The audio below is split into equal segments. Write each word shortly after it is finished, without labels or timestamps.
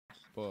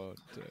But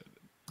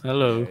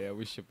Hello. yeah,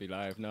 we should be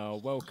live now.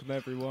 Welcome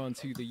everyone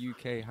to the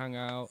UK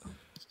Hangout.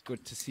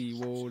 Good to see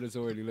you all. There's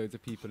already loads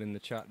of people in the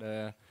chat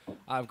there.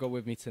 I've got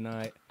with me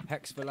tonight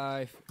Hex for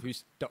Life,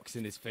 who's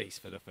doxing his face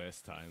for the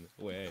first time.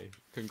 Way,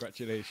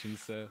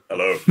 congratulations, sir.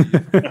 Hello.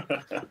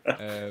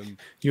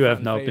 You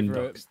have now been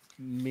doxed.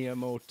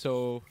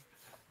 Miyamoto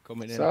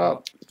coming in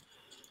up? hot.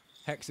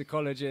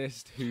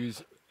 Hexacologist,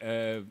 who's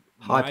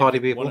Hi, party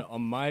people.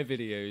 on my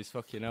videos.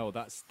 Fucking hell,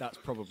 that's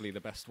probably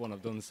the best one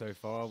I've done so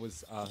far.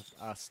 Was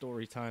our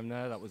story time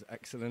there? That was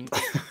excellent.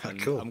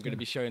 And Cool. I'm going to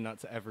be showing that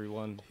to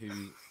everyone who,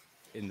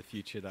 in the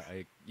future, that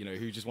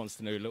who just wants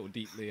to know a little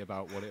deeply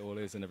about what it all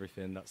is and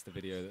everything. That's the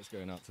video that's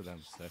going out to them.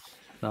 So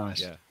Nice.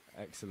 yeah,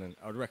 excellent.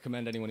 I would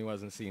recommend anyone who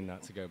hasn't seen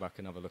that to go back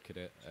and have a look at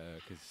it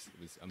because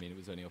it was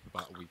only up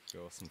about a week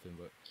ago or something.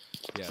 But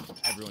yeah,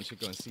 everyone should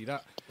go and see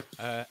that.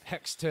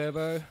 Hex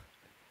Turbo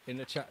in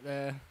the chat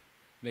there,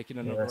 making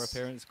another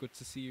appearance. Good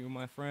to see you,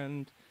 my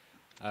friend.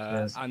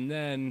 And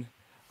then,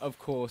 of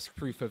course,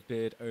 Proof of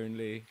Beard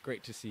only.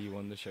 Great to see you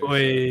on the show.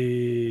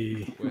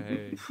 Oi.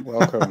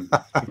 Welcome.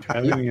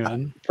 Having me,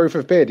 man. Proof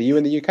of Beard, are you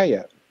in the UK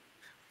yet?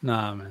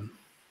 Nah, man.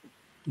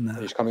 Nah.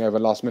 You're just coming over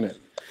last minute.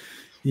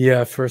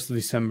 Yeah, 1st of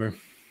December.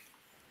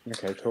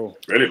 Okay, cool.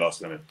 Really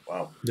last minute.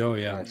 Wow. Oh,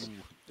 yeah. Nice.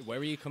 Where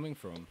are you coming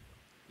from,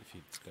 if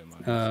you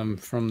don't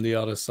mind? From the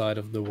other side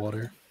of the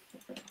water.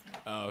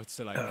 Oh, it's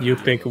like You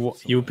pick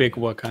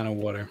what kind of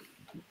water.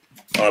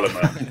 Island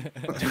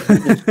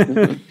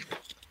man.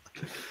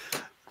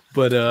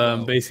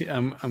 But basically,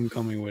 I'm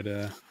coming with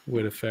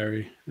a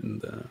ferry,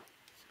 and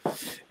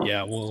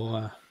yeah,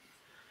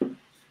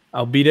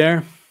 I'll be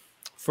there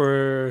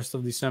 1st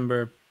of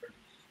December,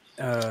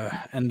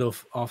 end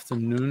of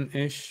afternoon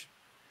ish.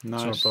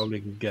 Nice. So I'll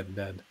probably get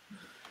that.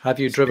 Have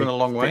you driven a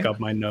long way? Pick up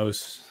my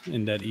nose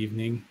in that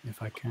evening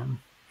if I can.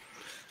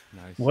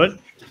 Nice. What?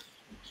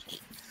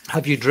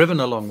 Have you driven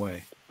a long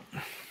way?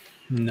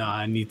 No,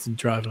 I need to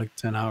drive like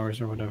 10 hours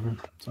or whatever.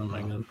 Something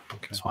like that.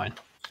 Okay. It's fine.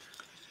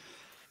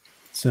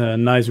 It's a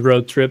nice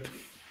road trip.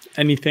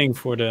 Anything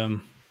for the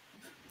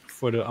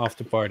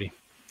after party.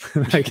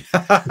 Like,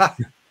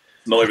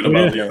 Not even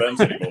about the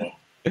event anymore.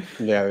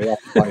 Yeah, the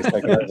after party's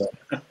taken over.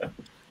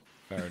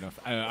 Fair enough.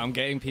 I'm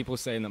getting people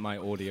saying that my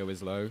audio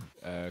is low.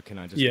 Can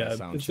I just yeah, get a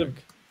sound it's check? a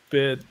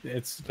bit.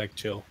 It's like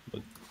chill,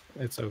 but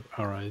it's all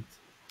right.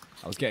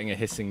 I was getting a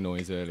hissing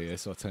noise earlier,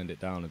 so I turned it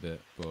down a bit.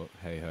 But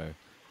hey ho,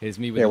 here's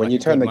me with Yeah, when like you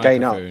a turn good the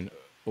gain up, microphone,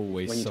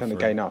 always When you turn the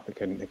suffering. gain up,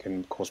 it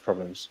can cause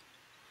problems.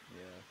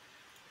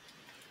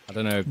 I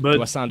don't know. But-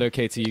 do I sound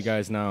okay to you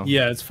guys now?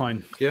 Yeah, it's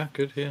fine. Yeah,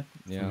 good here.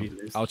 Yeah. At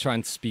least. I'll try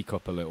and speak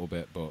up a little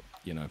bit, but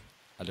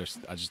I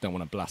just don't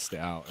want to blast it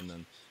out and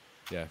then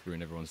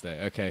ruin everyone's day.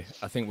 Okay,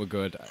 I think we're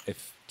good.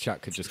 If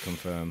chat could just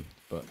confirm,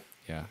 but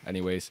yeah.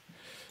 Anyways,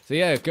 so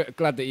yeah,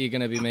 glad that you're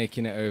gonna be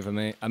making it over,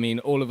 mate. I mean,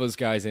 all of us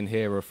guys in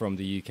here are from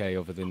the UK,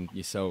 other than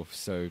yourself.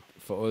 So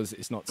for us,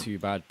 it's not too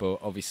bad. But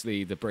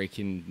obviously, the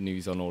breaking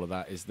news on all of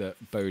that is that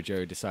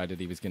Bojo decided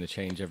he was going to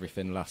change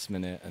everything last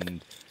minute,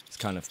 and it's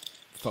kind of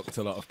fucked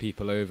a lot of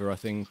people over, I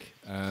think.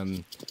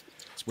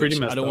 It's pretty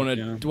messed I don't up, want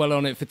to yeah. dwell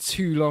on it for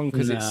too long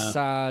because Nah. it's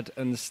sad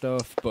and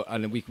stuff. But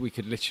we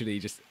could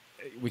literally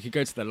we could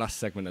go to the last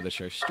segment of the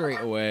show straight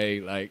away,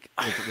 like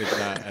with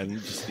that,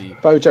 and just the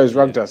Bojo's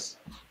rugged us.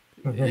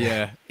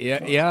 yeah, he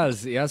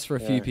has for a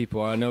few Yeah.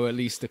 people. I know at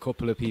least a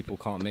couple of people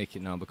can't make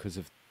it now because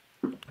of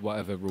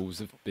whatever rules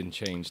have been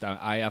changed.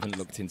 I haven't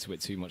looked into it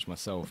too much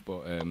myself,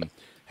 but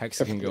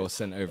Hexagon Girl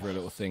sent over a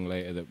little thing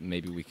later that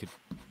maybe we could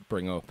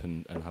bring up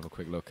and have a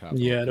quick look at.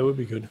 Yeah, that would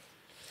be good.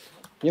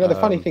 You know, the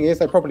funny thing is,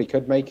 they probably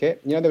could make it.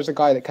 You know, there was a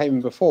guy that came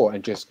in before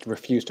and just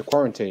refused to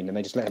quarantine, and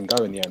they just let him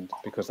go in the end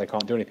because they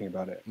can't do anything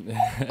about it.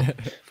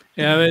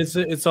 Yeah,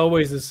 it's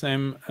always the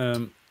same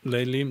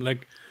lately.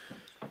 Like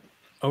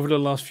over the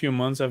last few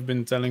months, I've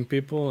been telling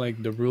people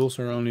like the rules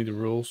are only the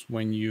rules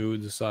when you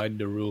decide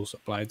the rules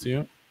apply to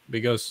you,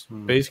 because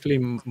basically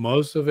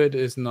most of it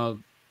is not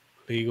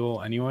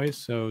legal anyway,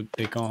 so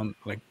they can't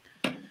like.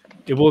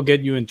 It will get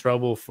you in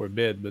trouble for a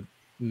bit, but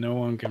no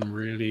one can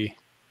really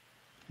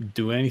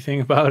do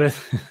anything about it.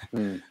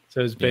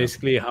 So it's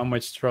basically how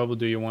much trouble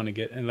do you want to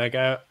get? And like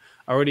I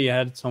already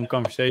had some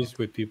conversations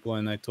with people,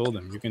 and I told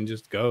them you can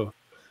just go,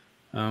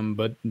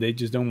 but they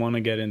just don't want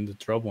to get into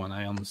trouble, and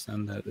I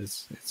understand that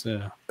it's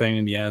a pain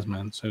in the ass,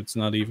 man. So it's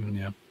not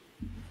even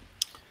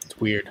it's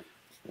weird.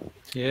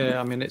 Yeah,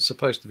 I mean, it's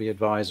supposed to be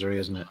advisory,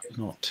 isn't it?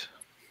 Not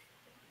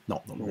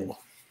the law.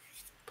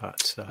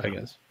 But I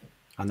guess.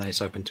 And then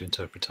it's open to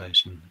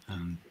interpretation.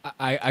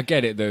 I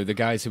get it though. The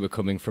guys who are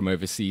coming from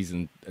overseas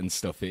and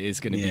stuff, it is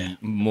going to be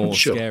more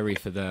scary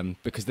for them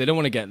because they don't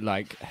want to get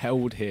like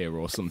held here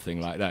or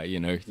something like that. You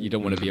know, you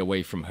don't want to be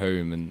away from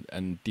home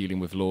and dealing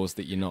with laws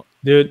that you're not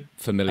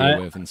familiar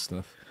with and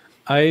stuff.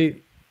 I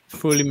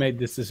fully made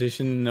this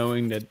decision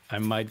knowing that I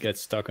might get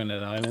stuck on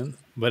that island,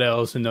 but I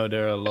also know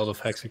there are a lot of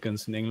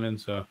hexagons in England,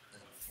 so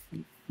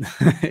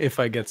if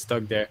I get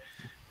stuck there,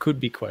 could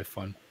be quite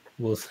fun.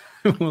 We'll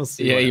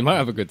see. Yeah, you might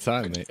have a good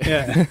time, mate.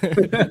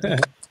 Yeah.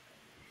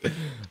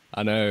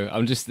 I know.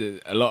 I'm just a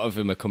lot of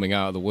them are coming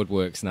out of the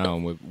woodworks now,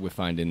 and we're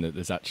finding that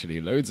there's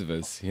actually loads of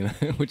us, you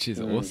know, which is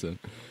awesome.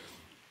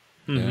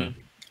 Yeah.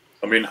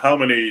 I mean, how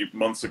many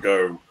months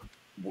ago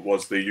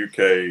was the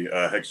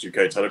UK Hex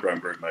UK Telegram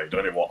group made?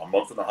 Only what, a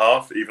month and a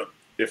half, even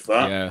if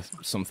that? Yeah,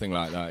 something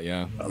like that.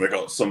 Yeah. And we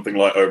got something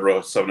like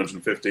over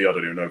 750. I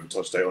don't even know if we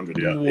touched 800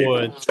 yet.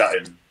 People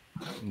chatting.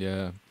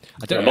 Yeah,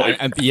 I don't know.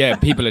 And yeah,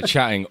 people are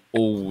chatting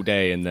all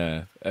day in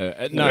there.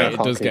 At night,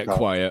 it does get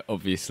quiet,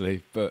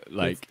 obviously, but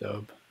like,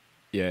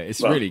 yeah,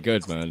 it's really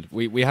good, man.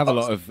 We have a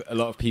lot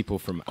of people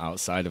from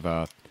outside of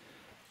our,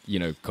 you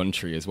know,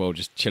 country as well,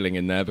 just chilling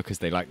in there because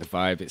they like the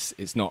vibe.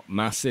 It's not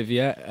massive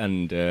yet,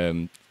 and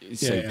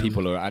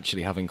people are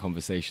actually having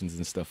conversations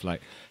and stuff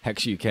like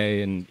Hex UK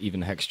and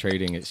even Hex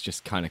Trading. It's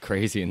just kind of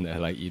crazy in there.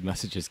 Like, your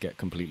messages get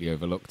completely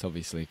overlooked,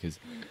 obviously, because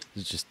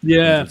there's just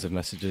hundreds of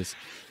messages.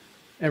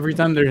 Every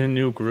time there's a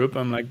new group,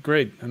 I'm like,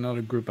 great,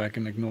 another group I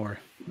can ignore.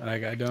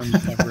 Like, I don't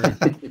ever.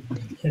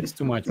 It's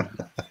too much, man.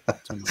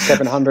 Too much.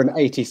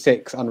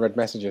 786 unread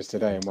messages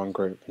today in one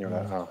group. You're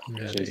like, oh,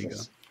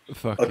 Jesus.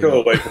 I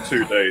go away for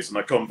 2 days and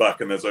I come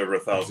back and there's over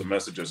 1,000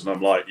 messages and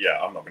I'm like, yeah,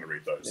 I'm not going to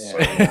read those.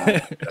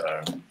 Yeah.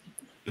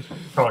 So,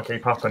 Can't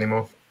keep up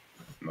anymore.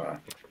 no.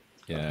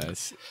 Yeah,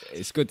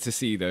 it's good to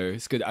see though.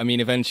 It's good. I mean,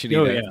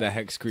 eventually the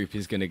Hex group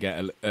is going to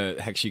get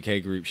Hex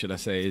UK group, should I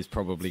say, is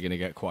probably going to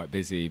get quite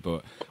busy.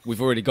 But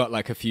we've already got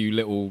like a few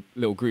little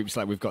groups.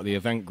 Like, we've got the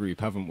event group,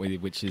 haven't we?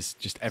 Which is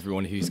just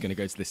everyone who's going to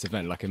go to this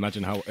event. Like,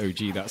 imagine how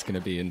OG that's going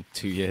to be in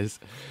 2 years.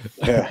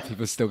 Yeah.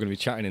 People are still going to be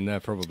chatting in there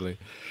probably.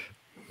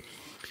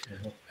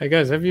 Hey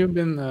guys, have you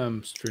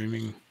been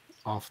streaming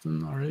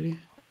often already?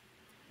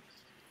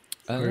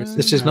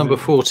 This is number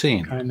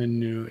 14. Kind of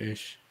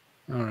new-ish.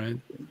 All right.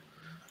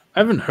 I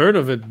haven't heard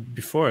of it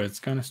before. It's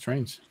kind of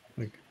strange.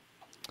 Like,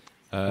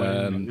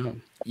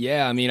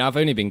 yeah, I mean, I've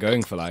only been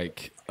going for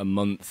like a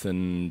month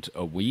and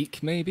a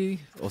week,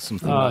 maybe, or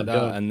something like that.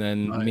 Dope. And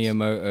then Nice.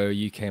 Miyamoto,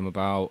 you came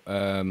about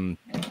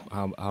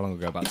how long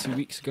ago? About 2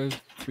 weeks ago,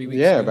 3 weeks.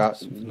 Yeah, ago, about.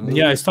 something like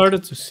Yeah, I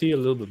started to see a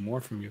little bit more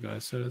from you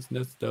guys, so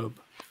that's dope.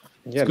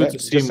 Yeah, It's good to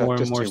see more and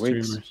just more 2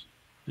 weeks. streamers.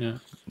 Yeah,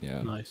 that.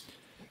 Yeah, nice.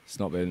 it's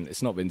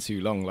not been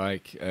too long,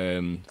 like,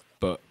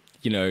 but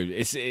you know,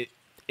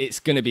 it's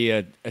going to be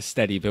a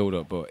steady build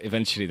up, but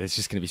eventually there's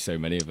just going to be so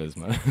many of us,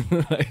 man.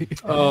 Like,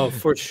 Oh,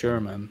 for sure,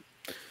 man.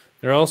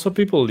 There are also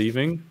people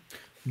leaving,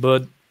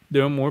 but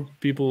there are more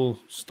people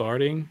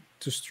starting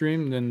to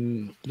stream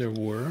than there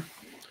were.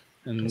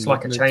 And It's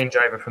like a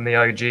changeover from the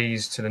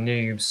OGs to the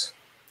noobs.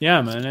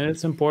 Yeah, man, and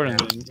it's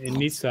important. It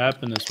needs to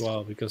happen as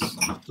well because,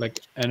 like,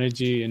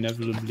 energy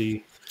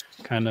inevitably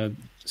kind of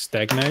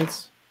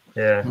stagnates.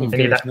 Yeah, If they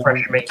need there's that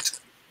fresh meat.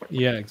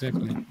 Yeah,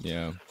 exactly.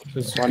 yeah, So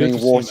it's good Running to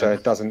see, water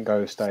man. doesn't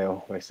go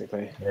stale,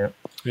 basically.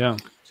 Yeah,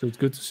 so it's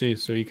good to see.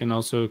 So you can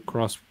also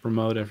cross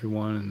promote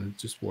everyone, and it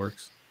just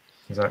works.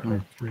 Exactly.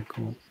 It's pretty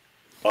cool.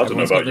 I don't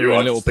know everyone's got about their you. own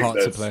I little just think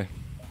part to play.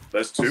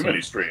 there's too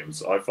many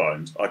streams, I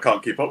find. I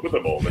can't keep up with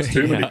them all. There's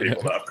too many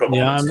people that have come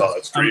Yeah, on and I'm-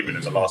 started streaming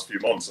in the last few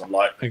months. I'm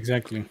like,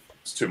 Exactly.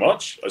 it's too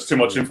much. There's too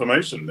much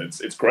information.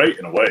 It's great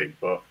in a way,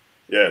 but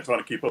yeah, trying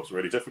to keep up is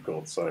really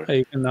difficult. So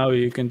Hey, now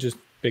you can just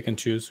pick and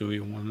choose who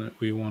you want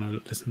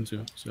to listen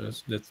to. So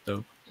that's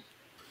dope.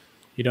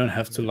 You don't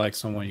have to like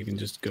someone. You can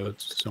just go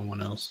to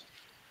someone else.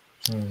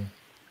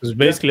 It's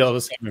basically all the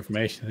same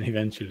information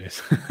eventually.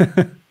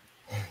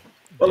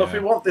 well, if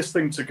you want this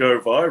thing to go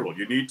viral,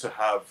 you need to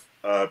have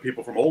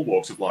people from all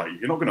walks of life.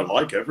 You're not going to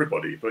like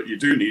everybody, but you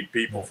do need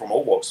people from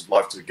all walks of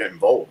life to get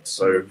involved.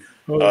 So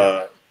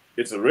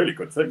it's a really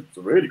good thing. It's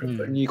a really good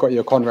thing. You've got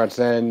your Conrads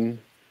then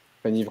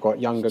you've got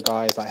younger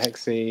guys like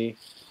Hexy,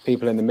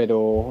 people in the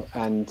middle,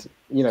 and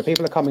you know,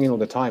 people are coming in all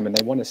the time and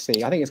they want to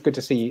see. I think it's good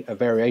to see a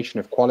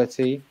variation of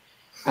quality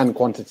and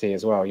quantity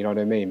as well, you know what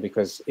I mean?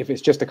 Because if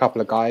it's just a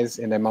couple of guys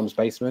in their mum's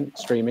basement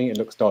streaming, it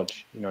looks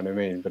dodge, you know what I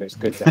mean? But it's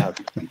good to have.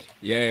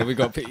 Yeah, we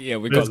got It's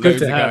loads good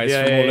of to have,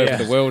 guys from all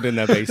over the world in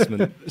their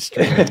basement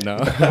streaming now.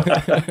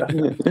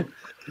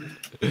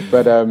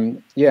 But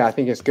yeah, I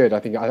think it's good. I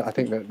think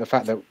that the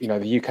fact that, you know,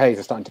 the UKs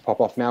are starting to pop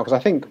off now, because I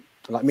think,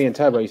 like, me and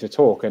Turbo used to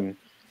talk, and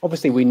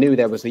obviously we knew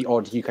there was the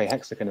odd UK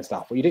hexagon and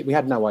stuff, but we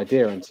had no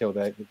idea until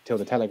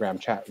the Telegram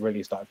chat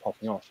really started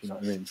popping off, you know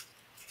what I mean?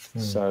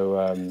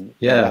 So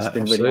that's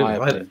been really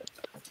eye-opening.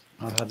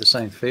 I've had the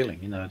same feeling,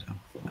 you know.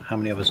 How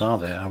many of us are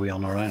there? Are we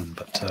on our own?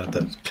 But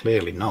that's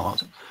clearly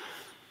not.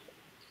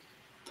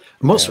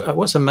 And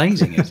what's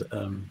amazing is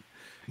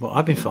what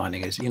I've been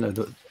finding is, you know,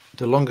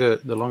 the longer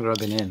I've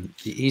been in,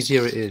 the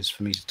easier it is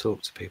for me to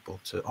talk to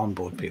people, to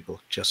onboard people,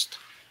 just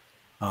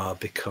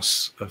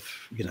because of,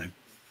 you know,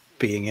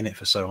 being in it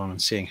for so long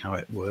and seeing how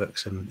it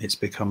works, and it's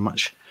become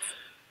much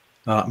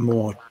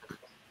more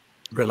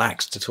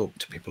relaxed to talk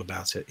to people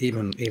about it,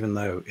 even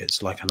though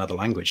it's like another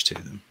language to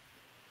them.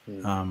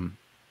 And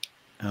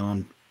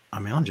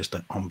I'm just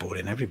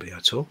onboarding everybody I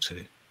talk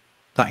to.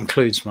 That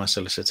includes my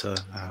solicitor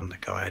and the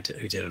guy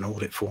who did an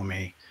audit for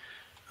me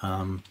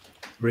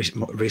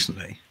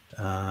recently,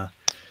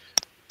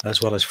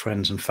 as well as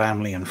friends and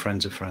family and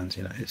friends of friends.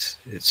 You know,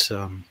 it's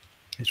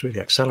really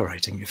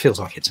accelerating. It feels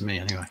like it to me,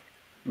 anyway.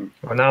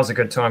 Well, now's a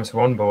good time to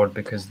onboard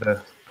because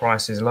the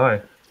price is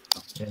low.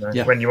 You know,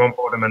 Yeah. when you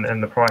onboard them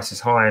and the price is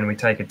high and we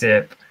take a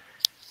dip,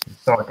 you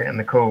start getting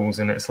the calls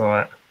and it's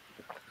like.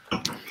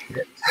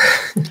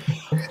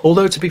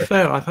 Although to be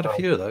fair, I've had a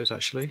few of those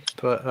actually,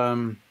 but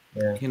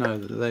Yeah. you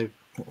know,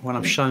 when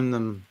I've shown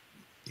them,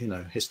 you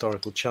know,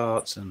 historical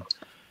charts and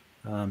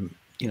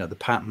you know, the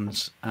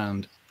patterns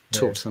and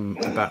talk to them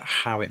about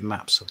how it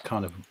maps the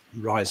kind of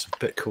rise of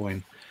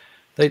Bitcoin,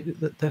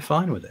 they're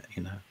fine with it.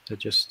 You know, they're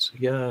just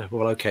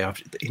well, okay,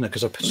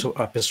 because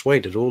I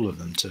persuaded all of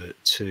them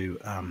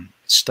to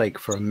stake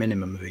for a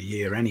minimum of a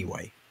year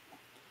anyway,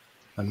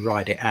 and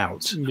ride it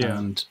out, and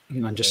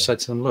you know, and just said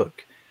to them,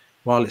 look,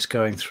 while it's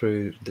going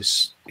through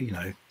this, you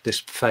know, this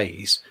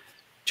phase,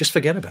 just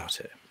forget about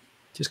it.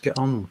 Just get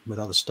on with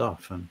other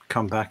stuff and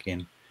come back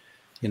in,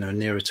 you know,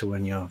 nearer to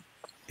when your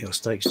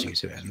stake's due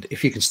to end.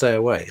 If you can stay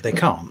away, they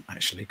can't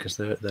actually because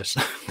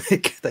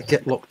they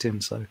get locked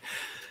in. So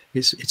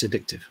it's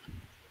addictive.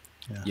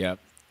 Yeah.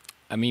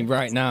 I mean,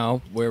 right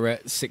now we're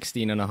at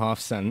 16.5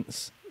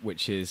 cents,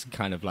 which is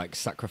kind of like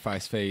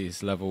sacrifice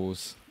phase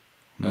levels.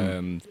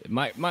 It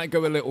might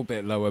go a little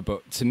bit lower,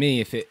 but to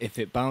me, if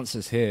it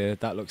bounces here,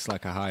 that looks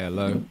like a higher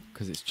low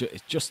because it's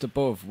just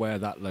above where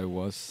that low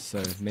was.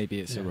 So maybe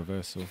it's a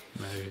reversal.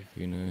 Maybe.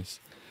 Who knows?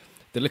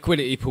 The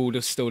liquidity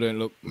pool still don't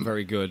look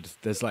very good.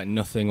 There's like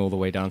nothing all the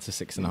way down to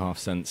 6.5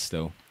 cents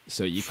still.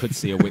 So you could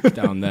see a wick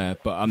down there,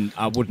 but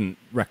I wouldn't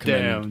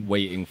recommend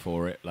waiting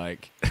for it.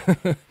 Like,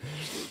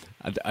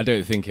 I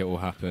don't think it will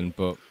happen,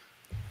 but.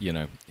 You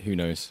know, who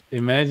knows?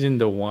 Imagine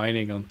the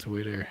whining on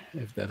Twitter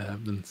if that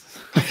happens.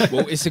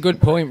 Well, it's a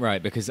good point,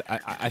 right? Because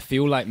I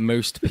feel like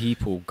most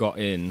people got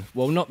in.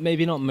 Well,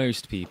 maybe not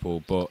most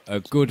people, but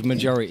a good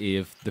majority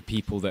of the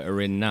people that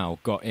are in now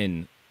got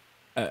in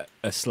at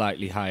a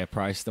slightly higher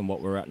price than what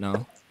we're at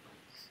now,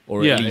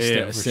 or at least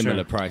at a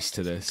similar price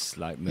to this.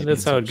 Like maybe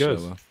that's how it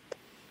goes. Lower.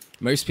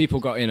 Most people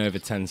got in over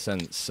 10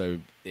 cents, so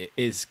it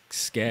is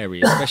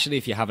scary, especially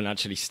if you haven't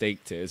actually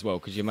staked it as well.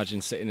 Because you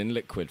imagine sitting in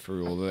liquid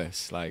through all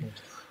this, like.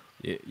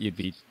 You'd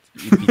be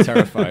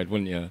terrified,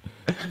 wouldn't you?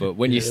 But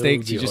when you're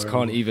staked, you just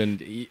can't even.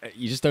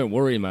 You just don't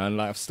worry, man.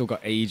 Like I've still got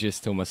ages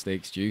till my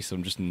stake's due, so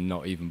I'm just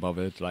not even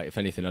bothered. Like if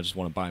anything, I just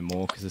want to buy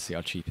more because I see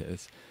how cheap it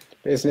is.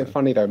 But isn't it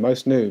funny though?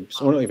 Most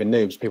noobs, or not even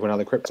noobs, people in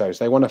other cryptos,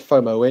 they want to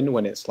FOMO in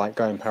when it's like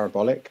going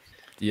parabolic,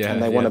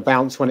 and they want to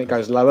bounce when it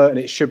goes lower. And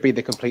it should be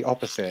the complete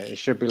opposite. It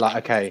should be like,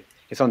 okay,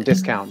 it's on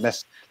discount.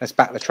 Let's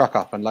back the truck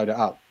up and load it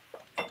up.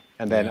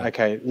 And then,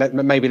 okay,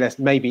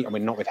 maybe, I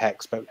mean, not with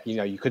Hex, but, you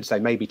know, you could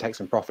say maybe take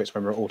some profits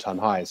when we're at all-time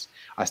highs.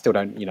 I still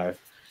don't, you know,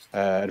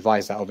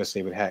 advise that,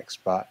 obviously, with Hex.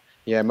 But,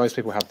 yeah, most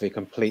people have the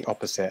complete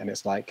opposite. And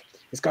it's like,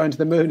 it's going to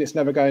the moon, it's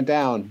never going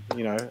down,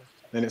 you know.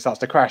 Then it starts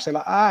to crash. They're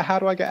like, how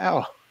do I get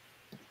out?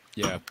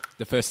 Yeah,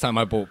 the first time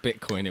I bought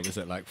Bitcoin, it was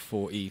at like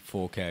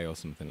 44K or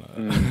something like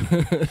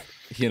that.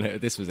 You know,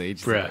 this was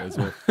ages ago as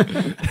well.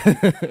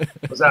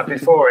 Was that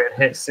before it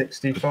hit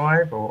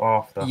 65 or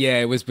after? Yeah,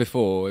 it was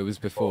before.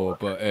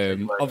 But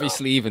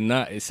obviously, even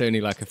that, it's only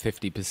like a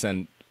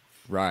 50%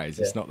 rise.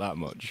 It's not that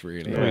much,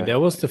 really. Wait, that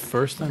was the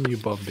first time you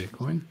bought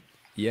Bitcoin?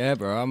 Yeah,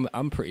 bro,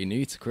 I'm pretty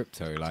new to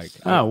crypto. Like,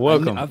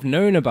 welcome. I've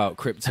known about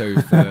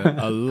crypto for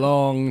a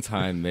long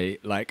time,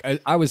 mate. Like,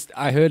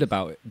 I heard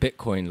about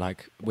Bitcoin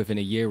like within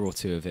a year or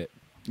two of it,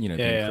 you know,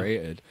 being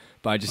created.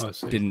 But I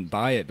just didn't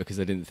buy it because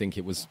I didn't think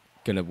it was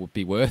gonna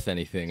be worth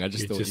anything. I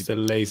just thought just a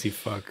lazy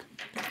fuck.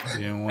 You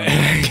didn't want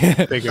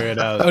to figure it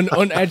out.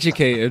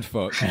 Uneducated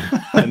fuck.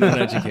 An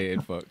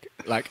uneducated fuck.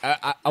 Like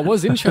I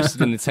was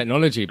interested in the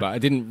technology, but I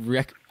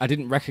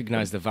didn't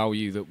recognize the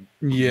value that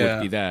would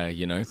be there.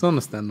 You know, it's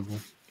understandable.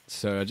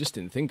 So I just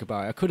didn't think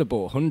about it. I could have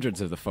bought hundreds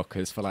of the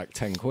fuckers for like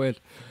 10 quid.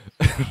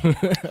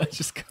 I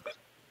just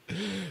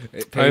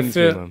it pains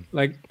me, man.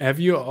 Like, are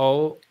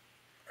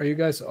you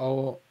guys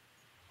all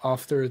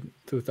after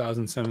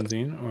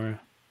 2017 or?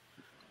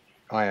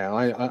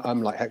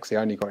 I'm like Hexy.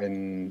 I only got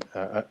in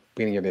at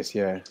beginning of this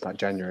year, like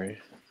January.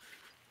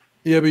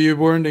 Yeah, but you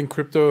weren't in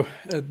crypto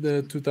at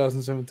the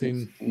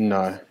 2017.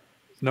 No.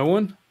 No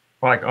one?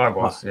 Like I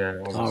was.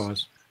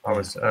 I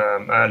was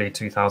early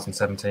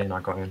 2017.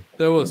 I got in.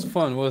 That was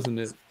fun, wasn't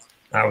it?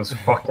 That was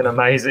fucking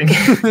amazing.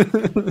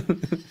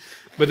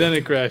 But then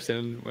it crashed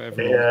and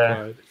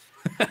everyone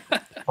cried.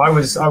 I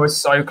was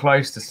so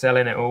close to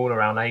selling it all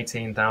around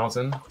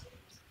 18,000,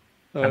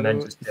 and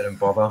then just didn't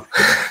bother.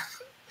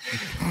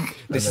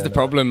 This is the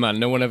problem, man.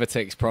 No one ever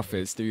takes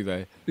profits, do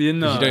they? You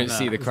know, you don't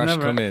see the crash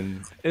come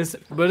in.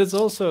 But it's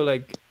also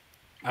like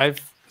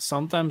I've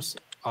sometimes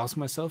asked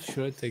myself,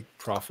 should I take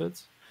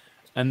profits?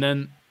 And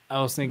then I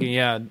was thinking,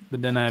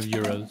 but then I have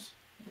euros.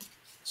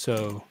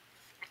 So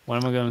what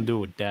am I gonna do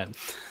with that?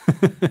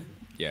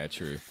 Yeah,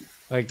 true.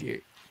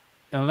 Like,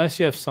 unless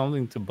you have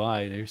something to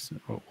buy, there's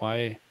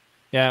why.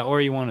 Yeah,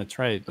 or you want to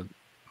trade, but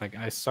like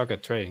I suck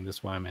at trading.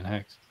 That's why I'm in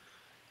Hex.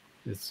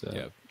 It's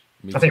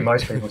I think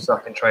most people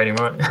suck in trading,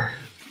 right?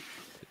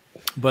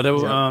 But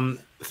the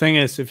thing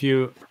is, if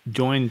you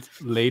joined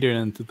later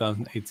than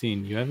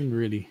 2018, you haven't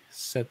really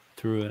set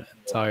through an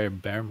entire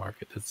bear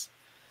market.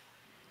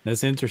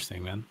 That's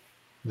interesting, man.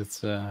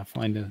 That's I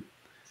find it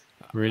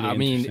really I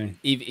interesting.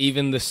 mean,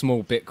 even the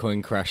small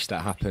Bitcoin crash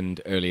that happened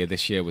earlier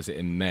this year, was it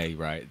in May,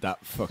 right? That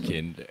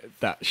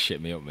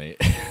shit me up, mate.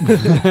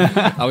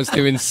 I was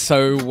doing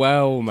so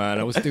well, man.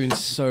 I was doing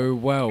so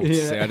well. To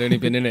say I'd only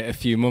been in it a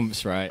few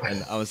months, right?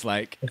 And I was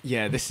like,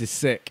 yeah, this is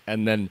sick.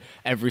 And then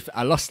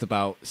I lost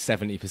about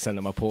 70%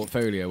 of my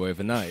portfolio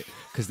overnight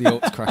because the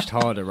alts crashed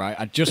harder, right?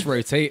 I just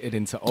rotated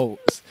into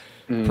alts.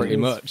 Pretty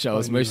much. I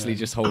was mostly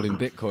just holding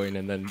Bitcoin,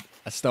 and then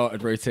I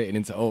started rotating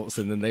into alts,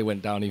 and then they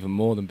went down even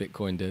more than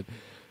Bitcoin did.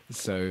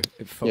 So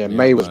it fucked me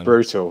May up, was man.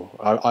 brutal.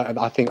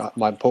 I think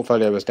my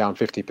portfolio was down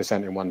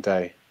 50% in one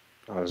day.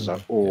 I was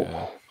like,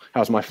 oh, that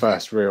was my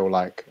first real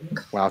like,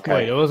 well, okay.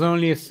 Wait, it was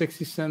only a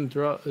 60-cent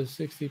drop.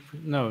 60?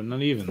 No,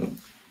 not even.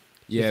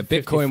 Yeah, Just a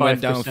Bitcoin went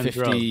down 55%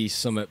 50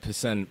 some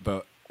percent,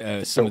 but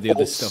some of the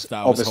other stuff that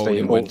I was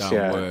holding went down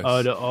worse.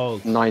 Oh, the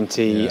alt.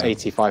 90,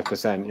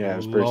 85%. Yeah, it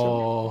was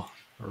brutal.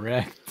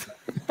 Wrecked.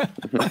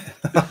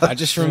 I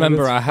just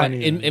remember that's I had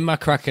funny, in my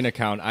Kraken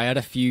account, I had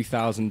a few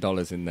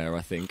 $1,000s in there,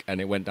 I think,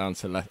 and it went down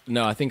to less.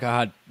 No, I think I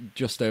had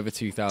just over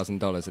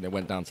 $2,000, and it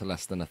went down to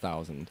less than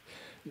 1,000.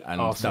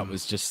 And Awesome. that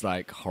was just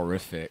like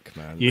horrific,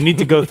 man. You need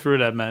to go through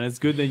that, man. It's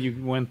good that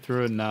you went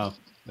through it now.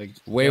 Like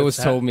Wales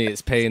told me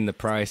it's paying the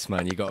price,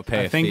 man. You got to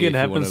pay. I think it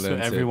happens if you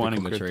want to to everyone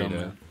in become a crypto,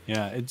 trader. man.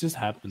 Yeah, it just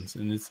happens,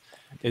 and it's.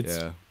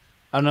 Yeah.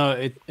 I don't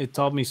know. It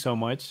taught me so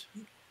much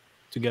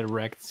to get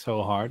wrecked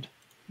so hard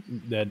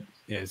that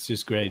it's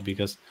just great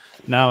because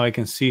now I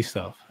can see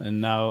stuff, and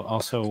now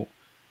also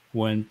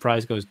when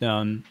price goes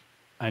down,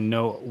 I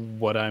know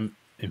what I'm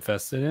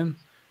invested in,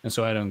 and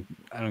so I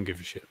don't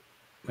give a shit.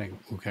 Like,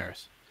 who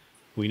cares?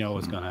 We know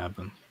what's gonna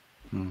happen.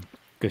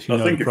 Because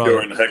I think if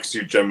you're in Hex,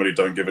 you generally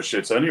don't give a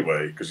shit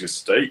anyway because you're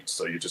staked,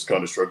 so you just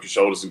kind of shrug your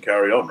shoulders and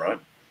carry on, right?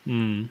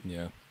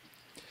 Yeah.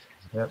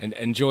 Yep. And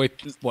enjoy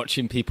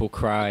watching people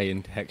cry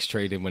in Hex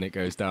trading when it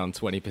goes down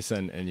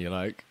 20%, and you're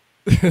like,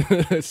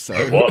 so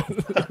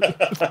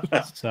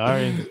what?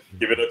 Sorry.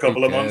 Give it a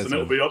couple of months cares, and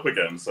it'll man? be up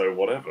again. So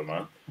whatever,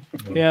 man.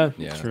 Yeah,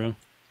 Yeah. true.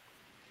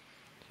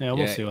 Yeah,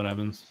 we'll Yeah. see what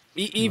happens.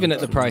 Even at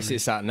the price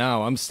it's at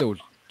now, I'm still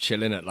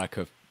chilling at like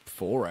a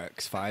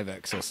 4x,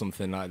 5x or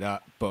something like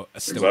that, but I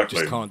still Exactly.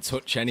 just can't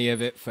touch any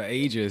of it for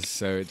ages,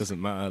 so it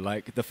doesn't matter.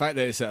 Like the fact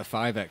that it's at a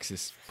 5x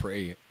is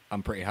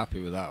I'm pretty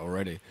happy with that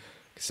already.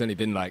 It's only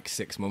been like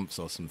 6 months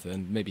or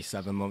something, maybe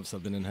 7 months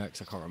I've been in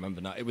Hex. I can't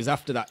remember now. It was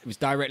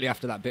directly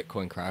after that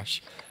Bitcoin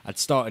crash. I'd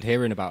started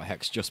hearing about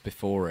Hex just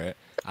before it,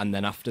 and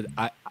then after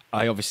I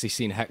obviously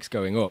seen Hex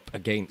going up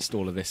against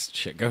all of this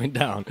shit going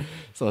down.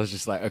 So I was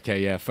just like,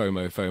 okay, yeah,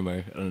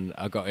 FOMO, and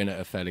I got in at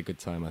a fairly good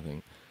time, I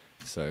think.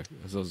 So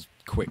I was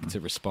quick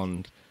to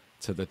respond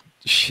to the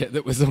shit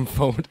that was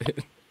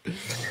unfolding.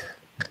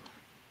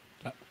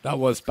 That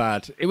was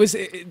bad.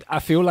 I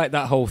feel like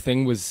that whole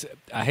thing was.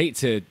 I hate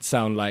to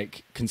sound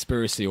like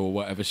conspiracy or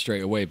whatever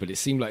straight away, but it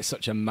seemed like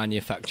such a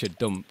manufactured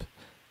dump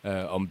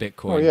on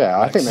Bitcoin. Oh yeah,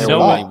 I think they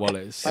so all many are.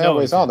 wallets. They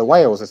always are. The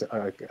whales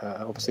are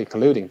obviously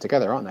colluding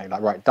together, aren't they?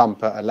 Like, right,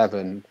 dump at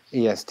 11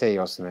 EST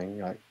or something.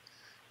 Like,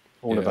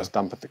 all of us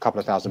dump a couple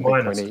of thousand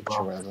Miners Bitcoin as each well.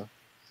 or whatever.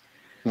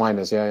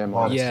 Miners, yeah,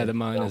 miners. Yeah, the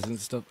miners and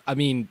stuff. I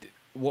mean,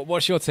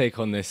 what's your take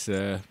on this,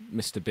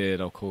 Mr.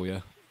 Beard? I'll call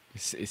you.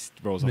 It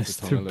rolls off the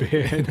tongue a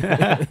Mr.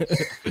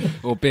 little Beard.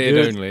 or Beard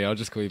Dude, only. I'll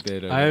just call you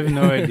Beard only. I have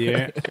no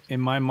idea. In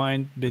my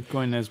mind,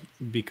 Bitcoin has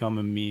become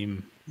a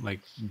meme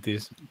like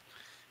this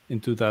in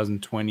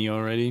 2020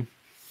 already.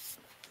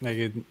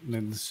 Like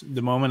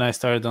the moment I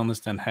started to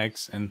understand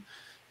Hex and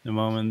the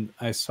moment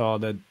I saw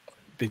that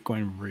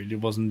Bitcoin really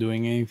wasn't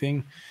doing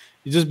anything,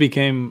 it just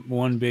became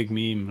one big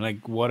meme.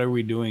 Like, what are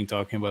we doing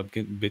talking about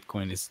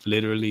Bitcoin? It's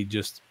literally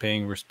just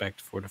paying respect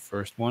for the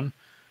first one,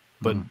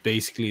 but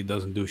basically it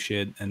doesn't do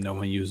shit and no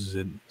one uses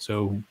it.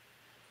 So,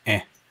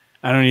 I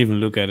don't even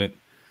look at it.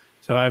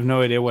 So I have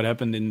no idea what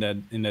happened in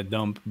that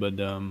dump, but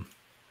I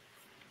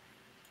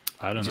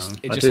don't know.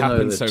 It I just do know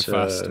happened so that,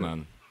 fast,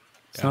 man.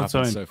 It's not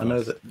so. I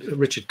know that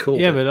Richard called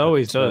it. Yeah, but it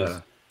always at,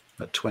 does.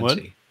 At 20. What?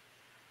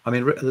 I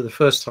mean, the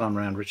first time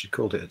around, Richard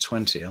called it at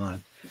 20,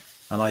 and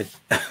I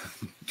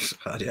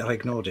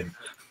ignored him.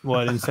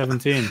 What, in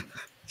 17?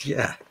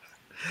 Yeah,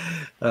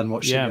 and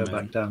watched it go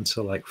back down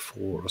to like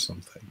 4 or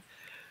something.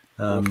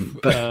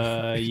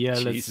 Yeah,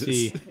 let's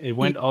see. It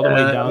went all the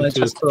way down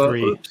to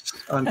 3.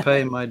 I'm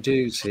paying my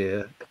dues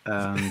here,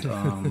 and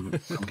I'm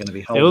going to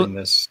be holding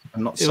this.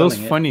 I'm not selling it.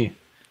 It was funny.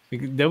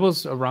 That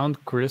was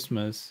around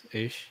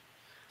Christmas-ish.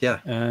 Yeah,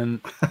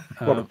 and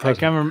I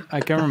can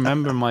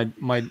remember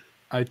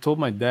I told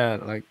my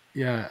dad, like,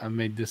 yeah, I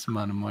made this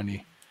amount of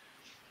money.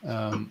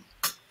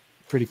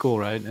 Pretty cool,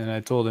 right? And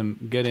I told him,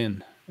 get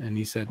in, and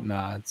he said,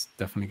 nah, it's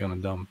definitely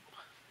gonna dump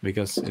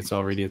because it's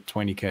already at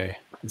 20K.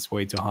 It's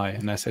way too high.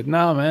 And I said,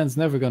 no, man, it's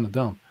never gonna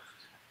dump.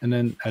 And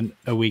then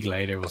a week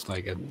later, it was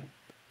like at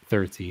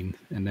 13,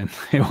 and then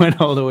it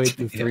went all the way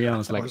to 3. I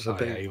was like,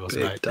 he was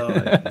right.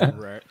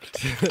 Correct.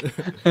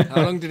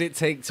 How long did it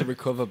take to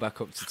recover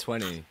back up to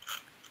 20?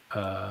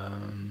 3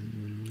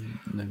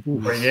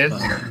 years.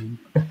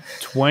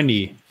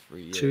 20.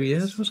 3 years. 2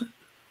 years, was it?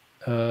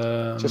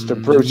 Just a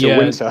brutal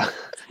winter.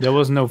 That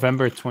was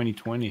November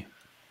 2020.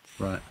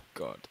 Right.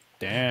 God.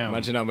 Damn.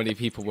 Imagine how many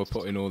people were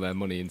putting all their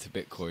money into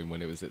Bitcoin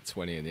when it was at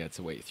 20 and they had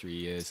to wait 3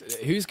 years.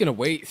 Who's going to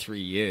wait 3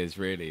 years,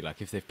 really?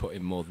 Like, if they've put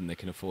in more than they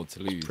can afford to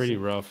lose. Pretty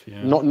rough,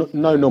 yeah.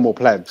 No normal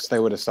plebs. They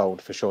would have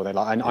sold for sure. They're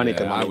like, I need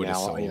the Yeah, I money would have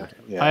now. sold. You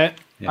know,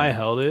 I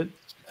held it,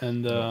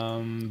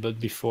 and but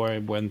before I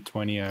went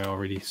 20, I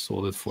already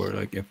sold it for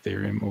like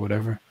Ethereum or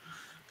whatever.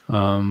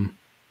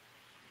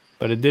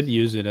 But I did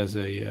use it as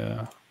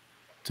a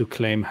to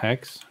claim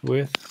hex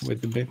with the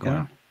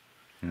Bitcoin.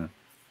 Yeah.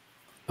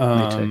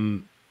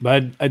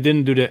 But I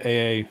didn't do the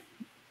AA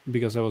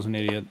because I was an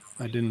idiot.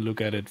 I didn't look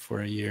at it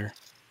for a year.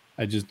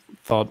 I just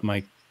thought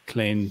my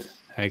claimed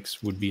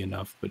hex would be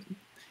enough, but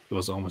it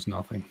was almost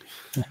nothing.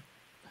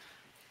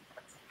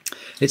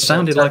 It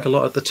sounded like a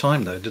lot at the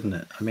time, though, didn't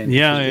it? I mean,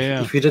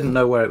 if you didn't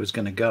know where it was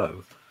going to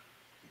go,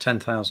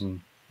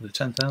 10,000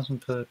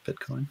 per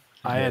Bitcoin.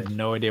 I had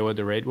no idea what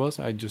the rate was.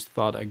 I just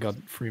thought I got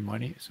free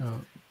money, so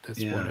that's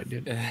what I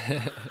did.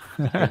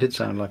 It did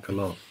sound like a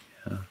lot.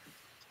 Yeah.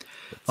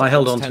 I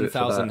held on to it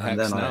for that, and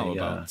then I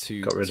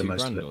got rid of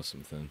most of it. Or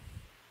something.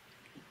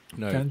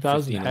 No,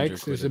 10,000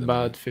 hex quid is at the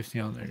about minute.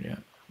 1,500. Yeah.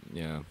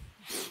 Yeah.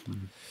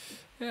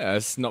 Yeah,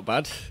 it's not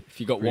bad. If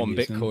you got Pretty one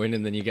decent. Bitcoin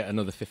and then you get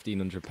another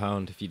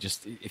 £1,500,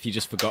 if you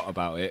just forgot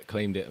about it,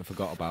 claimed it and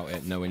forgot about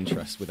it, no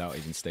interest without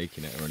even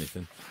staking it or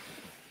anything.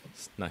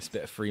 It's a nice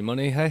bit of free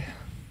money, hey.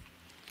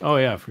 Oh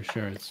yeah, for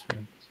sure. It's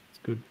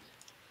good.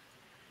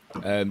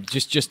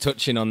 Just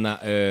touching on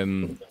that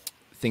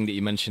thing that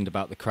you mentioned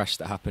about the crash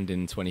that happened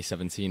in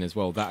 2017 as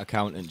well. That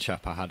accountant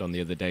chap I had on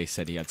the other day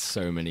said he had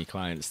so many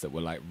clients that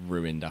were like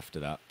ruined after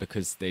that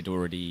because they'd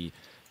already,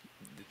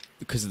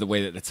 because of the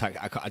way that the tax,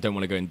 I don't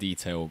want to go in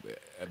detail,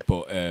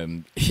 but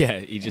yeah,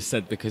 he just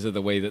said because of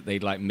the way that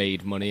they'd like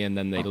made money and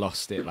then they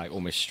lost it like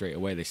almost straight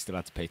away, they still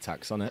had to pay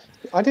tax on it.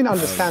 I didn't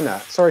understand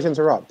that. Sorry to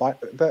interrupt,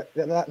 but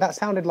that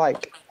sounded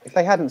like if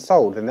they hadn't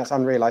sold, then that's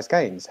unrealized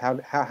gains.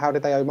 How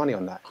did they owe money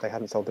on that? They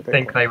hadn't sold the Bitcoin. I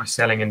think they were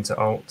selling into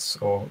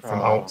alts or from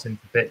alts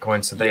into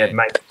Bitcoin, so they had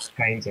made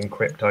gains in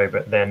crypto,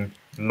 but then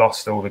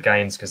lost all the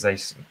gains because they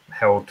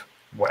held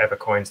whatever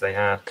coins they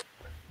had.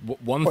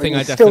 One thing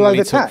I still owe definitely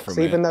the took tax, from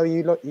even it, though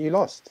you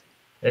lost.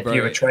 If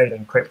you were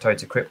trading crypto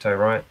to crypto,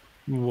 right?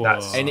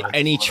 That's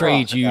any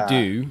trade you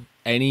do,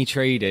 any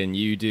trading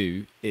you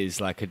do is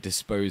like a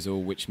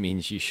disposal, which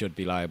means you should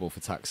be liable for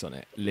tax on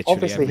it. Literally,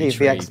 Obviously, every he's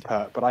trade. the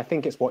expert, but I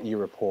think it's what you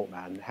report,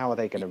 man. How are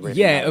they going to really?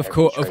 Yeah, know of every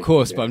course.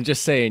 trade But you I'm do?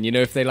 just saying, you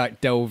know, if they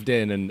like delved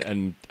in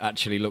and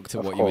actually looked at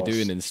Of what you were course.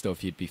 doing and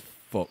stuff, you'd be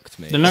fucked,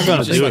 mate. They're not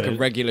gonna just do like it, a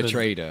regular but-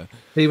 trader.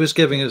 He was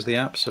giving us the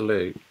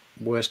absolute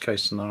worst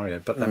case scenario,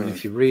 but I mean,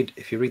 if you read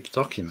the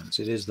documents,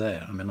 it is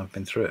there. I mean, I've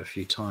been through it a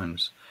few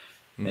times.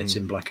 It's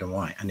in black and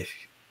white, and if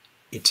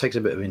it takes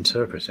a bit of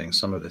interpreting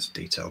some of this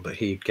detail, but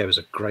he gave us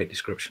a great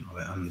description of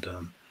it,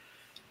 and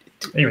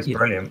he was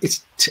brilliant.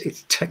 It's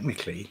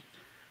technically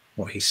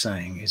what he's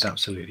saying is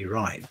absolutely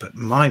right, but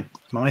my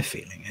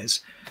feeling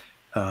is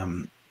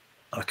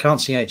I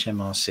can't see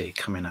HMRC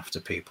coming after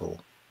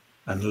people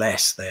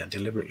unless they are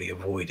deliberately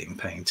avoiding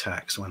paying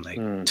tax when they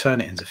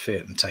turn it into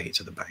fiat and take it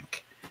to the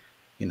bank.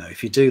 You know,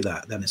 if you do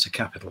that, then it's a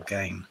capital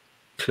gain,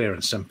 clear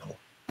and simple.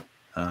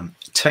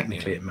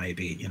 Technically, it may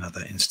be in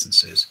other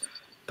instances,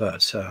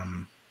 but you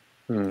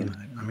know,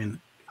 I mean,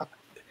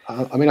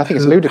 I think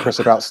it's ludicrous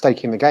about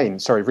staking the gain.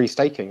 Sorry,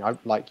 restaking.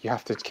 Like you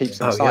have to keep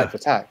some aside for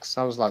tax.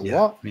 I was like,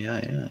 what?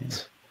 Yeah.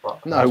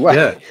 No way.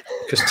 Yeah,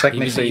 because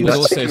technically, He was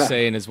that's also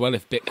saying as well,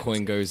 if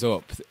Bitcoin goes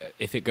up,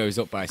 if it goes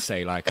up by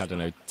say like I don't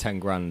know 10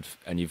 grand,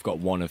 and you've got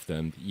one of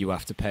them, you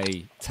have to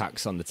pay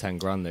tax on the 10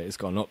 grand that it's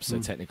gone up. So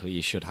technically,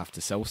 you should have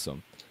to sell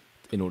some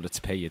in order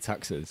to pay your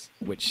taxes.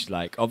 Which,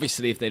 like,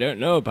 obviously, if they don't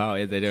know about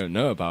it, they don't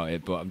know about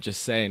it. But I'm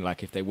just saying,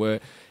 like, if they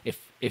were,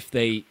 if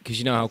they, because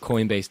you know how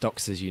Coinbase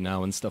doxes you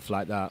now and stuff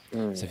like that.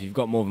 So if you've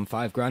got more than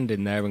 5 grand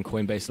in there, and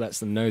Coinbase lets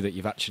them know that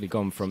you've actually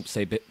gone from,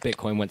 say,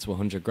 Bitcoin went to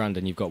 100 grand,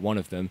 and you've got one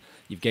of them,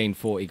 you've gained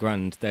 40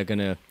 grand. They're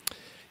gonna,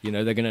 you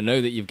know, they're gonna know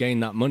that you've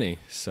gained that money.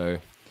 So,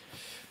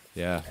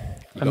 yeah,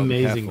 you gotta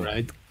be Amazing, careful.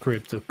 right?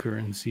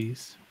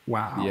 Cryptocurrencies.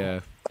 Wow.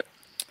 Yeah.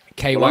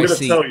 Well, I'm gonna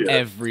tell KYC you.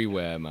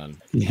 everywhere, man.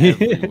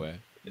 Everywhere.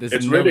 There's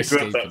It's no really good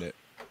escaping that- it.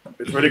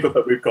 It's really good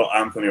that we've got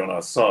Anthony on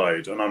our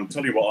side, and I'm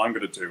telling you what I'm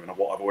going to do, and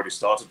what I've already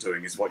started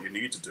doing is what you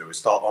need to do is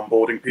start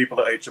onboarding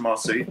people at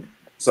HMRC.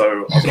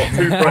 So I've got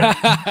 2 friends.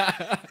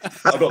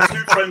 I've got 2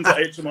 friends at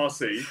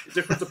HMRC,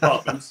 different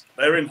departments.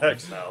 They're in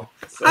Hex now,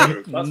 so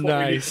that's what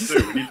we need to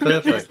do. We need to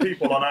get these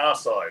people on our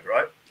side,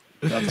 right?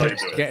 That's how you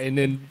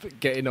do it.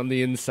 Getting on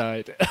the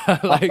inside.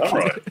 Like, All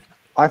right.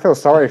 I feel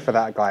sorry for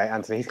that guy,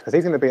 Anthony, because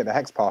he's going to be at the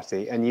Hex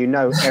party, and you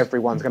know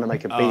everyone's going to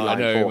make a beeline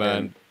know, for man.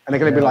 him, and they're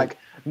going to be like,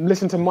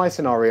 "Listen to my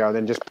scenario," and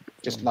then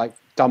just like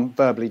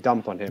verbally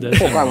dump on him. That's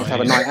Poor guy wants to have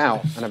a right. night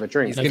out and have a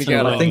drink. He's gonna That's get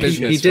a a lot lot. I of think he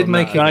business did from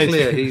make that. it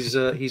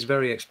clear he's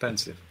very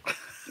expensive. Yeah.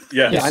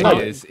 Yeah, I Yes, know.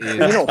 he is. He is. You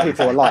know what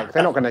people are like.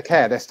 They're not going to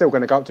care. They're still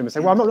going to go up to him and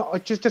say, "Well, I'm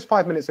not just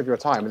 5 minutes of your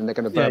time," and they're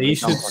going to Yeah, verbally he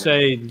dump should on him.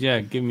 say, "Yeah,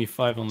 give me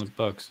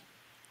 $500.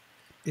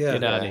 Yeah,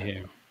 Get out of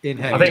here."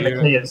 in I think the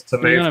Hex. key is to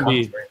They're move gonna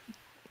be- country.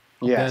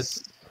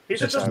 Yes. He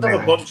should just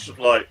have a bunch of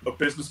of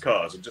business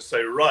cards and just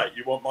say, right,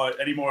 you want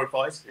any more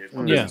advice? Here's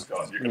my business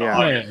card. You're going to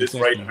hire me at this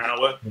rate an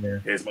hour. Yeah.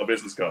 Here's my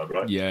business card,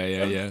 right?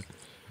 Yeah.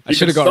 I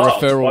should have got a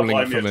referral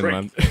link from him,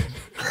 man.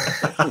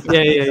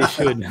 You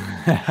should.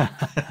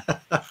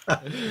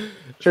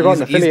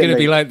 He's going to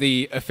be like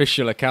the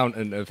official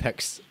accountant of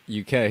Hex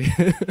UK.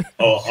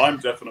 I'm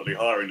definitely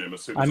hiring him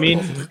as soon as I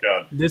possibly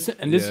can. This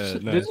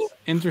is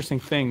interesting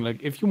thing.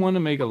 Like, if you want to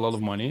make a lot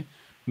of money,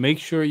 make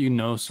sure you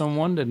know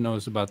someone that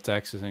knows about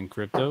taxes and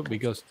crypto,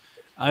 because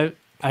I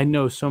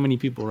know so many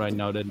people right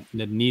now that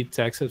need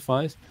tax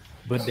advice,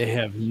 but they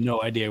have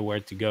no idea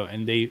where to go,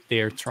 and they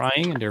are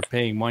trying and they're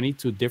paying money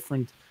to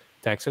different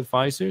tax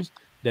advisors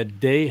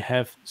that they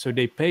have. So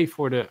they pay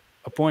for the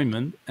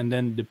appointment, and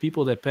then the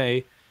people that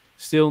pay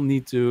still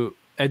need to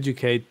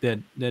educate that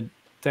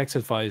tax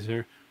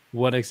advisor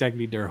what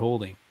exactly they're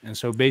holding. And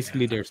so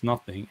basically there's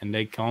nothing, and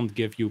they can't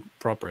give you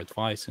proper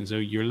advice, and so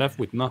you're left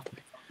with nothing.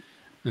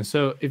 And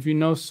so if you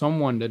know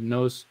someone that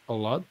knows a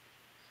lot,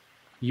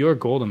 you're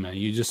golden, man.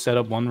 You just set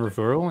up one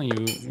referral and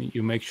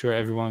you make sure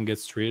everyone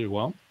gets treated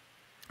well,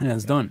 and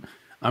it's done.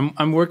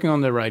 I'm working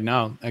on that right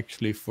now,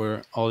 actually,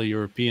 for all the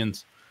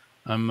Europeans.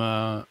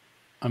 I'm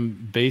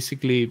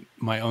basically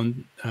my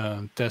own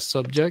test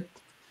subject,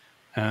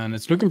 and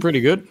it's looking pretty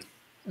good.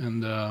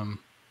 And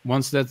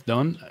once that's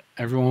done,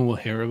 everyone will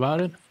hear about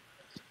it.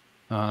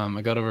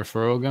 I got a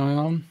referral going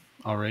on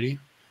already,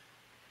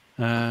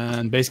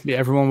 and basically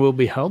everyone will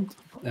be helped,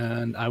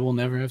 and I will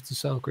never have to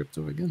sell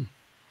crypto again.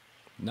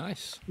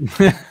 Nice.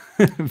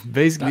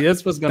 Basically,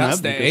 that's what's going to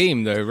happen. That's the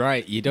aim, though,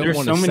 right? You don't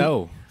want to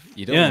sell.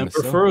 You don't want to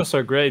referrals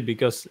are great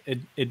because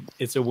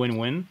it's a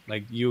win-win.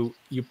 Like, you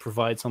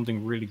provide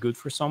something really good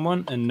for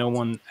someone, and no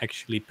one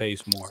actually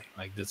pays more.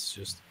 Like, that's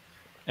just,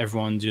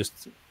 everyone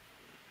just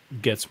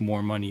gets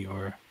more money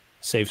or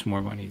saves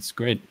more money. It's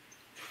great.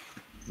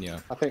 Yeah.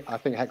 I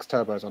think Hex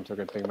Turbo's onto a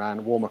good thing,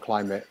 man. Warmer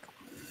climate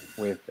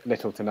with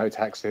little to no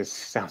taxes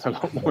sounds a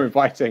lot more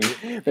inviting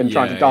than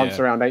trying to dance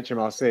around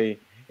HMRC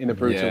in the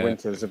brutal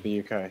winters of the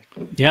UK.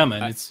 Yeah,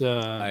 man, it's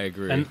I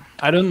agree. And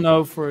I don't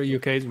know, for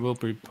UK it will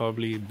be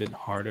probably a bit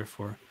harder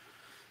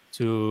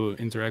to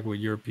interact with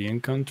European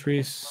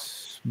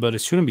countries, but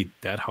it shouldn't be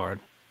that hard.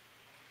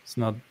 It's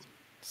not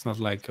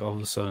like all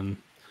of a sudden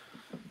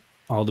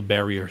all the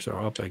barriers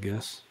are up, I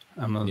guess.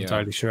 I'm not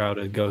entirely sure how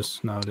that goes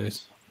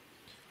nowadays.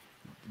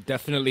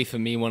 Definitely for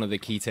me, one of the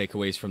key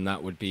takeaways from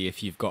that would be,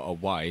 if you've got a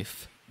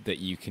wife, that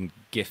you can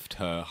gift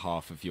her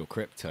half of your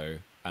crypto,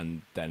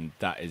 and then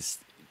that is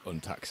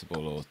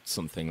untaxable or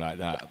something like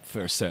that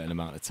for a certain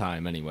amount of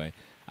time anyway.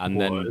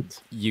 And then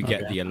you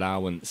get the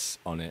allowance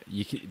on it.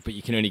 But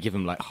you can only give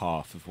them like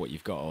half of what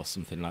you've got or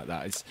something like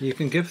that. You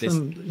can give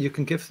them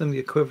the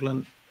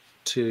equivalent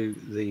to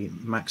the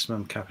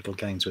maximum capital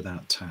gains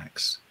without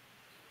tax.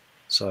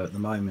 So at the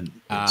moment,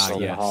 it's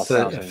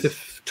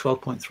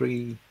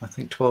 12.3, I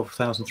think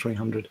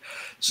 12,300.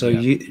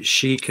 So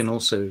she can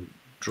also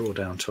draw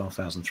down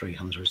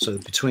 12,300. So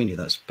between you,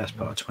 that's best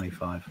part of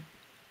 25.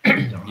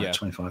 Right?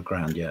 25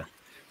 grand. Yeah.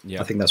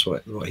 I think that's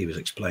what he was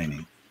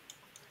explaining.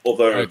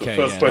 Although the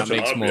first question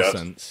that makes more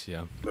sense.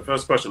 Yeah. The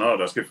first question I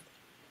would ask, if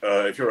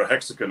you're a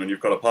Hexagon and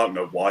you've got a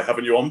partner, why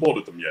haven't you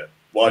onboarded them yet?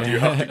 Why do you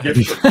have to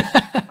gift them?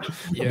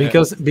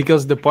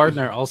 Because the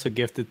partner also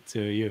gifted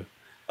to you.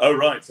 Oh,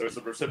 right. So it's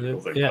a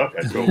reciprocal thing. Yeah.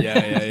 Okay, cool.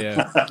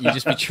 Yeah. You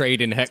just be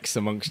trading Hex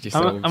amongst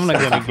yourselves. I'm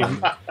not gonna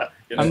give.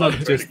 I'm not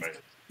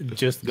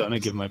just gonna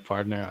give my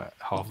partner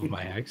half of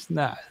my Hex.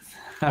 Nah,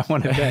 I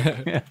want it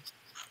back.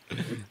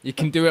 You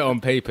can do it on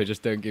paper,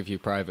 just don't give your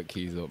private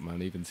keys up,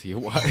 man, even to your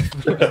wife.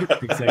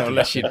 Exactly.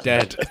 Unless you're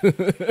dead.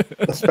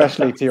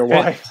 Especially to your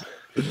wife.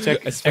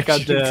 Check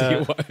out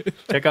the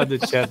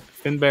chat.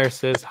 Finbear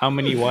says, "How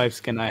many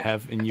wives can I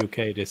have in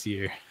UK this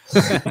year?"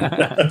 Saying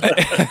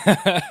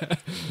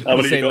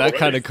that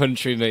kind of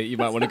country, mate, you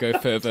might want to go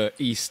further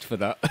east for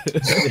that.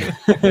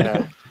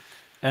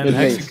 And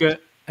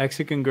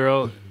Mexican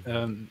girl,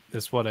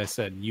 that's what I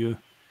said. You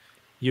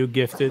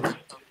gift it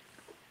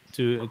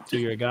to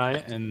your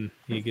guy, and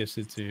he gives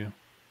it to you.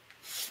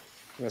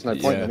 There's no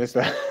point in, is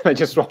there? They're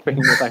just swapping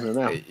the same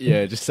amount.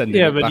 Yeah, just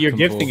sending it but back you're and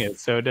gifting forth.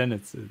 it, so then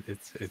it's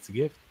a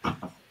gift.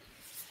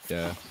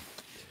 Yeah.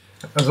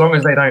 As long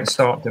as they don't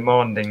start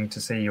demanding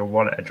to see your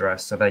wallet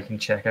address so they can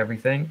check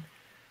everything.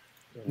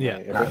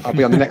 Yeah. I'll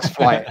be on the next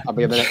flight. Out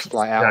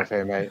of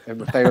here, mate. If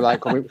they were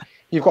like,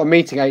 you've got a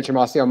meeting at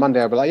HMRC on Monday,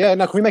 I'll be like, yeah,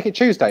 no, can we make it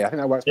Tuesday? I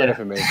think that works better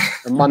for me.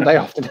 And Monday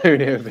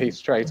afternoon, it would be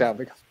straight out.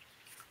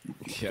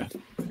 Yeah.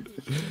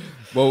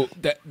 Well,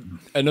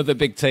 another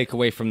big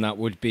takeaway from that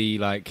would be,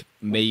 like,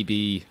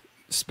 maybe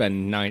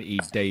spend 90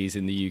 days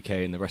in the UK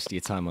and the rest of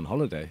your time on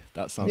holiday.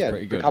 That sounds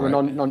pretty good. Become a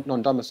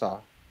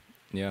non-domicile.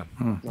 Yeah.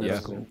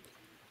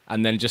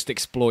 And then just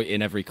exploit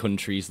in every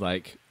country's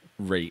like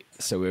rate.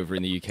 So over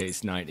in the UK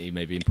it's 90,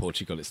 maybe in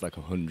Portugal it's like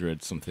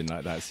 100, something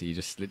like that. So you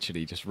just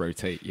literally just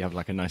rotate. You have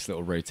like a nice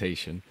little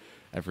rotation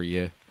every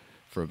year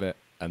for a bit.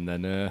 And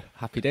then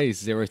happy days,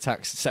 zero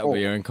tax, set up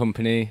your own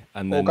company,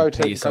 and then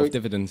pay yourself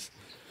dividends.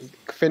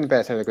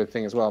 Finbear said a good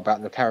thing as well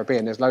about the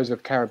Caribbean. There's loads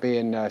of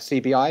Caribbean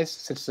CBIs,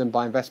 citizen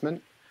by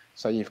investment.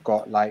 So you've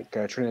got like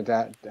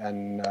Trinidad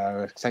and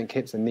St.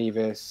 Kitts and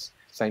Nevis,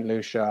 St.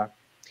 Lucia,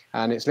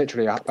 and it's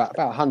literally about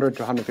 100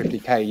 to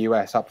 150k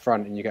US up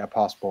front, and you get a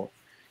passport,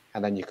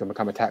 and then you can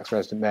become a tax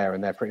resident there,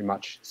 and they're pretty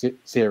much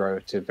zero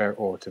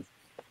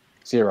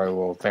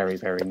or very,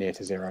 very near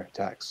to zero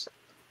tax.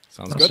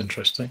 Sounds That's good.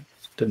 interesting.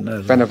 Didn't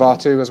know that.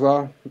 Vanuatu as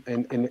well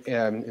in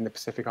the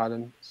Pacific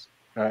Islands,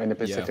 the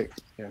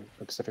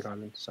Pacific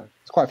Islands. So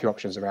there's quite a few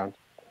options around.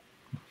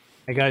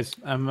 Hey guys,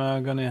 I'm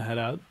gonna head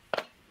out.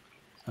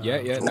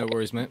 Yeah, no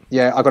worries, mate.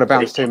 Yeah, I got to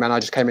bounce too, man. I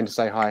just came in to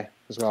say hi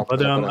as well.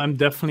 But I'm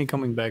definitely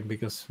coming back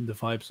because the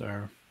vibes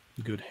are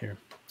good here.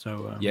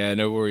 So Yeah,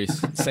 no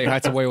worries. Say hi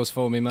to Wales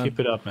for me, man. keep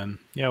it up, man.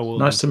 Yeah, well,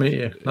 Nice to meet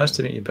you. Nice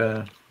to meet you,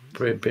 Bear.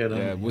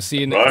 Yeah, we'll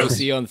see you. Right. We'll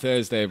see you on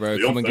Thursday, bro.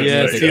 See you Come on and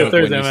yeah, give me a see you big hug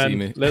when Thursday, you see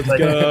man. me. Let's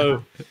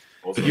go.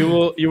 Awesome.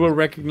 You will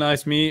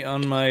recognize me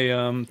on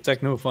my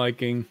Techno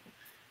Viking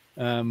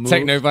move.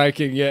 Techno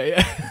Viking,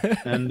 yeah.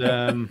 And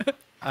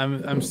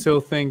I'm still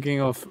thinking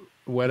of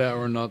whether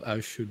or not I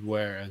should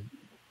wear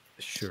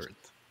a shirt.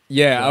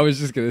 Yeah, I was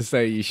just gonna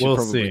say you should We'll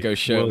probably see. go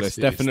shirtless.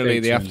 see. Definitely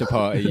Stay the tuned. after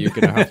party. You're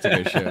gonna have to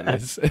go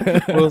shirtless.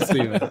 We'll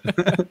see,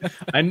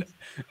 man.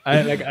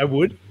 I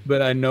would,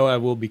 but I know I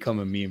will become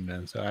a meme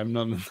then, so I'm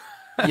not.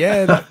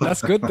 Yeah,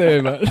 that's good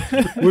though, man.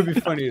 Would be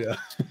funny though.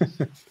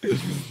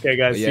 Okay,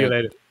 guys, see Yeah. you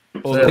later.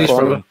 All Peace, the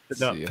brother.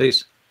 See ya.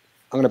 Peace.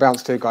 I'm going to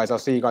bounce too, guys. I'll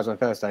see you guys on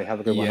Thursday. Have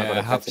a good one. Yeah, I've got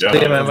to have- text you. Yeah.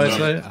 See you, man. Yeah.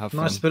 Wesley. Have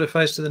Nice fun. to put a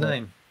face to the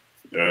name.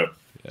 Yeah,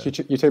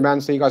 You two,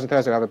 man. See you guys on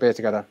Thursday. Have a beer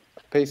together.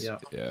 Peace. Yeah.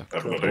 Yeah,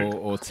 Definitely.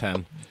 or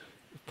 10,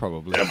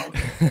 probably.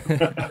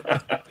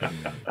 yeah,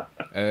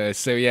 man.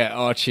 So yeah,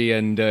 Archie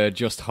and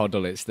Just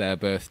Hoddle, it's their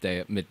birthday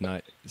at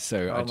midnight.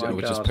 So Oh I my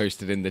was just God.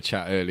 posted in the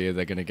chat earlier.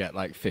 They're gonna get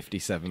like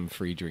 57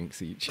 free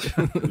drinks each.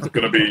 It's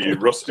going to be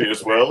Rusty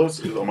as well.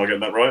 Am I getting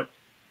that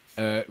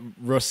right?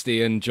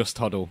 Rusty and Just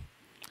Hoddle.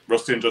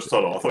 Rusty and Just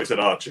Tunnel. I thought you said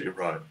Archie.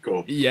 Right,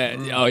 cool. Yeah.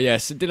 Oh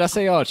yes. Did I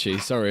say Archie?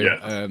 Sorry.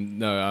 Yeah.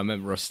 No, I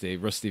meant Rusty.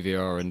 Rusty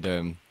VR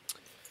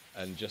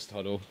and Just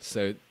Huddle.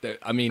 So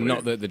I mean,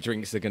 not that the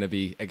drinks are going to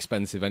be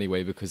expensive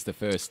anyway, because the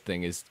first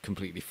thing is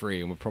completely free,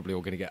 and we're probably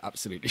all going to get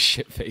absolutely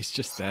shit faced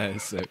just there.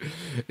 So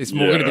it's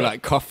more going to be Yeah.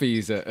 like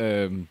coffees at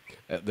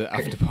the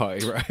after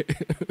party, right?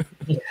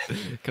 Can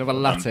I have a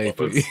latte,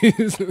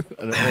 please, or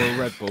a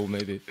Red Bull,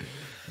 maybe.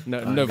 No,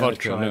 I'm no gonna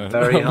vodka. try No,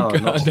 very hard I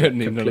not to don't get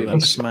need none of completely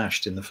that.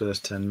 smashed in the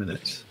first 10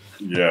 minutes.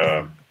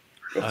 Yeah.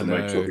 Got I to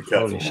make sure know. to be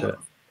careful. Holy shit.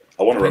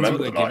 I want to Depends remember what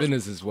the they're night. giving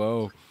us as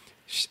well.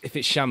 If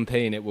it's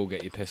champagne, it will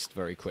get you pissed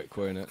very quick,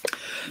 won't it?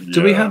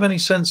 Do we Yeah. have any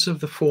sense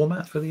of the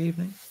format for the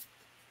evening?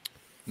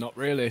 Not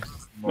really.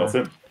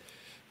 Nothing.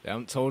 They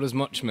haven't told us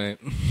much, mate.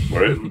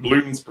 We're in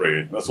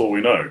Bloomsbury. That's all we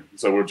know.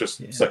 So we're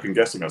just Yeah. second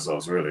guessing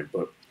ourselves, really.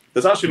 But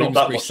there's actually not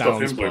that Bloomsbury much stuff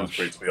in sounds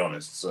Bloomsbury, posh. to be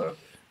honest. So,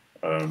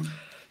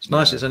 It's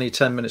nice. It's only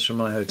 10 minutes from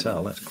my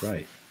hotel. That's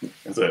great.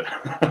 is it?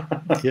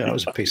 Yeah, it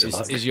was a piece of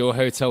luck. Is your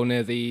hotel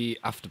near the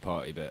after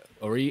party bit?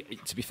 Or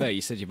to be fair, you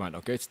said you might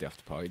not go to the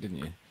after party, didn't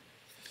you?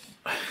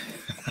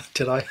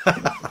 Did I?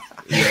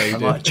 Yeah, you I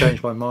might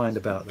change my mind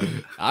about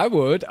that. I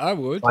would. I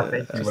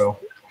think you will.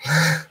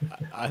 I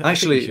think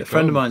Actually, you should a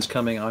friend of come. mine's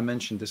coming. I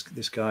mentioned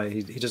this guy.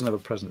 He doesn't have a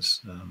presence.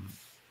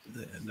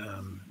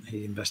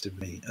 He invested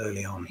with me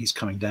early on. He's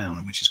coming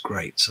down, which is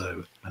great.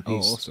 So and Oh,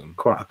 he's awesome.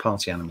 quite a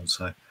party animal.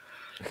 So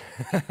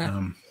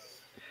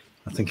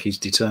I think he's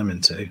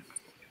determined to.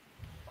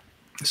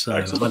 So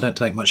Excellent. I don't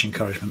take much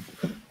encouragement.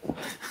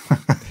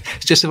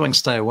 It's just if I can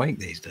stay awake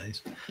these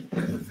days.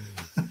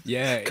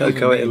 Yeah,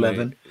 Cocoa at even me,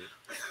 11. mate.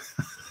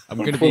 I'm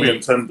I'm going to fully be.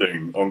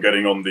 intending on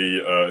getting on the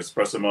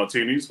espresso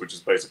martinis, which is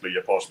basically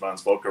your posh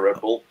man's vodka Red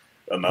Bull,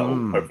 and that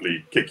will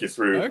hopefully kick you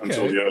through Okay.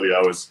 until the early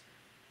hours.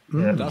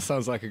 Yeah. That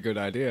sounds like a good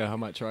idea. I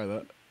might try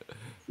that.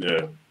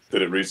 Yeah,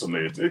 did it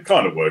recently. It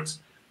kind of worked,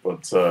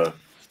 but yeah.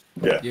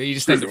 Yeah, you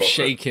just end up Pretty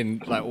well,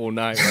 shaking like all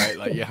night, right?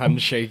 Like your hand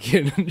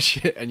shaking and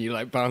shit, and you're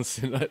like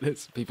bouncing like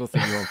this. People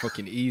think you're on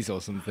fucking ease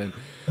or something.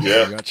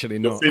 Yeah. You're actually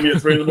You'll not. see me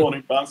at 3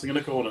 a.m, bouncing in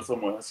a corner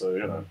somewhere, so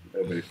you know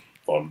it'll be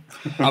fun.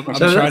 I'm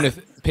So trying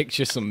to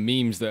picture some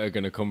memes that are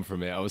going to come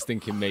from it. I was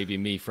thinking maybe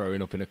me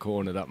throwing up in a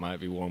corner. That might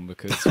be one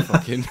because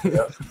fucking.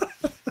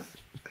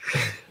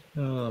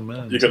 Oh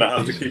man. You're gonna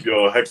have to keep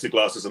your hexi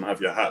glasses and have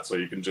your hat, so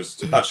you can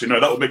just actually no,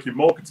 that would make you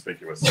more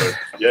conspicuous. So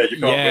yeah, you can't.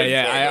 Yeah, really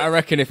yeah. say I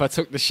reckon if I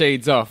took the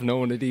shades off, no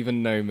one would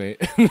even know me.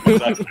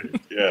 exactly.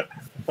 Yeah.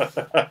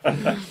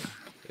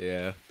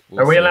 Yeah.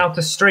 Are we allowed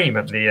to stream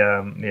at the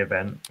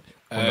event?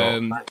 Or not?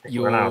 Um, I don't think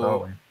we're allowed, are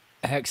we?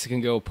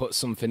 Hexagon Girl put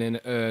something in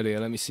earlier.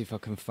 Let me see if I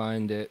can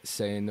find it,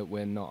 saying that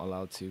we're not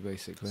allowed to, So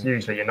basically.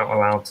 usually you're not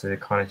allowed to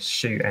kind of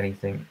shoot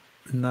anything.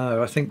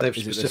 No, I think they've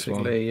Is it this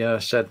one? specifically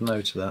said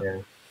no to that. Yeah.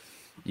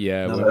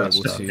 Yeah, No, we're that's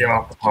able not- to. The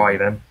after party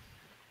then.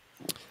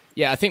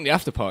 Yeah, I think the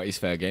after party's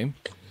fair game.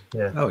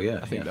 Yeah. Oh yeah,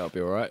 I think yeah. that'll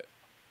be all right.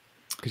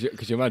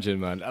 Could you imagine,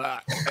 man?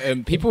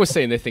 People were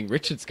saying they think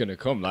Richard's going to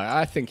come. Like,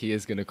 I think he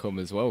is going to come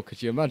as well.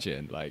 Could you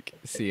imagine, like,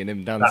 seeing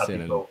him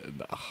dancing? be cool.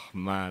 And oh,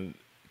 man.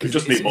 We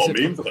just It's- need more it's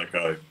a- memes of that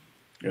guy.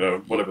 You know,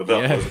 whatever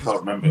that Yeah. was. I can't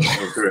remember.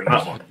 I was doing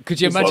that one. Could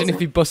you imagine if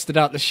he busted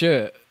out the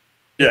shirt?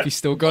 Yeah. If he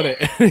still got it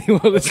and he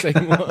wore the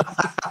same one?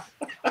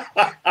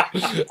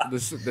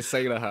 the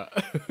sailor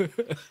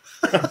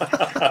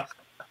hat.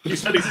 He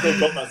said he's still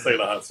got that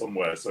sailor hat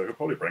somewhere, so he'll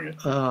probably bring it.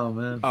 Oh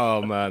man.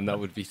 Oh man, that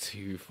would be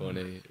too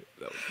funny.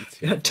 That would be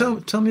too Yeah,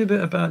 funny. tell me a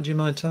bit about. Do you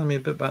mind telling me a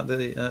bit about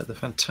the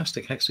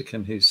fantastic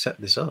Hexagon who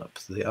set this up,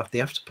 the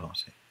after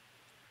party?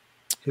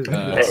 Who's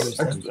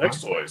that?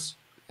 X Toys.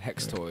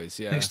 Hex Toys,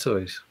 yeah. Hex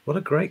Toys. What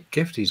a great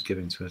gift he's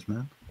giving to us,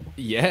 man.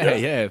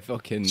 Yeah,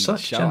 fucking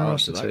Such shout out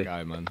to generosity. that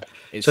guy, man.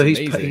 It's So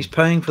amazing. he's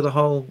paying for the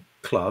whole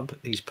club.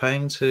 He's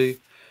paying for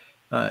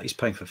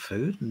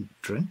food and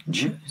drink and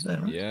shit. Is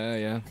that right?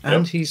 Yeah.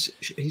 And he's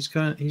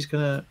going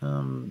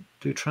to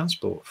do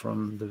transport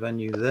from the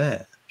venue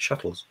there,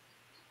 shuttles.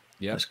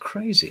 Yeah. That's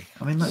crazy.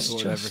 I mean, that's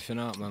Sorted just everything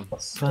out, man.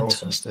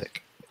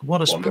 fantastic.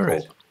 What a Wonderful.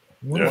 spirit!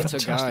 What Yeah. a What a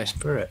fantastic guy.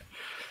 spirit.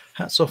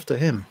 Hats off to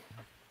him.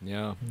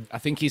 Yeah, I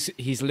think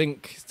he's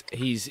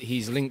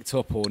linked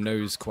up or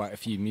knows quite a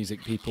few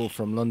music people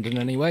from London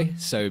anyway.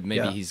 So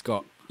maybe Yeah. he's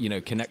got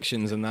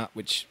connections and that,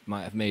 which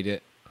might have made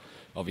it.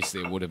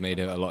 Obviously, it would have made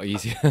it a lot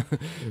easier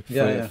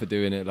for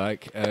doing it.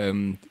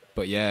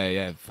 But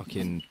yeah,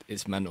 fucking,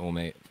 it's mental,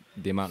 mate.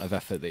 The amount of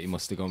effort that he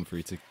must have gone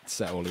through to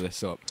set all of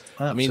this up.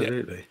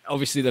 Absolutely. I mean,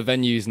 obviously the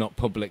venue's not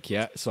public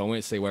yet, so I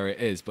won't say where it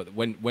is. But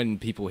when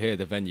people hear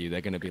the venue,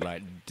 they're going to be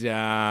like,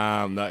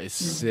 "Damn, that is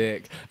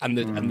sick!" And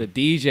the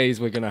DJs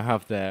we're going to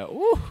have there,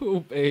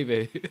 ooh,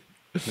 baby,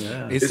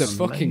 Yeah, it's a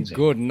fucking amazing.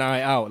 good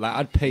night out. Like,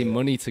 I'd pay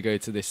money to go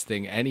to this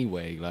thing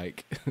anyway.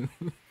 Like,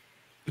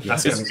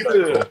 That's gonna Is be he,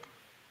 so cool.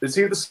 is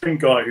he the same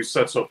guy who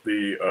set up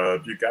the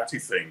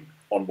Bugatti thing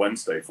on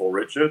Wednesday for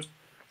Richard?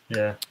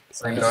 Yeah.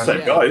 Same It's the guy.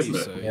 same guy, I isn't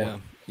believe it? so,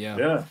 Yeah.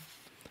 yeah.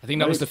 I think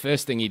that was the Amazing.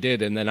 first thing he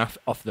did, and then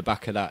off the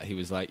back of that, he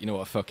was like, "You know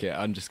what? Fuck it.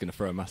 I'm just gonna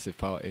throw a massive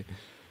party."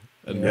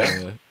 And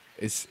Yeah.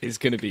 it's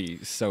going to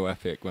be so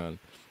epic, man.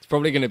 It's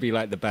probably going to be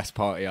like the best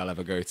party I'll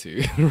ever go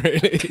to,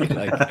 really.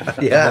 Like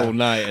Yeah. the whole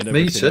night and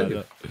Me everything too.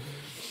 like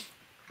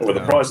Well, with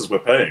the prices we're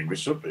paying, we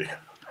should be.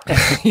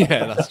 that.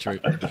 Yeah, that's true.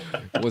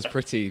 It was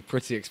pretty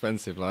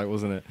expensive, like,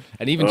 wasn't it?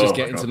 And even Oh just my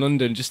getting to God.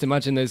 London, just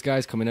imagine those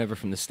guys coming over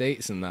from the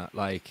States and that,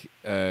 like,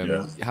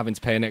 having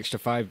to pay an extra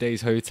 5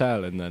 days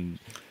hotel and then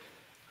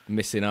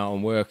missing out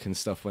on work and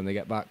stuff when they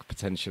get back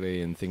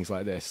potentially and things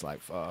like this. Like,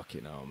 fuck,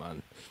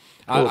 man.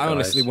 Poor I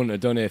honestly guys. wouldn't have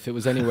done it if it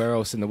was anywhere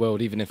else in the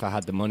world, even if I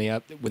had the money.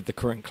 With the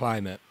current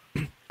climate,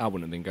 I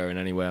wouldn't have been going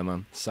anywhere,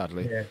 man,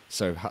 sadly. Yeah.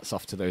 So hats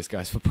off to those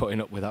guys for putting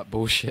up with that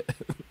bullshit.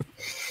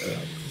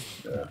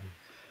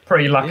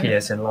 Pretty lucky Yeah.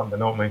 it's in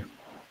London, aren't we?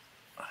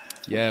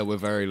 Yeah, we're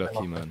very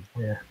lucky, man.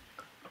 Yeah.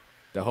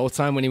 The whole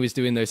time when he was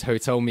doing those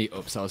hotel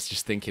meetups, I was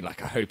just thinking,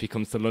 like, I hope he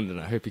comes to London.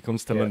 I hope he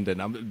comes to London.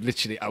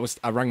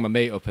 I rang my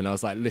mate up and I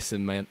was like,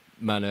 listen, man,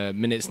 a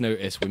minute's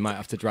notice, we might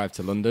have to drive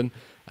to London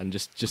and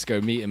just go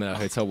meet him at a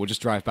hotel. We'll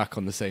just drive back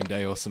on the same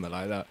day or something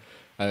like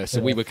that. So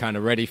we were kind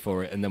of ready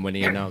for it. And then when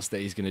he announced that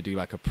he's going to do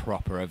like a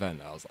proper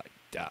event, I was like,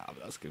 damn,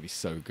 that's going to be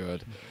so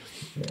good.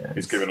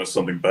 He's given us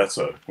something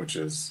better, which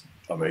is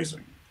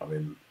amazing. I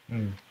mean,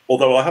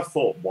 although I have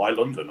thought, why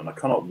London? And I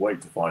cannot wait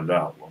to find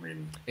out. I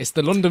mean, It's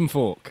the London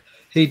Fork.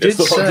 He did it's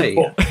the say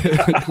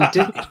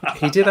London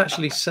he did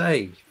actually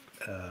say,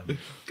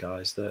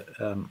 guys, that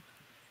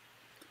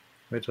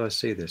where did I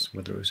see this?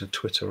 Whether it was a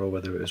Twitter or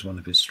whether it was one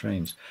of his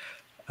streams.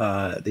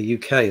 The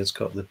UK has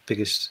got the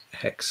biggest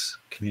hex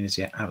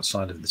community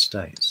outside of the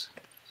States.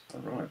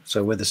 All right.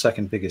 So we're the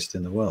second biggest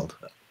in the world.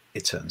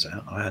 It turns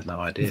out. I had no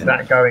idea. Is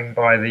that going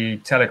by the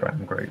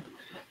Telegram group?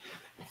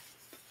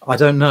 I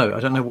don't know.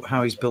 I don't know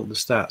how he's built the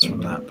stats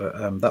from that,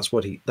 but that's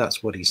what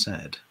he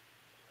said.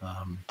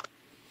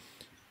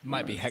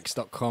 Might be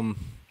hex.com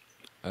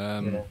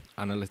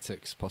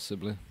analytics,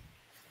 possibly.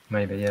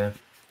 Maybe, yeah.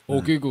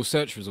 Or Google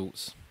search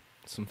results.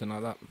 Something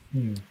like that.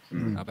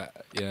 Mm. I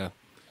bet, yeah.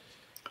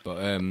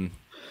 But,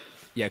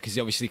 yeah, because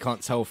you obviously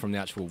can't tell from the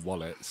actual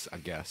wallets, I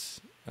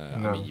guess. I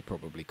No. mean, you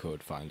probably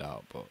could find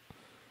out, but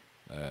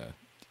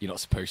you're not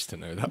supposed to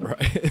know that,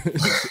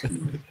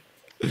 right?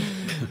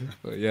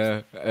 But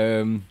yeah,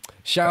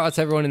 shout out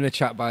to everyone in the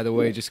chat, by the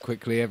way, just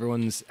quickly.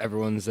 Everyone's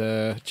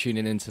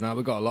tuning in tonight.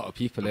 We've got a lot of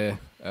people here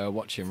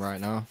watching right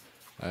now.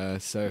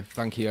 So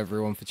thank you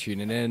everyone for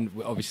tuning in.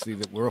 Obviously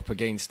that we're up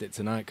against it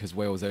tonight because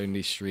Wales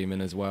only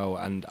streaming as well.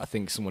 And I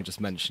think someone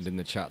just mentioned in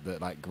the chat that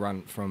like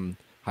Grant from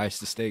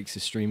Highest Stakes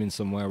is streaming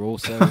somewhere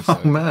also.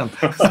 So Oh man,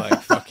 it's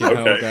like fucking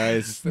hell, Okay.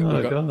 guys.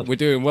 Oh, God. We're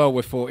doing well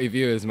with 40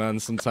 viewers, man.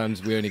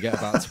 Sometimes we only get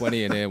about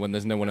 20 in here when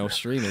there's no one else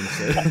streaming.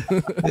 So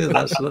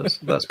yeah,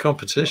 that's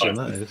competition.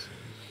 That is.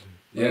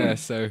 yeah,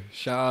 so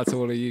shout out to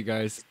all of you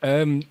guys.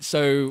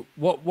 So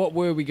what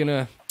were we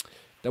gonna?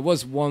 There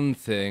was one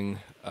thing.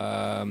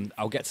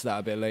 I'll get to that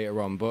a bit later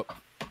on, but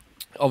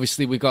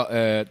obviously we got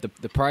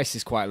the price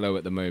is quite low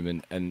at the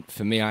moment, and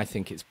for me, I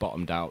think it's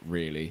bottomed out.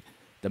 Really,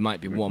 there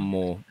might be one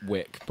more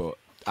wick, but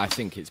I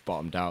think it's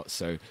bottomed out.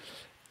 So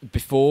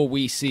before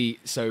we see,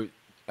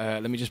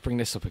 let me just bring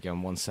this up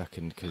again 1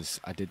 second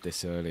because I did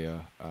this earlier.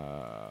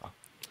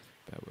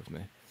 Bear with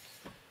me.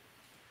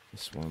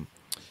 This one.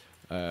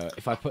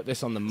 If I put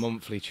this on the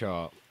monthly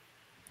chart,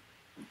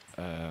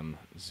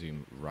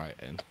 zoom right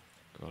in.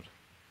 God.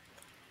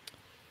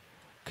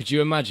 Could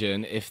you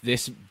imagine if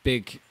this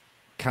big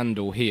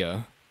candle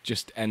here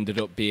just ended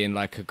up being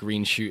like a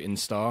green shooting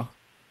star?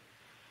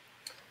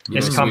 It's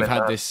Because coming. we've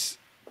had this.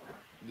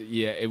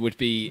 Yeah, it would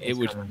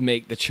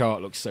make the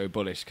chart look so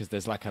bullish because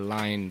there's like a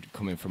line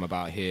coming from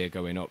about here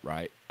going up,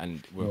 right?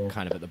 And we're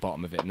kind of at the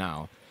bottom of it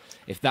now.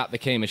 If that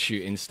became a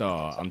shooting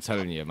star, I'm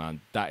telling you,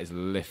 man, that is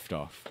lift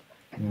off.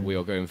 We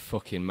are going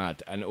fucking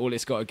mad. And all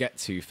it's got to get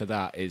to for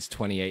that is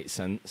 28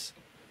 cents.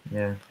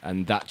 Yeah.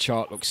 And that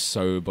chart looks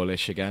so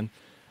bullish again.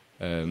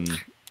 If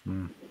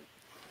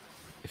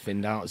in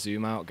doubt,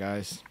 zoom out,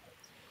 guys.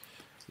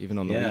 Even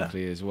on the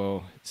weekly as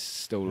well, it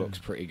still looks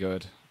pretty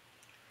good.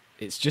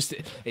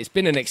 It's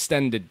been an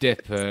extended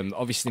dip.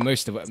 Obviously,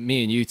 most of it,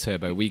 me and you,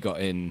 Turbo, we got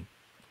in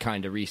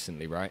kind of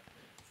recently, right?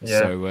 Yeah.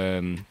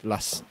 So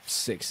last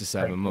 6 or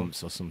 7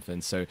 months or something.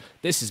 So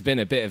this has been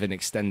a bit of an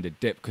extended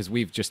dip because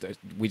we just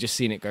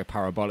seen it go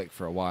parabolic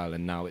for a while,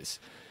 and now it's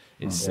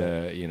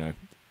you know,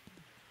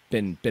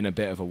 been a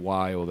bit of a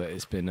while that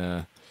it's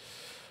been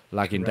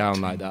lagging down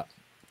like that.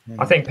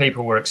 I think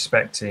people were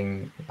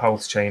expecting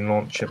Pulse Chain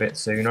launch a bit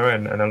sooner,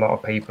 and a lot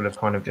of people have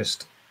kind of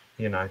just,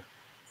 you know,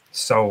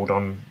 sold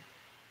on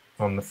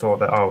the thought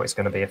that, oh, it's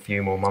going to be a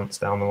few more months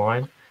down the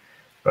line.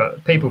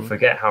 But people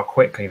forget how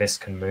quickly this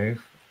can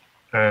move,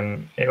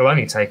 and it'll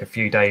only take a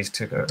few days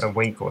to a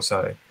week or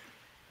so.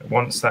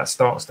 Once that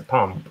starts to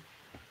pump,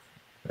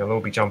 they'll all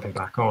be jumping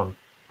back on,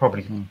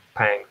 probably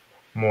paying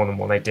more than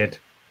what they did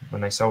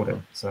when they sold it.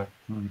 So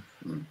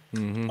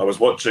I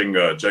was watching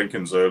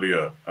Jenkins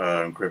earlier,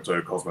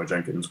 Cosmo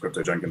Jenkins,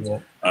 Crypto Jenkins,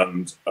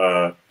 and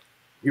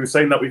he was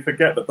saying that we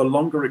forget that the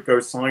longer it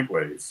goes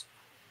sideways,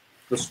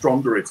 the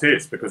stronger it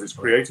is because it's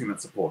creating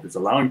that support. It's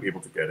allowing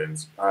people to get in,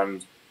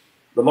 and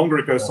the longer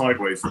it goes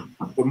sideways,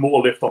 the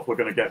more lift off we're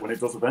going to get when it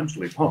does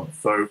eventually pump.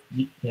 So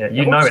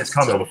it's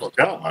coming.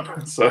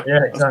 So,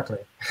 yeah, exactly.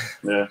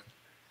 Yeah.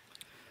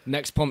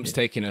 Next pump's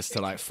taking us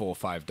to like $4 or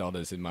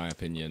 $5 in my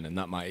opinion, and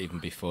that might even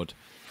be FUD.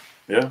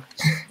 Yeah.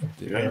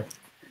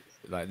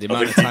 Like the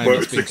amount of time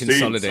it's been 16,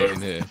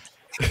 consolidating here.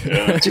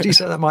 Yeah. Did you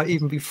say that might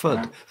even be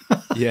FUD?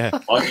 Yeah.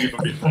 Might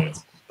even be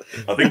FUD.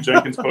 I think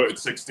Jenkins quoted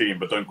 16,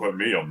 but don't quote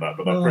me on that.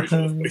 But I'm pretty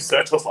sure that's what he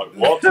said. I was like,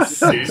 what?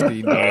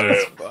 $16.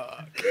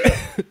 Fuck. Yeah.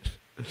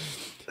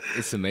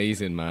 It's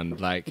amazing, man.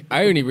 Like,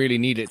 I only really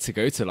need it to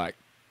go to like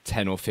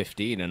 10 or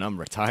 15 and I'm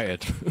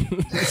retired.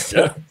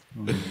 So,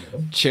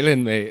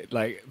 chilling, mate.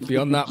 Like,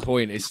 beyond that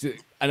point, it's...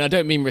 And I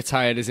don't mean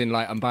retired as in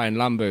like I'm buying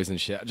Lambos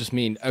and shit. I just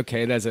mean,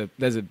 okay, there's a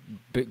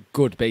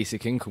good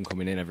basic income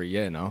coming in every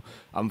year now.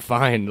 I'm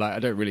fine. Like I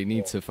don't really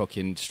need to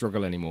fucking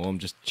struggle anymore. I'm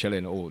just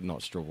chilling, or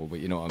not struggle, but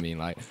you know what I mean.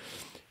 Like,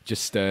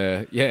 just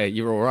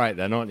you're all right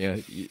then, aren't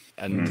you?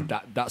 And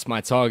that's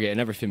my target, and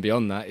everything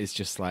beyond that is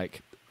just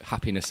like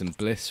happiness and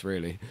bliss,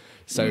 really.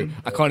 So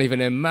I can't even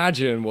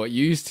imagine what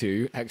used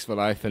to Hex for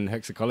Life and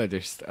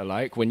Hexacologist are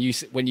like when you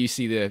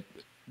see the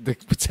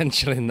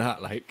potential in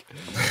that. Like,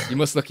 you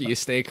must look at your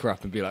staker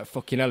app and be like,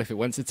 fucking hell, if it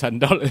went to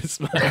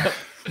 $10, man,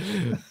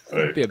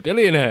 I'd be a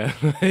billionaire.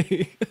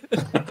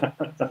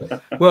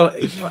 Well,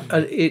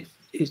 it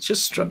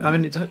just struck. I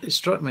mean, it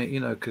struck me, you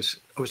know, because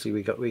obviously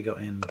we got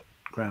in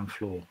ground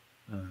floor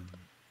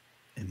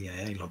in the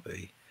AA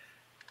lobby,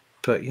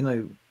 but you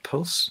know,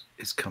 Pulse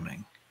is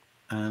coming,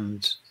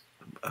 and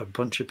a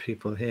bunch of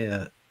people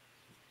here.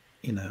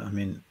 You know, I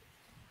mean,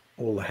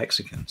 all the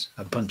hexagons,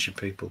 a bunch of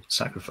people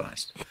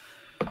sacrificed.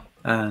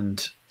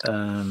 And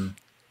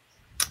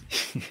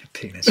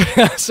penis.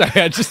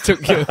 Sorry, I just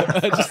took your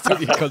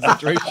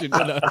concentration.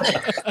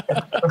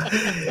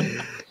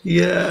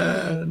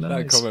 Yeah, That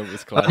nice. comment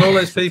was class. And all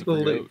those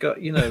people that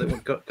got, you know,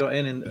 that got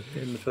in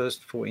the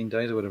first 14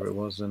 days or whatever it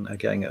was, and are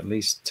getting at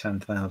least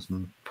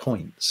 10,000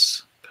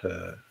 points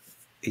per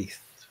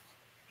ETH.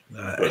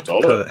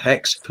 Per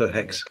hex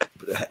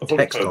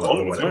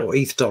dollar or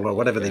ETH dollar or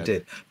whatever they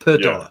did per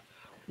dollar.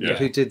 Yeah.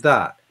 Who did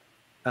that?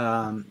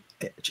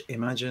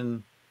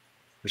 Imagine,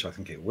 which I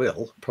think it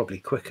will, probably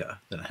quicker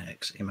than a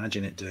hex.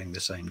 Imagine it doing the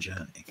same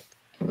journey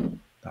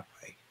that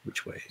way.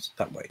 Which way is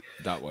that way?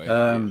 That way.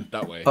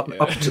 That way.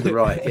 Up to the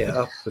right. Yeah,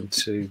 up and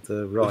to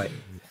the right.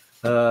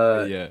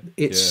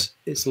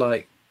 It's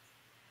like,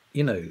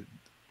 you know,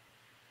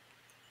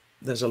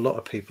 there's a lot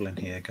of people in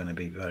here going to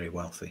be very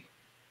wealthy.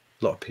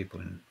 A lot of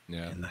people in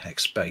the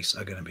hex space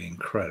are going to be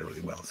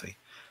incredibly wealthy.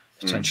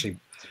 Potentially,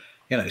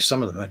 you know,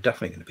 some of them are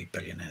definitely going to be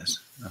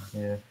billionaires.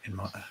 In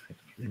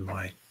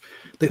my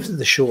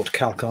the short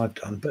calc I've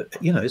done, but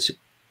you know, it's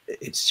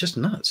just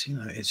nuts. You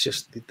know, it's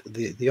just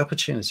the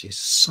opportunity is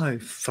so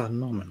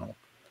phenomenal,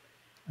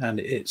 and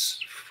it's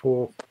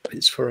for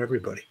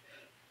everybody.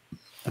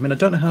 I mean, I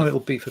don't know how it'll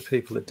be for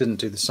people that didn't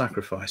do the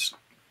sacrifice.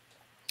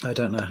 I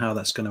don't know how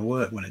that's going to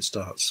work when it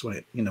starts,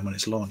 when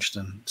it's launched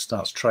and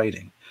starts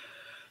trading.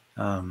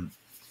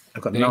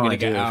 I've got no idea. Going to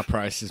get our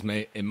prices,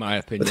 mate. In my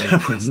opinion,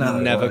 it's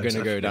never going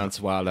to go down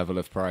to our level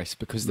of price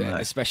because,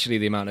 especially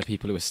the amount of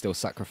people who are still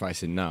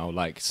sacrificing now.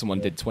 Like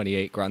someone did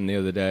 28 grand the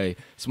other day.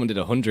 Someone did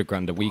 100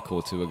 grand a week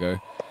or two ago.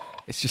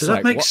 It's just Does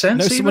like, that make what? sense?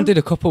 No, someone even? did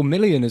a couple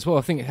million as well.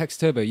 I think Hex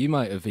Turbo, you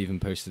might have even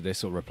posted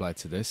this or replied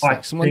to this.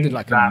 Like someone did think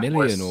like that a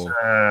million was,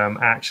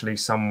 or actually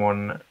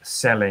someone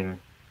selling.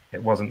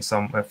 It wasn't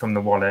some from the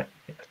wallet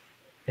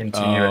into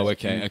oh,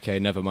 USD. okay,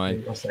 never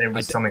mind. It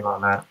was something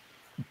like that.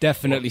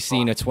 Definitely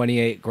seen a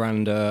 28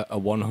 grander, a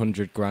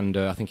 100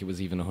 grander. I think it was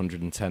even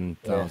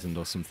 110,000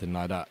 or something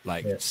like that.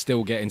 Like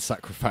still getting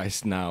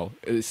sacrificed now.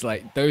 It's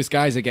like those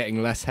guys are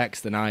getting less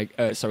hex than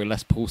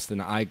less pulse than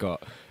I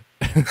got.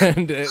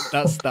 And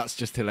that's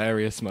just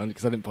hilarious, man,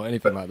 because I didn't put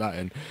anything like that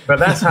in. But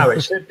that's how it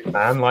should be,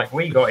 man. Like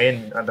we got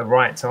in at the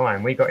right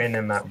time. We got in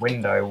that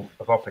window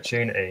of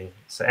opportunity.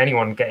 So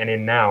anyone getting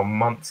in now,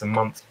 months and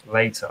months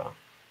later,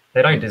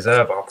 they don't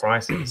deserve our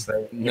prices.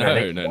 No.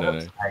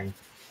 Pay,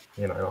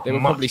 They were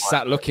probably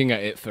sat looking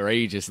at it for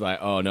ages, like,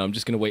 oh no, I'm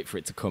just going to wait for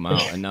it to come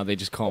out, and now they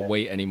just can't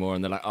wait anymore,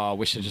 and they're like, oh, I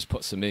wish I just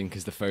put some in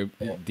because the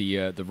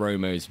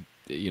Romos,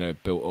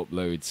 built up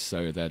loads,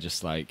 so they're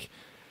just like,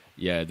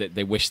 yeah,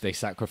 they wish they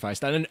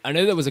sacrificed. And I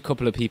know there was a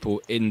couple of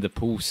people in the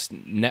Pulse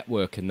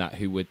network and that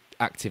who were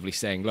actively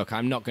saying, look,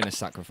 I'm not going to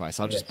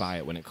sacrifice. I'll just buy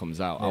it when it comes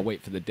out. I'll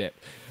wait for the dip.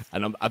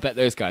 And I bet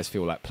those guys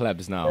feel like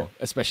plebs now,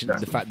 especially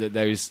the fact that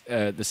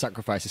the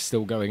sacrifice is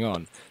still going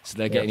on. So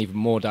they're getting even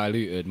more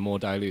diluted.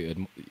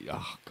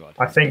 Oh, God.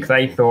 I think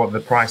they thought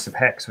the price of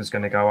Hex was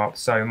going to go up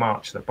so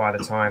much that by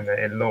the time that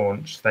it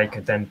launched, they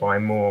could then buy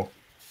more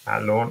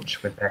at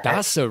launch with their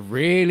That's a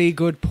really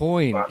good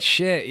point. But,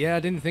 shit, yeah, I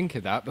didn't think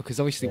of that because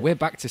obviously we're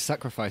back to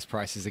sacrifice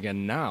prices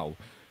again now.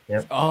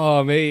 Yep.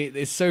 Oh, mate,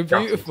 it's so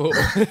beautiful.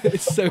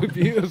 It's so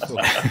beautiful.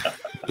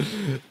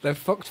 They're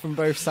fucked from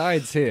both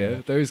sides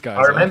here, those guys.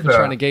 I remember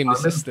trying to game the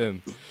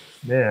system.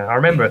 Yeah, I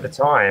remember at the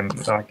time,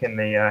 like in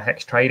the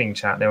Hex trading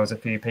chat, there was a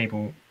few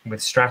people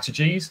with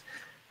strategies,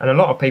 and a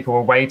lot of people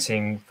were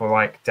waiting for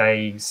like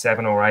day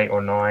 7 or 8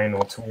 or 9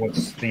 or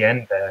towards the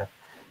end there,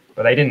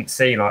 but they didn't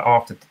see like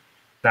after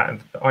that,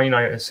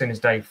 as soon as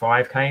day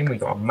 5 came, we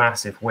got a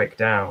massive wick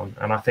down,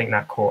 and I think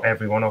that caught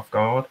everyone off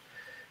guard.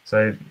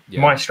 So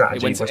my strategy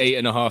it went to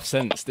 8.5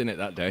 cents, didn't it,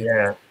 that day?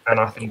 Yeah, and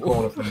I think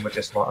all of them were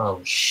just like, oh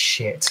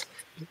shit,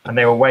 and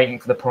they were waiting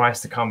for the price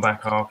to come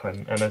back up,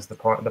 and as the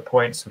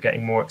points were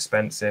getting more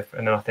expensive,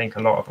 and then I think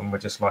a lot of them were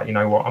just like, you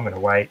know what, I'm going to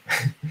wait,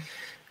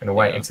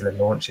 until it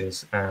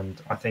launches,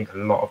 and I think a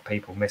lot of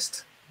people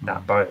missed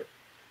that boat,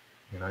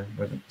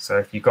 So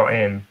if you got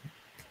in,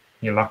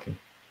 you're lucky.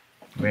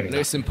 Really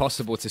it's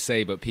impossible to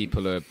say, but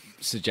people are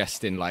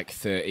suggesting like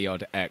 30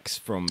 odd X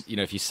from,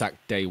 if you sack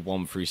day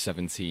 1 through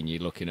 17, you're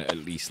looking at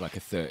least like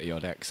a 30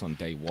 odd X on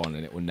day 1,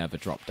 and it will never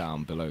drop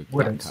down below.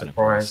 Wouldn't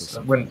surprise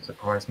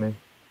me.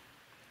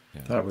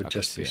 Yeah, that would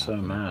just be so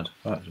mad.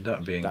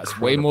 That'd be That's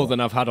way more than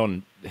I've had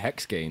on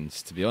Hex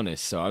gains, to be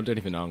honest. So I don't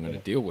even know how I'm going to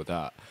deal with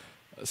that.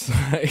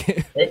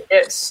 It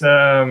gets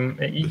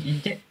you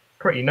get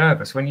pretty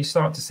nervous when you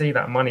start to see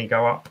that money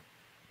go up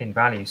in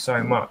value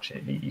so much.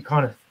 You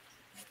kind of,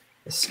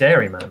 it's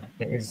scary, man.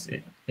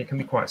 It can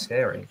be quite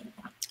scary.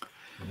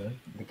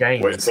 The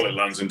game. Wait until it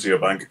lands into your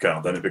bank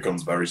account, then it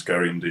becomes very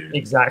scary indeed.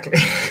 Exactly.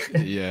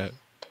 Yeah.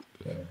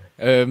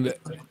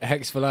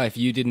 Hex for Life,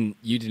 you didn't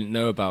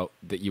know about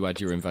that you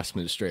had your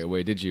investment straight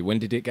away, did you? When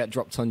did it get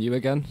dropped on you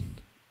again?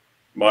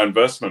 My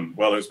investment?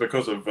 Well, it's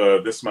because of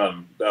this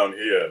man down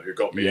here who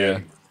got me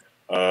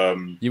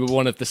in. You were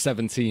one of the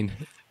 17,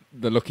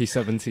 the lucky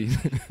 17.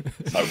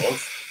 I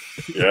was,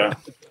 yeah.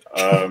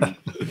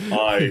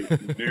 I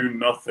knew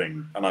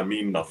nothing, and I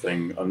mean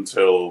nothing,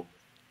 until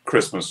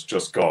Christmas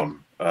just gone.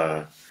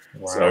 Wow.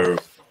 So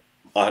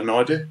I had no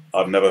idea.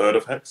 I've never heard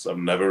of Hex. I've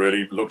never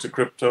really looked at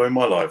crypto in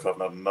my life. I've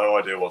had no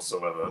idea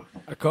whatsoever.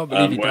 I can't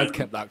believe your dad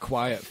kept that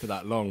quiet for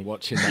that long,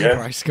 watching that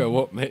price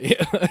go up,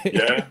 mate.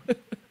 Yeah.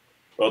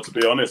 Well, to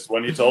be honest,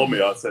 when he told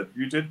me, I said,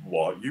 "You did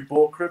what? You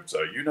bought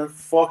crypto? You know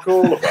fuck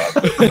all about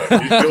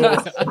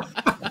crypto."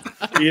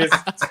 He is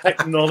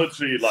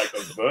technology like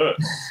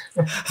averse,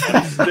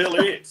 and he still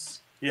is.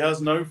 He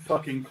has no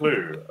fucking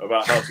clue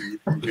about how to use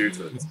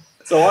computers.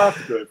 So I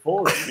have to do it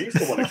for him. He's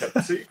the one who kept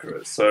the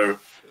secret. So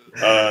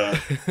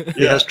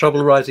he has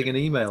trouble writing an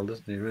email,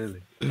 doesn't he?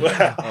 Really?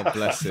 Oh,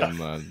 bless him,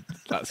 man.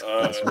 That's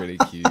really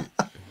cute.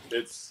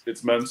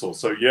 It's mental.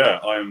 So yeah,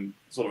 I'm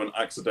sort of an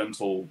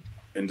accidental,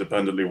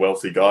 independently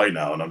wealthy guy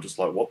now, and I'm just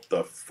like, what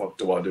the fuck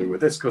do I do with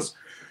this? Because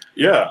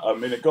yeah, I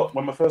mean, it got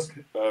when my first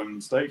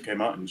stake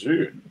came out in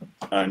June,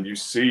 and you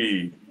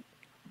see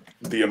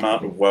the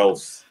amount of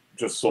wealth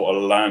just sort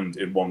of land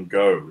in one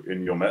go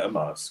in your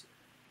MetaMask.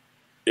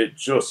 It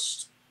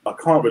just, I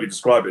can't really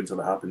describe it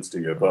until it happens to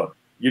you, but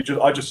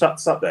I just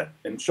sat there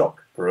in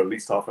shock for at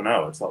least half an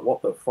hour. It's like,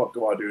 what the fuck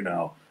do I do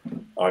now?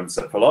 I'm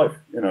set for life,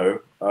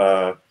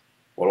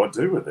 what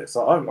do I do with this?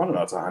 I don't know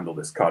how to handle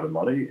this kind of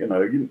money.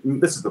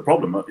 This is the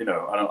problem, and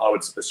I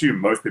would assume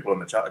most people in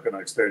the chat are going to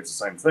experience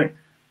the same thing.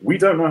 We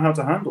don't know how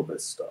to handle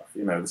this stuff.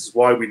 This is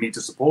why we need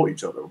to support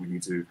each other. We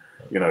need to,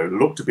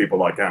 look to people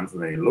like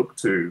Anthony, look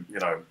to,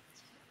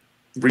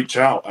 reach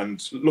out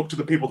and look to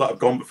the people that have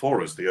gone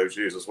before us, the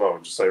OGs as well,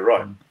 and just say,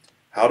 right,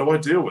 how do I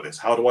deal with this?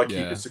 How do I keep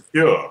it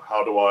secure?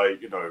 How do I,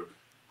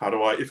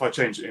 if I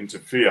change it into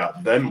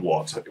fiat, then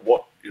what?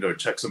 What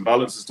checks and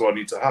balances do I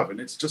need to have? And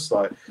it's just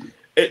like,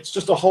 it's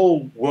just a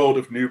whole world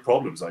of new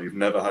problems that you've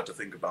never had to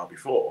think about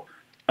before.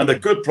 And they're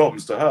good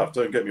problems to have,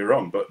 don't get me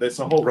wrong, but there's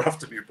a whole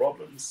raft of new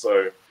problems.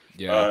 So,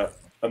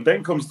 and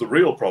then comes the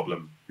real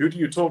problem. Who do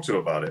you talk to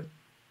about it?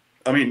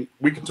 I mean,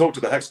 we can talk to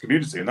the Hex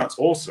community, and that's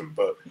awesome,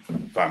 but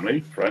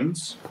family,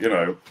 friends,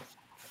 do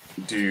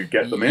you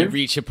get them in? You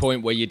reach a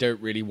point where you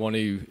don't really want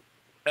to.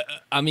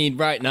 I mean,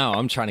 right now,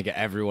 I'm trying to get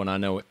everyone I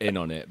know in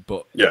on it,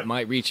 but it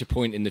might reach a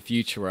point in the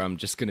future where I'm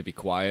just going to be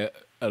quiet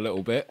a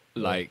little bit,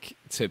 like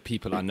to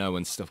people I know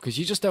and stuff, because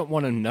you just don't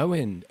want them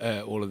knowing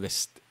all of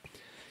this.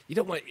 You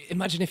don't want.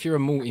 Imagine if you're a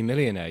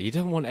multi-millionaire, you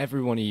don't want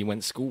everyone you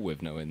went to school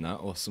with knowing that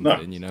or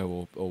something,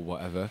 or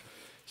whatever.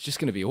 It's just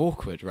going to be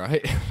awkward,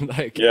 right?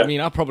 I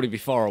mean, I'll probably be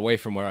far away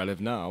from where I live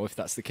now if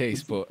that's the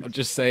case, but I'm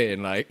just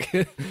saying, like,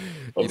 you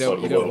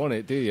don't want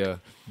it, do you?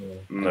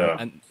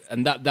 No.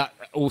 And that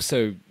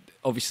also,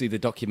 obviously, the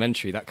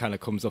documentary that kind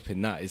of comes up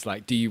in that is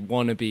like, do you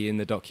want to be in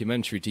the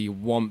documentary? Do you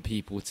want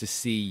people to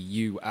see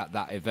you at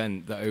that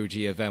event, the OG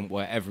event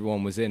where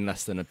everyone was in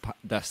less than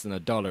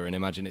 $1, and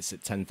imagine it's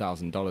at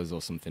 $10,000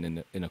 or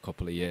something in a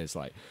couple of years?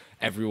 Like,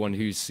 everyone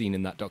who's seen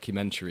in that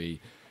documentary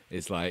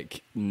is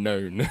like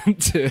known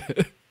to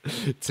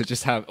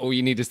just have, all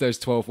you need is those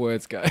 12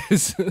 words,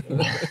 guys.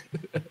 And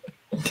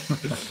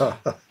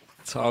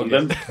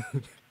then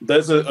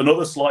there's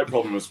another slight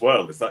problem as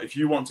well, is that if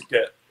you want to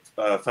get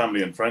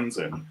family and friends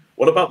in,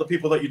 what about the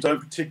people that you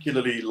don't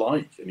particularly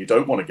like and you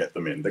don't want to get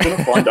them in? They're going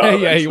to find out.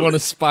 You want to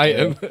spite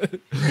them.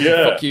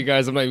 Fuck you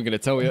guys, I'm not even going to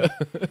tell you.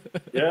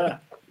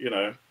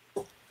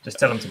 Just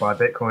tell them to buy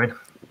Bitcoin.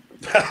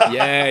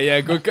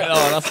 Good.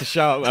 Oh, that's a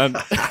shout, man.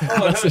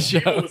 That's a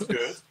shout.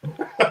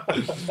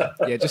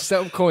 Just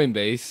set up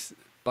Coinbase,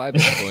 buy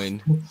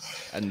Bitcoin,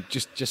 and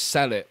just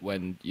sell it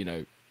when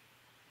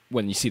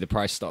you see the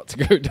price start to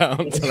go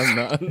down. Tell them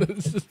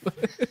that.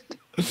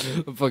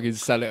 Fucking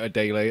sell it a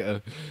day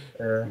later.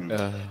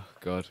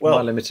 God. Well,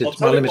 my limited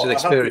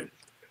experience.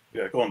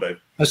 Yeah, go on, Dave.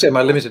 I say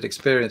my limited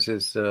experience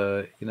is,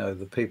 those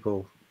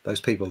people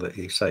that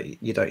you say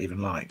you don't even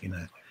like.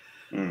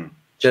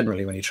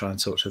 Generally, when you try and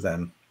talk to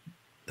them,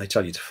 they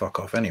tell you to fuck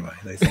off anyway.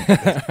 They think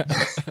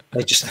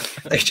they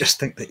just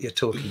think that you're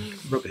talking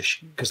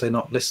rubbish because they're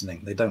not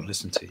listening. They don't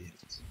listen to you.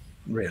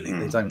 Really,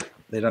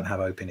 they don't have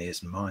open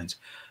ears and minds.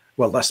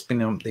 Well, that's been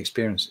the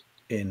experience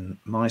in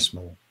my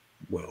small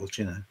world.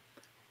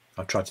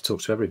 I've tried to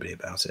talk to everybody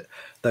about it.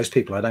 Those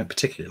people I don't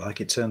particularly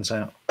like, it turns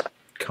out,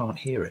 can't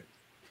hear it.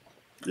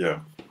 Yeah.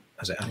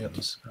 As it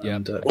happens. Yeah.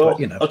 And, well,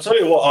 I'll tell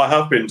you what I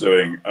have been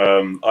doing.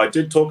 I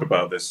did talk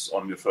about this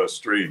on your first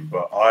stream,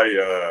 but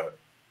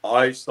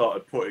I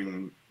started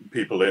putting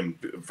people in,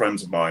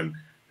 friends of mine,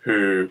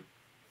 who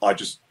I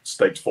just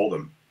staked for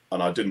them,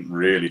 and I didn't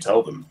really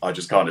tell them. I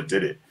just kind of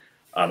did it.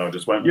 And I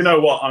just went, you know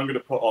what, I'm going to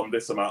put on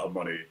this amount of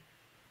money,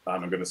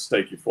 and I'm going to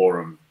stake you for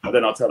them, and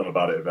then I'll tell them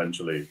about it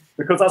eventually.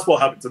 Because that's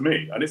what happened to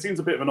me. And it seems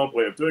a bit of an odd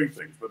way of doing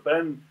things, but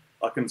then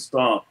I can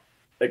start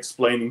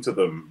explaining to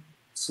them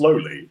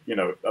slowly,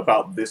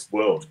 about this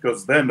world,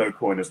 because they're no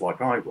coiners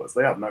like I was.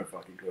 They have no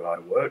fucking clue how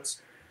it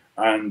works,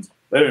 and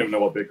they don't even know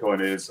what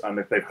Bitcoin is, and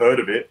if they've heard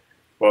of it,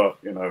 but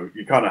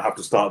you kind of have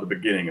to start at the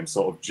beginning and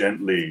sort of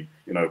gently,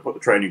 put the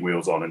training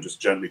wheels on and just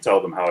gently tell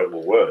them how it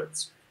all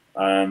works.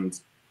 And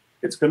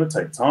it's going to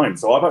take time.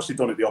 So I've actually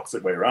done it the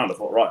opposite way around. I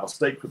thought, right, I'll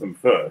stake with them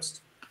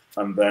first,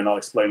 and then I'll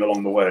explain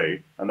along the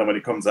way, and then when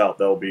it comes out,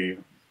 they'll be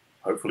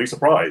hopefully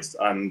surprised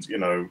and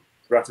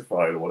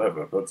gratified or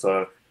whatever. But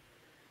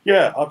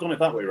I've done it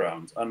that way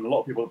around, and a lot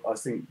of people, I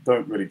think,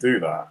 don't really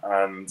do that.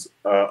 And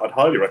I'd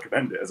highly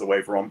recommend it as a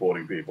way for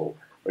onboarding people,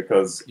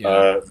 because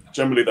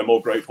generally they're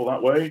more grateful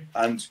that way.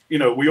 And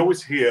we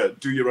always hear,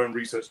 do your own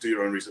research, do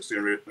your own research, do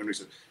your own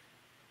research.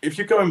 If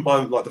you go and buy,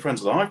 like the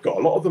friends that I've got, a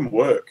lot of them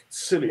work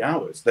silly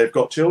hours. They've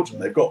got children.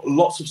 They've got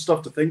lots of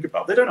stuff to think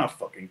about. They don't have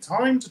fucking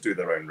time to do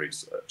their own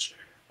research.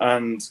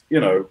 And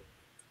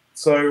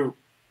so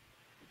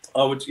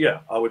I would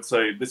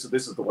say this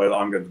is the way that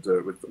I'm going to do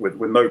it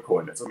with no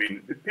coiners. I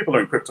mean, people are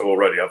in crypto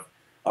already.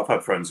 I've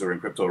had friends who are in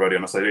crypto already,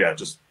 and I say,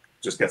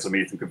 just get some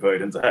ETH and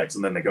convert it into Hex,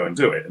 and then they go and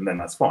do it, and then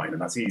that's fine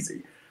and that's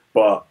easy.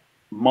 But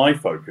my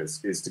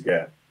focus is to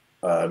get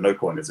no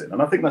coiners in,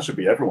 and I think that should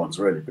be everyone's,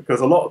 really, because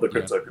a lot of the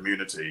crypto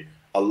community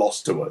are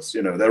lost to us.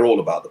 They're all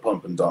about the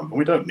pump and dump, and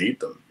we don't need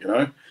them.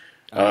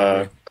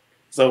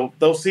 So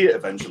they'll see it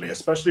eventually,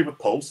 especially with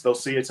Pulse. They'll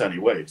see it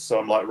anyway. So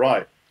I'm like,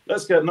 right,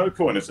 let's get no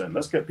coiners in.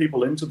 Let's get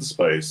people into the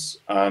space,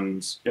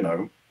 and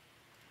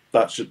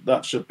that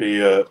should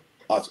be,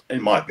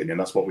 in my opinion,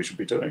 that's what we should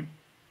be doing.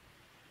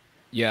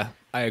 Yeah,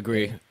 I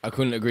agree. I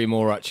couldn't agree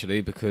more,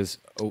 actually, because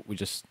he'll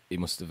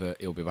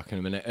be back in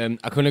a minute.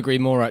 I couldn't agree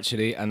more,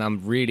 actually, and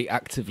I'm really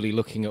actively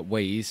looking at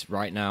ways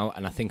right now,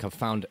 and I think I've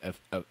found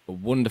a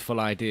wonderful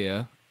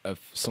idea of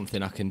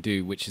something I can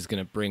do, which is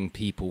going to bring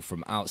people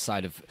from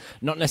outside of,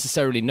 not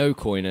necessarily no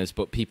coiners,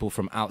 but people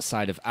from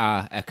outside of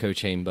our echo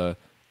chamber.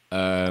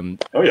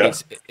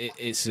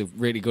 It's a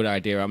really good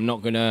idea. I'm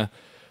not going to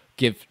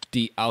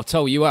I'll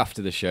tell you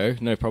after the show,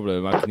 no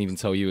problem. I can even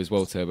tell you as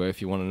well, Turbo,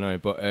 if you want to know.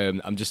 But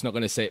I'm just not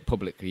going to say it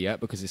publicly yet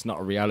because it's not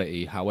a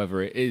reality.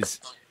 However, it is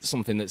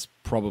something that's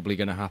probably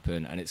going to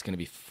happen, and it's going to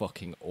be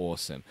fucking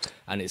awesome.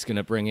 And it's going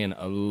to bring in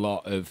a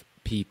lot of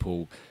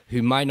people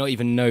who might not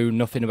even know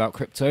nothing about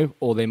crypto,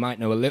 or they might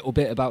know a little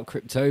bit about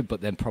crypto,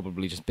 but they're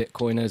probably just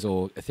Bitcoiners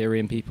or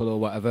Ethereum people or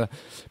whatever.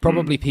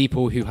 Probably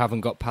people who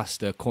haven't got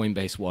past a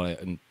Coinbase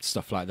wallet and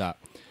stuff like that.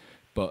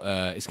 But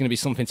it's going to be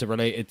something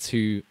related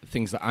to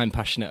things that I'm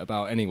passionate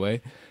about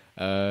anyway.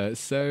 So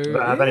Does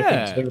that have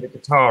anything to do with the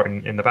guitar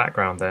in the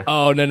background there?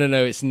 Oh,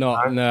 no, it's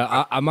not.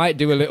 No, I might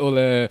do a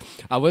little...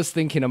 I was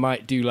thinking I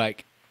might do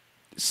like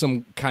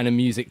some kind of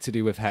music to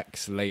do with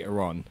Hex later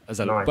on, Nice.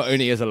 but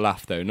only as a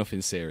laugh though,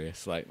 nothing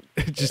serious, like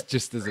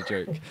just as a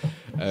joke.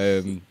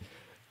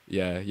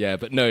 Yeah,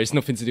 but no, it's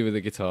nothing to do with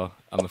the guitar,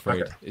 I'm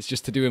afraid. Okay. It's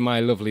just to do with my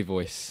lovely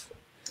voice.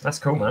 That's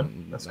cool,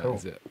 man. That's cool.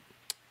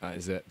 That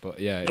is it. But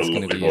yeah, it's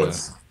going to be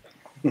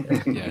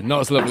yeah, not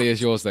as lovely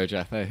as yours though,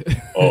 Jeff. Eh?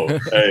 Oh,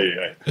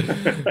 hey.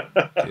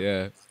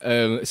 Yeah.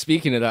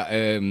 Speaking of that,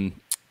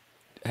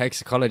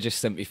 Hexacologist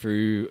sent me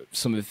through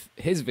some of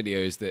his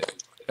videos that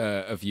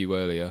of you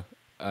earlier,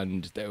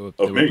 and they were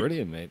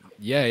brilliant, mate.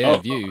 Yeah,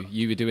 of you.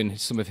 You were doing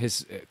some of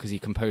his because he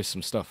composed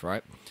some stuff,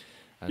 right?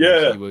 And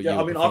I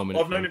mean,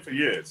 I've known him for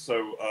years.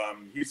 So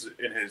he's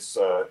in his.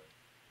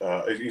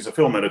 He's a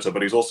film editor,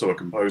 but he's also a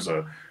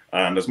composer.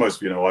 And as most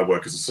of you know, I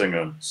work as a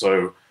singer.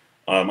 So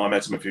I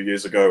met him a few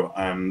years ago,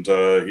 and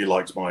he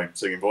liked my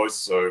singing voice.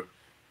 So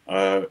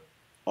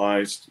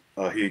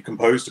he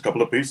composed a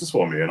couple of pieces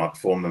for me, and I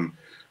performed them.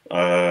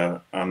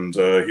 And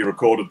he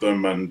recorded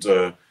them. And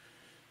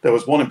there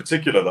was one in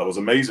particular that was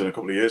amazing a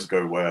couple of years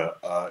ago, where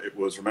it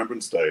was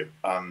Remembrance Day.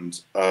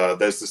 And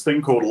there's this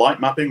thing called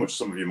light mapping, which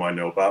some of you might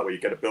know about, where you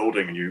get a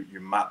building and you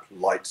map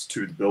lights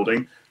to the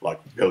building, like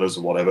pillars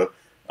or whatever.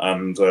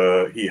 And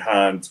he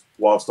had,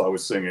 whilst I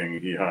was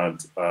singing, he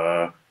had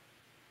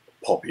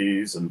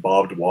poppies and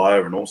barbed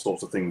wire and all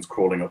sorts of things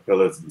crawling up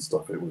pillars and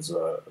stuff. It was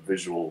a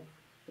visual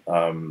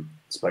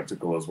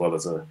spectacle as well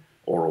as a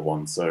oral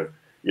one. So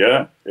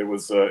yeah, it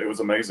was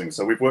amazing.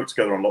 So we've worked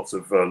together on lots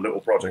of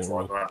little projects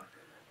like that.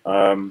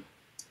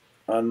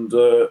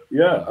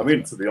 Yeah, I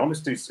mean, to be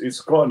honest, he's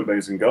quite an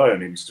amazing guy,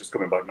 and he's just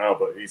coming back now.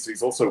 But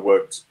he's also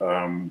worked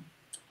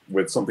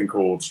with something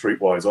called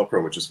Streetwise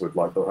Opera, which is with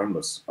like the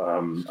homeless,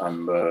 and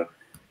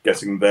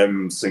getting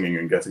them singing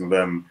and getting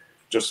them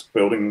just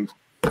building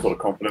sort of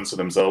confidence in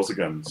themselves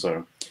again.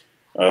 So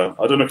I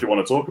don't know if you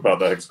want to talk about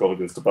that,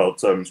 Hexacologist, about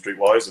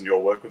Streetwise and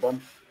your work with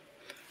them.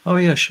 Oh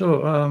yeah,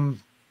 sure.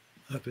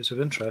 If it's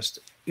of interest,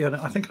 yeah,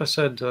 I think I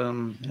said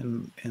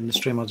in the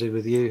stream I did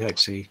with you,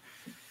 Hexy.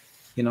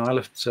 You know, I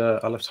left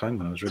home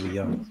when I was really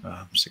young,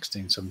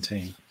 16,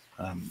 17.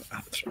 I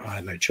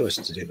had no choice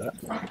to do that,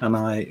 and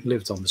I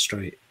lived on the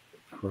street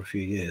for a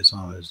few years.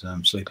 I was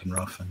sleeping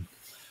rough and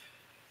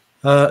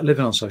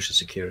living on social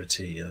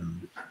security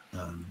and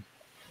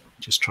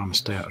just trying to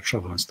stay out of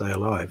trouble and stay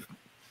alive.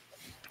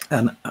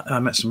 And I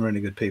met some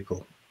really good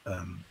people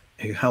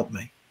who helped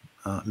me,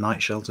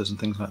 night shelters and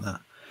things like that.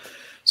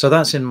 So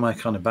that's in my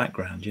kind of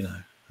background, you know.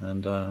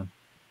 And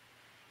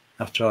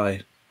after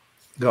I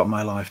got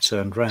my life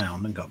turned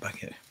round and got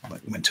back,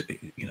 went to,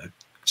 you know,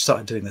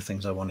 started doing the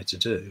things I wanted to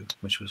do,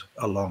 which was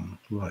a long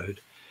road.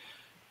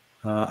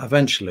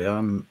 Eventually, I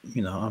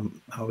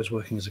was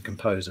working as a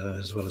composer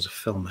as well as a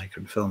filmmaker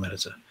and film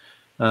editor,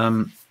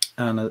 and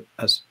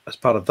as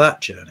part of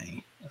that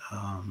journey,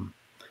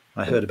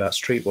 I heard about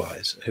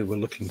Streetwise, who were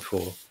looking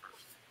for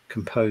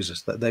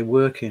composers. That they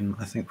work in,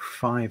 I think,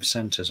 5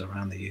 centres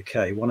around the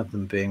UK. One of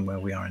them being where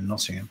we are in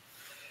Nottingham,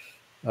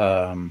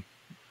 and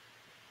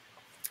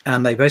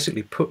they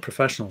basically put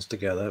professionals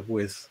together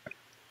with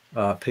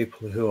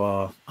people who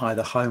are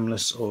either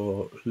homeless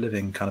or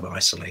living kind of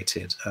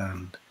isolated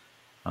and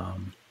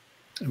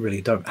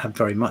really don't have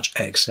very much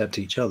except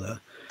each other,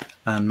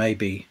 and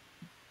maybe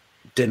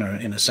dinner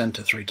in a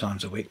centre 3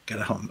 times a week, get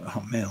a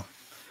hot meal.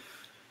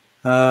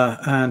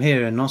 And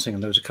here in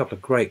Nottingham, there was a couple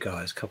of great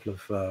guys, a couple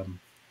of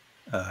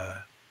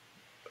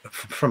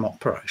from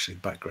opera actually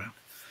background,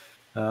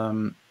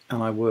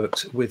 and I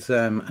worked with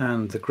them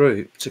and the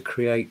group to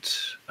create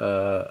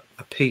a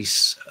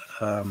piece,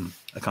 a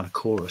kind of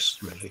chorus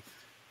really,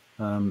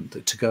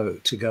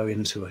 to go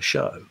into a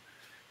show,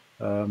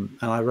 and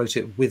I wrote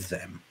it with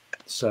them.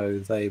 So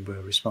they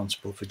were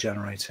responsible for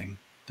generating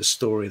the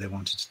story they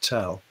wanted to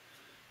tell,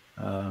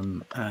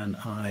 and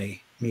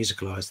I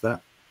musicalized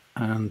that,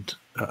 and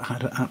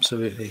had an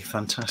absolutely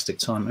fantastic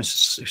time. It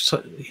was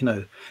so, you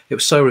know, it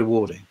was so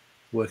rewarding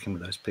working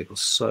with those people,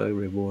 so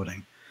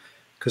rewarding,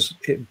 because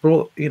it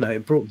brought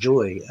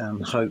joy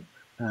and hope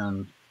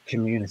and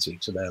community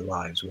to their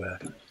lives, where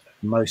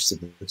most of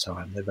the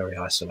time they're very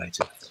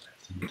isolated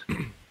and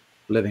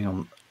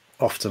living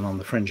often on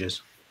the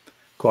fringes,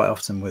 quite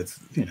often with,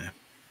 you know,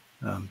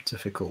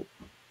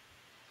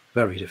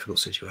 very difficult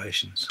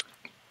situations.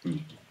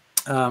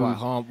 Quite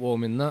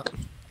heartwarming, that.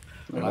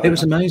 It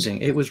was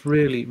amazing. It was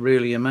really,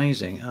 really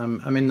amazing.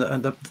 I mean,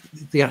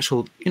 the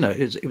actual, you know,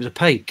 it was a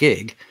paid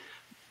gig,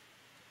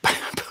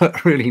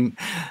 really,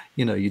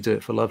 you do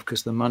it for love,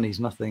 because the money's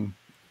nothing,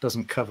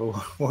 doesn't cover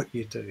what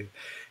you do.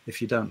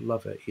 If you don't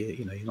love it,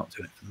 you're not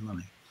doing it for the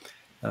money.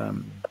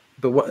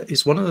 But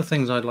it's one of the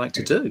things I'd like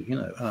to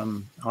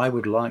do. I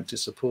would like to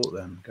support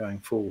them going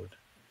forward,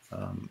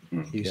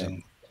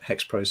 using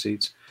Hex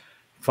proceeds.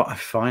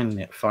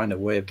 Find a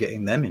way of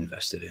getting them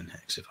invested in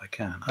Hex if I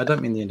can. I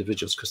don't mean the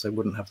individuals, because they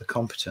wouldn't have the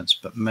competence,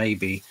 but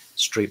maybe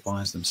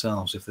Streetwise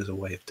themselves, if there's a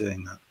way of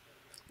doing that.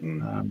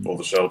 Or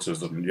the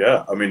shelters, and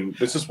I mean,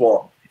 this is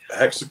what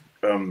Hex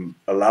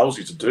allows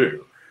you to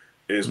do.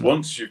 Is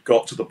once you've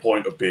got to the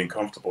point of being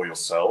comfortable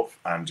yourself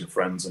and your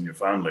friends and your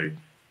family,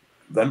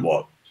 then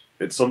what?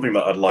 It's something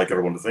that I'd like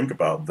everyone to think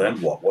about.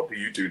 Then what? What do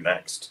you do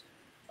next?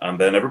 And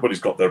then everybody's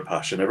got their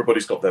passion,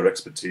 everybody's got their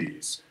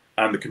expertise.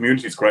 And the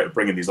community is great at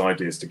bringing these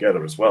ideas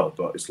together as well.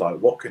 But it's like,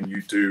 what can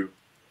you do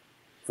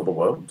for the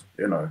world?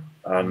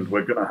 And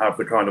we're going to have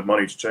the kind of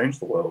money to change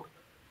the world.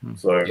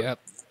 So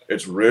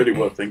it's really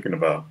worth thinking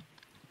about.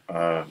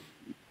 And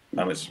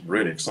it's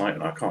really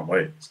exciting. I can't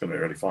wait. It's going to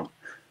be really fun.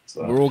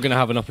 So, we're all going to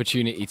have an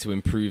opportunity to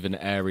improve an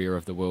area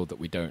of the world that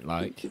we don't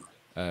like.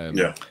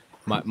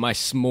 My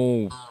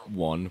small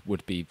one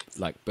would be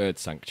like bird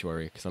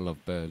sanctuary, because I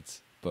love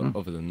birds. But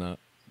other than that,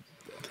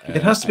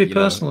 it has to be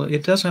personal.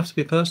 It does have to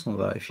be personal,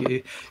 though. If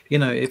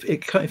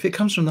if it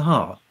comes from the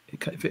heart,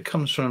 if it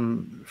comes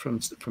from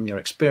your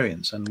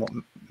experience and what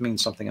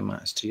means something and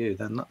matters to you,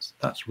 then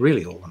that's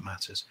really all that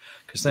matters.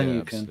 Because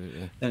then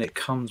then it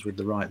comes with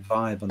the right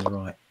vibe and the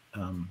right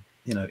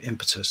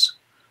impetus,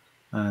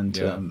 and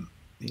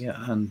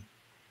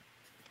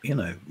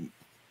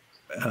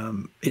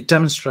it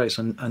demonstrates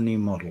a new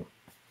model.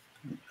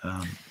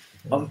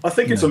 I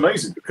think it's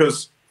amazing,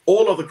 because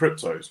all other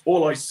cryptos,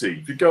 all I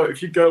see,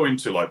 if you go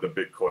into like the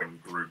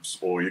Bitcoin groups,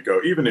 or you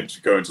go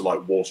into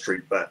like Wall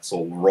Street Bets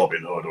or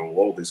Robinhood or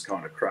all this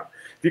kind of crap,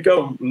 if you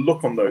go and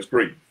look on those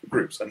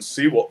groups and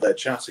see what they're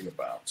chatting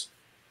about,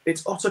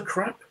 it's utter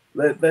crap.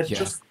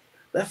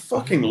 They're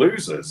fucking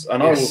losers,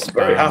 and I was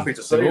very happy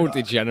to say they're all that.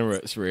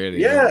 Degenerates,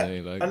 really. Yeah,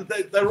 they? And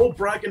they're all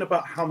bragging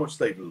about how much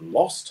they've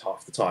lost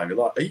half the time. You're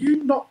like, are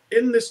you not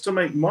in this to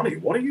make money?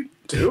 What are you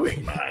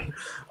doing, man?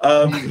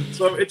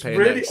 So it's Paying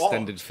really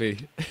extended odd.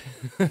 fee.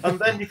 And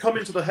then you come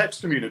into the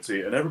Hex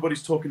community, and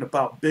everybody's talking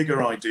about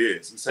bigger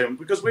ideas and saying,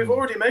 because we've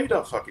already made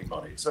our fucking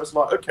money. So it's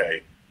like,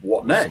 okay,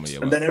 what next?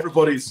 And then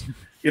everybody's,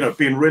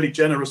 being really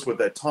generous with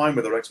their time,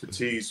 with their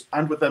expertise,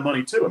 and with their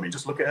money too. I mean,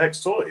 just look at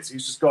Hex Toys.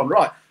 He's just gone,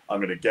 right, I'm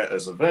going to get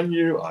us a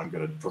venue. I'm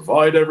going to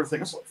provide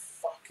everything. It's like,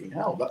 fucking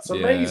hell, that's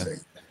amazing.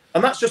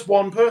 And that's just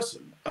one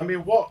person. I mean,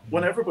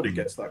 when everybody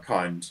gets that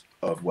kind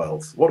of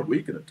wealth, what are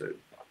we going to do?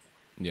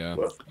 Yeah.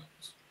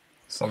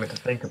 Something to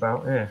think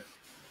about, yeah.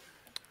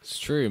 It's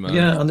true, man.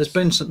 Yeah, and there's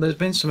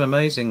been some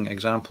amazing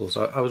examples.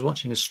 I was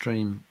watching a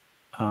stream.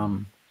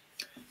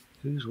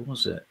 Whose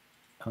was it?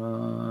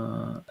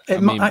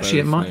 It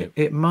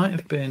might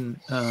have been.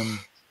 I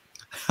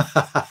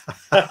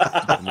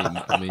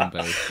mean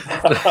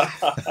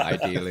both.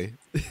 Ideally.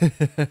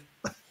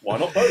 Why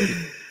not both?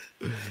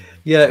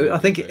 Yeah, I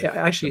think it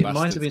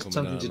might have been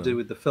something to do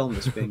with the film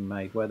that's being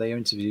made, where they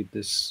interviewed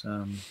this.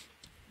 It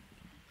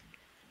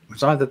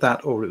was either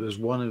that, or it was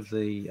one of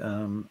the,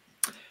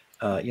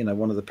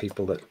 one of the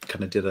people that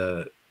kind of did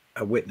a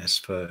witness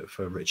for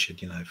Richard,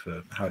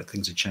 for how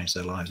things had changed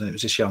their lives. And it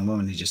was this young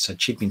woman who just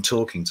said she'd been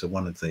talking to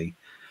one of the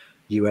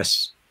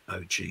US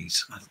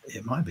OGs.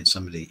 It might have been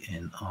somebody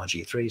in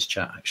RG3's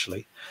chat,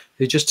 actually,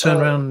 who just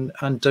turned around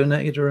and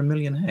donated her 1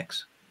 million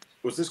Hex.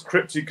 Was this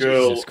Crypty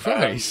Girl? Jesus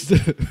Christ.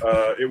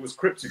 It was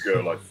Crypty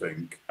Girl, I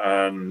think.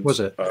 And was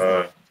it?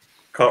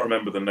 Can't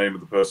remember the name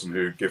of the person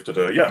who gifted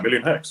her. 1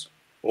 million Hex.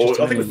 Or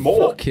I think it was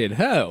more. Fucking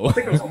hell. I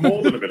think it was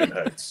more than 1 million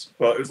Hex.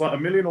 But it was like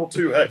 1 million or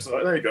 2 Hex.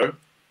 Like, there you go.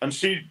 And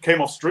she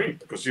came off stream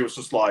because she was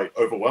just like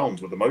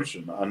overwhelmed with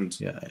emotion. And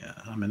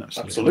I mean,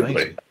 absolutely.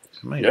 Amazing.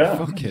 Amazing. Yeah.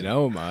 Fucking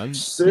hell, man.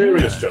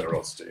 Serious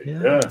generosity.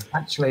 Yeah.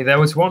 Actually, there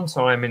was one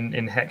time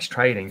in Hex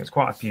trading, it was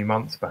quite a few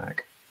months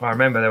back. I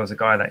remember there was a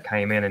guy that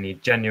came in and he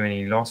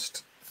genuinely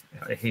lost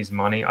his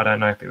money. I don't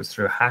know if it was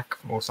through a hack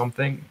or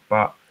something,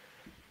 but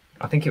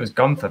I think it was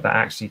Gunther that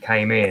actually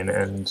came in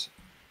and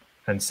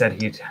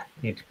said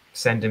he'd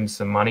send him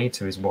some money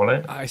to his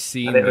wallet. I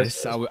seen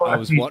this. I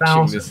was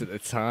watching this at the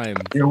time.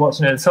 You were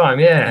watching it at the time,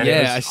 yeah.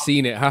 Yeah, I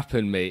seen it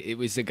happen, mate. It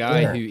was a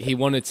guy who he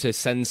wanted to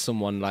send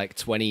someone like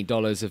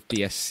 $20 of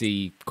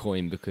BSC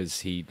coin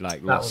because he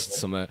like lost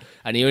some,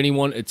 and he only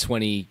wanted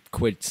 20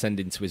 quid sent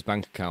into his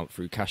bank account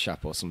through Cash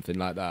App or something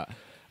like that.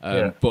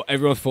 But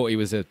everyone thought he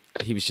was just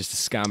a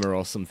scammer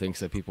or something,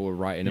 so people were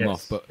writing him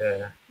off. But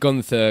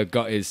Gunther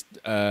got his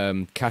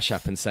Cash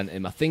App and sent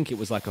him, I think it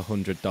was like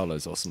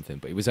 $100 or something,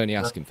 but he was only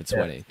asking for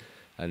 20,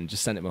 and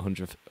just sent him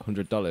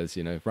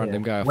 $100.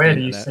 Random guy. Where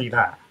do you see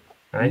that?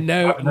 Right?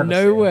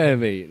 Nowhere,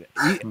 mate.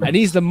 And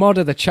he's the mod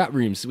of the chat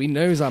room, so he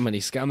knows how many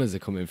scammers are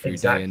coming through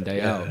day in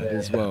day out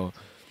as well.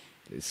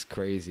 It's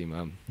crazy,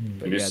 man.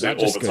 But yeah, that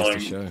just goes to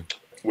show.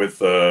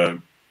 With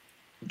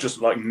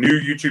just like new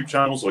YouTube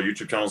channels or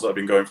YouTube channels that have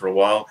been going for a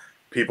while,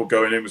 people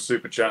going in with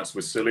super chats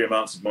with silly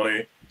amounts of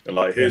money and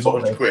like, here's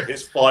 100 quid,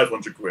 here's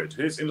 500 quid,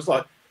 and it's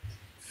like,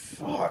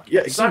 fuck.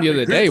 Yeah, Seen exactly. the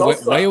other Who day,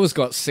 does that? Wales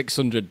got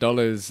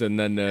 $600, and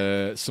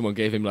then someone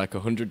gave him like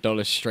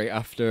 $100 straight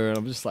after, and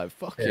I'm just like,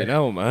 fucking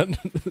hell, man.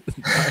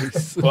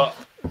 Nice. But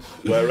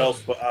where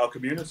else but our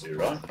community,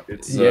 right?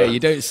 It's Yeah, you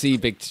don't see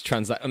big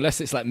transactions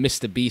unless it's like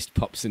Mr. Beast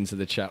pops into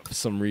the chat for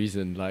some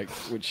reason. Like,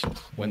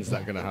 when's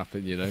that going to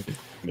happen? You know?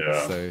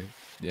 Yeah. So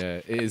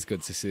yeah, it is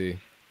good to see.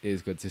 It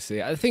is good to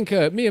see. I think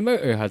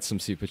Miyamoto had some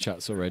super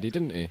chats already,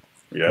 didn't he?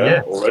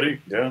 Yeah,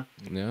 already. Yeah.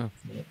 Yeah,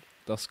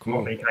 that's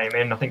cool. He came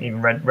in. I think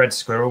even Red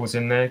Squirrel was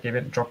in there,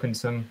 dropping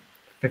some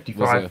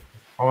 55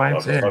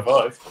 fives.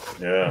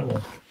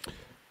 Yeah.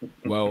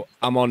 Well,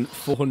 I'm on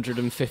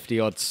 450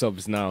 odd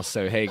subs now,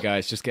 so hey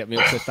guys, just get me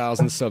up to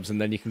 1,000 subs,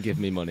 and then you can give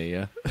me money.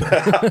 Yeah.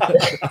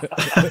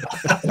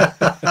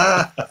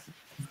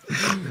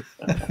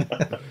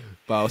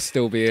 But I'll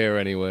still be here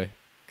anyway.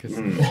 Because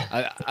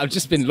I've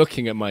just been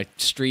looking at my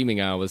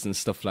streaming hours and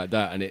stuff like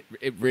that, and it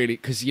really,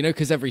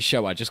 because every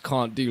show I just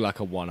can't do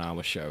like a 1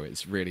 hour show.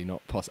 It's really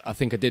not possible. I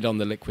think I did on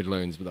the Liquid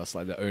Loans, but that's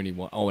like the only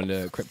one. Oh, and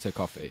the Crypto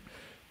Coffee,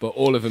 but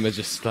all of them are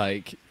just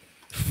like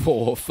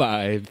 4 or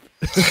 5.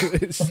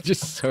 It's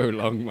just so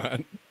long,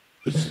 man.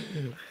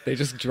 They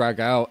just drag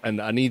out, and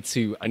I need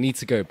to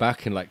go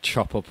back and like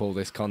chop up all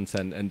this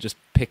content and just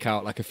pick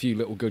out like a few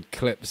little good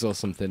clips or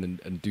something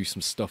and do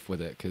some stuff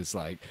with it, because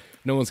like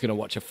no one's gonna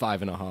watch a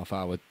 5.5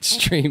 hour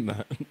stream,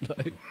 man.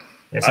 Like,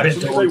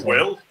 actually, they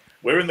will.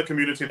 We're in the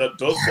community that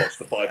does watch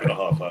the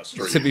 5.5 hour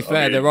stream. To be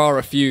fair, there are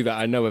a few that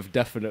I know have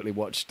definitely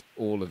watched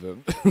all of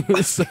them.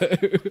 So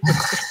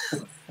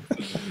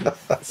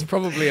it's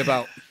probably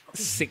about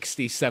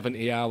 60,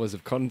 70 hours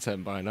of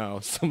content by now,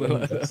 something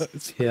like that.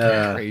 It's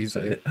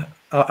crazy.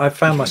 I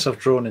found myself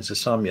drawn into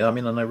some. I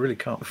mean, and I really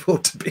can't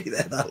afford to be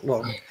there that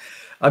long.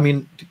 I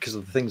mean, because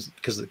of the things,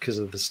 because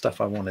of the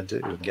stuff I want to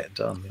do and get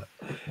done. But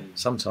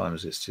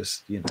sometimes it's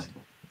just, you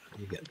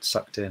get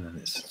sucked in, and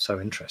it's so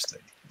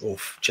interesting, or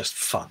just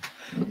fun,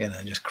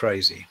 just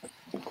crazy.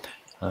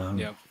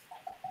 Yeah.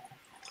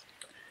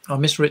 I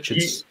miss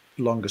Richard's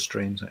longer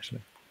streams,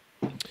 actually.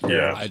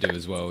 Yeah, I do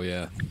as well.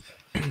 Yeah.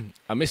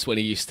 I miss when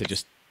he used to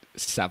just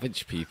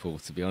savage people,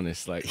 to be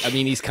honest. Like, I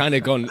mean, he's kind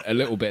of gone a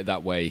little bit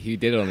that way. He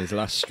did on his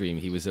last stream.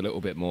 He was a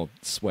little bit more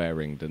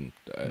swearing than,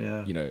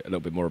 a little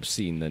bit more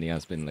obscene than he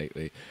has been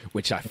lately,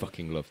 which I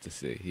fucking love to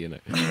see,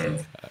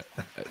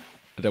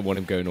 I don't want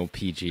him going all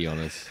PG on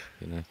us,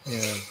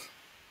 Yeah.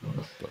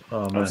 But,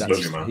 oh, man.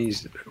 Absolutely, man.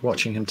 He's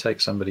watching him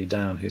take somebody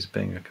down who's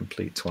being a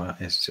complete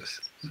twat is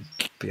just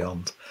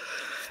beyond.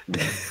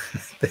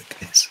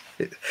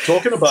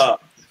 Talking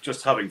about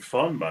just having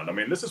fun, man. I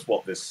mean, this is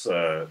what this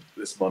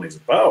money's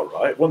about,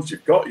 right? Once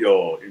you've got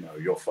your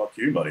fuck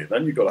you money,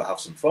 then you've got to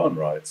have some fun,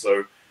 right?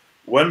 So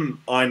when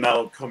I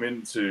now come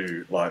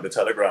into like the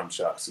Telegram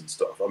chats and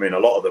stuff, I mean, a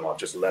lot of them I've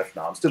just left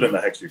now. I'm still in the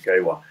Hex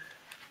UK one,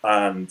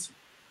 and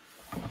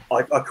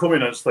I come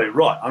in and say,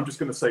 right, I'm just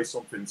going to say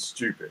something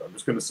stupid. I'm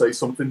just going to say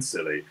something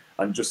silly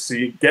and just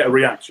get a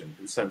reaction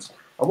in the sense.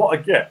 And what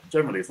I get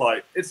generally is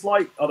it's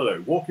like I don't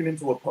know, walking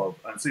into a pub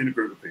and seeing a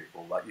group of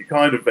people like you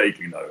kind of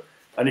vaguely know.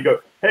 And you go,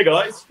 hey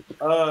guys, do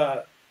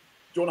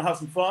you want to have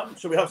some fun?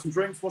 Shall we have some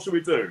drinks? What should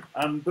we do?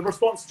 And the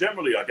response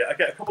generally I get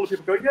a couple of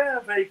people go, yeah,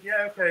 vague,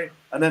 yeah, okay.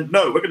 And then,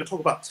 no, we're going to talk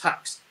about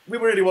tax. We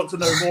really want to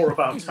know more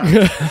about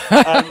tax.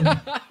 And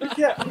we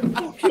get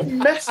fucking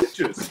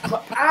messages for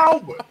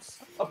hours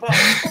about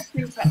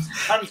fucking tax.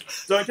 And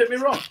don't get me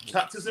wrong,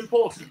 tax is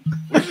important.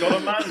 We've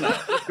got a man now.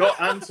 We've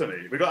got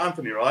Anthony. We've got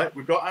Anthony, right?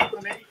 We've got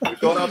Anthony. We've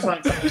got our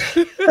tax.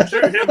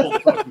 Shoot him all the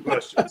fucking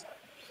questions.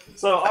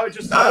 So I would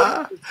just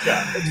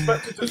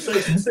expected to say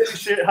some silly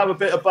shit, have a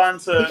bit of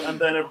banter, and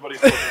then everybody's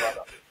talking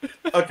about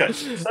that. Okay,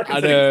 second I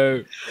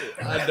know,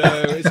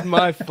 it's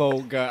my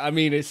fault, guy. I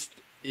mean, it's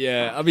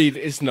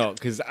not,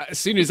 because as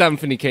soon as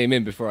Anthony came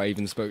in, before I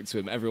even spoke to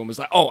him, everyone was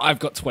like, "Oh, I've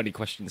got 20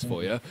 questions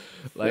for you."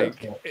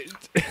 Like,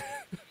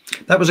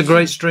 that was a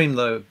great stream,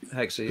 though,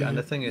 Hexy. And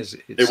the thing is,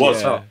 it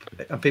was up,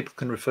 and people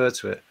can refer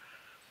to it.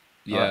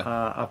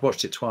 Yeah, I've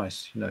watched it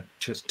twice.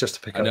 Just to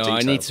pick up.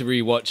 I need to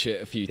rewatch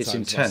it a few times. It's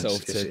intense.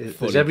 Myself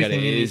there's everything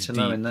you need to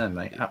know in there,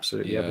 mate.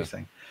 Absolutely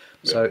everything.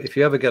 So if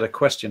you ever get a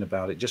question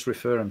about it, just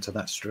refer them to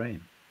that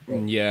stream.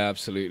 Yeah,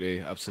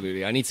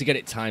 absolutely. I need to get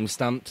it time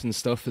stamped and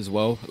stuff as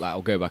well. Like,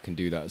 I'll go back and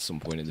do that at some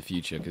point in the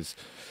future, because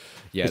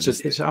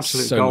it's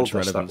absolute so gold much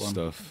dust, relevant that one.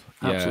 stuff.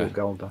 Absolute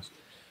gold dust.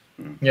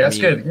 Yeah, that's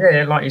good.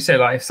 Yeah, like you said,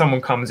 like if someone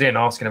comes in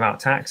asking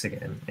about tax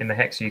again in the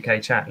Hex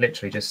UK chat,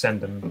 literally just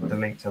send them the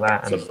link to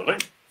that,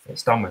 and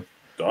it's done with.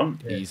 Done.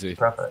 Yeah, easy.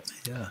 Perfect.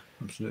 Yeah,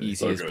 absolutely.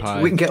 Easy as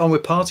pie. We can get on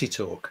with party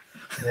talk.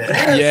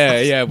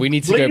 Yeah. We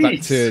need to go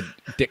back to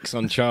dicks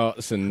on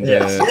charts and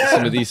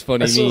some of these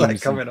funny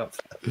memes. Coming up.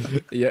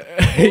 Yeah,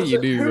 you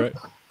knew,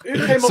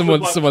 right?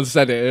 Someone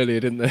said it earlier,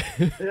 didn't they?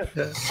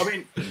 Yeah. I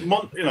mean,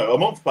 a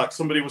month back,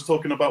 somebody was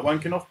talking about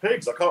wanking off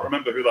pigs. I can't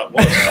remember who that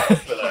was. That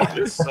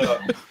was hilarious.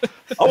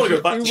 I want to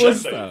go back to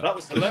Sunday. That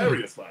was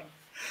hilarious, man.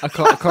 I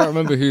can't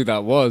remember who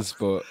that was,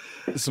 but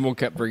someone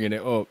kept bringing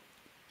it up.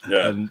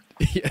 Yeah. And,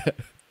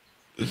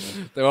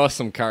 There are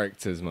some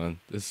characters, man.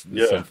 There's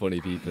some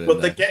funny people.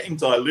 But they're getting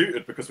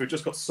diluted because we've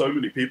just got so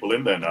many people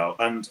in there now.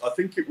 And I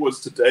think it was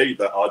today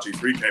that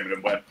RG3 came in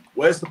and went,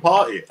 "Where's the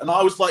party?" And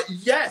I was like,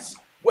 "Yes,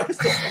 where's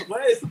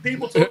the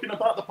people talking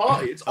about the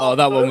party?" It's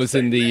that one was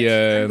in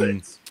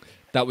the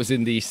that was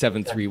in the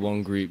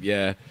 731 group.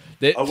 Yeah,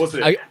 was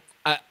it?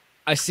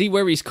 I see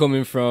where he's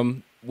coming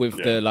from with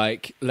the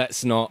like,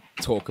 let's not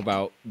talk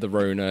about the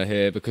Rona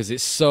here because it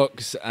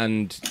sucks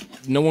and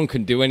no one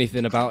can do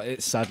anything about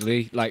it,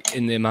 sadly, like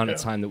in the amount of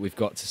time that we've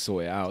got to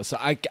sort it out. So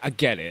I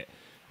get it.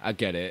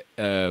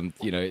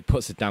 You know, it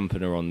puts a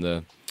dampener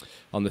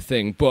on the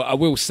thing. But I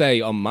will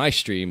say on my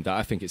stream that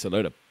I think it's a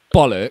load of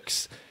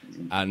bollocks.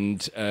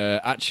 And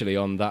actually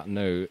on that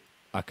note,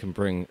 I can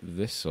bring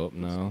this up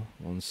now.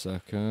 1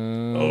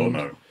 second. Oh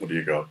no, what do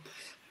you got?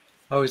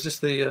 Oh, is this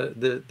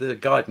the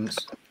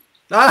guidance?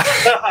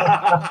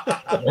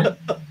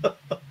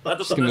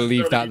 Just going to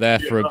leave that there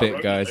for a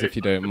bit, guys, if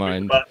you don't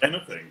mind. About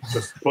anything,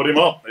 just put him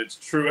up. It's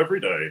true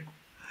every day.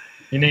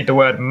 You need the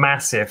word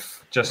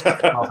massive just to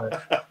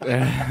cover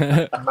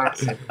it.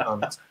 Massive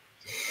cunt.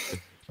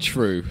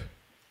 True.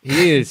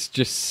 He is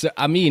just.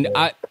 I mean,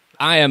 I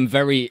am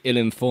very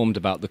ill-informed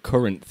about the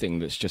current thing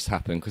that's just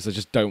happened because I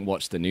just don't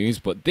watch the news.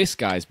 But this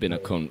guy's been a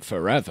cunt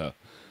forever.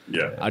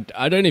 Yeah.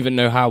 I don't even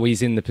know how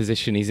he's in the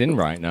position he's in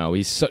right now.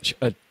 He's such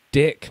a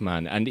dick,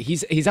 man, and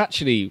he's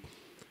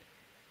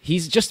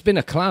just been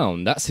a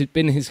clown. That's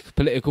been his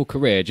political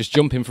career, just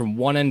jumping from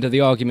one end of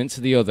the argument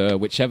to the other,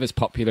 whichever's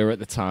popular at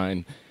the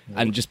time,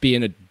 and just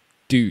being a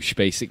douche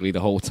basically the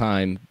whole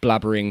time,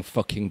 blabbering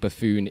fucking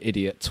buffoon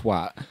idiot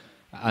twat.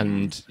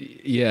 And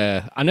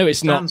yeah, I know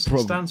it's not. He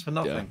stands for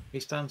nothing. Yeah.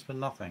 He stands for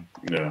nothing.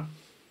 Yeah,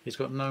 he's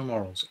got no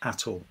morals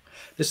at all.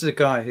 This is a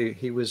guy who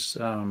he was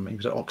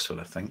at Oxford,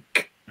 I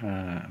think.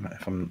 I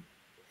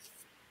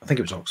think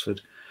it was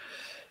Oxford.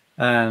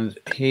 And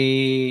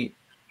he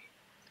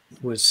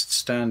was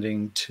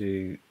standing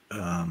to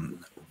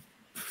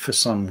for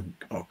some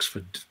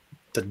Oxford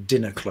the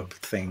dinner club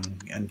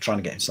thing and trying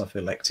to get himself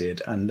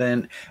elected, and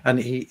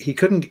he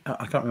couldn't.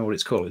 I can't remember what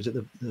it's called. Is it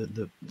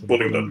the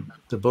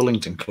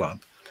Bullingdon Club?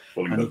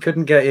 And he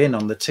couldn't get in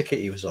on the ticket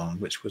he was on,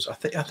 which was I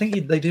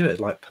think they do it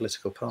like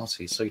political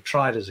parties. So he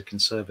tried as a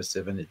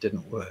Conservative and it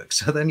didn't work.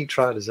 So then he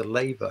tried as a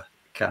Labour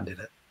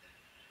candidate.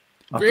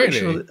 I'm really?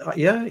 Sure that,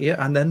 yeah,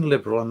 and then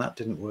Liberal, and that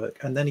didn't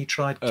work. And then he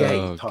tried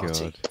Gay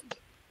Party. God.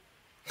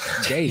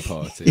 Gay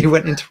Party. He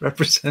went in to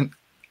represent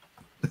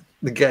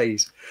the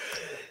gays.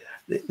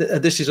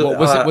 This is what,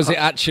 was it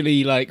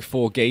actually like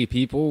for gay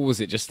people?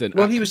 Was it just an?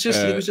 Well, he was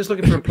just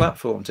looking for a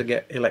platform to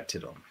get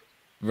elected on.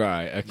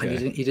 Right. Okay.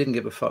 And he didn't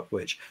give a fuck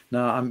which.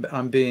 Now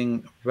I'm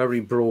being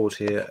very broad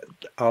here.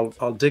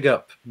 I'll dig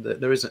up.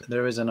 There is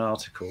an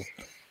article.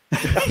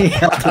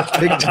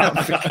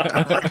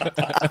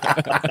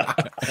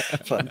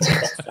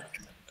 Fantastic.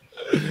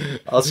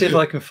 I'll see if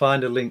I can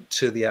find a link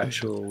to the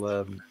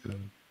actual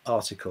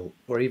article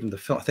or even the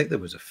film. I think there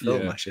was a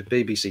film, actually, a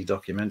BBC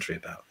documentary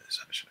about this.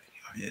 Actually,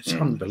 I mean, it's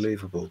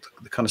unbelievable,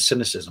 the kind of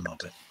cynicism of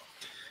it.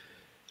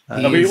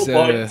 And we all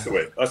buy into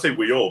it. I say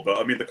we all, but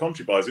I mean the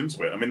country buys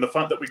into it. I mean the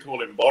fact that we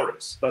call him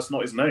Boris, that's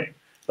not his name.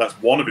 That's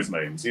one of his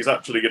names. He's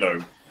actually,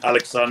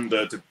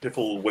 Alexander de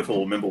Piffle,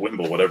 Whiffle, Mimble,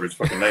 Wimble, whatever his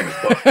fucking name is.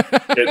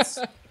 But it's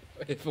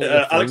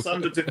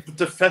Alexander de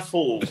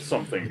Pfeffel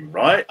something,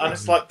 right? And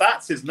it's like,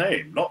 that's his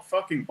name, not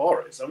fucking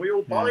Boris. And we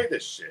all buy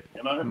this shit,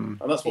 And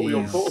that's what we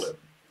all call him.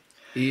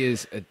 He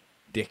is a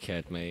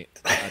dickhead, mate.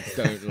 I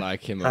don't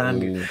like him at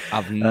all.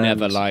 I've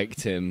never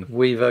liked him.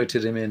 We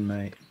voted him in,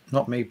 mate.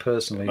 Not me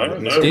personally.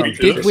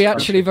 Did we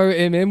actually vote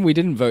him in? We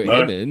didn't vote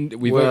him in.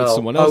 We voted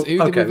someone else. Who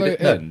did we vote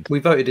in? We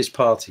voted his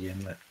party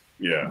in.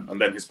 Yeah, and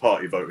then his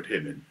party voted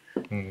him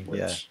in.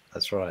 Yeah,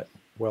 that's right.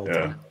 Well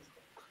done.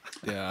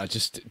 Yeah,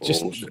 just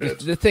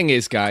the thing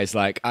is, guys,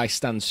 like I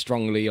stand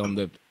strongly on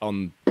the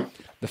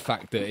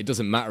fact that it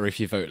doesn't matter if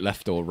you vote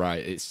left or right.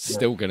 It's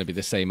still going to be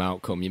the same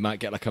outcome. You might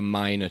get like a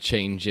minor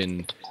change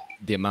in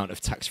the amount of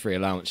tax-free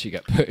allowance you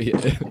get per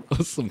year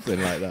or something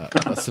like that.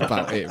 That's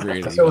about it, really.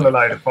 It's all a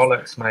load of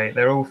bollocks, mate.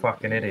 They're all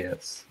fucking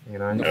idiots.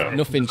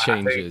 Nothing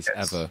changes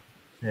ever.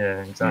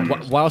 Yeah,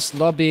 exactly. Whilst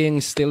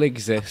lobbying still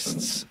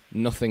exists,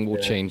 nothing will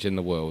change in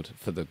the world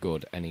for the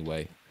good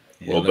anyway.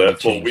 Well,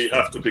 therefore, we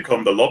have to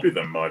become the lobby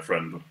then, my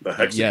friend. The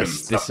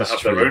Hexagons have to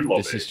have their own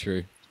lobby. This is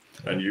true.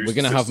 And we're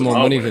going to have more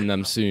money than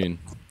them soon.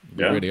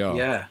 We really are.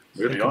 Yeah,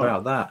 really think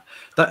about that.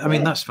 I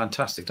mean, that's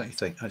fantastic, don't you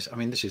think? I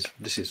mean, this is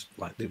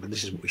what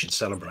we should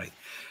celebrate.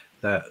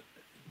 That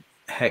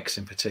Hex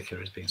in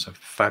particular is being so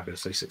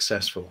fabulously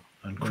successful,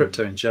 and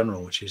crypto in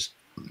general, which is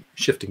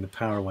shifting the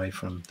power away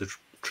from the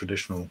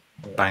traditional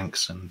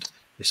banks and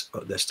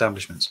the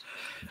establishments,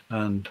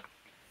 and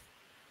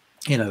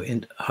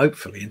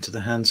hopefully into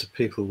the hands of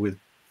people with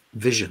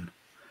vision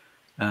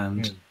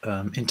and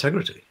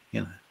integrity.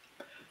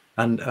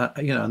 And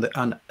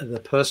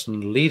the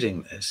person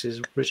leading this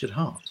is Richard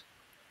Hart,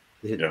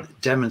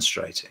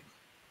 demonstrating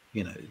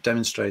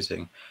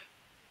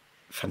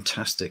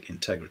fantastic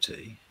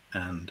integrity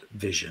and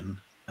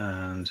vision,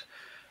 and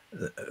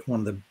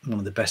one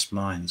of the best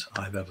minds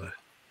I've ever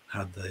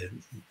had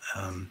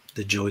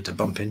the joy to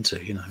bump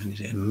into. You know, and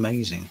he's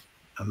an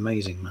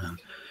amazing man.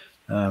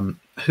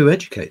 Who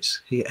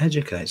educates? He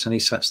educates, and he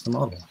sets the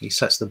model. He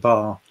sets the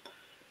bar.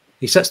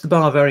 He sets the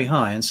bar very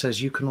high and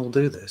says, "You can all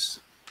do this."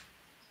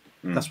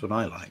 That's what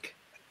I like.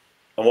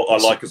 And what I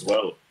like as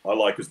well,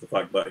 is the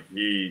fact that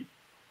he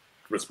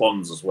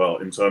responds as well,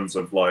 in terms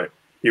of, like,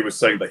 he was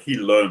saying that he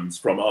learns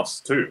from us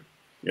too.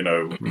 You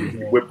know,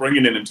 we're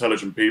bringing in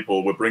intelligent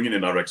people, we're bringing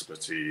in our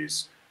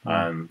expertise,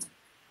 and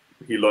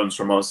he learns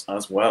from us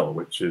as well,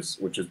 which is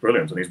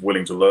brilliant. And he's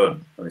willing to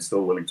learn, and he's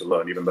still willing to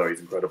learn, even though he's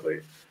incredibly,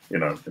 you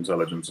know,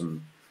 intelligent.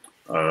 And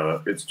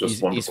it's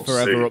just wonderful. He's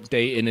forever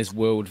updating his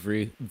world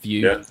view.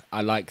 Yeah.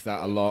 I like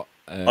that a lot.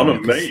 I'm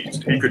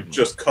amazed he could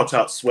just cut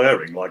out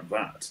swearing like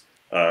that.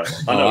 I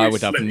know I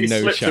would have no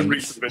slipped in chance.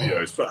 recent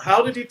videos, but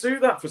how did he do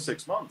that for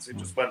 6 months? He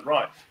just went,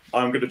 right,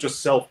 I'm going to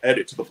just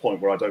self-edit to the point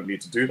where I don't need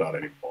to do that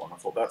anymore. And I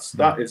thought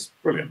that is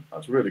brilliant.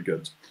 That's really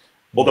good.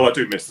 Although I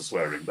do miss the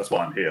swearing. That's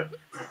why I'm here.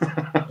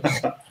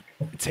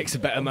 It takes a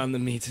better man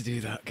than me to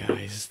do that,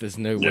 guys. There's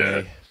no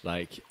way.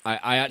 Like,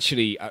 I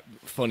actually,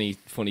 funny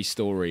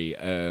story.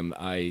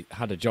 I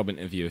had a job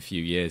interview a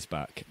few years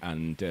back,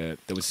 and there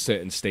was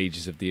certain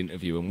stages of the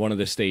interview, and one of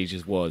the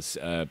stages was,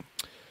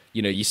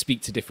 you know, you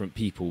speak to different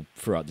people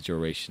throughout the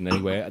duration.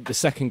 Anyway, the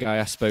second guy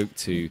I spoke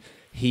to,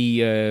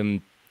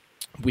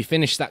 we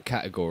finished that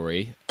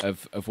category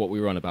of what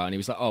we were on about, and he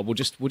was like, "Oh, we'll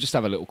just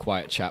have a little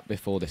quiet chat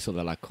before this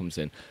other lad comes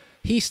in."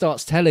 He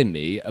starts telling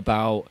me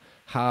about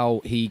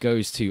how he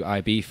goes to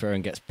Ibiza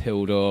and gets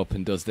pilled up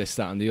and does this,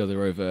 that, and the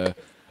other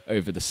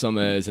over the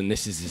summers, and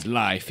this is his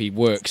life. He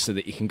works so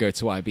that he can go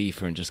to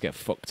Ibiza and just get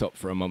fucked up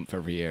for a month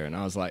every year. And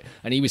I was like,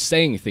 and he was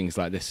saying things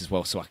like this as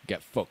well, so I could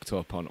get fucked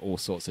up on all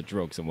sorts of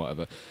drugs and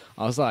whatever.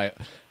 I was like,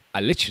 I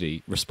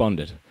literally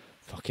responded,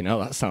 "Fucking hell,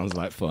 that sounds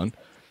like fun."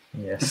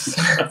 Yes.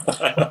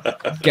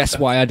 Guess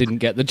why I didn't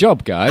get the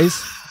job,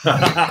 guys?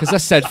 Because I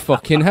said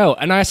fucking hell.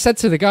 And I said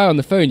to the guy on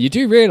the phone, you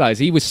do realise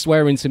he was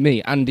swearing to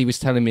me and he was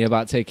telling me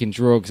about taking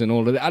drugs and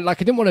all of that.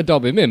 Like, I didn't want to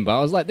dob him in, but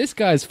I was like, this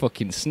guy's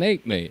fucking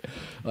snake, mate.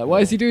 Like,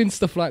 why is he doing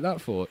stuff like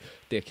that for?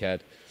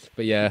 Dickhead.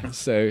 But yeah,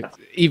 so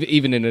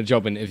even in a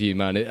job interview,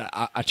 man,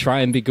 I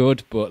try and be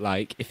good, but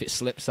like, if it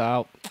slips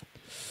out,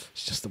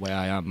 it's just the way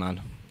I am,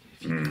 man.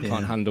 If you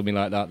can't handle me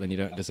like that, then you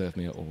don't deserve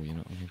me at all, you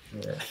know what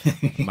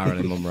I mean?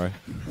 Marilyn Monroe.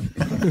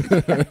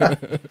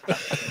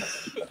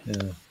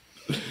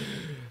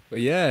 But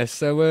yeah,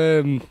 so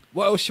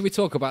what else should we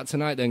talk about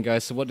tonight then,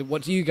 guys? So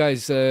what do you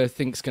guys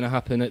think's going to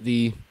happen at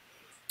the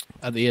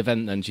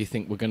event then? Do you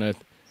think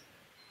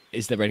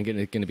is there going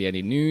to be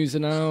any news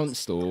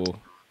announced, or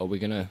are we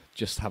going to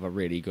just have a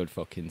really good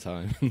fucking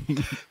time?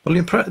 Well,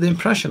 the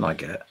impression I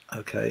get,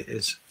 okay,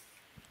 is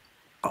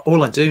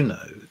all I do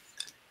know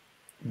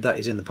that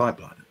is in the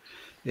pipeline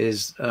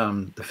is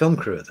the film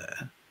crew are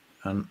there,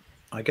 and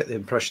I get the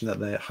impression that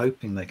they're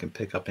hoping they can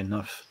pick up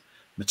enough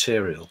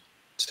material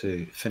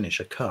to finish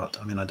a cut.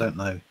 I mean, I don't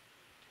know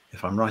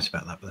if I'm right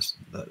about that, but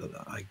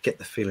I get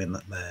the feeling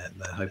that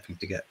they're hoping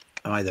to get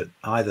either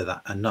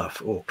that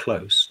enough or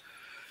close.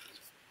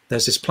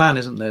 There's this plan,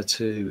 isn't there,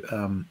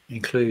 to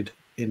include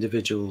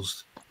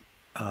individuals'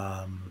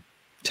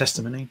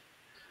 testimony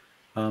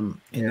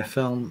in the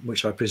film,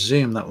 which I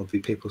presume that will be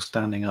people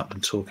standing up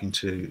and talking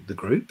to the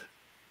group,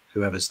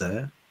 whoever's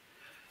there,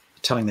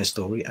 telling their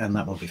story, and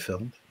that will be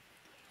filmed.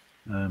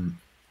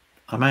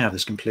 I may have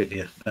this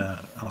completely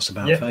arse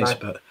about face,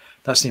 but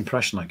that's the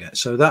impression I get.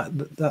 So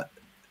that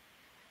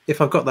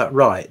if I've got that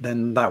right,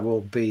 then that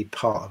will be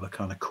part of a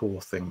kind of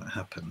core thing that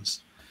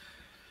happens.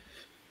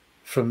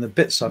 From the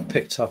bits I've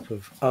picked up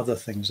of other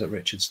things that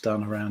Richard's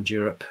done around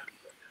Europe,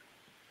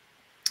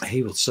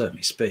 he will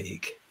certainly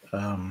speak.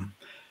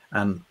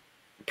 And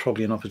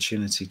probably an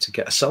opportunity to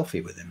get a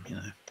selfie with him, you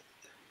know.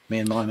 Me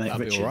and my mate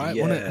That'd Richard, be all right,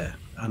 wouldn't it?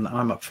 And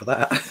I'm up for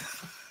that.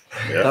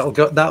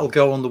 That'll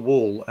go on the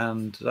wall,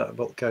 and that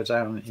will go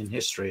down in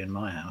history in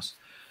my house.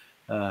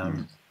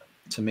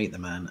 To meet the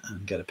man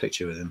and get a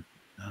picture with him.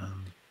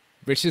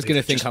 Richard's going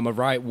to think I'm a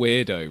right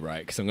weirdo, right?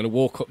 Because I'm going to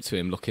walk up to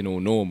him looking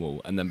all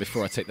normal, and then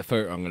before I take the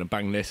photo, I'm going to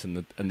bang this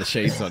and the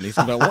shades on. He's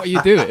going to be like, "What are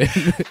you doing?"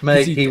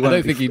 Mate, I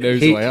don't think he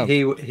knows who I am.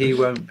 He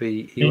won't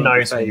be. He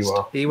knows who you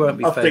are. He won't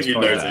be. I think he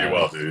knows who you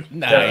are, dude.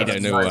 Nah, he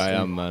don't know who I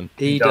am, man.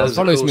 He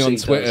follows me on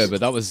Twitter, but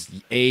that was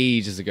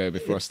ages ago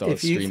before I started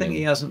streaming. If you think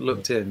he hasn't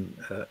looked in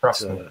at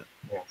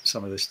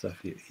some of this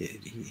stuff,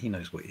 he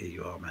knows who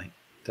you are, mate.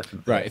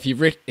 Definitely.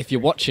 Right. If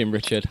you're watching,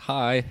 Richard,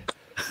 hi.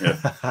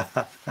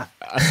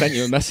 I sent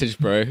you a message,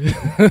 bro. You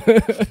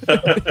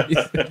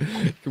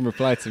can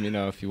reply to me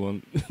now if you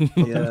want.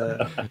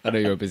 I know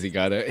you're a busy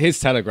guy though. His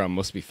Telegram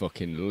must be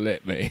fucking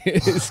lit, mate.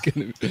 It's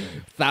gonna be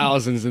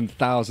thousands and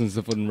thousands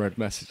of unread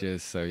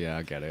messages. So yeah,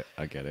 I get it.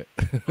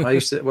 I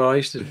used to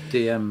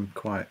DM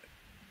quite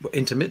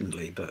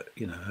intermittently, but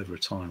you know, over a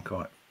time,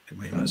 quite.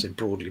 I say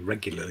broadly,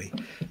 regularly,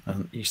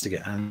 and used to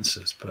get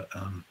answers. But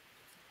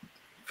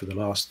for the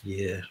last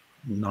year,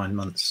 9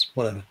 months,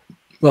 whatever.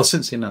 Well,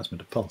 since the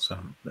announcement of Pulse,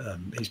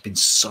 he's been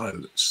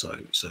so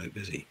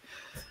busy.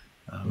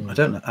 I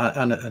don't know.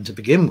 And to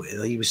begin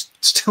with, he was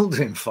still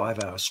doing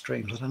 5-hour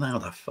streams. I don't know how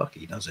the fuck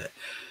he does it.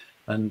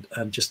 And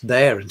just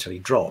there until he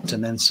dropped,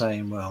 and then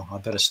saying, well, I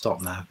better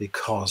stop now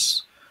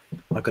because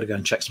I've got to go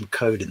and check some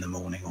code in the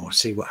morning or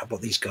see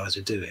what these guys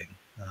are doing.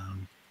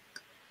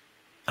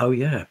 Oh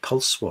yeah,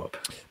 pulse swap.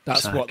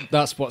 That's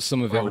what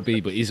some of it will be,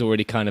 but he's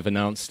already kind of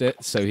announced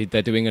it. So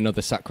they're doing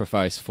another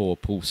sacrifice for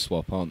pulse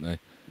swap, aren't they?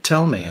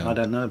 Tell me, I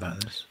don't know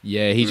about this.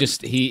 Yeah,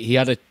 he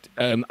had a.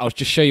 I'll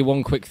just show you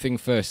one quick thing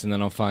first, and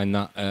then I'll find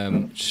that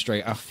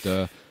straight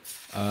after.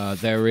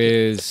 There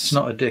is. It's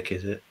not a dick,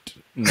 is it?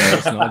 No,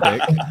 it's not a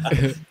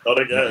dick.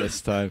 Not again. Not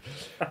this time.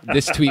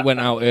 This tweet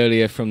went out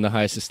earlier from the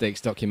Highest of Stakes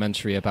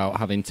documentary about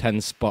having 10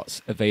 spots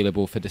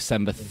available for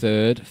December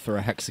 3rd for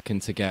a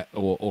hexagon to get,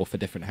 or for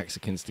different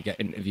hexagons to get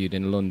interviewed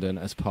in London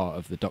as part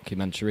of the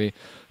documentary.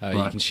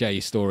 You can share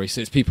your story.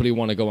 So it's people who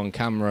want to go on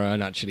camera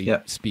and actually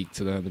speak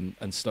to them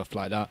and stuff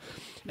like that.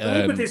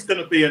 Nobody's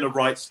going to be in a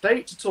right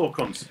state to talk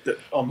on.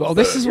 Well,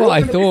 this is what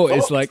I thought.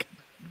 Is like.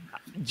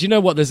 Do you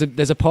know what? There's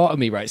a part of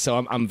me, right? So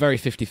I'm very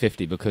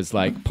 50-50 because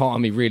like part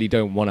of me really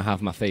don't want to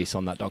have my face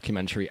on that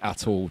documentary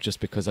at all, just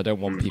because I don't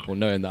want people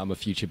knowing that I'm a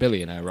future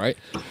billionaire, right?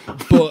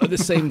 But at the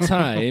same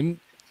time,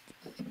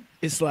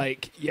 it's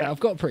like, yeah, I've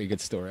got a pretty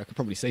good story. I could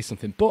probably say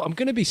something, but I'm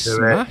gonna be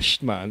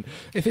smashed, man.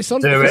 If it's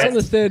on the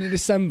 3rd of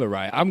December,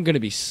 right? I'm gonna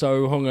be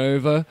so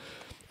hungover.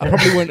 I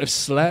probably won't have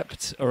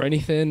slept or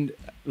anything.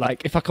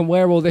 Like if I can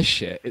wear all this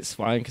shit, it's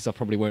fine because I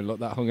probably won't look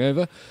that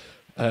hungober.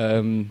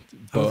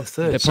 But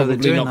they're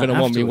probably not going to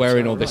want me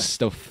wearing all this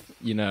stuff.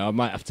 You know, I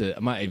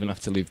might even have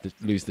to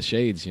lose the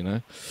shades. You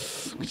know,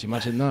 could you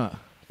imagine that?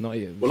 Not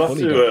even. We'll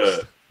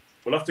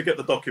have to get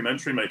the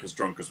documentary makers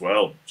drunk as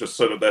well, just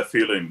so that they're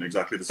feeling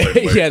exactly the same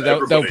way. Yeah,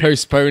 they'll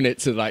postpone it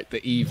to like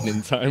the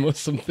evening time or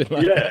something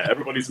like that. Yeah,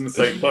 everybody's in the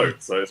same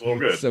boat, so it's all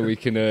good. So we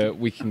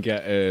can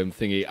get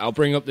thingy. I'll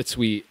bring up the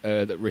tweet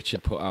that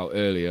Richard put out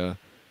earlier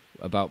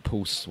about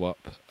pulse swap,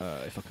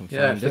 if I can find it.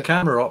 Yeah, if the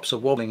camera ops are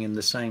wobbling in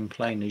the same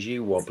plane as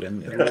you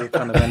wobbling, it'll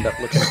kind of end up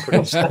looking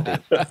pretty steady.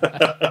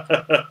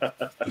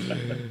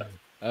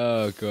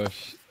 Oh,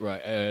 gosh.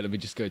 Right, let me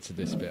just go to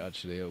this bit,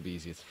 actually. It'll be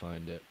easier to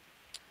find it.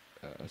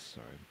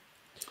 Sorry.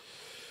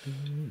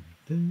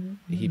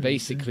 He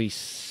basically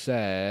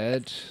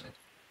said...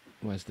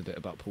 Where's the bit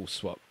about pulse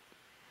swap?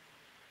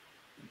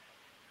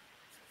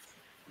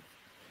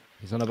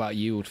 He's on about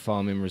yield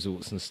farming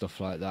results and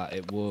stuff like that.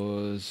 It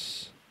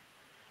was...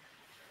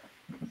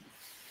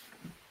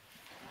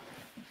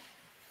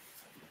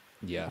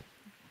 Yeah.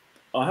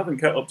 I haven't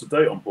kept up to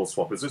date on pulse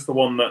swap. Is this the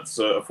one that's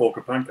a fork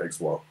of pancake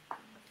swap?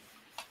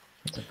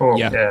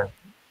 Yeah.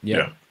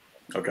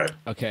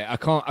 Okay. I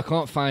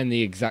can't find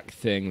the exact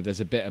thing. There's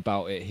a bit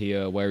about it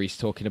here where he's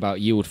talking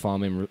about yield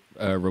farming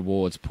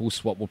rewards. Pulse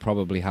swap will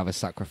probably have a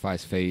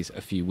sacrifice phase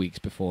a few weeks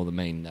before the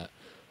main net.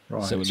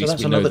 Right. So at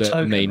least we know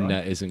that main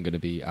net isn't going to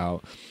be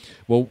out.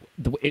 Well,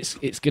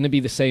 it's going to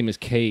be the same as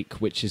Cake,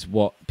 which is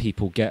what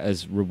people get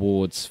as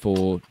rewards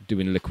for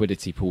doing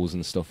liquidity pools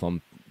and stuff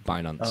on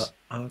Binance.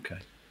 Okay.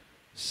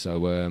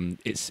 So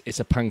it's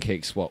a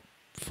pancake swap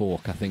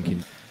fork, I think,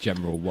 in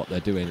general, what they're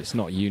doing. It's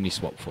not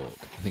Uniswap fork.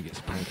 I think it's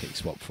a pancake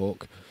swap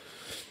fork.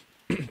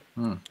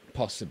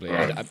 Possibly.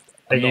 I'm not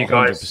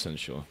 100%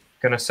 sure.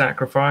 Going to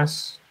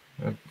sacrifice?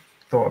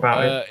 Thought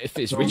about it? If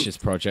it's Richard's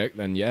project,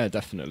 then yeah,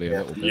 definitely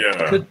a little bit.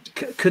 Yeah.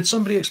 Could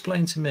somebody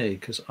explain to me,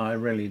 because I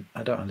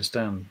don't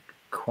understand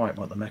quite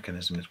what the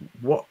mechanism is.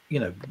 What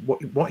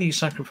are you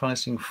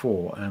sacrificing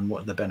for, and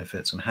what are the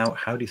benefits, and how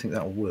do you think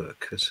that will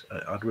work? Because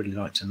I'd really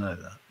like to know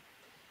that.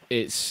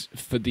 It's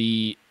for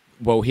the...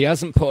 Well, he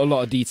hasn't put a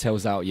lot of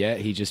details out yet.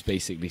 He just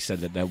basically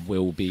said that there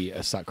will be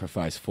a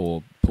sacrifice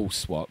for pulse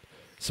swap.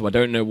 So I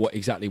don't know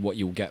exactly what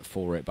you'll get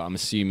for it, but I'm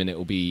assuming it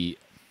will be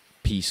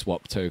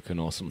P-swap token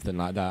or something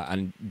like that,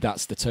 and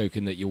that's the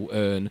token that you'll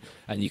earn,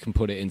 and you can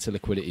put it into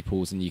liquidity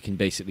pools, and you can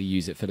basically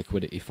use it for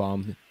liquidity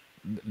farming.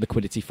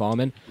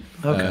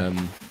 Okay.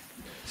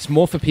 It's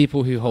more for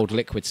people who hold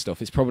liquid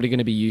stuff. It's probably going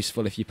to be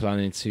useful if you're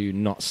planning to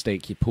not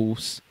stake your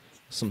pulse,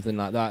 something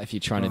like that. If you're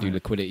trying to do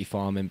liquidity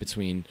farming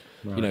between,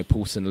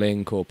 Pulse and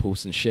Link or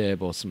Pulse and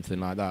Shib or something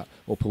like that,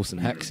 or Pulse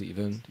and Hex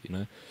even,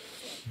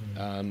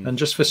 And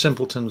just for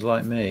simpletons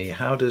like me,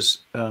 how does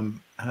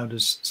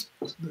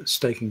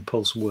staking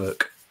Pulse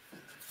work?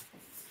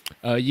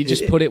 You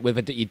just put it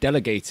with you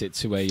delegate it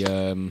to a.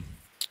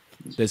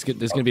 There's going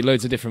to be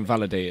loads of different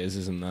validators,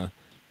 isn't there?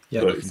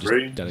 Yeah,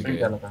 33.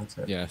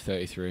 Yeah,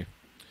 33.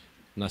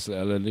 Nice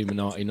little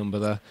Illuminati number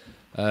there.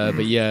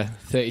 But yeah,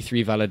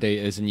 33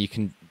 validators, and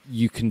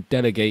you can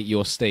delegate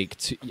your stake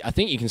to. I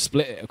think you can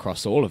split it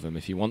across all of them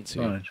if you want to.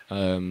 Right.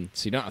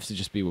 So you don't have to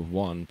just be with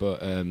one,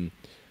 but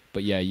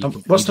yeah.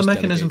 What's the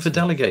mechanism for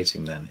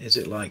delegating then? Is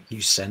it like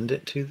you send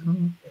it to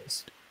them?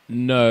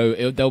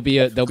 No, there'll be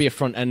a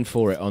front end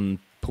for it on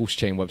Pulse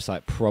Chain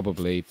website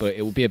probably, but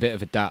it will be a bit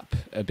of a DApp,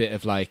 a bit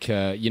of like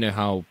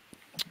how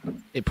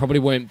it probably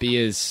won't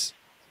be as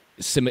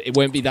similar. It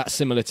won't be that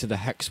similar to the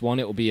Hex one.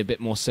 It will be a bit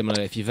more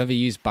similar. If you've ever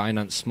used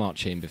Binance Smart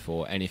Chain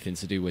before, anything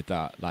to do with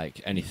that,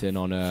 like anything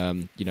on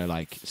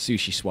like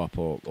Sushi Swap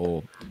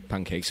or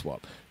Pancake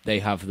Swap, they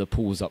have the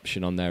pools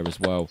option on there as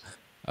well,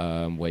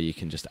 where you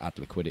can just add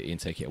liquidity and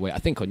take it away. I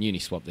think on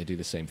Uniswap they do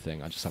the same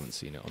thing. I just haven't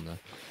seen it on there.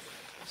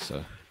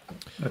 So,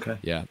 Okay.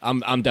 yeah,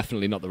 I'm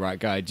definitely not the right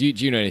guy. Do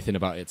you know anything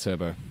about it,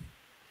 Turbo?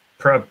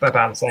 About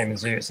the same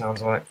as you, it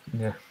sounds like.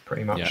 Yeah,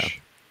 pretty much. Yeah.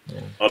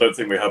 Yeah. I don't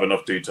think we have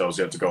enough details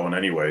yet to go on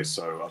anyway,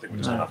 so I think we're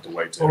just gonna have to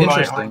wait. All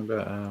Interesting,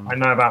 I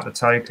know about the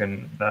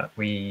token that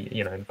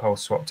the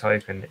Pulse Swap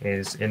token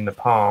is in the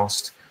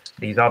past,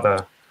 these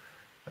other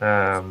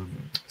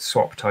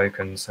swap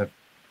tokens have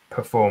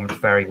performed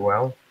very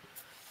well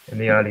in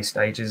the early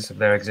stages of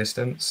their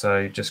existence.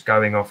 So just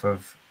going off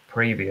of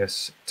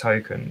previous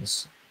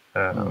tokens,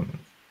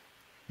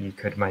 you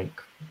could make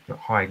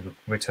high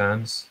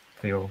returns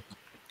for your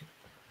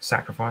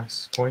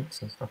sacrifice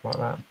points and stuff like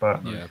that.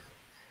 But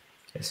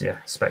it's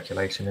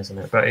speculation, isn't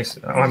it? But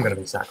I'm going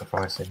to be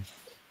sacrificing.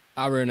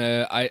 Aaron,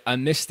 I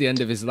missed the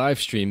end of his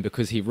live stream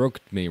because he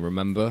rugged me,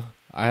 remember?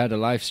 I had a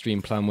live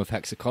stream plan with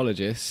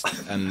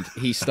Hexacologist, and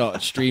he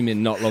started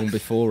streaming not long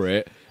before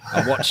it.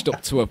 I watched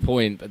up to a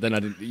point, but then I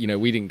didn't,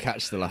 we didn't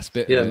catch the last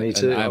bit. Yeah, of it, me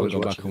too. And I I haven't was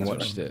gone back and watching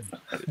watched as it.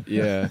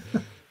 Yeah.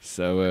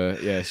 So,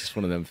 it's just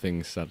one of them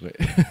things, sadly.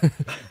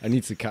 I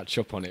need to catch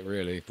up on it,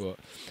 really. But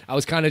I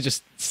was kind of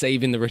just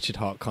saving the Richard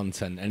Hart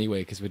content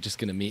anyway, because we're just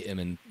going to meet him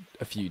in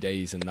a few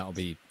days, and that'll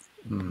be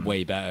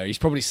way better. He's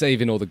probably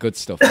saving all the good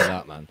stuff for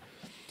that, man.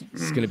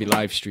 It's going to be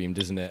live streamed,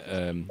 isn't it,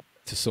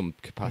 to some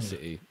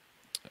capacity.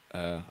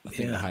 I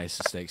think the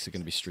highest stakes are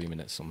going to be streaming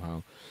it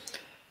somehow.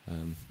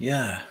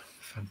 Yeah,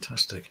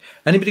 fantastic.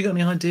 Anybody got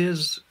any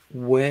ideas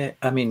where,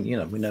 we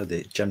know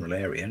the general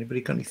area. Anybody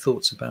got any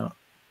thoughts about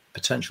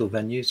potential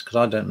venues? Because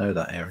I don't know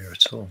that area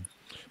at all.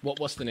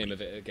 What's the name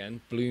of it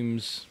again?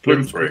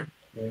 Bloomsbury.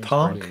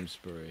 Park?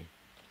 Bloomsbury.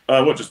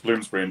 Just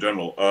Bloomsbury in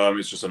general.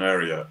 It's just an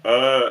area.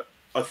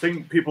 I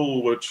think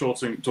people were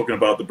talking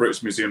about the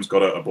British Museum's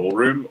got a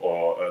ballroom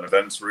or an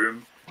events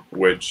room,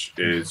 which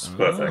is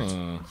perfect.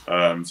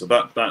 So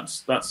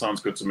that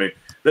sounds good to me.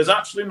 There's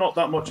actually not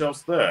that much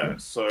else there,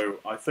 so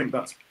I think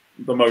that's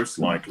the most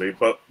likely.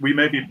 But we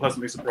may be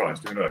pleasantly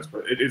surprised. Who knows?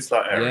 But it is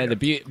that area.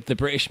 Yeah, the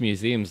British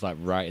Museum's like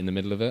right in the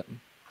middle of it.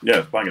 Yeah,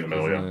 it's bang in the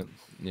middle. Yeah.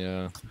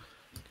 Yeah.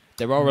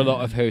 There are a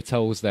lot of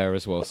hotels there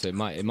as well, so it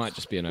might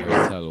just be in a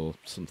hotel or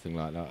something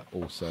like that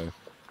also.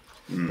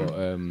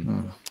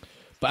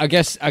 But I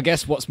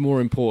guess what's more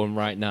important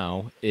right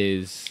now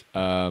is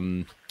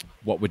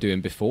what we're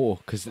doing before,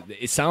 because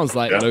it sounds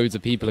like loads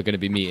of people are going to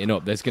be meeting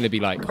up. There's going to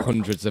be like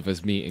hundreds of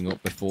us meeting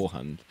up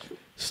beforehand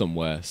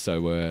somewhere,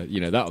 so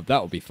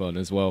that'll be fun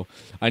as well.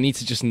 I need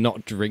to just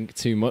not drink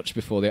too much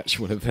before the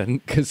actual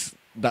event, because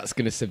that's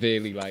going to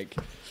severely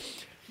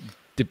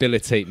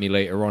debilitate me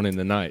later on in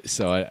the night.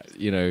 So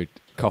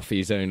coffee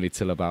is only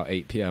till about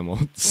 8 p.m. or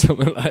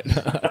something like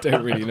that. I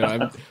don't really know.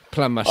 I'm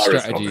planning my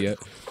strategy yet.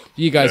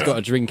 You guys got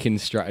a drinking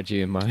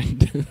strategy in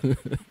mind? I'm going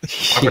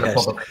to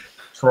probably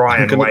try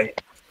and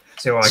wait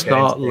till I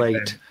start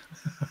late.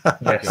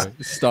 Yes.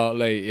 Start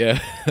late, yeah.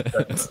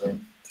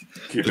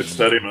 Keep it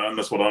steady, man.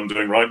 That's what I'm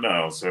doing right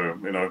now. So,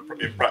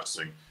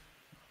 practicing.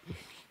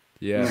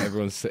 Yeah,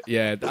 everyone's...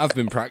 Yeah, I've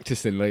been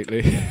practicing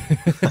lately.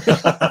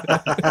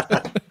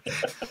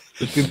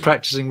 You've been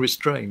practicing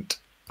restraint.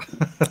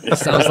 It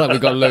sounds like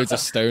we've got loads of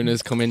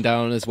stoners coming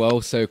down as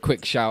well, so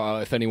quick shout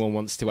out if anyone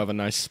wants to have a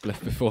nice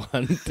spliff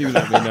beforehand, do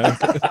let me know.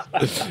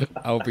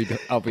 I'll be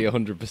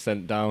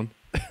 100% down.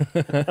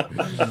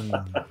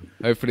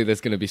 Hopefully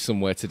there's going to be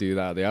somewhere to do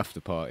that at the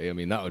after party. I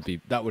mean,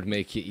 that would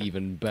make it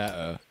even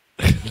better.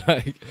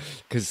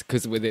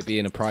 Because with it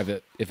being a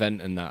private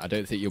event and that, I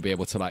don't think you'll be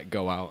able to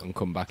go out and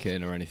come back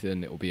in or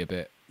anything. It'll be a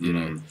bit,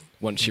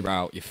 once you're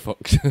out, you're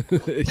fucked. You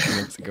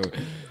want to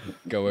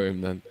go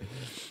home then.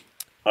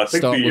 I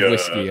think Start with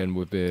whiskey and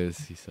with beers,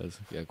 he says.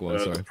 Yeah, go on,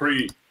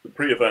 sorry. The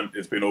pre-event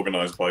is being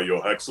organised by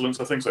Your Excellence,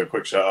 I think, so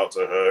quick shout out to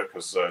her,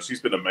 because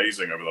she's been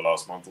amazing over the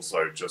last month or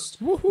so, just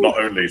not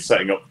only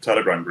setting up the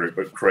Telegram group,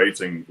 but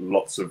creating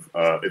lots of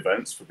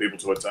events for people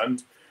to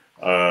attend.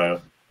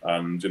 And,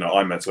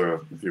 I met her a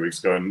few weeks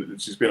ago,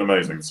 and she's been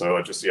amazing. So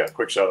I just,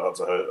 quick shout out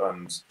to her,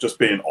 and just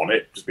being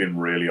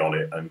really on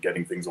it and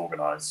getting things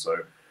organised.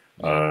 So,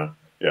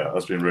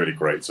 that's been really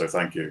great. So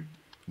thank you.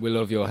 We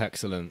love Your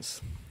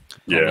Excellence.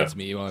 Can't wait to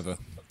meet you either.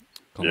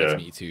 Can't wait to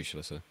meet you too, shall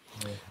I say.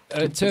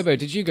 Turbo,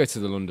 did you go to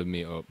the London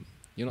meetup?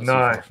 You're not so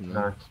far from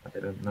there. No, I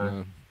didn't.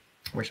 No.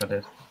 Wish I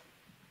did.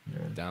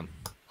 Yeah.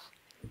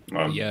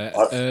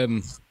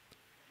 Damn.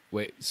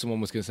 Wait,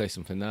 someone was going to say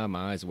something there.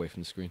 My eyes away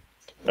from the screen.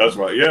 That's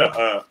right.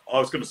 Yeah, I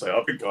was going to say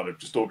I've been kind of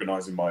just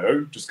organising my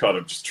own, just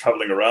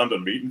travelling around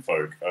and meeting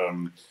folk.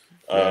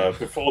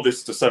 Before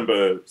this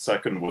December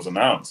 2nd was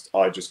announced,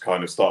 I just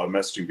kind of started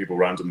messaging people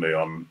randomly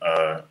on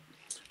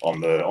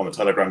the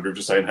Telegram group,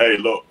 just saying, "Hey,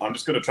 look, I'm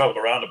just going to travel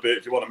around a bit.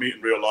 If you want to meet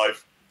in real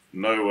life,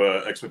 no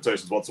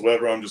expectations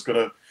whatsoever. I'm just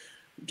going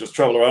to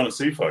travel around and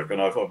see folk."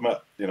 And I've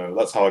met,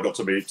 that's how I got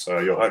to meet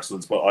Your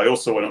Excellence. But I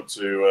also went up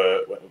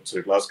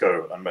to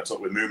Glasgow and met up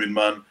with Moomin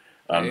Man.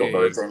 And got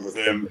very drunk with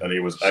him, and he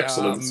was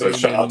excellent. So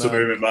shout out to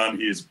Moomin Man,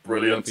 he is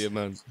brilliant. You,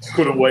 man.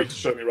 Couldn't wait to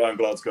show me around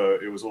Glasgow.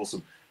 It was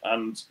awesome.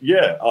 And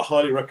I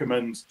highly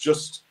recommend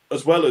just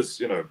as well as,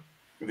 you know,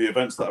 the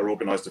events that are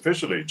organised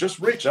officially, just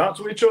reach out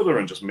to each other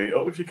and just meet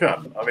up if you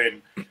can. I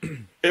mean,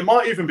 it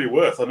might even be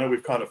worth, I know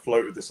we've kind of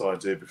floated this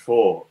idea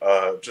before,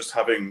 just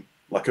having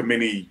like a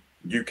mini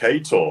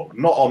UK tour,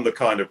 not on the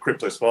kind of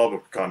Crypto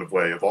Sparbook kind of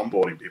way of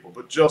onboarding people,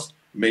 but just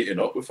meeting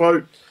up with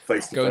folk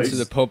face to face. Going to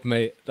the pub,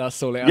 mate.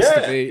 That's all it has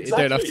to be. Exactly. It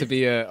don't have to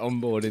be a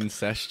onboarding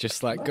sesh.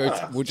 Just like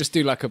we'll just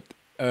do like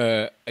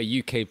a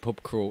UK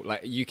pub crawl,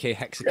 like a UK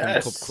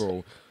hexagon pub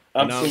crawl.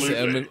 Announce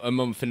it a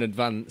month in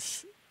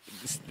advance.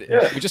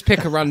 We just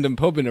pick a random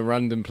pub in a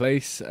random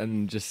place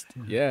and just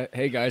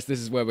hey guys, this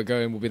is where we're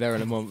going. We'll be there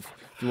in a month.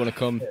 If you want to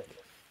come,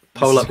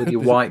 Pole up with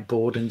your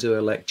whiteboard and do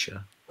a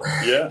lecture.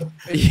 Yeah.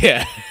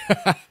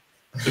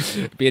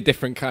 Be a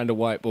different kind of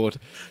whiteboard.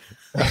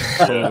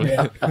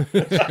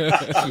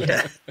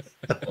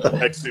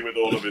 Hexy with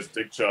all of his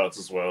dig charts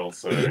as well.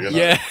 So you know.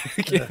 Yeah.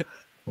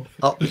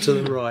 Up to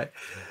the right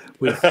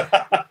with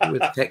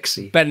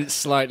Hexy. Bent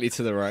slightly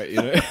to the right, you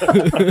know.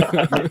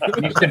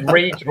 You should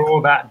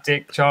redraw that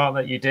dick chart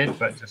that you did,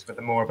 but just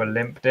with more of a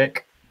limp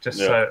dick. Just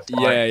so it's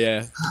like,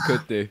 yeah,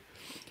 could do.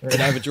 You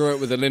can either draw it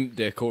with a limp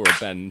dick or a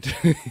bend.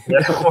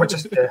 or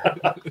just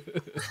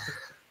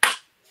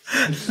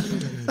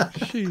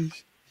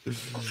Sheesh.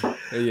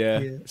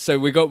 Yeah. So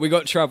we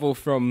got travel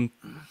from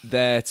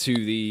there to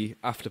the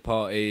after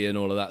party and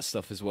all of that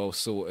stuff as well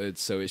sorted.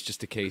 So it's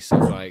just a case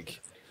of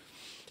like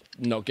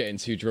not getting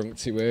too drunk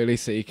too early,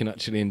 so you can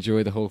actually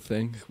enjoy the whole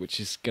thing, which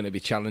is going to be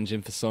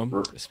challenging for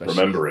some. Especially.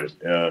 Remember it,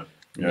 yeah.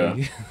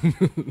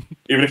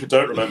 Even if you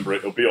don't remember it,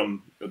 it'll be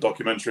on a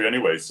documentary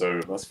anyway,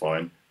 so that's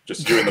fine.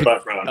 Just you in the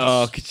background,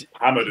 hammered in the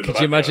background. Could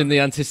you imagine the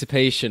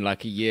anticipation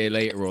like a year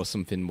later or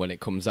something when it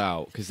comes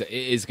out? Because it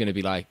is going to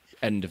be like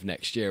end of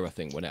next year, I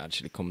think, when it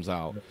actually comes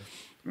out.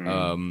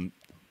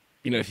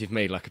 You know, if you've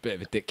made like a bit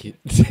of a dick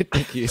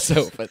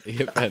yourself at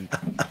the event,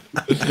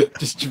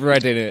 just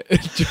dreading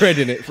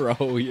it for a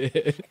whole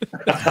year.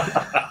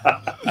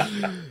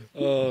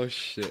 Oh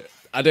shit!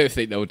 I don't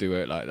think they'll do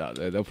it like that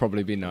though. They'll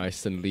probably be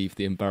nice and leave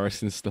the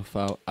embarrassing stuff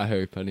out. I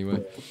hope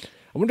anyway.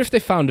 I wonder if they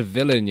found a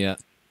villain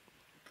yet,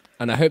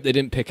 and I hope they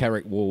didn't pick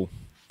Eric Wall.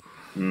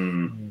 He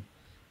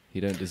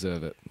don't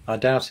deserve it. I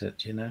doubt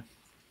it. You know,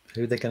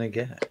 who are they going to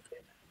get?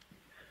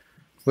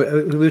 We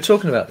were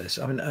talking about this.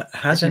 I mean,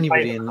 has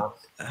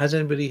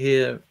anybody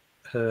here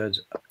heard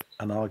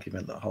an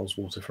argument that holds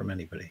water from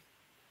anybody?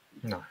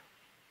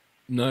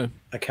 No.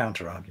 A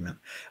counter argument,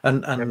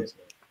 and I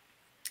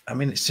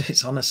mean,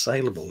 it's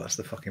unassailable. That's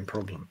the fucking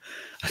problem.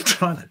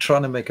 I'm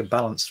trying to make a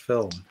balanced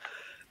film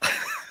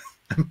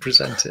and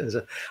present it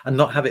and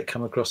not have it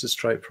come across as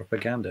straight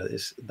propaganda.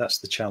 That's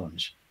the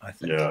challenge, I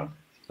think. Yeah.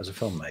 As a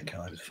filmmaker,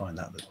 I would find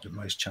that the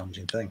most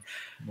challenging thing,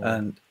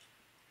 and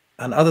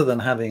other than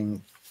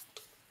having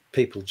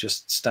people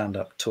just stand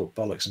up, talk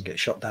bollocks, and get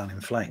shot down in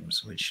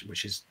flames,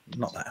 which is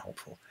not that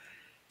helpful.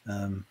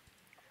 The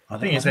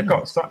thing is, they've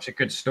got such a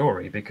good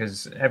story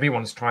because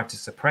everyone's tried to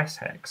suppress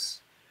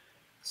Hex.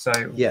 So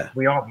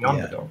we are the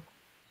underdog,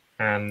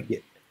 and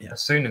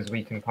as soon as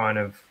we can kind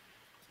of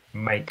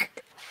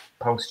make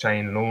Pulse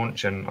Chain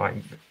launch and like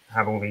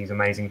have all these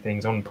amazing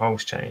things on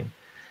Pulse Chain,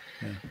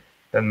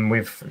 then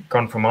we've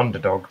gone from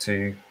underdog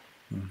to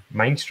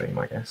mainstream,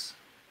 I guess.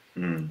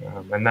 And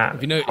that,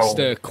 have you noticed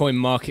the coin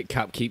market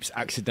cap keeps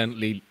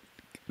accidentally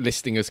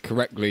listing us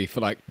correctly for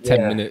like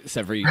 10 minutes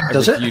every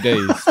few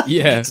days?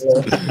 Yeah.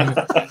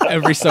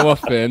 Every so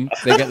often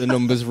they get the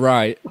numbers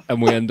right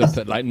and we end up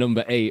at like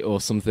number 8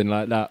 or something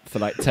like that for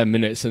like 10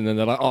 minutes, and then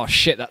they're like, oh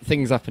shit, that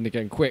thing's happened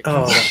again, quick.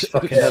 Oh, that's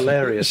fucking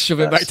hilarious.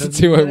 Shove it back to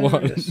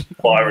 201.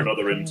 Fire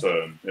another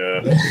intern.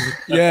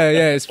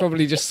 Yeah, it's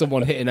probably just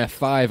someone hitting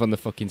F5 on the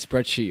fucking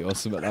spreadsheet or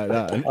something like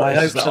that. And I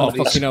hope like,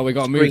 fucking hell, we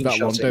got to move that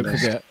one, don't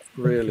forget.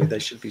 Really, they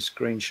should be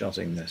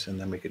screenshotting this, and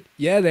then we could.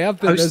 Yeah, they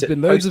have been. There's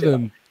been loads of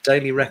them.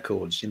 Daily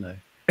records, you know.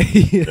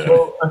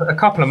 Well, a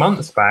couple of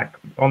months back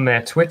on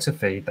their Twitter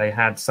feed, they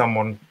had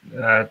someone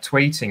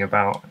tweeting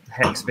about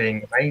Hex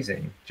being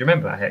amazing. Do you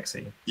remember that,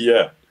 Hexy?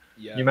 Yeah.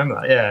 You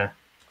remember that? Yeah.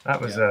 That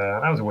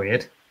was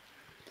weird.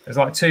 There's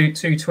like two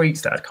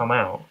tweets that had come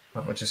out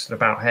that were just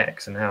about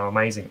Hex and how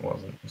amazing it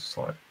was. And it's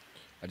like,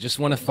 I just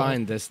want to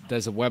find there's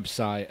a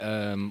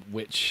website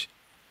which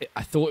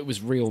I thought it was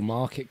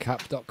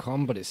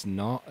realmarketcap.com, but it's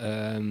not.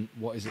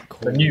 What is it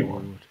called? The new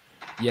one.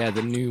 Yeah,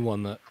 the new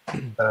one that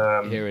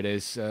here it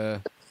is.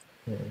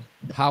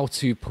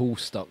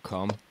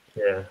 Howtopulse.com.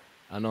 Yeah.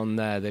 And on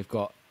there they've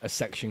got a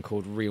section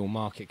called Real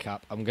Market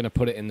Cap. I'm going to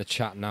put it in the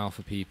chat now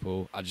for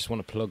people. I just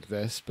want to plug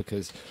this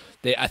because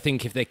I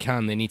think if they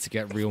can, they need to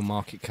get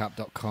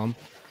realmarketcap.com.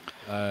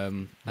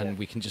 And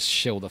we can just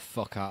shill the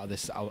fuck out of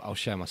this. I'll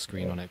share my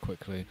screen on it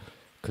quickly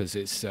because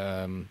it's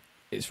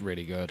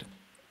really good.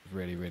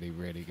 Really, really,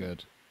 really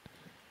good.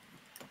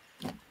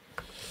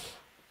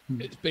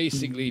 It's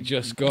basically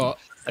just got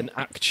an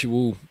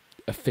actual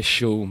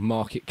official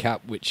market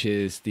cap, which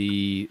is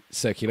the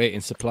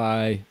circulating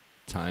supply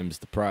times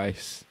the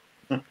price.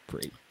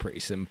 Pretty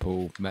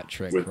simple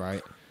metric,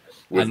 right?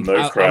 With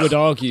I would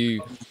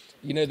argue,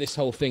 you know, this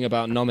whole thing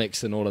about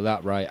nomics and all of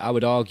that, right? I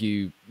would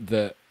argue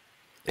that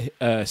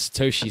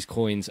Satoshi's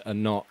coins are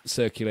not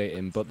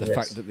circulating, but the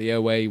fact that the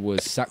OA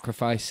was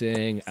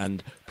sacrificing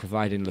and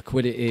providing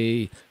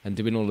liquidity and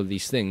doing all of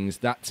these things,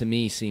 that to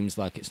me seems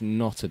like it's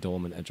not a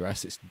dormant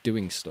address. It's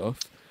doing stuff.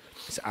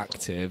 It's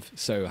active.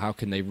 So how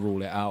can they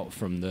rule it out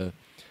from the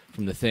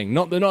thing?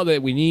 Not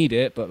that we need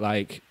it, but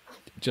like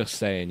just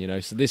saying, you know.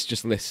 So this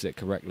just lists it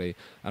correctly,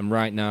 and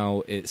right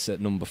now it's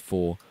at number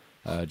 4.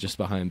 Just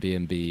behind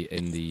BNB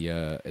in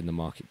the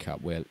market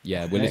cap. We're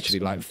literally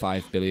like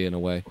 5 billion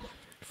away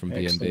from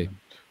BNB.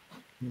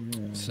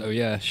 So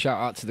yeah, shout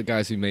out to the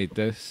guys who made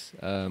this,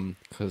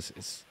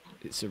 because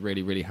it's a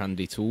really, really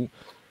handy tool.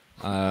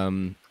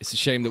 It's a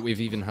shame that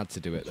we've even had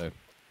to do it though.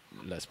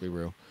 Let's be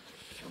real.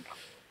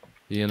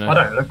 You know, I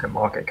don't look at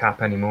market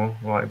cap anymore.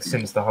 Like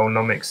since the whole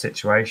nomics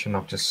situation,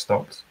 I've just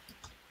stopped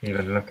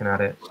even looking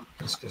at it.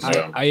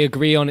 I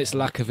agree on its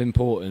lack of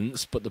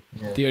importance, but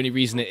the only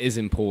reason it is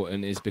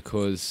important is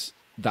because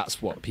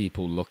that's what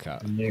people look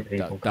at.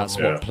 That's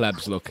what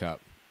plebs look at.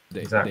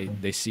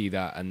 They see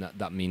that, and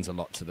that means a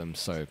lot to them.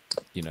 So,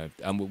 you know,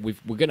 and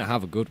we're going to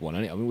have a good one.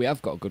 I mean, we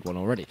have got a good one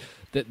already.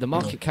 The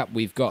market cap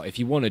we've got, if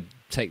you want to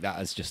take that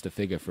as just a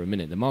figure for a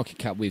minute, the market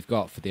cap we've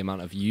got for the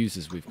amount of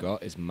users we've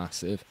got is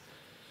massive.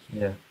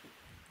 Yeah.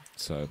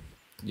 So,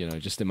 you know,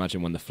 just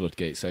imagine when the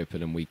floodgates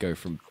open and we go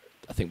from,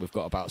 I think we've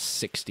got about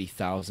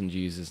 60,000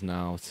 users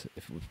now.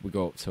 If we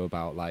go up to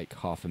about like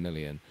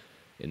 500,000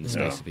 in the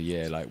space of a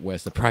year, like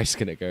where's the price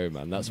going to go,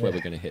 man? That's where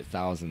we're going to hit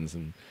thousands.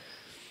 And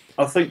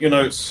I think, you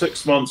know,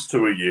 6 months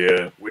to a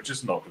year, we're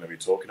just not going to be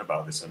talking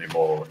about this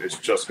anymore. It's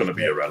just going to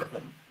be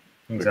irrelevant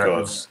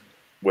because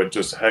we're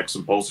just Hex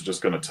and Pulse are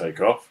just going to take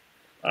off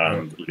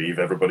and leave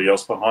everybody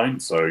else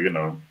behind. So, you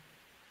know,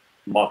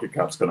 market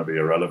cap's going to be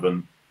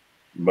irrelevant.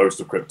 Most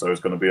of crypto is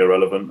going to be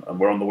irrelevant, and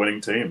we're on the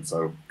winning team.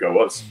 So go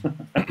us.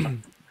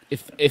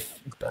 if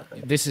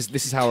this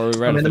is how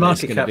irrelevant, I mean, the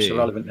market it's cap's be.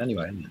 irrelevant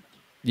anyway, isn't it?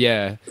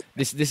 Yeah,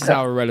 this is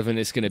how irrelevant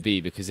it's going to be,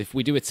 because if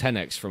we do a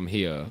 10x from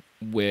here,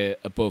 we're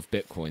above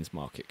Bitcoin's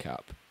market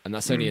cap, and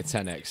that's only a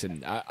 10x.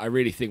 And I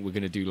really think we're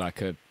going to do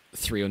like a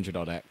 300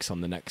 odd x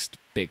on the next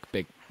big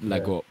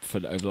leg up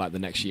for over like the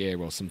next year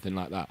or something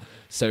like that.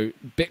 So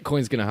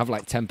Bitcoin's going to have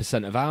like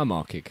 10% of our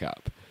market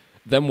cap.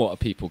 Then what are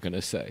people going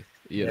to say?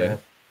 You know?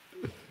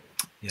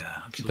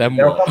 Yeah, absolutely. Then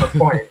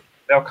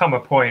There'll come a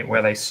point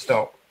where they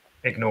stop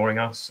ignoring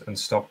us and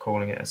stop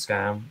calling it a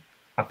scam.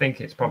 I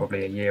think it's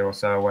probably a year or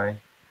so away.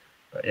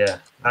 But yeah,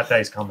 that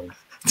day's coming.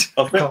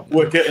 I think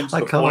we're getting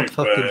to the point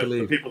where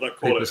believe the people that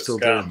call it a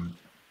scam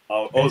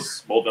are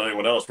us more than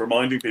anyone else,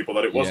 reminding people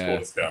that it was called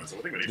a scam. So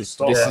I think we need to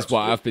stop. This is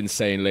what I've been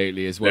saying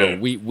lately as well.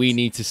 Yeah. We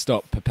need to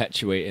stop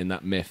perpetuating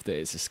that myth that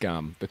it's a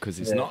scam, because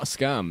it's not a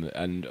scam,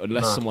 and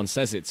unless someone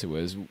says it to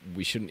us,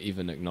 we shouldn't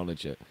even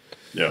acknowledge it.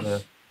 Yeah.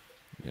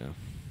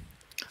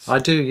 I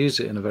do use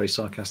it in a very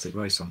sarcastic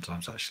way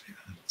sometimes, actually.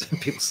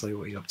 People say,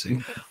 "What are you up to?"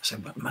 I say,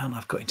 "But man,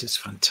 I've got into this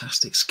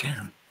fantastic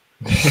scam."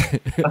 I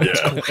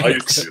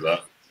used to do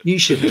that. You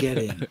should get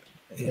in.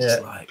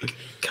 It's like,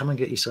 come and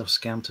get yourself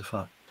scammed to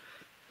fuck.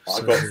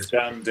 I got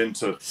scammed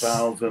into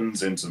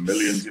thousands, into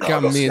millions.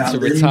 Scammed me into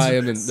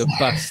retirement, the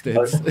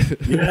bastards.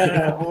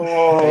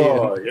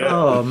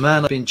 Oh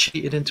man, I've been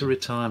cheated into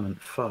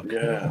retirement. Fuck.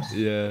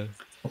 Yeah.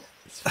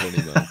 It's funny,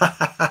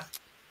 man.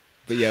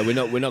 But yeah,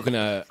 we're not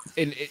gonna.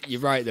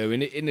 You're right though.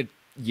 In a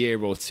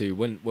year or two,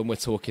 when we're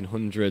talking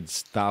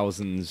hundreds,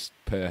 thousands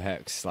per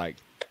hex, like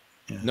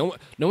no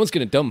one's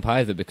gonna dump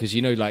either, because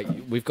you know, like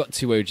we've got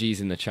 2 OGs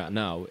in the chat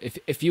now.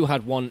 If you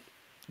had one,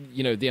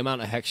 you know, the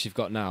amount of hex you've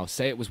got now,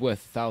 say it was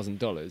worth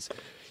 $1,000,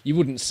 you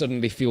wouldn't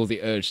suddenly feel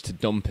the urge to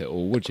dump it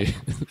all, would you?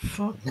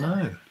 Fuck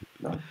no.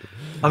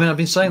 I mean, I've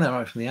been saying that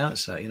right from the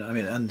outset. You know, I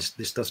mean, and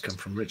this does come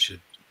from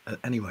Richard.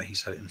 Anyway, he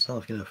said it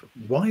himself. You know,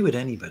 why would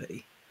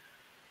anybody?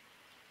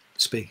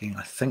 Speaking,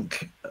 I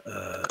think,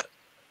 of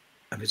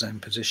his own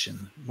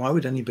position, why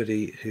would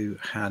anybody who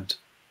had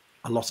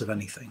a lot of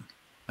anything,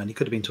 and he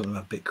could have been talking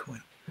about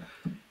Bitcoin,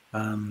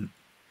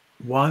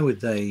 why would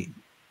they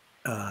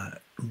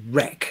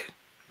wreck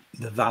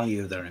the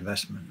value of their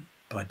investment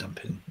by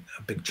dumping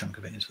a big chunk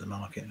of it into the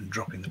market and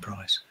dropping the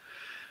price?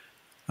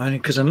 I mean,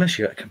 because unless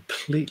you're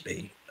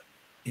completely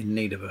in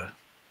need of a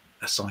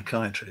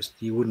psychiatrist,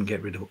 you wouldn't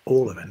get rid of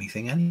all of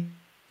anything anyway.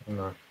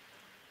 No.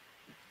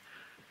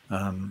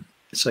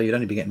 So you'd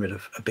only be getting rid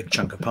of a big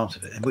chunk of part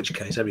of it, in which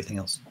case everything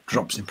else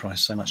drops in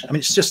price so much. I mean,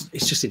 it's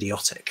just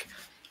idiotic.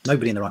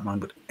 Nobody in the right mind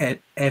would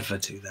ever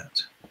do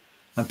that.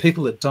 And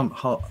people that dump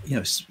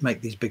make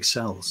these big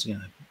sells,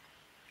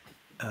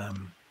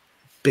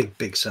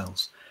 big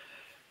sells.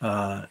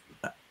 Either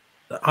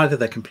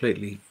they're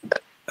completely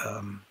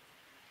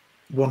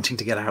wanting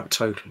to get out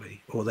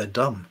totally, or they're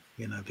dumb,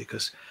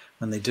 because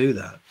when they do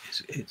that,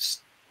 it's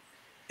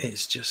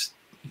just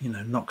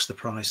knocks the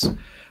price.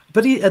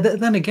 But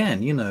then again,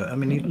 I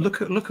mean, you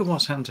look at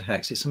what's happened to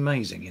Hex. It's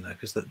amazing,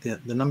 because the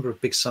number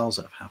of big sells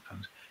that have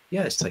happened.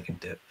 Yeah, it's taken a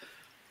dip,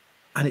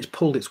 and it's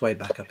pulled its way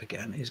back up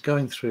again. It's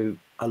going through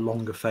a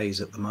longer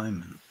phase at the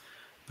moment.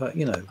 But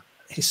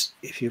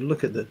if you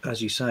look at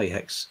as you say,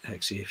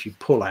 Hexy, if you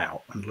pull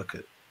out and look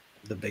at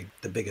the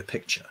bigger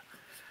picture,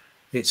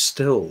 it's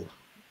still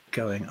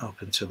going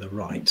up and to the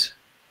right.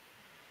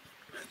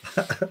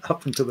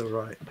 Up and to the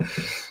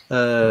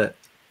right.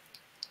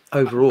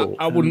 Overall,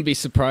 I wouldn't be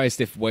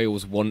surprised if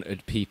Wales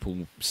wanted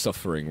people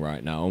suffering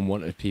right now and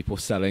wanted people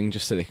selling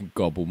just so they can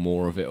gobble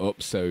more of it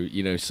up. So,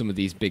 you know, some of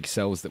these big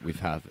sells that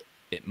we've had,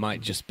 it might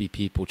just be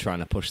people trying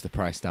to push the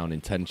price down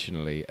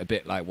intentionally, a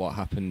bit like what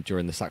happened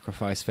during the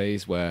sacrifice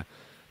phase where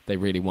they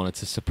really wanted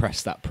to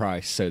suppress that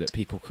price so that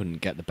people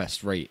couldn't get the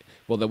best rate.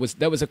 Well,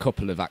 there was a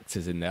couple of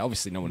actors in there.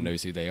 Obviously, no one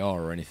knows who they are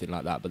or anything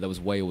like that, but there was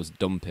Wales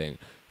dumping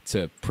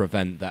to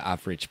prevent the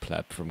average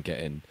pleb from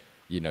getting,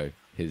 you know,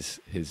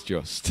 his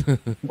just.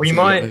 We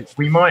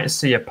might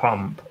see a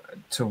pump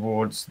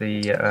towards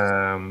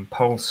the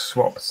pulse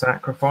swap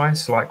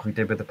sacrifice, like we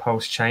did with the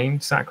pulse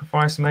chain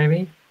sacrifice,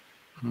 maybe.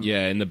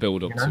 Yeah, in the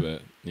build up to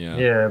it.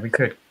 Yeah, we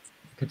could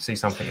see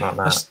something like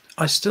that.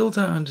 I still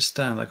don't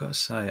understand. I got to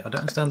say, I don't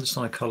understand the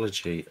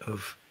psychology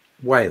of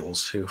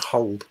whales who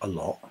hold a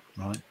lot,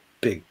 right?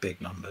 Big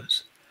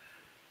numbers,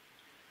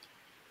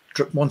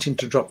 wanting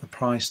to drop the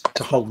price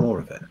to hold more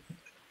of it.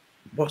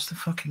 What's the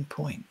fucking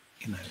point?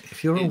 You know,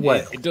 if you're a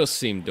whale, it does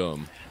seem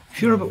dumb.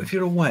 If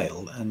you're a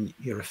whale and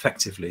you're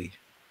effectively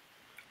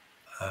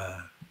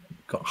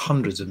got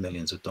hundreds of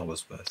millions of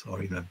dollars worth,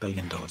 or even $1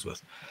 billion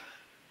worth,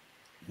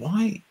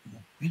 why?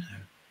 You know,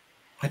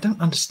 I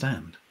don't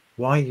understand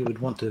why you would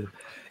want to,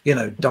 you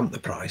know, dump the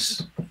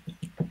price,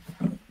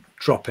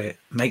 drop it,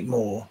 make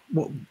more.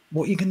 What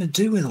are you going to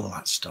do with all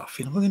that stuff?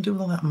 You know, what are you going to do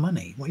with all that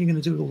money? What are you going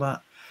to do with all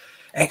that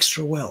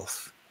extra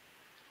wealth?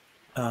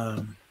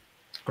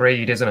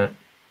 Greed, isn't it?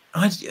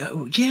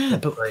 Yeah,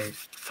 but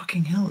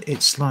fucking hell,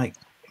 it's like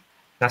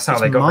that's how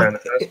they got there in the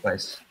first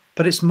place.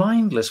 But it's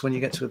mindless when you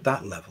get to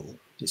that level.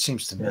 It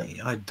seems to me.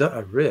 I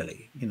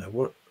really, you know,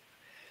 what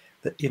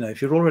that, you know,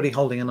 if you're already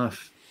holding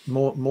enough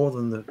more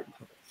than the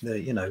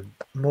you know,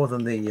 more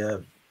than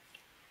the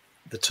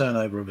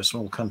turnover of a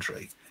small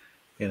country,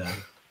 you know,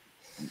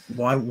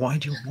 why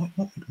do you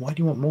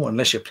want more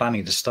unless you're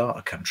planning to start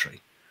a country?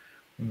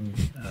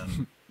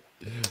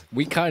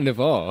 We kind of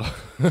are.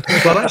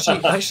 Well,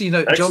 actually, you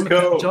know,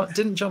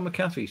 didn't John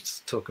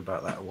McAfee talk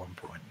about that at one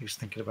point? He was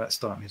thinking about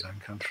starting his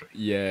own country.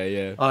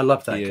 Yeah. I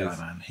love that guy,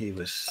 man. He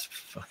was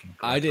fucking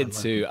great. I did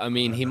too. I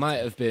mean, he might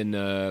have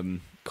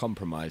been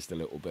compromised a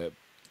little bit,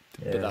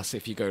 but that's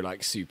if you go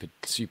like super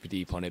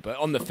deep on it. But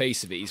on the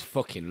face of it, he's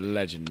fucking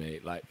legend,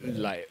 mate. Like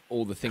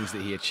all the things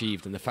that he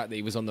achieved, and the fact that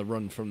he was on the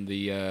run from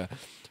the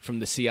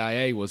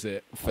CIA, was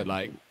it, for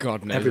like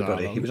God knows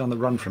everybody. How long. He was on the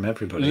run from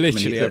everybody.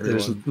 Literally there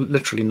was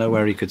literally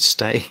nowhere he could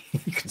stay.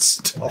 He could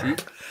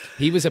stop.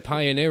 He was a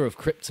pioneer of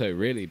crypto,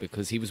 really,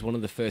 because he was one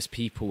of the first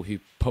people who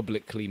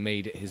publicly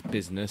made it his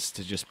business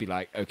to just be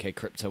like, okay,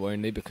 crypto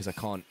only, because I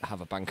can't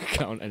have a bank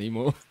account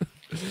anymore.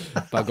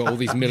 But I've got all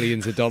these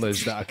millions of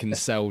dollars that I can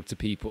sell to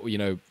people, you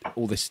know,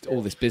 all this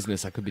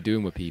business I could be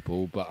doing with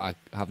people, but I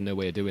have no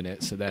way of doing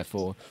it. So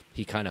therefore,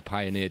 he kind of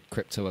pioneered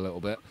crypto a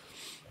little bit.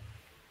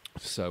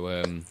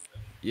 So,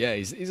 yeah,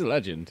 he's a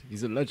legend.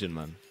 He's a legend,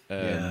 man.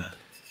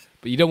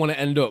 But you don't want to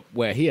end up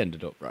where he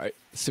ended up, right?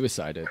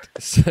 Suicided.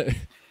 So.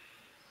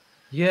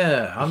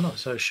 Yeah, I'm not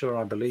so sure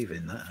I believe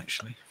in that,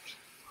 actually.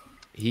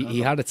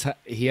 He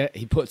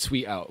put a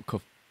tweet out a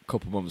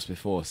couple months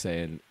before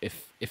saying,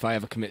 if I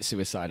ever commit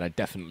suicide, I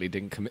definitely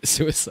didn't commit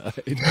suicide.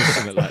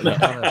 Something like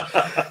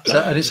that.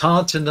 And it's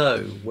hard to know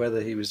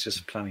whether he was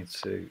just planning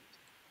to.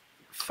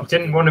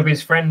 Didn't one of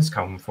his friends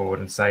come forward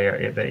and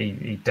say that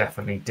he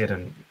definitely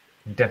didn't?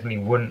 He definitely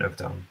wouldn't have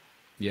done.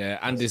 Yeah,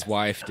 and his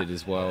wife did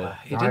as well.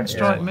 He didn't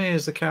strike me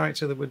as the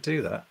character that would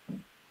do that.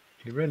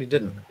 He really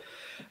didn't.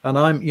 And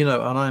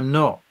I'm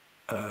not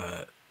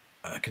a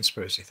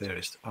conspiracy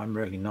theorist. I'm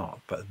really not.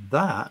 But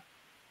that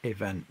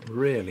event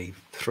really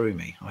threw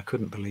me. I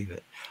couldn't believe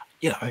it.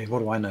 You know, I mean, what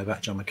do I know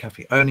about John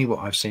McAfee? Only what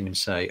I've seen him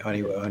say.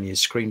 Only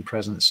his screen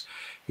presence.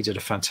 He did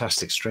a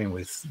fantastic stream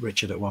with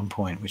Richard at one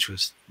point, which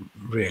was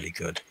really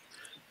good.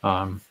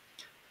 And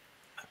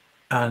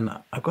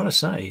I've got to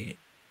say,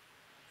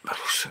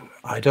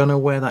 I don't know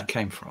where that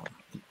came from.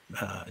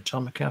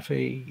 John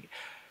McAfee,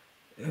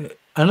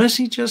 unless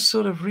he just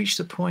sort of reached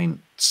a point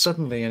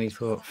suddenly and he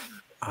thought,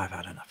 I've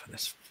had enough of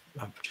this.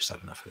 I've just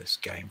had enough of this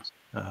game.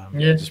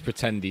 Just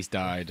pretend he's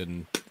died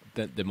and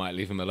they might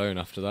leave him alone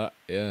after that.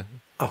 Yeah.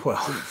 Oh,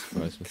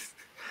 well.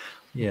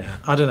 Yeah,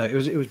 I don't know.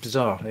 It was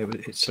bizarre.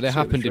 But it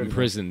happened in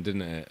prison,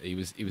 didn't it? He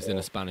was in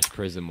a Spanish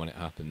prison when it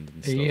happened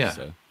and stuff. Yeah.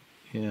 So.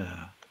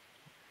 Yeah.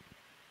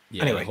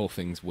 Anyway, the whole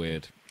thing's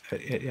weird.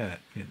 It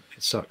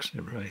sucks.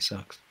 It really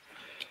sucks.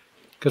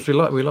 Because we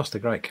lost a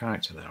great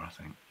character there, I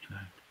think. You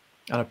know,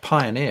 and a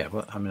pioneer.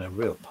 Well, I mean, a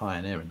real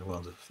pioneer in the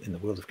world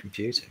of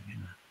computing. You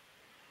know.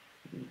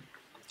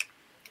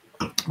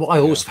 What I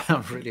always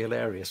found really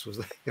hilarious was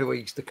that he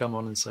used to come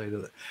on and say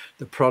that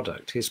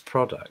his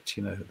product,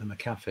 you know, the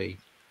McAfee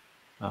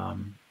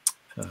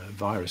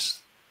virus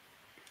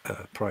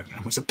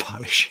program was a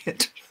pile of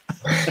shit.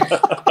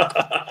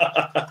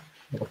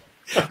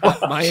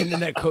 My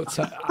internet cut.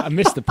 I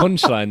missed the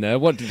punchline there.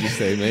 What did you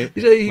say, mate?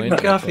 You know,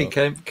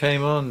 McAfee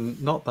came on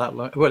not that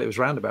long. Well, it was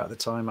round about the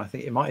time. I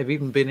think it might have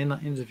even been in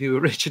that interview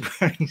with Richard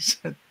where he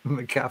said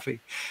McAfee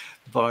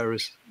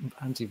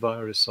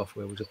antivirus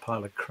software was a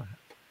pile of crap.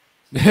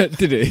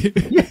 Did he?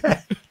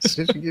 Yeah,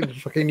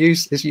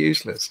 it's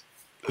useless.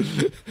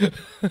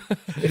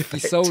 He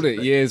sold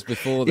it years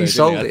before. Though, He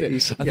sold I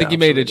it. think he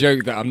made a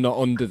joke that I'm not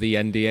under the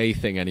NDA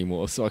thing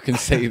anymore, so I can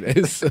say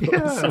this.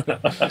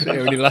 It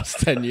only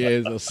lasts 10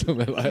 years or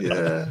something like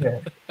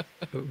that.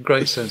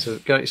 Great sense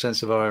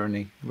of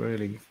irony.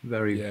 Really,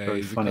 very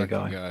funny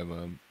guy.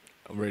 Man.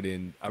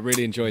 I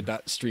really enjoyed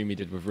that stream he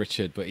did with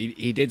Richard, but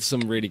he did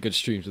some really good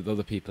streams with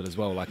other people as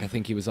well. Like I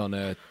think he was on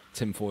a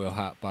tinfoil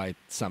hat by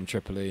Sam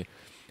Tripoli,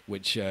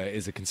 which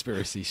is a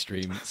conspiracy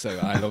stream, so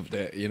I loved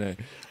it, you know.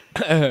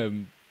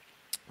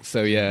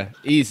 So yeah,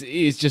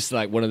 he's just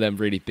like one of them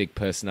really big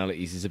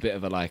personalities. He's a bit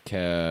of a like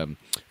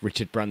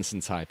Richard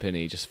Branson type, isn't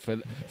he? Just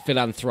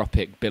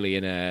philanthropic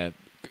billionaire,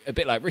 a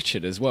bit like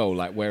Richard as well,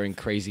 like wearing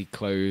crazy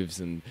clothes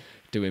and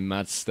doing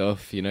mad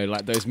stuff, you know,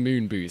 like those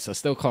moon boots. I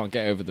still can't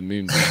get over the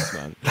moon boots,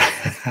 man.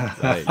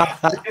 Like,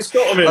 he's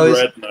got them in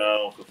red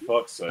now, for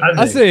fuck's sake.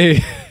 I see.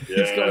 Yeah.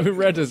 He's got them in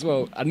red as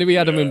well. I knew he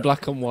had them in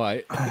black and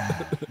white.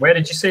 Where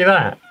did you see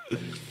that?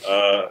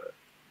 I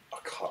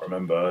can't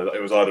remember.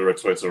 It was either a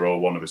Twitter or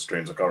one of his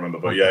streams. I can't remember.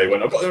 But yeah, he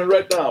went, I've got them in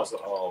red now. I was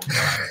like, oh,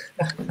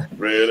 man.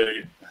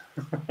 Really?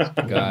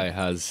 Guy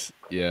has,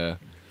 yeah.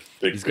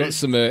 He's got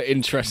some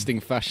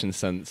interesting fashion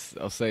sense.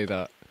 I'll say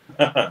that.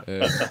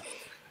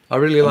 I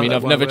really like. I mean,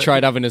 I've never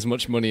tried having as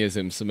much money as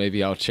him, so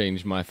maybe I'll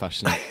change my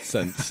fashion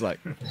sense, like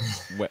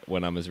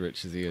when I'm as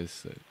rich as he is.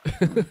 So.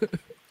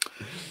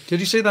 Did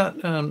you see that?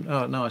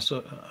 Oh no, I saw.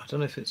 I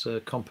don't know if it's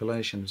a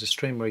compilation. There's a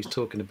stream where he's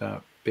talking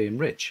about being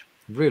rich.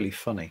 Really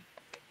funny.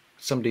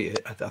 Somebody,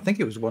 I think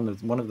it was one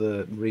of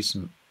the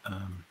recent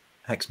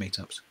Hex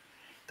meetups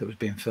that was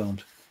being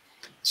filmed.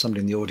 Somebody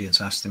in the audience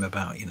asked him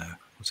about, you know,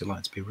 what's it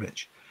like to be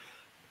rich.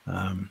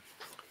 And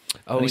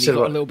he got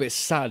a little bit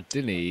sad,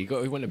 didn't he?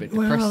 He went a bit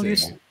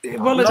depressing.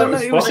 Well, I don't know.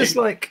 It was just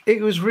like,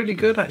 it was really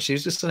good, actually. He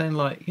was just saying,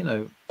 like, you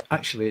know,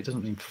 actually, it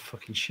doesn't mean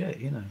fucking shit,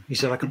 you know. He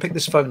said, I can pick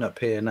this phone up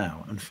here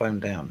now and phone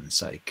down and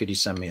say, could you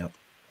send me up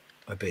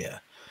a beer?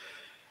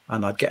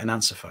 And I'd get an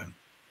answer phone.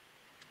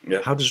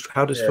 Yeah. How does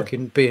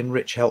fucking being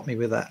rich help me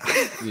with that?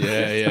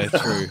 Yeah,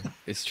 true.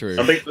 It's true.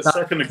 I think the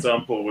second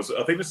example was,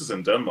 I think this is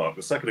in Denmark.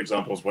 The second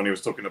example was when he was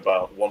talking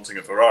about wanting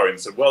a Ferrari and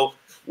said, well,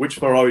 which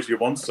Ferraris do you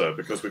want, sir?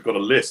 Because we've got a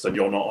list and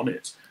you're not on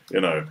it. You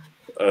know,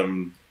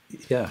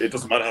 it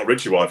doesn't matter how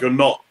rich you are. If you're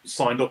not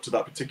signed up to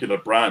that particular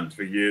brand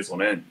for years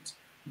on end,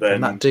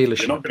 then that dealership,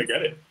 you're not going to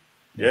get it.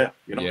 Yeah,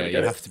 you're not going to get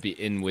it. You have to be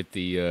in with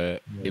the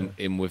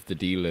in with the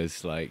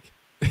dealers. Like,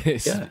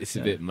 it's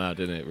a bit mad,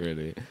 isn't it?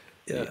 Really.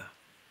 Yeah.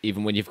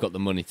 Even when you've got the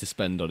money to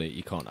spend on it,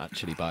 you can't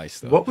actually buy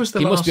stuff. What was the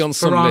last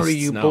Ferrari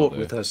you bought though.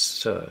 with us,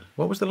 sir?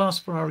 What was the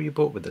last Ferrari you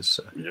bought with us,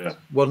 sir? Yeah.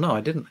 Well, no, I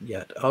didn't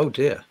yet. Oh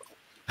dear.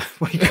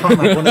 Well, you can't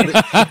have one of these.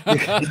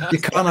 You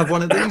can't have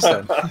one of these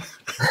then.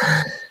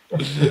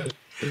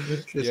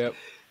 Yep.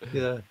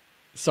 Yeah.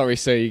 Sorry,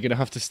 sir. You're gonna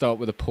have to start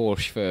with a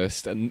Porsche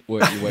first and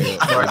work your way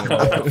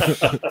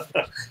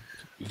up.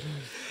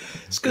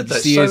 It's good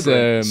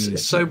though.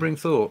 It's sobering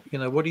thought. You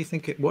know, what do you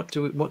think? What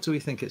do we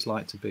think it's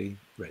like to be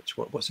rich?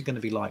 What's it going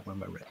to be like when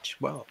we're rich?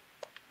 Well,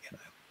 you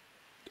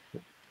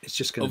know, it's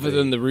just going to. Other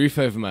than the roof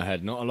over my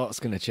head, not a lot's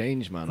going to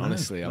change, man.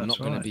 Honestly, I'm not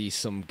going to be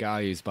some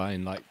guy who's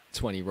buying like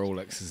 20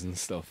 Rolexes and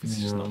stuff. It's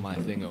just not my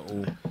thing at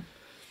all.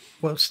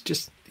 Well, it's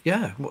just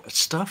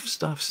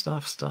stuff.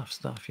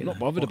 I'm not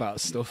bothered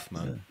about stuff,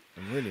 man.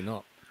 Yeah. I'm really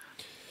not.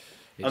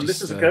 And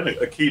this is again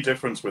a key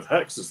difference with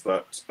Hex is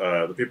that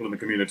the people in the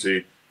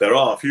community, there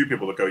are a few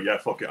people that go, yeah,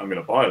 fuck it, I'm going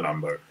to buy a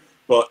Lambo.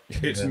 But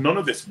it's none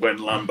of this when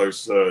Lambo,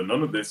 sir,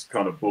 none of this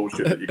kind of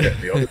bullshit that you get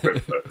in the other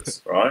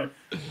cryptos, right?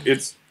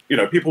 It's, you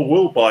know, people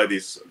will buy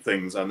these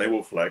things and they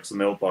will flex and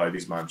they'll buy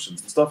these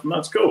mansions and stuff, and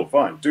that's cool,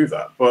 fine, do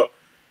that. But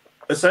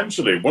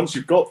essentially, once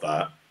you've got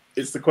that,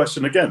 it's the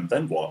question again,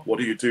 then what? What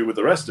do you do with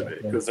the rest of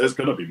it? Because there's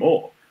going to be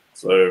more.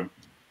 So...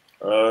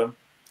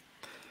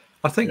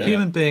 I think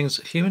human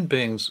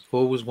beings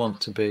always want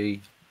to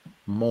be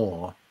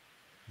more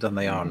than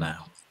they are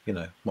now. You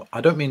know, I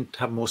don't mean to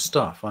have more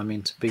stuff. I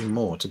mean to be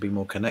more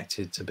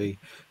connected, to be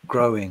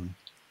growing,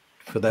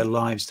 for their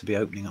lives to be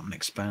opening up and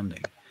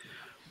expanding.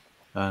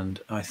 And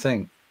I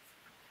think,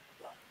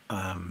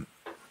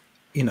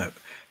 you know,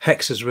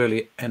 Hex has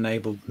really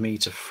enabled me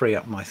to free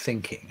up my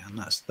thinking, and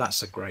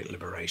that's a great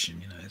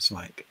liberation. You know, it's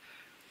like,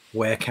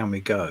 where can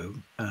we go?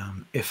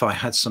 If I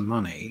had some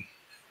money,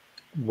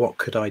 what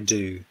could I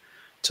do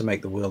to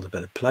make the world a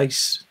better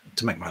place,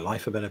 to make my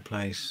life a better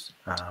place,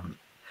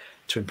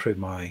 to improve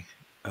my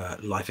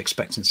life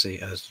expectancy,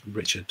 as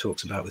Richard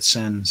talks about with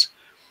Sens,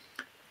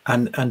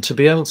 and to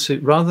be able to,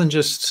 rather than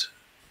just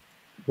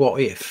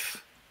what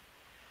if.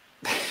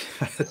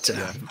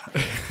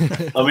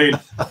 I mean,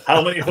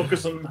 how many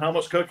hookers and how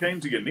much cocaine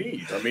do you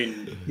need? I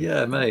mean,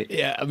 yeah, mate.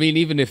 Yeah, I mean,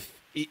 even if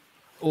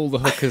all the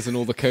hookers and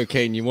all the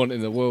cocaine you want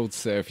in the world,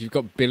 sir. If you've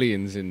got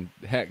billions in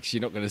Hex,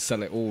 you're not going to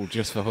sell it all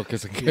just for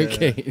hookers and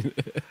cocaine.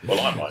 Well,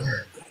 I might.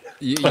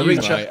 you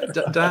Richard,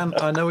 Dan,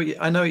 I know what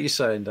you're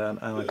saying, Dan,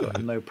 and I've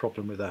got no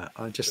problem with that.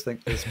 I just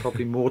think there's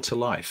probably more to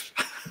life.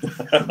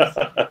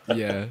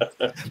 Yeah.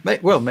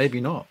 Well,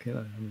 maybe not. You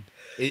know.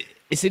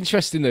 It's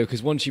interesting though,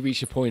 because once you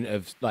reach a point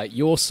of like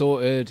you're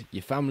sorted,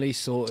 your family's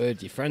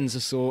sorted, your friends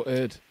are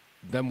sorted,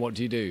 then what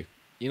do?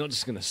 You're not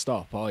just going to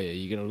stop, are you?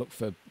 You're going to look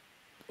for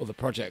other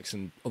projects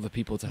and other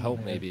people to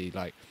help, maybe.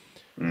 Like,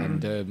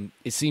 and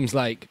it seems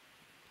like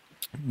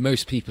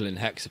most people in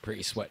Hex are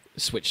pretty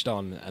switched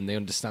on, and they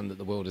understand that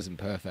the world isn't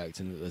perfect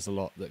and that there's a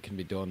lot that can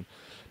be done.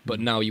 But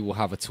now you will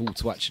have a tool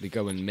to actually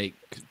go and make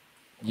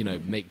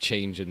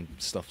change and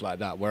stuff like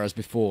that. Whereas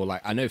before,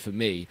 like I know for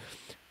me,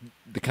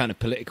 the kind of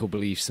political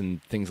beliefs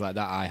and things like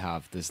that I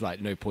have, there's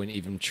like no point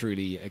even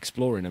truly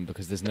exploring them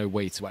because there's no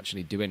way to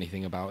actually do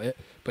anything about it.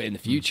 But in the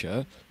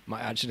future,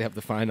 might actually have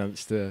the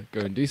finance to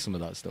go and do some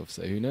of that stuff.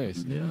 So who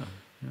knows? Yeah.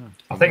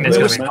 I think there's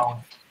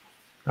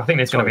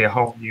going to be a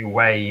whole new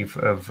wave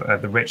of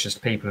the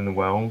richest people in the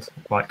world,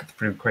 like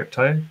through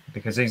crypto,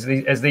 because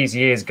as these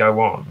years go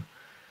on,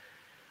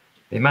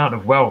 the amount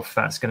of wealth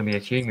that's going to be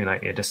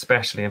accumulated,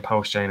 especially in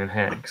Pulse Chain and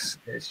Hex,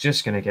 it's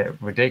just going to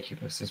get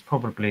ridiculous.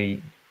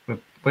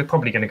 We're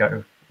probably going to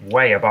go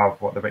way above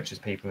what the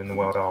richest people in the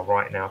world are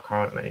right now,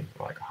 currently,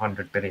 like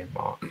 100 billion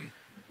mark.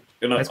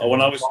 You know,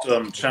 when I was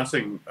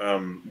chatting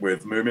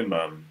with Moomin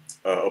Man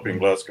up in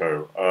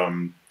Glasgow,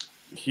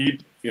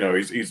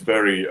 he's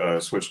very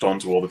switched on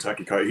to all the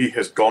techie code. He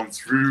has gone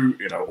through,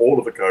 all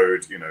of the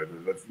code,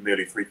 the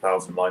nearly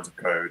 3,000 lines of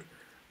code,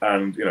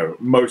 and a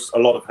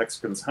lot of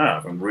hexagons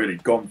have, and really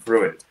gone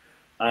through it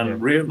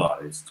and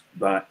realized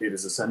that it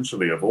is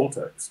essentially a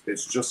vortex.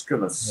 It's just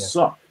going to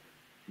suck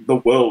the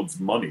world's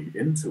money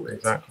into it,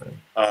 exactly,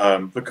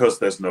 because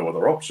there's no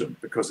other option,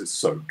 because it's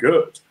so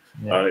good.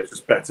 It's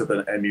just better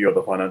than any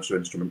other financial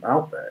instrument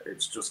out there.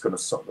 It's just going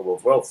to suck the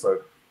world's wealth.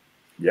 So,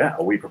 yeah,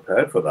 are we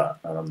prepared for that?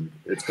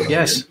 It's going to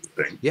be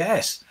interesting.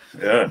 Yes.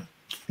 Yeah.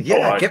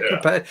 Yeah.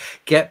 Prepared.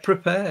 Get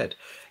prepared.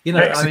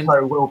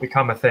 Mexico will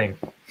become a thing.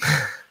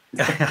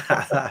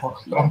 I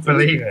can't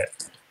believe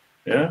it.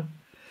 Yeah.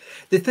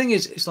 The thing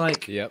is, it's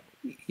like, yep.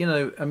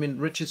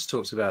 Richard's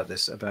talks about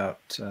this,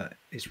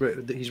 he's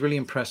really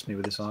impressed me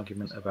with this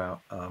argument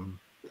about,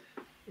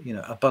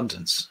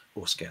 abundance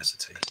or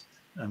scarcity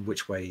and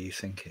which way are you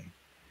thinking.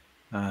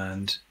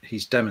 And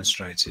he's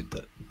demonstrated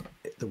that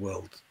the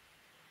world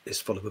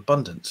is full of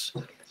abundance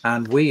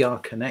and we are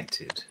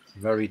connected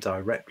very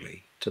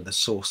directly to the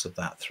source of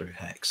that through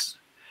Hex.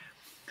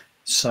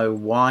 So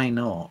why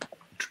not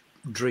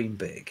dream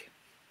big?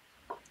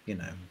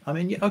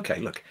 Okay,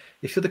 look,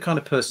 if you're the kind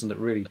of person that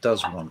really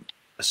does want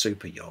a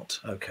super yacht,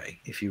 okay,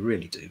 if you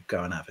really do,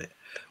 go and have it.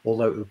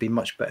 Although it would be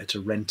much better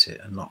to rent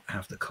it and not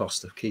have the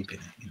cost of keeping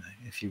it.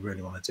 If you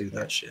really want to do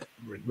that shit,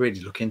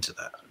 really look into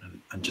that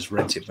and just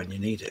rent it when you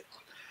need it,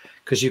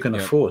 because you can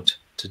afford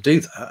to do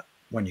that.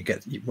 When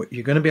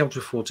you're going to be able to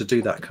afford to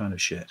do that kind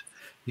of shit.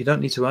 You don't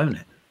need to own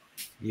it.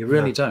 You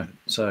really don't.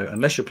 So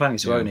unless you're planning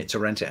to own it to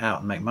rent it out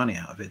and make money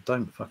out of it,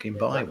 don't fucking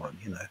buy one.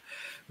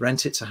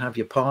 Rent it to have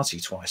your party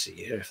twice a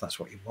year if that's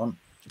what you want.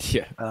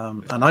 Yeah.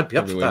 And I'd be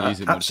up for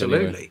that.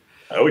 Absolutely. Anyway.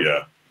 Oh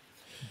yeah.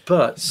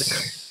 But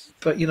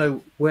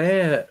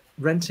where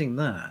renting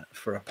that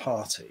for a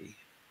party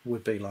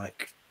would be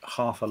like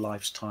half a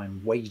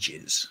lifetime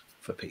wages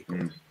for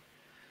people.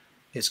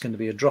 It's going to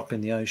be a drop in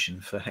the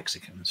ocean for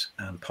hexagons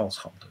and pulse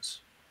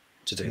holders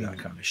to do that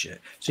kind of shit.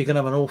 So you can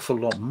have an awful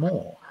lot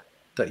more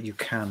that you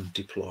can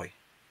deploy.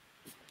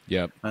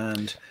 Yep.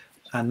 And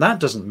that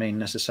doesn't mean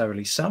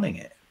necessarily selling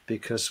it,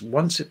 because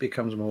once it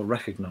becomes more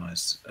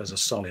recognized as a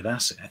solid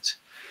asset,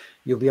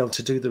 you'll be able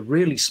to do the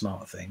really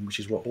smart thing, which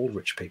is what all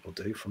rich people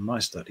do from my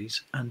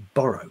studies, and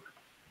borrow.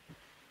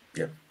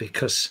 Yeah.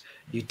 Because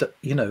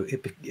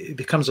it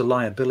becomes a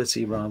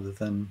liability rather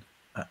than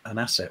an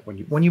asset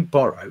when you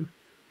borrow.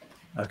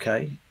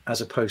 Okay, as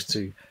opposed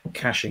to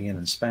cashing in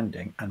and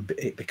spending and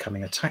it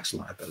becoming a tax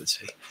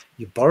liability.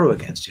 You borrow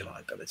against your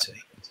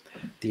liability.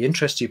 The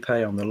interest you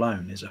pay on the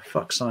loan is a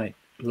fuck sight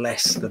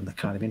less than the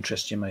kind of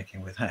interest you're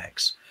making with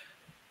Hex.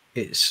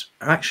 It's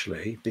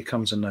actually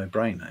becomes a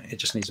no-brainer. It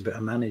just needs a bit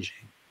of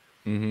managing.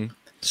 Mm-hmm.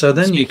 So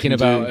then speaking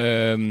about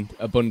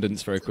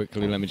abundance very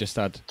quickly, let me just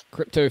add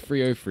Crypto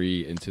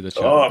 303 into the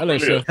chat. Hello,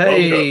 sir.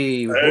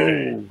 Hey,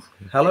 whoa.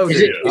 Hello.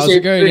 How's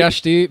it going,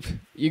 Yashdeep?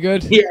 You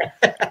good? Yeah.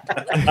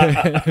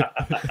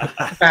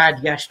 Bad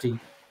Yashdeep.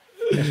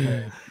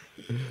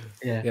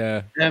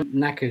 Yeah.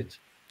 Knackered.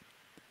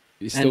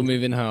 You're still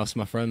moving house,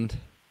 my friend.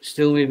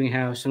 Still moving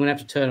house. I'm gonna have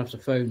to turn off the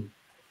phone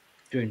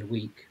during the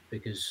week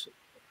because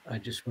I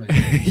just won't.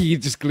 You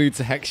just glued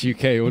to Hex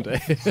UK all day.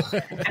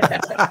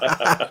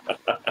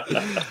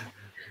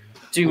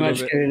 Too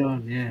much going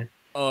on, yeah.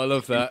 Oh, I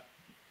love that.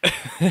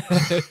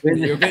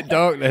 You're a bit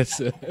dark there,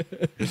 sir.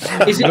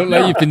 Is you look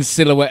like you've been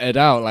silhouetted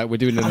out, like we're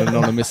doing an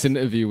anonymous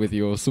interview with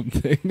you or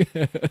something.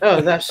 Oh,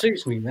 that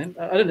suits me, man.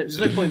 I don't know. There's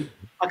no point.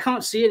 I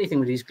can't see anything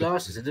with these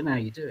glasses. I don't know how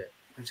you do it.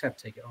 I just have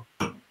to take it off.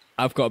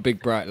 I've got a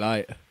big bright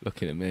light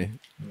looking at me,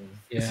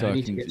 Yeah, so I I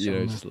need can, to get you know,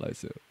 some. just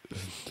lights it.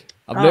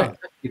 That's a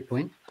good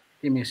point.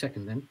 Give me a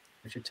second then.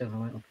 I should turn the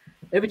light on.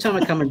 Every time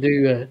I come and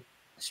do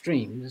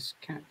stream, this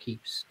cat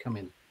keeps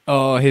coming.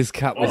 Oh, his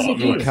cat was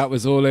nice. cat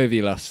was all over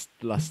you last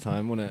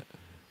time, wasn't it?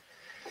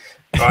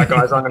 All right,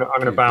 guys, I'm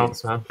gonna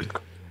bounce, man.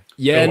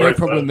 Yeah, No no worries,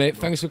 problem, man. mate.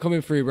 Thanks for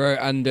coming through, bro.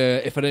 And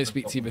if I don't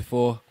speak to you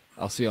before,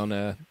 I'll see you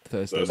on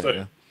Thursday. Mate,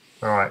 yeah?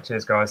 All right,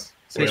 cheers, guys.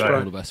 See you Cheers, later.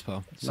 All the best,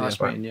 pal. See Nice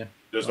ya. meeting you.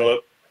 Just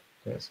Philip.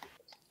 Cheers.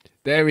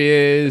 There he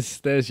is.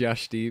 There's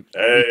Yashdeep.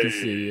 Hey. We can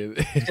see you.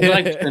 The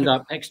lights turned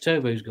up. X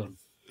Turbo's gone.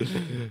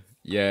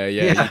 Yeah.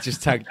 Yeah. He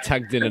just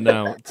tagged in and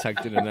out. That's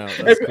cool.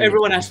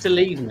 Everyone has to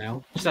leave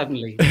now.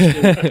 Suddenly.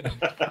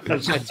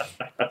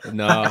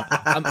 No,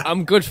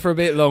 I'm good for a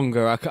bit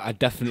longer. I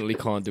definitely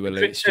can't do a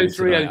late stream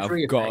tonight.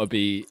 I've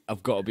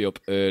got to be up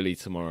early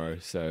tomorrow.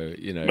 So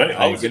you know, Mate,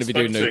 I I'm was going to be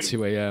doing no expecting-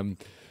 2 a.m.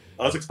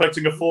 I was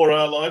expecting a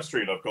 4-hour live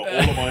stream. I've got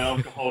all of my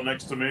alcohol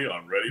next to me.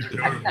 I'm ready to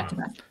go,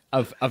 man.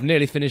 I've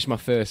nearly finished my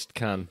first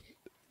can.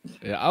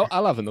 Yeah,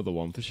 I'll have another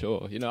one for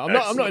sure. You know, I'm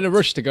not in a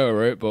rush to go,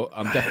 right? But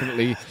I'm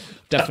definitely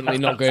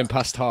not going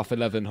past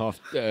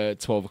 11:30,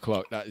 12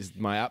 o'clock. That is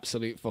my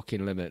absolute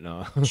fucking limit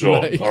now. Sure.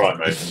 All right,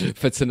 mate.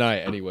 For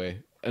tonight, anyway.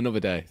 Another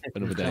day.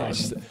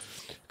 It's just,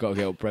 got to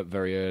get up prep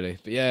very early.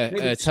 But yeah,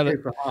 Maybe tell go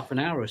it. for half an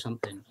hour or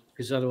something,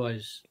 because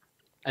otherwise,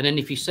 and then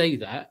if you say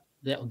that,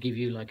 that'll give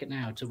you like an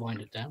hour to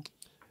wind it down.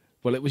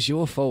 Well, it was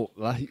your fault,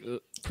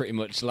 pretty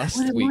much last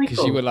Why is it week, my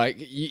because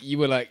you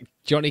were like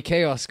Johnny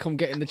Chaos, come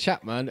get in the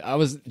chat, man. I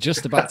was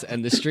just about to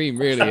end the stream,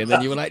 really, and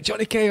then you were like,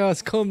 Johnny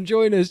Chaos, come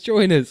join us. I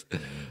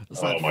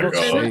was like, my fuck's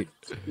God. sake.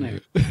 No.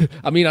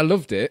 I mean, I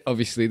loved it,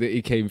 obviously, that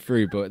he came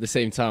through, but at the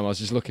same time, I was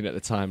just looking at the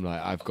time,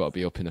 like, I've got to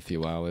be up in a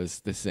few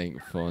hours. This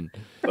ain't fun.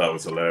 That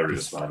was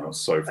hilarious, man. That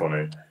was so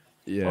funny.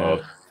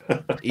 Yeah.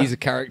 He's a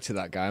character,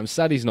 that guy. I'm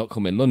sad he's not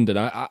coming London.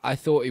 I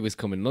thought he was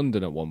coming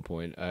London at one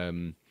point.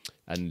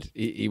 And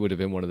he would have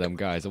been one of them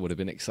guys I would have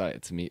been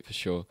excited to meet for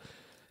sure.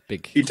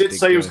 He did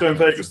say he was going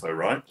Vegas, though,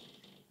 right?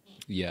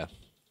 Yeah.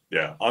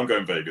 Yeah, I'm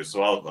going Vegas,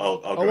 so I'll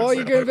go. Oh, are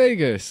you going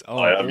Vegas? Oh,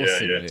 I am,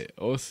 awesome, yeah. mate.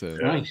 Awesome.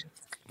 Yeah. Nice.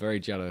 Very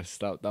jealous.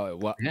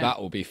 That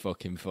will be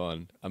fucking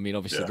fun. I mean,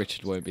 obviously, Yeah.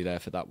 Richard won't be there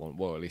for that one.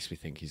 Well, at least we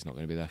think he's not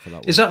going to be there for that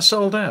one. Is that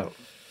sold out?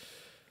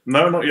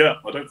 No, not yet.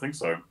 I don't think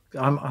so.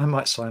 I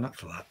might sign up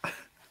for that.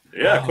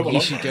 Yeah, come you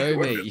along. should go,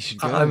 mate. You should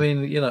go. I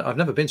mean, you know, I've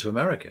never been to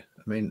America.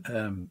 I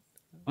mean,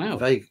 Wow.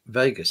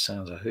 Vegas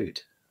sounds a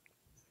hoot.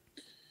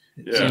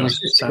 Yeah. So my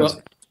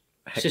Sounds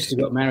sister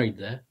got married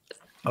there.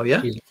 Oh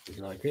yeah. She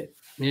like it.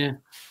 Yeah.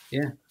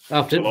 Yeah.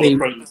 After A lot of being,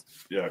 friends.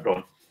 Yeah, go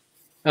on.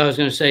 I was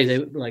going to say they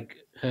were like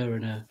her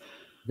and her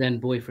then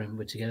boyfriend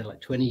were together like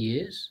 20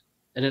 years,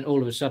 and then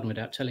all of a sudden,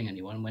 without telling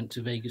anyone, went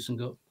to Vegas and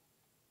got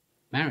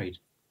married.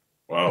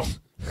 Wow.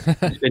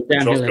 It's been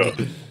downhill. ever Joshua.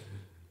 since.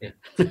 Yeah.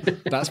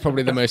 That's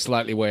probably the most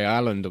likely way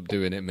I'll end up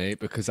doing it, mate,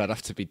 because I'd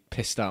have to be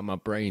pissed out of my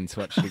brain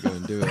to actually go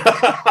and do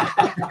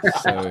it.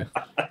 So,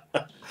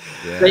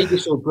 yeah.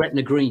 Vegas or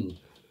Gretna Green.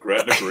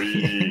 Gretna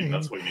Green.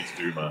 That's what you need to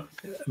do, man.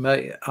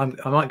 Mate,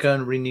 I might go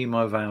and renew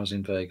my vows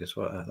in Vegas.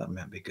 Well, that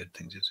might be a good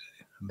thing to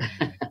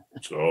do.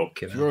 Sure.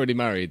 If you're already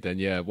married, then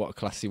yeah, what a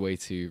classy way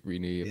to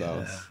renew your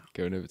vows.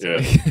 Going over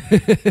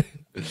to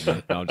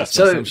no,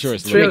 I'm sure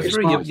it's 303.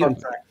 Smart You're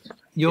contract.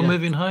 you're Yeah.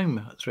 moving home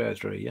at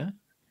 303, yeah?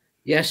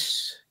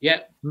 Yes.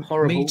 Yeah.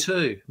 Horrible. Me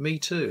too. Me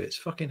too. It's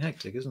fucking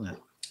hectic, isn't it?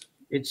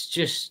 It's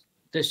just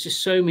there's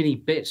just so many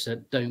bits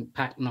that don't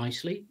pack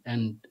nicely,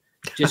 and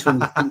just when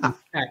you think it's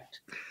packed,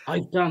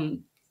 I've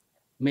done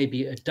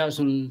maybe a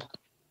dozen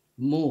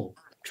more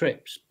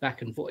trips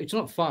back and forth. It's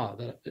not far.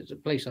 The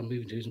place I'm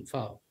moving to isn't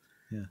far.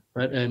 Yeah.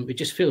 But it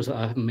just feels like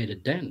I haven't made a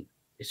dent.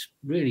 It's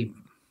really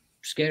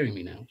scaring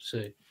me now.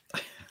 So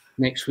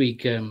next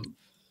week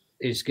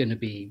is going to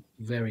be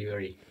very,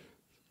 very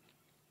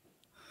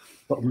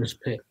bottomless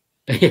pit.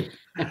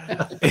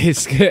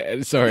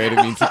 Sorry, I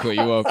didn't mean to cut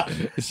you off.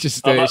 It's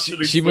just I'm she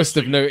actually must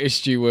have switching.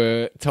 noticed you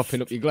were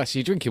topping up your glass.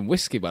 You're drinking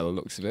whiskey by the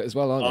looks of it as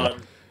well, aren't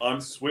you? I'm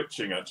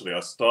switching, actually. I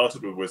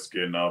started with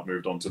whiskey and now I've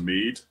moved on to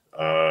mead.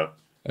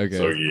 Okay.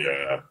 So,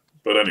 yeah.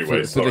 But anyway, for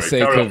the sorry.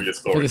 sake Carry on of with your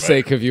story, mate.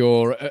 sake of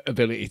your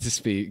ability to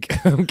speak,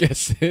 I'm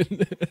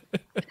guessing.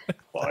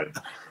 Fine.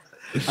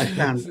 I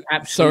found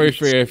Sorry,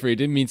 absolutely. Free.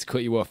 Didn't mean to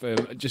cut you off.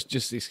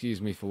 Just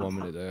excuse me for 1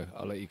 minute though.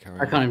 I'll let you carry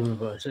on. I can't even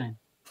remember what I was saying.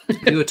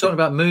 You were talking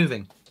about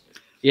moving.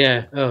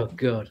 Yeah. Oh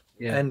God.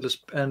 Yeah. Endless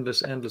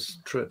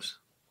trips.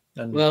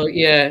 And Well,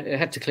 yeah. I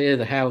had to clear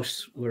the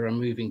house where I'm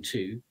moving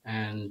to,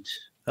 and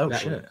oh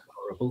that shit. was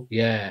horrible.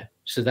 Yeah.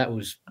 So that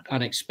was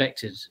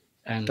unexpected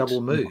and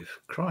Double move.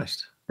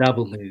 Christ.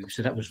 Double move.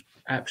 So that was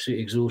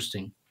absolutely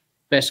exhausting.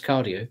 Best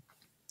cardio.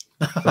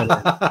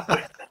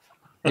 But,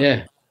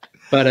 yeah.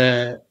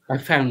 But I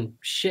found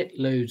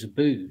shitloads of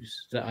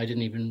booze that I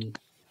didn't even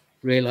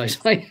realize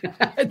I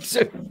had.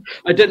 So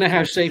I don't know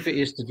how safe it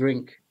is to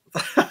drink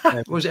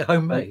Was it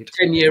homemade?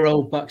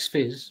 10-year-old Bucks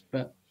Fizz,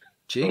 but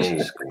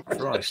Jesus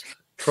Christ.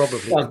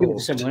 Probably. I'll give it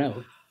to corked. someone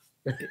else.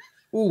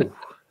 Ooh.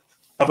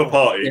 Have a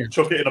party, Yeah.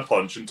 chuck it in a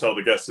punch and tell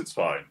the guests it's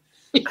fine.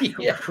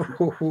 yeah.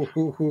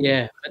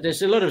 Yeah, but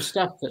there's a lot of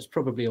stuff that's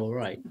probably all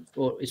right,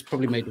 or it's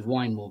probably made the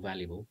wine more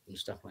valuable and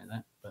stuff like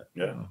that. But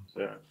yeah.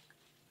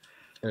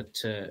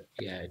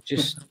 yeah,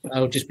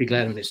 I'll just be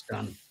glad when it's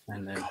done.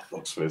 And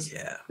Box fizz.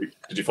 Yeah.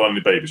 Did you find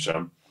any baby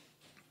sham?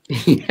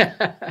 yeah,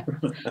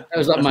 that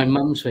was like my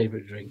mum's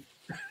favorite drink.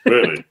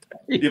 Really?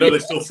 You know, they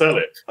still sell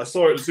it. I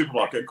saw it in the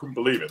supermarket. I couldn't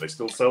believe it. They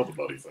still sell the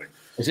bloody thing.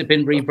 Has it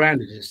been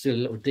rebranded? Is it still a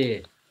little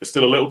deer? It's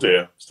still a little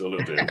deer. Still a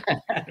little deer.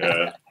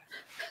 Yeah.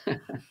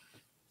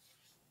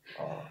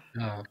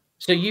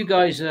 So you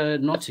guys are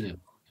Nottingham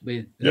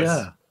with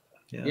Yes.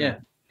 yeah.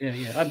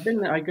 I've been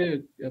there.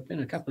 I've been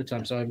a couple of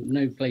times. So I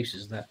know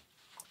places that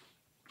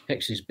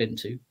Hex has been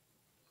to.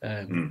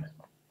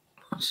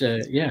 So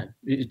yeah,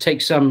 it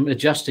takes some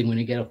adjusting when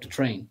you get off the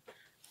train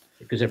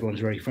because everyone's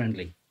very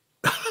friendly.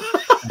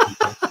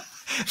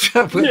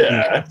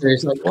 Yeah. So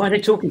it's like, why are they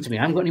talking to me?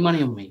 I haven't got any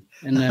money on me.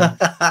 And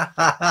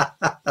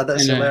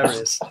that's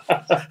hilarious.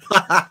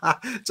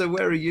 So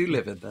where are you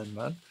living then,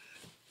 man?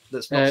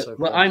 That's not so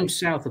well, I'm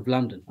south of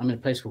London. I'm in a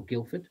place called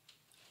Guildford.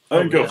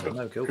 Oh, Guildford.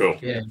 No, Guildford.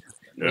 Yeah.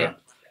 Yeah.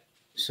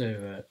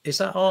 So is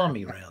that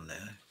army round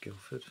there,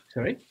 Guildford?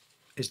 sorry.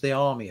 Is there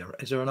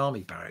an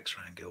army barracks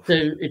around Guildford?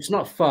 So it's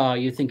not far.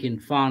 You're thinking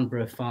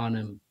Farnborough,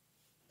 Farnham,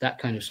 that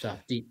kind of stuff.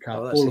 Deep cut.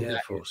 Oh, that's all the of Air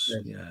that Force.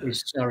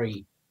 is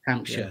Surrey,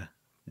 Hampshire.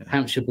 Yeah.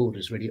 Hampshire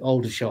borders, really.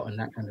 Aldershot and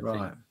that kind of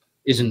Right. thing.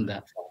 Isn't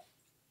that far.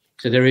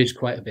 So there is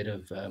quite a bit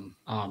of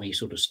army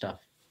sort of stuff.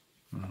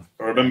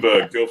 I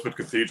remember Guildford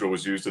Cathedral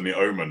was used in The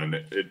Omen, and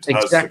it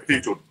has Exactly.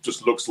 the cathedral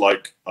just looks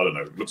like, I don't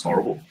know, it looks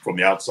horrible from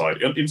the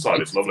outside. Inside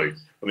it's lovely.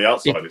 From the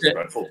outside it's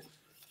dreadful.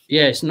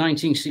 Yeah, it's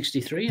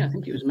 1963, I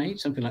think it was made,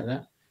 something like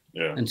that.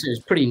 Yeah. And so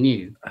it's pretty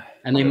new.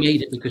 And they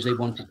made it because they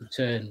wanted to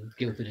turn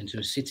Guildford into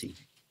a city.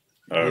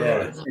 Oh,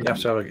 right. You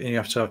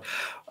have to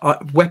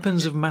have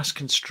weapons of mass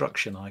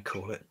construction, I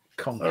call it.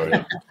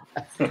 Concrete.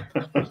 Oh,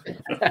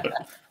 yeah.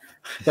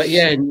 But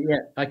yeah,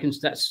 I can.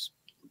 That's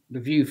the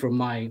view from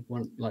my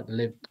one, like the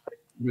living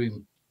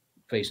room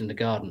facing the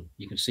garden.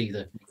 You can see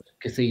the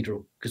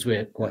cathedral because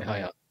we're quite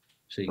high up.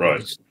 So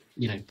Right.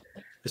 you know,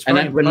 It's and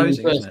very when we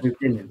imposing, first isn't it?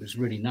 moved in, it was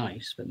really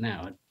nice. But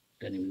now I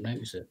don't even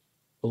notice it.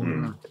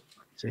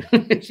 So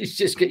you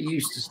just get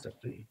used to stuff,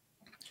 don't you?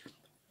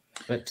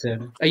 But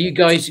are you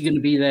guys going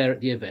to be there at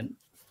the event?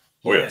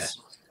 Oh, yes.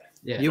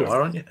 Yeah, You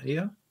are, aren't you?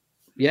 Yeah.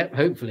 Yeah,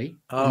 hopefully.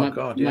 Oh, It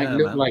God, might yeah,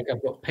 look man. like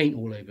I've got paint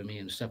all over me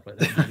and stuff like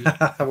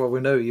that. Well, we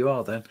know who you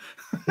are then.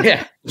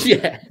 yeah,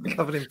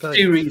 Covered in paint.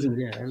 2 reasons,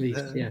 yeah, at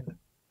least, yeah.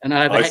 And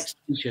I have a Hex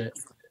t-shirt.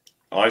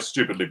 I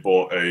stupidly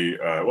bought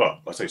I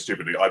say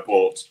stupidly, I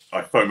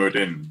FOMO'd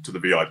in to the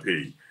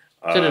VIP.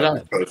 So did I.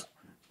 Because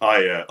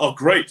oh,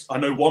 great. I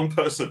know one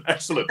person.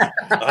 Excellent.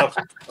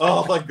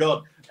 Oh, thank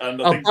God.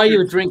 And I'll buy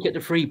you a drink at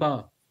the free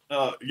bar.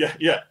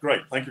 Yeah,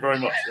 great. Thank you very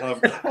much.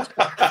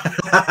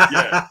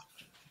 Yeah.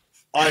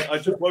 I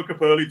just woke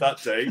up early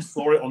that day,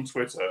 saw it on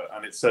Twitter,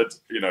 and it said,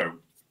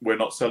 we're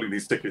not selling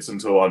these tickets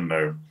until, I don't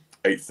know,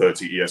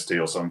 8:30 EST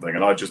or something.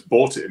 And I just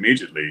bought it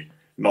immediately,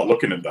 not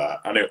looking at that.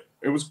 And it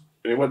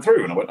went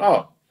through, and I went,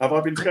 oh, have I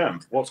been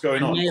scammed? What's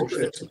going on? I may Oh, have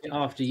shit. took it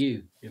after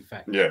you, in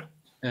fact. Yeah.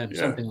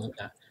 Something like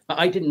that. But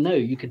I didn't know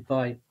you could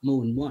buy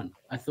more than one.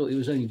 I thought it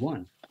was only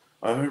one.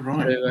 Oh,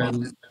 right.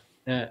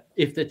 So,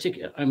 if the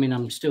ticket,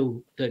 I'm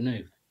still don't know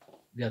if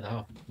the other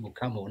half will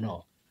come or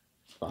not.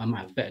 But I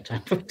might have a better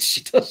time. But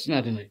she doesn't.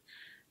 I don't know.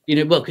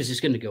 Well, because it's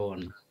going to go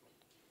on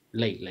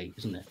late,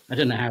 isn't it? I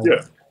don't know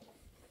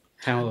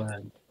how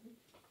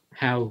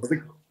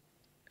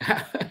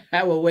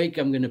how awake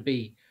I'm going to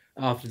be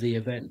after the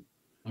event.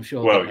 I'm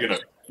sure. Well,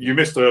 you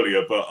missed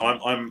earlier, but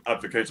I'm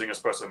advocating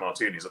espresso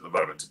martinis at the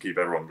moment to keep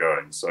everyone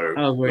going. So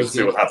let's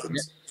see what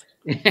happens.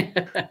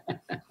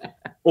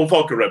 Or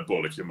vodka Red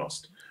Bull if you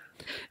must.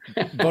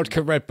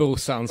 Vodka Red Bull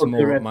sounds Vodka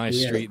more Red up my Bull,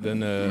 street than.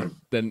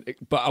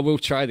 But I will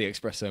try the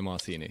espresso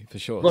martini for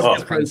sure.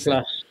 Vodka Pro Fancy.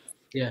 Plus.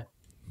 Yeah.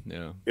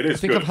 Yeah. It is I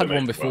think good I've had to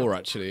one make before well.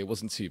 actually. It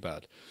wasn't too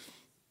bad.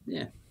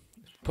 Yeah.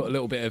 Put a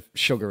little bit of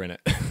sugar in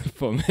it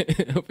for me.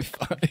 It'll be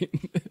fine.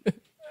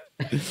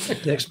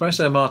 The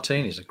espresso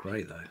martinis are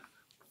great though.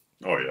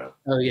 Oh yeah.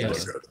 Oh yeah.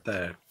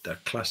 They're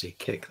classy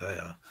kick. They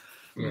are.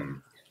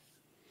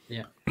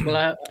 Yeah.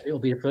 Well, it'll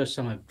be the first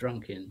time I've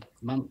drunk in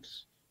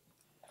months.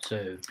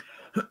 So.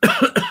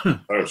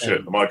 Oh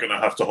shit! Am I going to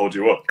have to hold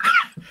you up?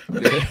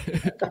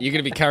 You're going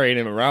to be carrying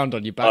him around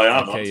on your back. I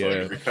am. like I'm sorry.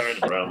 You'll be carrying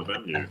him around the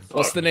venue.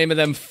 What's the name of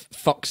them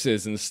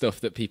foxes and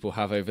stuff that people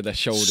have over their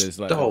shoulders?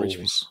 Like the rich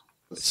Stoles.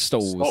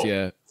 Stoles, Stole.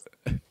 yeah.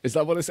 Is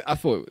that what it's? I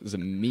thought it was a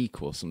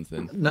meek or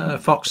something. No,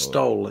 fox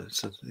stole.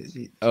 It's Oh,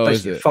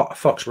 is basically it?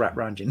 fox wrapped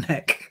around your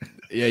neck.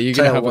 Yeah, you're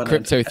going to Tail have a one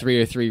Crypto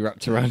 303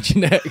 wrapped around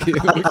your neck.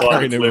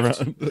 Carrying him around.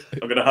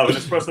 I'm going to have an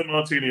espresso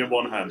martini in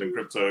one hand and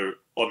crypto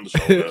on the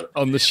shoulder.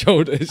 On the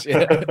shoulders,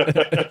 yeah.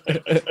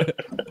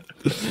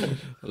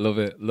 Love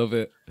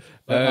it.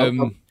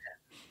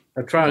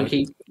 I'll try and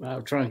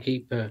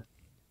keep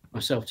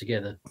myself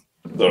together.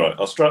 All right,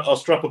 I'll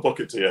strap a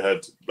bucket to your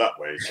head that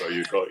way, so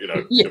you've got,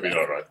 you'll be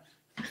all right.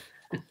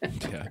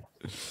 Yeah.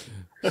 I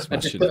just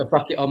Smashing put it. a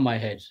bucket on my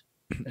head.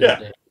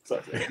 Yeah.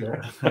 Exactly.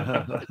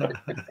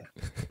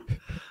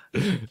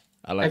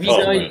 I like Have that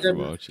you comment guys,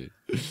 from Archie.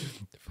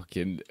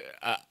 Fucking,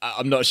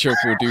 I'm not sure if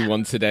we'll do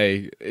one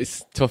today.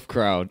 It's tough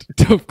crowd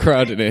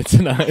in here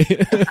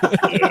tonight.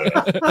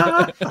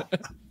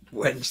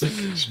 When's the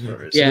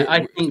conspiracy? Yeah,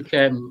 I think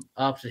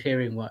after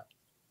hearing what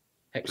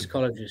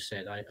Hexacologist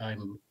said,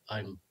 I'm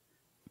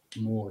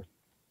more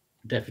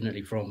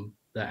definitely from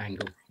that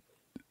angle.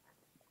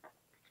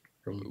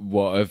 From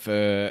What of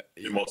In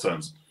what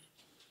terms?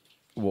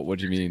 what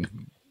do you mean?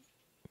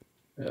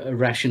 a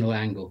rational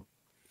angle.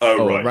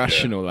 Oh, right.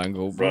 Rational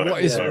angle. Right,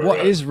 What is yeah, what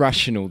right. is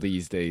rational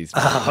these days?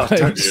 Oh,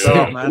 don't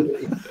start, man.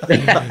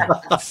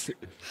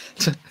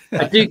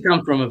 I do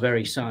come from a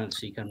very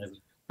sciencey kind of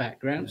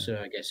background, so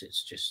I guess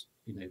it's just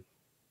I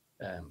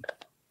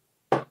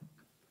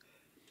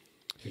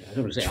don't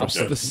want to say Trust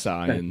opposite. the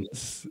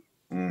science.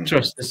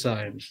 Trust the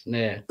science.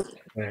 Yeah.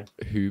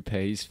 Who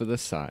pays for the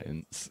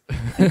science?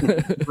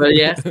 Well,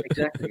 yeah,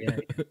 exactly. Yeah.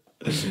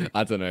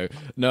 I don't know.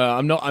 No,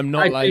 I'm not.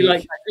 I do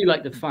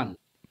like the fun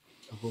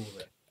of all of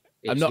it.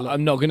 I'm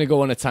not going to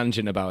go on a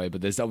tangent about it,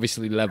 but there's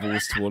obviously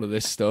levels to all of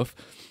this stuff,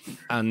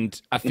 and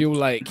I feel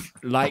like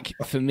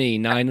for me,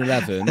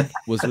 9/11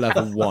 was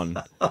level 1,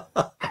 right?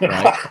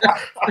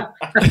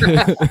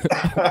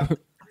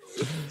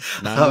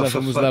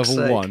 9/11 was level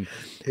sake. 1,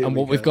 and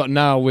what we've got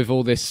now with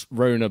all this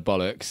Rona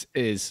bollocks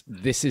is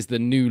this is the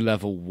new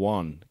level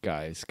 1,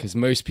 guys, because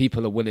most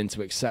people are willing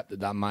to accept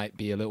that might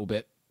be a little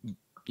bit,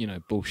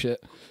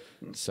 bullshit.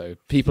 So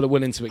people are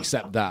willing to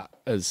accept that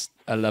as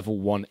a level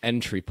 1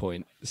 entry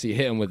point. So you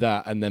hit them with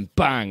that, and then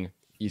bang,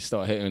 you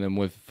start hitting them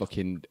with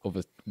fucking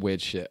other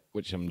weird shit,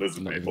 which I'm not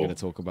even going to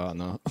talk about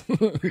now.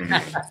 You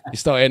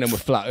start hitting them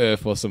with flat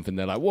Earth or something.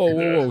 They're like,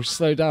 whoa,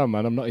 slow down,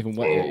 man. I'm not even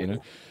wet yet,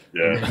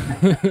 Yeah.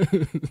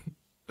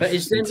 But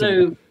is there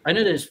no? I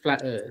know there's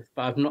flat Earth,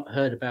 but I've not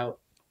heard about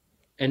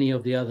any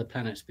of the other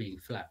planets being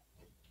flat,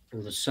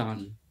 or the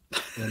sun,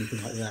 or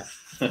anything like that.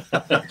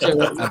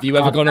 So, have you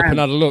ever gone up and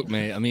had a look,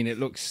 mate? I mean,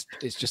 it's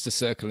just a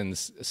circle in a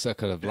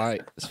circle of light,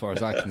 as far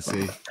as I can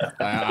see.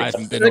 I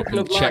haven't been up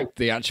and checked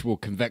the actual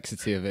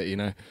convexity of it,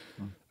 I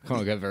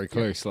can't get very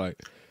close, like.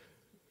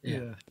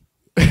 Yeah.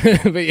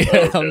 But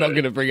yeah, I'm not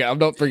going to bring it. I'm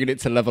not bringing it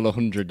to level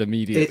 100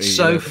 immediately. It's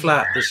so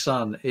flat, the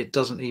sun, it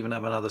doesn't even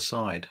have another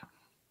side.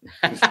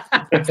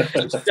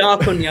 it's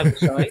dark on the other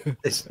side.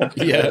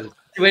 Yeah.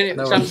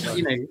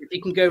 If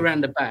you can go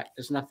around the back,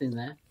 there's nothing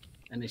there.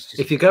 And it's just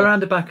if you go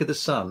around the back of the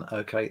sun,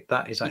 okay,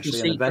 that is actually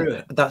an event.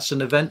 It. That's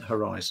an event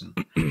horizon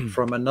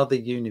from another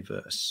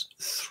universe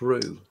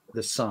through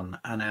the sun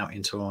and out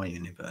into our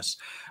universe,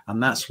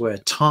 and that's where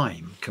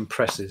time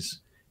compresses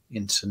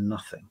into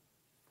nothing.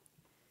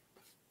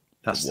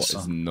 That's what the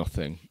sun. Is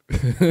nothing.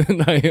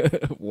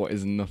 What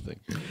is nothing?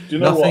 Do you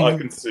know Nothing. what I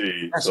can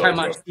see? That's how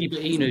much Shiba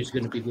Inu is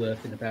going to be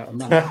worth in about a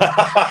month.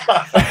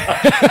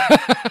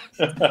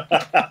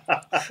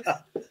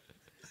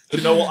 Do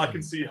you know what I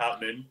can see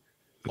happening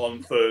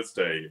on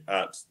Thursday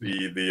at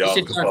the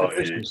after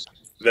party?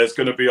 There's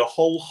going to be a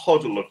whole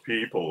huddle of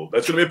people.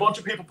 There's going to be a bunch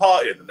of people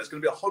partying, and there's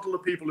going to be a huddle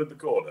of people in the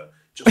corner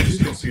just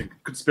discussing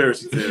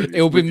conspiracy theories.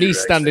 It'll be me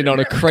standing on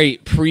a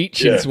crate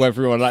preaching to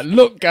everyone, like,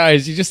 look,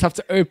 guys, you just have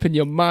to open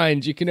your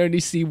mind. You can only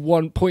see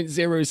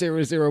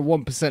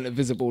 1.0001% of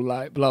visible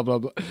light, blah, blah,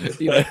 blah.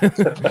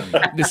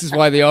 This is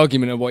why the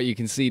argument of what you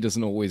can see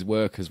doesn't always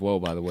work as well,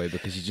 by the way,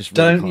 because you just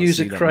really don't can't use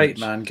see a that crate,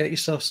 much. man. Get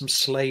yourself some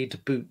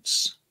Slade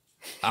boots.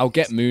 I'll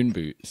get moon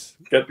boots.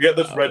 Get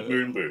those red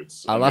moon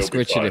boots. I'll ask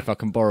Richard if I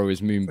can borrow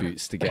his moon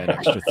boots to get an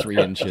extra 3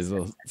 inches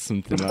or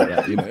something like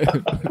that.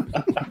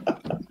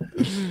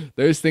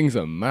 Those things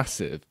are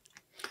massive.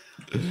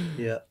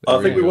 Yeah. I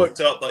think we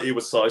worked out that he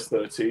was size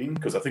 13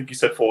 because I think he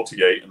said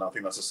 48, and I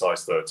think that's a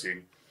size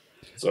 13.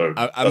 So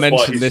I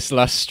mentioned this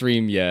last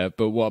stream,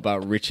 but what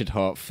about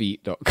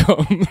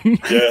richardhartfeet.com?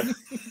 Yeah.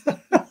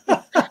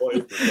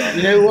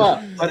 You know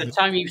what? By the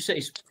time you say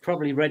it's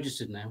probably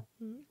registered now.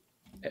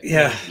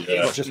 Yeah.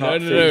 No.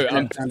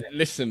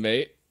 Listen,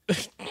 mate.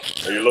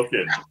 Are you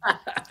looking?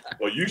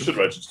 Well, you should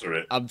register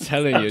it. I'm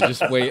telling you,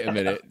 just wait a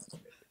minute.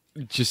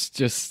 Just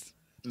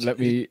let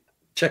me...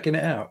 Checking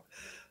it out.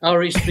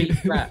 Ari's feet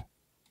flat.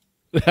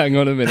 Hang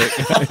on a minute,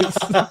 guys.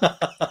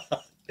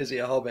 Is he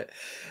a hobbit?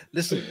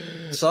 Listen,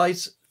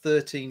 size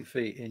 13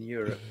 feet in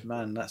Europe,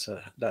 man, that's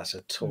a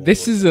tall.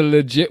 This is a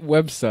legit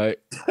website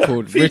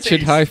called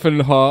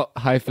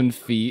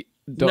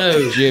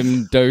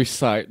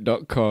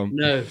richard-heart-feet.gymdosite.com.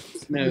 No.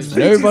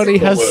 Nobody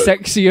has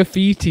sexier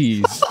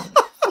feeties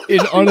in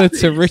honor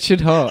to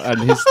Richard Hart and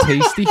his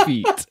tasty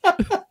feet.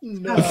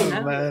 No,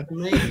 man.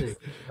 Amazing.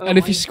 And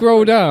if you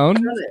scroll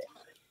down,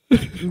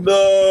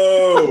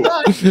 No!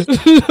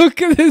 look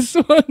at this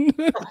one.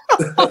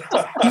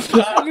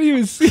 I didn't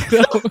even see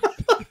that one.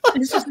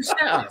 This is the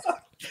setup.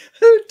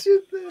 Who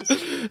did this?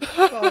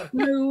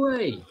 No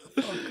way.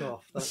 Fuck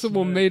off. That's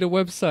Someone made a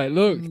website.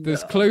 Look,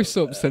 there's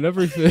close-ups and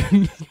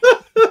everything.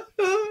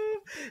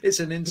 It's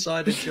an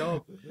insider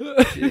job.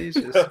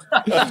 Jesus.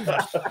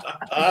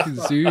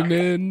 Zoom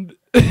in.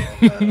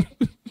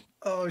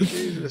 Oh,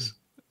 Jesus.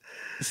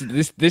 So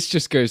this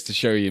just goes to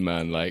show you,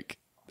 man, like,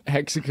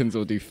 Hexicans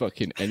will do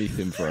fucking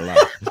anything for a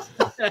laugh.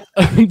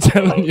 I'm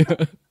telling you.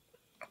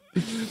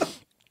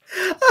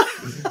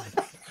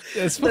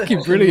 It's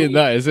fucking brilliant,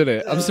 that, isn't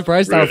it? I'm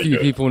surprised how few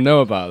people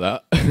know about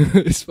that.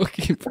 It's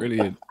fucking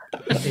brilliant.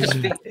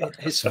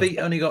 His feet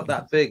only got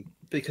that big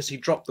because he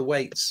dropped the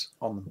weights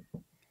on them.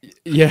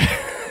 Yeah.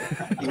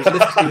 He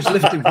was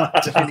lifting one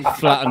till he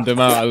Flattened them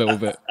out a little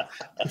bit.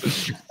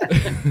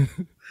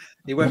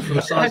 He went from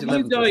a size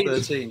 11 to a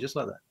 13, just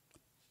like that.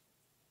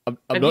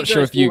 I'm not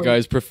sure if you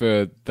guys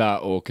prefer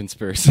that or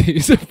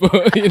conspiracies,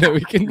 but you know,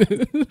 we can.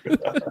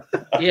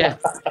 Yeah.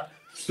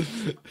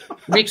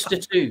 Mix the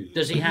two.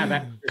 Does he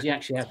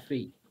actually have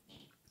feet?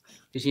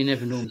 Because you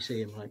never normally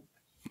see him like.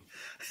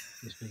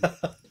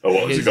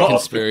 His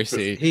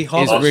conspiracy.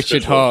 Is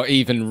Richard Hart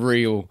even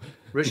real?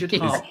 Richard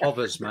Hart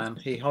hovers, man.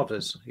 He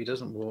hovers. He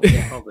doesn't walk. He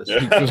hovers.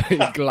 He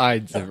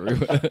glides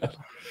everywhere.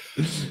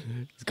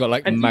 He's got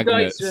like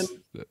magnets.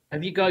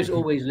 Have you guys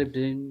always lived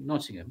in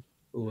Nottingham,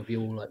 or have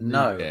you all like?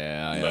 No.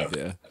 Yeah, I have.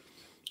 Yeah.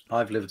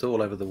 I've lived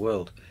all over the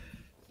world.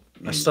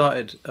 I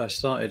started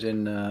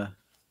in.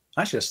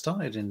 Actually, I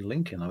started in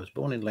Lincoln. I was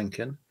born in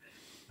Lincoln,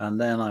 and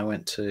then I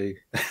went to.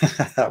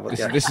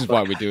 This is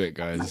why we do it,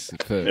 guys.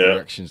 For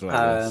directions like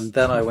this. And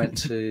then I went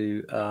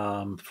to.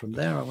 From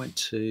there, I went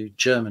to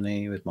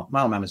Germany with my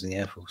mum was in the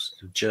Air Force.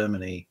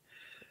 Germany,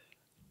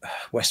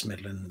 West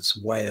Midlands,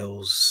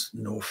 Wales,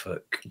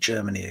 Norfolk,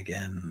 Germany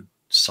again,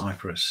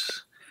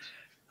 Cyprus,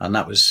 and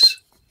that was,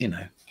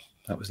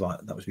 that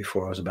was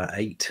before I was about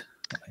 8,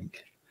 I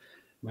think.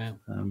 Wow.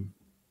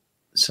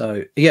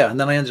 So yeah, and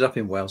then I ended up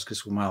in Wales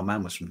because my old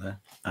man was from there,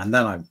 and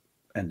then I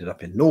ended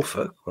up in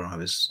Norfolk, where I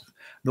was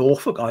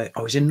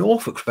in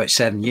Norfolk for about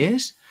 7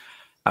 years.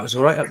 That was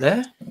all right up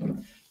there.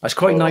 That's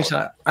quite nice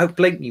out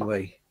Blakeney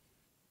way.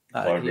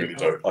 I really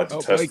don't. I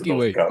detest the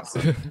Norfolk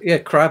accent. Yeah,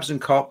 crabs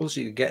and cockles.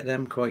 You could get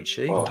them quite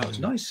cheap. Oh. That was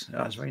nice.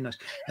 That was very nice.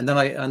 And then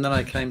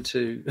I came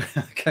to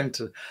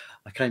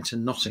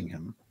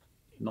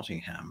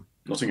Nottingham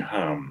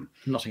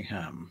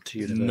to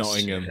university.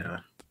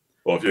 Nottingham.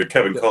 Well, if you're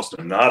Kevin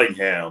Costner,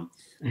 Nottingham.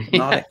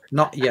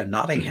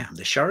 Nottingham,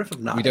 the sheriff of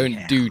Nottingham. We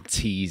don't do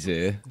T's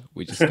here.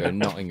 We just go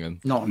Nottingham.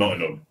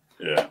 Nottingham.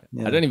 Yeah.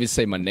 I don't even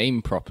say my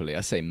name properly.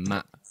 I say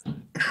Matt.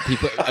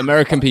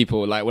 American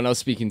people, like when I was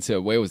speaking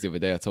to Wales the other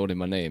day, I told him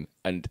my name,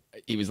 and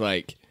he was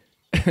like,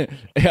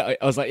 I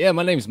was like, yeah,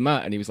 my name's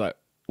Matt, and he was like,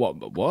 what,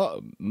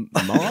 Mark?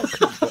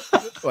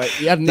 Like,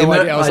 he had no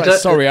idea. I was like,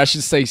 sorry, I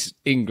should say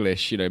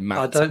English, Matt.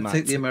 I don't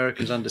think the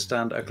Americans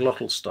understand a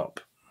glottal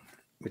stop,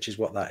 which is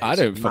what that is. I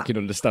don't fucking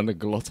understand a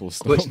glottal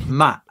stop. But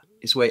Matt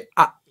is where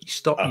you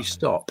stop.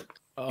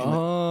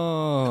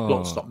 Oh.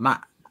 Glottal stop,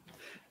 Matt.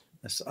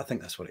 I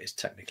think that's what it is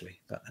technically.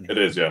 But anyway. It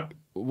is, yeah.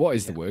 What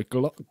is the word?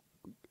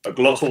 A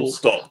glottal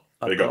stop.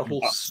 There you go.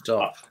 Glottal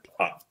stop.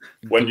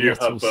 When you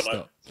have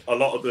a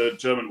lot of the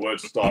German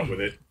words start with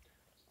it.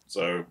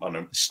 So I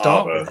know.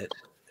 Start with it.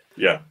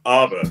 Yeah.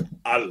 Aber,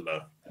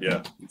 alle.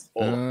 Yeah.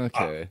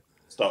 Okay.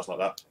 Starts like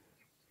that.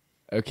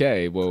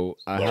 Okay, well,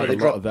 I have a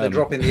lot of them. They're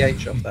dropping the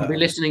H off there. I'll be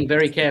listening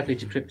very carefully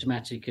to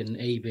Cryptomatic and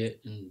A-Bit.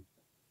 And...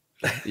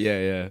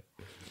 Yeah.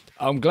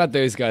 I'm glad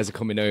those guys are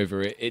coming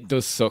over. It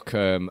does suck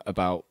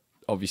about,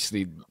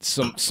 obviously,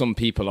 some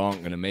people aren't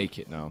going to make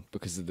it now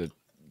because of the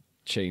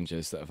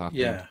changes that have happened.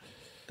 Yeah,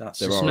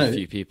 there are a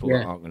few people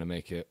that aren't going to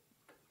make it,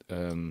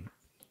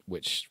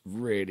 which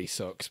really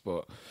sucks.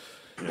 But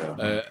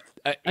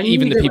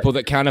even the people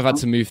that can have had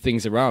to move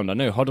things around. I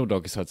know Hoddle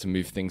Dog has had to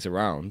move things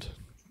around.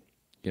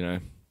 He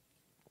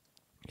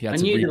had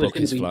to rebook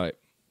his flight.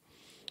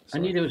 I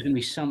knew there was going to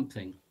be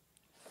something,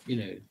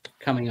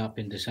 coming up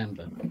in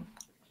December.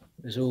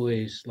 There's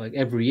always, like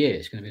every year,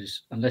 it's going to be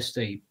this, unless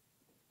they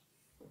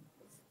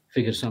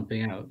figure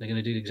something out, they're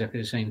going to do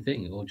exactly the same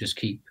thing or just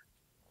keep.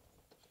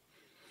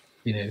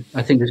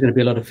 I think there's going to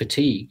be a lot of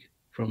fatigue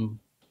from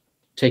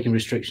taking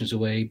restrictions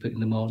away, putting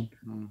them on,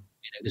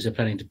 because they're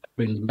planning to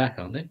bring them back,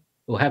 aren't they?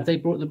 Or have they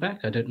brought them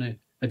back? I don't know.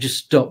 I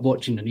just stopped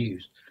watching the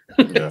news.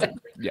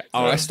 Yeah.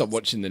 Oh, I stopped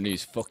watching the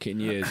news fucking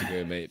years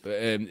ago, mate.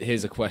 But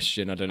here's a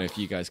question. I don't know if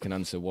you guys can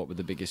answer. What were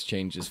the biggest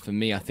changes? For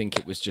me, I think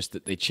it was just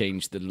that they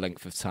changed the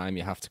length of time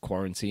you have to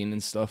quarantine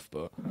and stuff.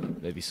 But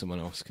maybe someone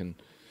else can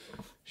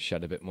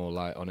shed a bit more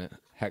light on it.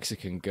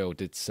 Hexican Girl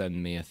did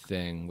send me a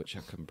thing, which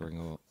I can bring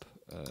up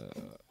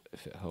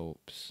if it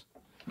helps.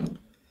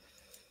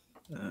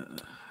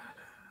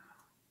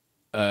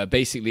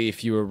 Basically,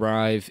 if you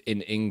arrive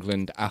in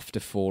England after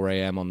 4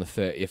 a.m. on the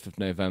 30th of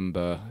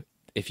November,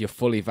 if you're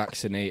fully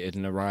vaccinated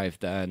and arrive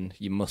then,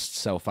 you must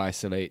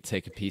self-isolate,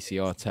 take a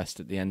PCR test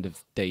at the end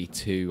of day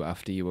 2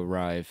 after you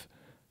arrive.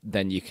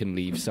 Then you can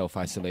leave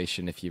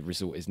self-isolation if your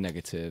result is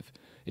negative.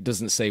 It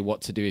doesn't say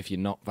what to do if you're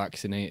not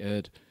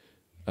vaccinated.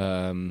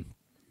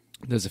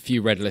 There's a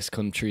few red list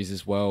countries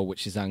as well,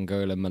 which is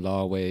Angola,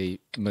 Malawi,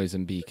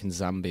 Mozambique, and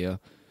Zambia.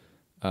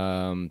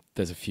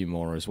 There's a few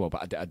more as well,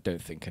 but I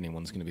don't think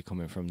anyone's going to be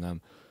coming from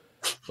them.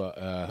 But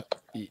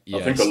yeah,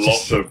 I think a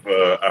lot of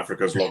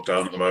Africa's locked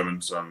down at the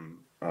moment.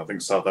 I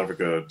think South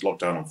Africa locked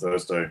down on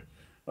Thursday.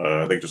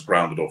 They just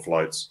grounded all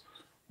flights.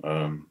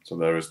 So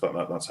there is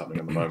that's happening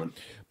at the moment.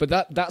 But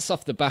that's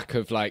off the back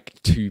of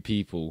like 2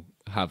 people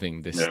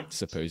having this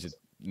supposed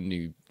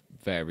new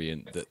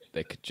variant that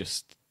they could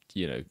just,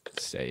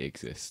 say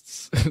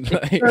exists.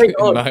 Like,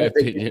 in my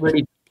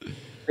opinion.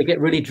 They get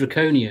really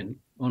draconian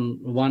on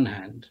one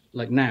hand,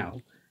 like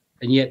now,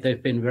 and yet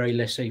they've been very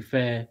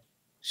laissez-faire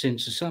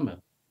since the summer.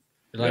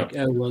 Like,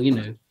 oh well,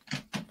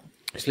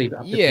 let's leave it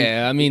up to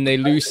people. I mean, they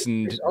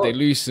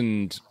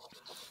loosened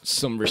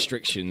some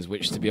restrictions,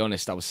 which, to be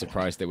honest, I was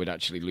surprised they would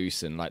actually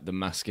loosen, like the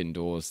mask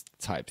indoors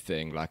type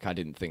thing. Like, I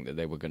didn't think that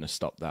they were going to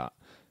stop that.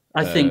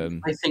 I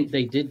think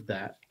they did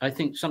that. I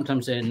think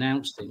sometimes they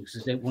announce things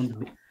because they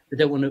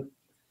don't want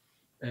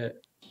to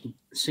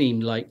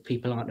seem like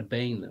people aren't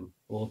obeying them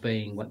or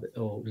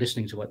or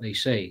listening to what they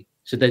say.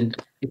 So then,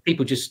 if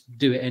people just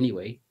do it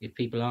anyway, if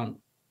people aren't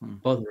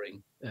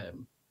bothering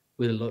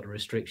with a lot of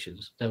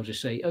restrictions, they'll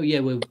just say, "Oh yeah,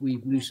 well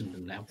we've loosened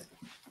them now."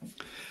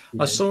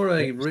 I saw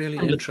a really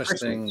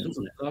interesting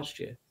last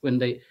year when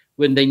they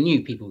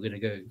knew people were going to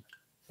go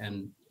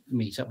and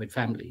meet up with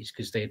families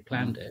because they had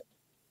planned it,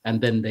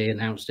 and then they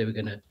announced they were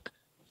going to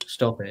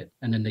stop it,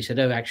 and then they said,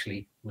 "Oh,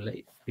 actually, we'll let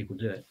people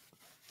do it."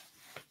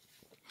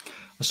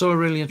 I saw a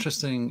really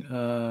interesting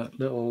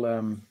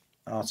little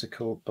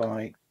article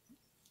by,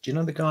 do you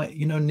know the guy?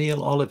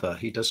 Neil Oliver.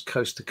 He does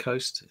Coast to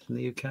Coast in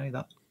the UK.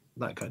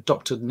 That guy,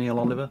 Dr. Neil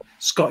Oliver,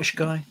 Scottish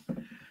guy.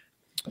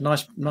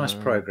 Nice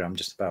program,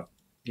 just about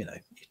he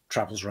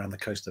travels around the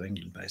coast of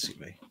England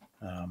basically.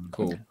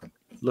 Cool.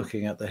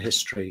 Looking at the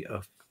history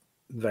of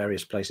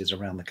various places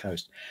around the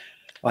coast.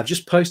 I've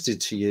just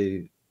posted to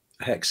you,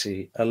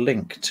 Hexy, a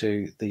link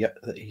to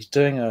he's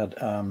doing a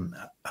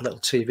little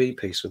TV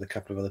piece with a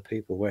couple of other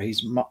people where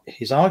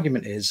his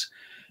argument is,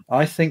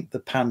 I think the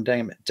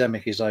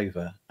pandemic is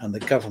over and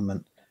the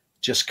government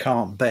just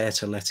can't bear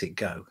to let it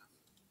go.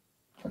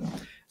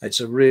 It's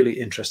a really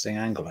interesting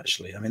angle,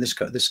 actually. I mean, this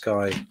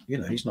guy,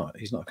 he's not a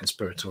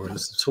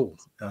conspiratorialist at all.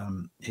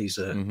 He's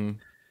a,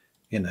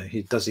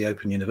 he does the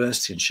Open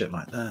University and shit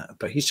like that.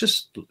 But he's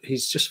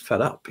just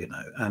fed up,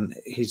 and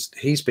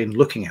he's been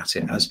looking at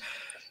it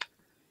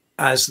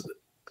as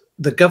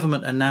the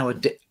government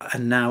are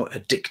now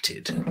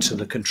addicted to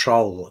the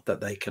control that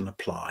they can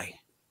apply,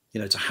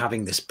 to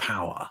having this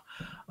power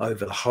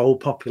over the whole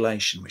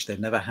population, which they've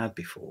never had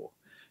before.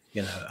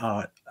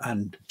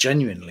 And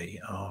genuinely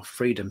our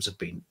freedoms have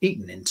been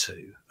eaten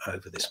into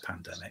over this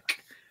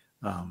pandemic,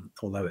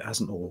 although it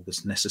hasn't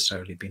always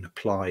necessarily been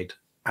applied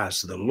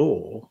as the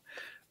law,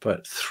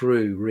 but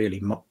through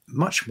really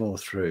much more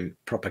through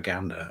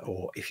propaganda,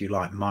 or if you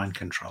like, mind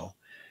control.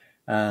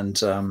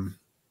 And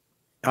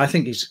I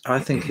think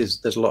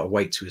there's a lot of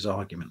weight to his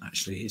argument.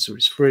 Actually,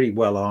 it's really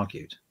well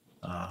argued.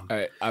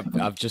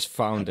 I've just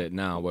found it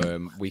now.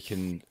 We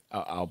can.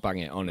 I'll bang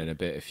it on in a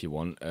bit if you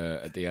want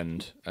at the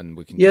end, and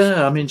we can.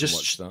 Yeah,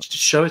 just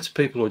show it to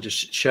people or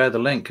just share the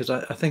link, because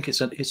I think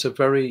it's a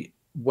very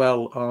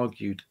well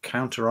argued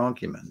counter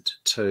argument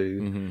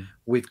to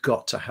we've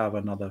got to have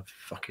another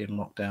fucking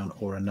lockdown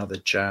or another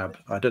jab.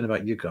 I don't know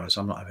about you guys.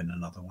 I'm not having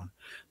another one.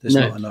 There's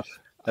not enough.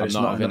 There's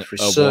not enough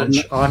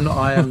research.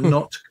 I am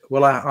not.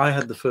 Well, I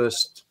had the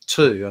first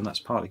 2, and that's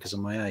partly because of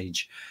my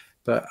age.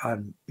 But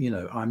I'm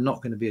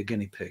not going to be a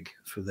guinea pig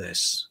for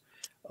this,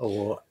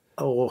 or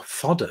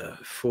fodder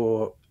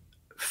for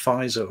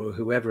Pfizer or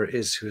whoever it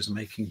is who is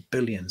making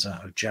billions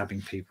out of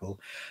jabbing people.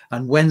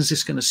 And when's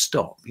this going to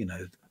stop?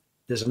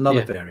 There's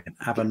another variant,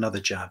 have another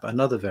jab,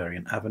 another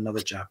variant, have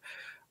another jab.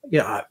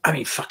 Yeah, I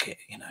mean, fuck it,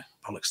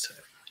 bollocks to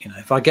it.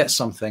 If I get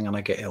something and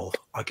I get ill,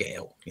 I get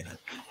ill.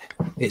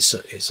 It's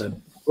a.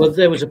 Well,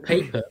 there was a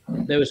paper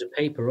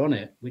on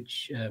it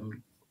which.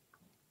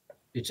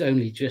 It's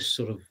only just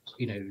sort of,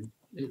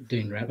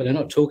 doing around, but they're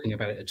not talking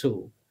about it at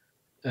all,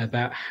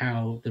 about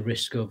how the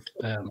risk of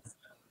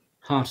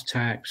heart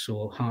attacks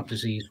or heart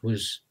disease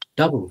was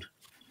doubled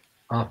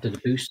after the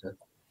booster.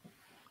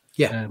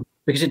 Yeah,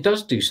 because it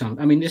does do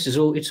something. I mean, it's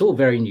all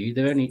very new.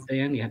 They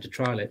only had to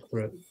trial it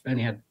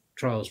only had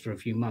trials for a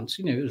few months.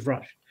 It was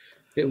rushed.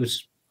 It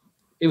was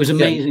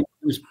amazing. Yeah.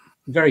 It was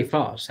very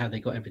fast how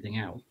they got everything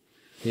out.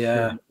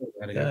 Yeah.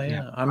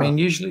 I mean,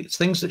 usually it's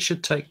things that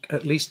should take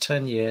at least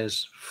 10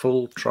 years,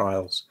 full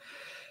trials,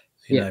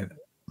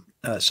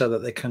 so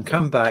that they can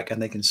come back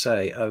and they can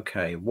say,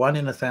 okay, 1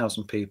 in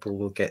 1,000 people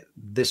will get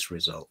this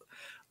result.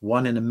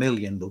 1 in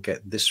 1,000,000 will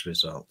get this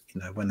result.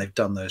 When they've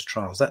done those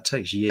trials, that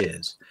takes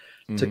years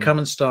to come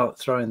and start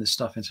throwing this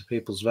stuff into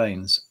people's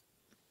veins.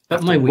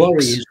 But my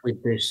worry is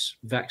with this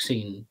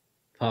vaccine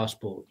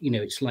passport,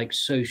 it's like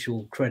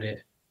social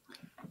credit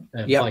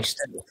by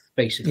stealth,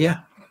 basically. Yeah,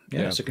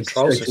 it's a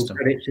control system.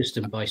 Credit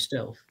system by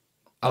stealth.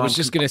 I was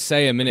just going to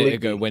say a minute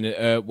ago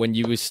when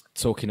you was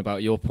talking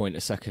about your point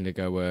a second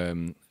ago,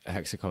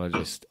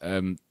 Hexicologist,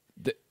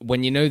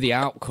 when you know the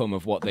outcome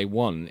of what they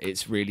want,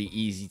 it's really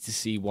easy to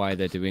see why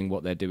they're doing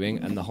what they're doing,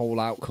 and the whole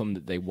outcome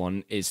that they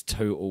want is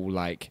total,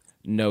 like,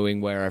 knowing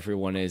where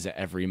everyone is at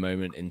every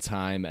moment in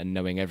time, and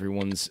knowing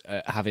everyone's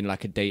having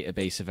like a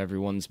database of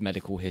everyone's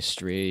medical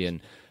history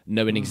and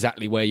knowing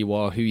exactly where you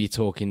are, who you're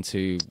talking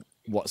to,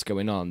 what's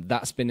going on.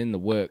 That's been in the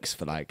works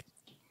for like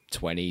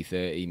 20,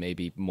 30,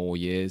 maybe more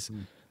years.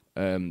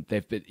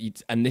 They've been,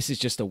 and this is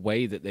just a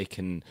way that they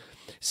can.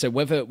 So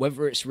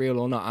whether it's real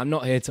or not, I'm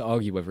not here to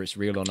argue whether it's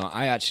real or not.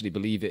 I actually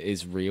believe it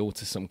is real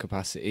to some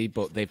capacity,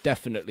 but they've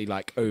definitely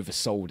like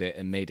oversold it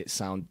and made it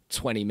sound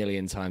 20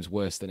 million times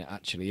worse than it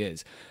actually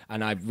is.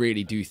 And I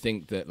really do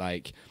think that,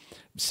 like,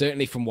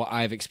 certainly from what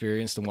I've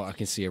experienced and what I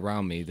can see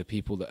around me, the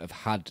people that have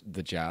had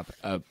the jab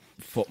are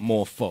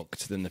more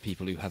fucked than the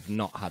people who have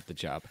not had the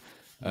jab.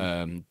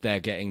 They're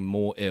getting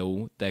more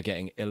ill. They're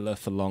getting iller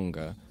for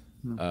longer.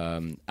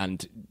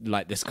 And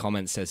like this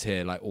comment says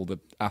here, like all the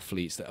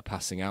athletes that are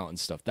passing out and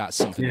stuff, that's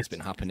something that's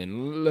been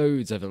happening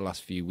loads over the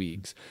last few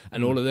weeks.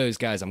 And all of those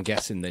guys, I'm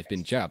guessing they've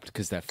been jabbed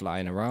because they're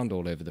flying around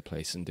all over the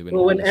place and doing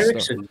all when this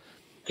Ericsson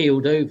stuff.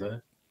 keeled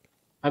over,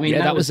 I mean,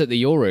 that was at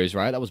the Euros,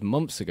 right? That was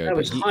months ago. That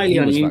was but highly he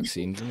was unusual.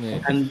 vaccinated,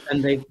 yeah.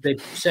 And they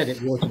said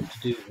it wasn't to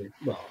do with,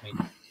 well, I mean,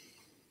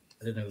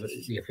 I don't know what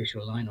the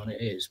official line on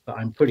it is, but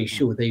I'm pretty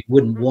sure they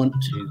wouldn't want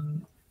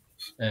to.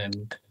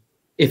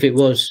 If it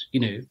was,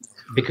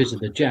 because of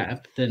the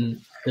jab,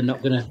 then they're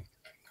not going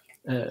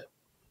to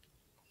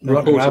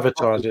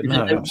advertise it.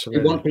 No,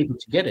 absolutely. They want people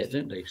to get it,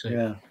 don't they? So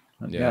yeah,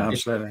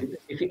 absolutely.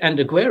 And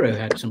Aguero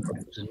had some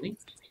problems, didn't he?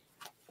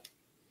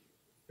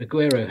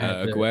 Aguero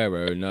had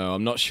Aguero. No,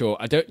 I'm not sure.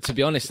 To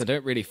be honest, I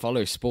don't really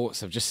follow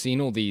sports. I've just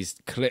seen all these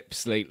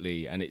clips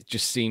lately, and it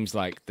just seems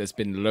like there's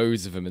been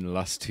loads of them in the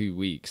last 2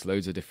 weeks.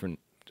 Loads of different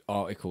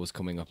articles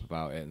coming up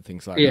about it and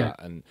things like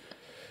that. And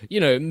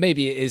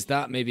maybe it is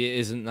that, maybe it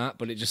isn't that,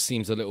 but it just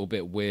seems a little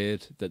bit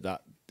weird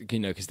that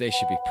because they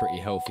should be pretty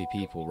healthy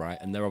people, right?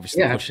 And they're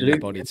obviously pushing their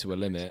body to a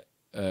limit,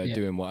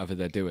 doing whatever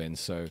they're doing.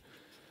 So,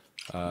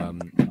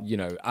 I'm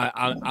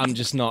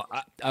just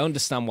not. I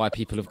understand why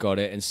people have got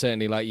it, and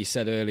certainly, like you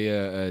said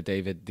earlier,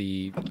 David,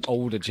 the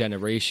older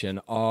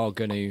generation are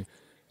going to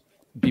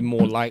be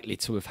more likely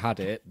to have had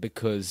it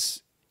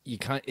because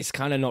it's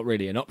kind of not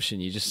really an option.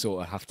 You just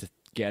sort of have to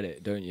get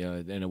it, don't you?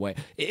 In a way,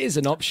 it is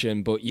an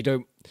option, but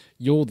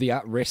you're the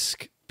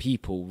at-risk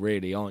people,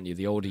 really, aren't you?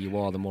 The older you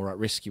are, the more at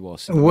risk you are.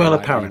 So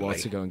apparently, you are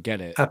to go and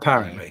get it.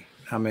 Apparently,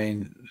 I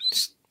mean,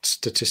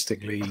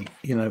 statistically,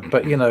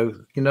 but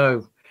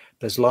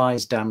there's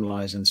lies, damn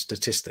lies, and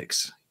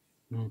statistics.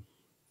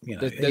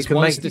 There's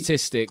one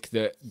statistic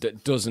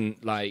that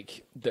doesn't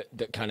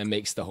that kind of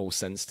makes the whole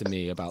sense to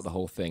me about the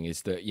whole thing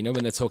is that when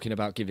they're talking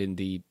about giving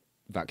the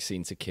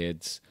vaccine to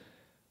kids,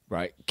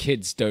 right?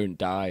 Kids don't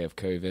die of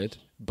COVID,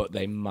 but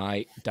they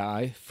might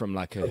die from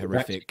like a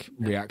horrific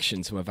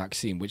reaction to a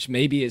vaccine, which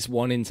maybe it's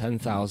 1 in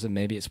 10,000,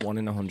 maybe it's 1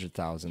 in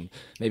 100,000,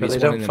 maybe it's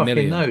 1 in a million. They don't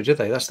fucking know, do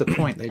they? That's the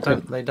point. They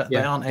don't. They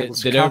aren't able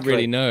to. They don't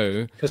really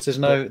know because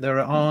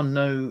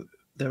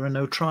there are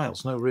no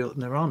trials.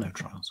 There are no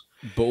trials.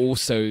 But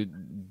also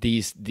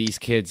these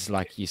kids,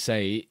 like you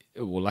say,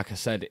 well, like I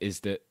said,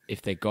 is that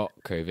if they got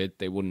COVID,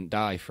 they wouldn't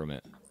die from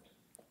it.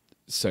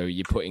 So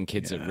you're putting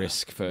kids at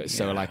risk for.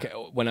 So like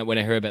when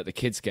I hear about the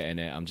kids getting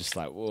it, I'm just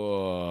like,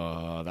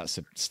 whoa, that's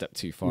a step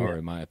too far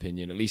in my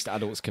opinion. At least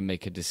adults can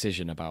make a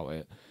decision about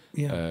it.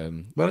 Yeah.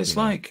 Well, it's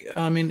like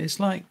it's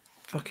like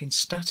fucking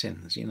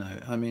statins.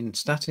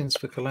 Statins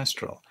for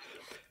cholesterol.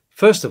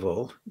 First of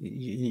all,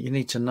 you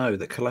need to know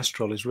that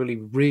cholesterol is really,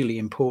 really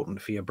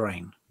important for your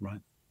brain,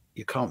 right?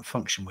 You can't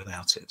function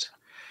without it.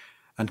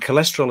 And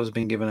cholesterol has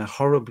been given a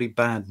horribly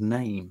bad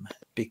name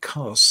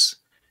because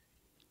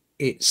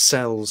it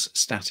sells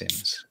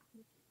statins.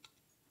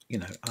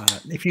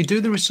 If you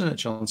do the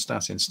research on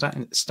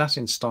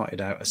statins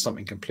started out as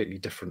something completely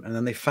different. And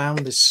then they found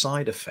this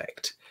side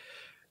effect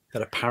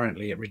that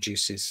apparently it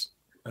reduces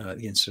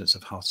the incidence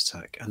of heart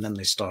attack. And then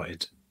they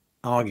started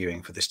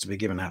arguing for this to be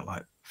given out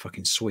like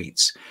fucking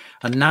sweets.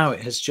 And now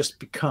it has just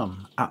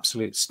become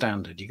absolute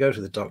standard. You go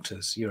to the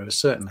doctors, you're at a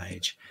certain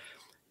age,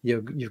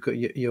 you've got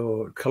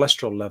your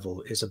cholesterol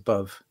level is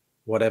above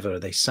whatever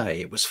they say.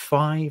 It was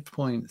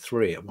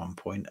 5.3 at one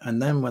point,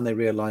 and then when they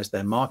realized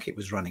their market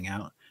was running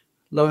out,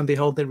 lo and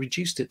behold, they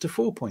reduced it to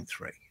 4.3.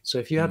 So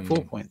if you had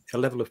a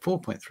level of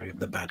 4.3 of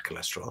the bad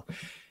cholesterol,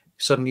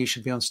 suddenly you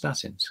should be on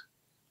statins.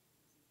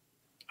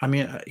 I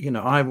mean,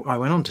 I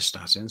went on to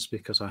statins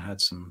because I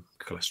had some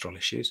cholesterol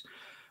issues,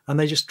 and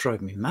they just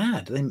drove me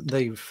mad.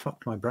 They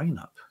fucked my brain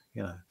up.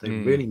 They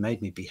really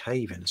made me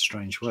behave in a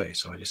strange way.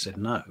 So I just said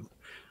no.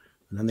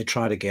 And then they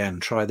tried again.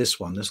 Try this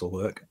one. This will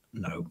work.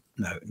 No.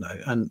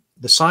 And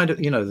the side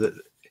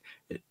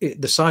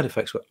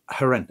effects were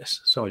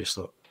horrendous. So I just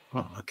thought,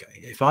 oh, okay.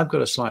 If I've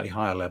got a slightly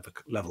higher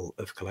level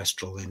of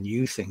cholesterol than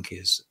you think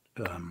is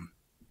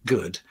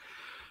good,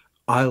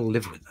 I'll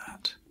live with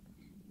that.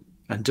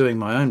 And doing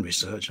my own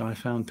research, I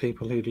found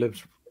people who'd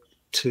lived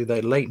to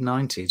their late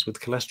 90s with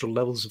cholesterol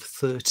levels of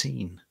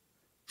 13.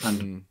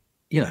 And,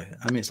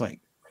 it's like,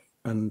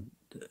 and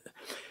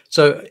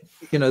so,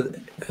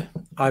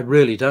 I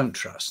really don't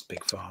trust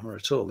Big Pharma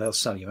at all. They'll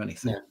sell you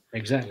anything. Yeah,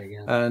 exactly.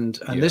 Yeah. And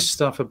this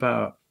stuff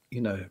about,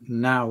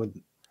 now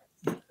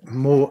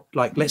more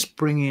like, let's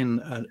bring in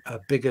a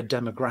bigger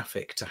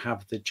demographic to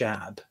have the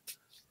jab,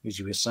 as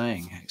you were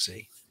saying,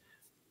 Hexie.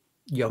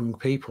 Young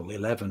people,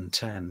 11,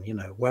 10,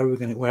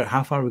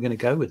 how far are we going to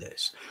go with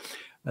this?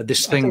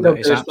 this I thing think that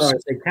they'll is go as far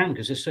as they can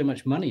because there's so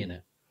much money in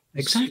it.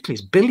 exactly,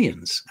 it's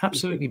billions,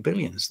 absolutely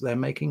billions. They're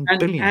making And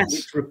billions.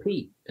 it's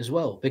repeat as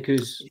well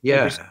because Yeah.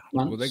 every 6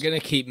 months, Well, they're going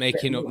to keep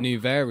making up new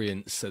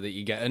variants so that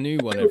you get a new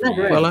one No, every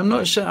never year. end. Well, I'm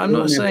not sure. I'm not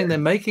Never saying end. they're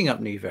making up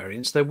new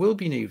variants. There will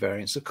be new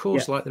variants, of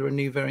course, like there are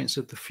new variants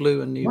of the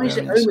flu and new why is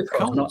it variants of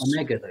Omicron, not colds.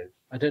 Omega though?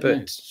 I don't know.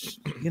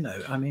 But you know,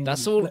 I mean,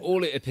 That's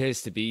all it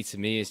appears to be to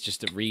me is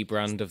just a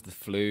rebrand of the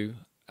flu,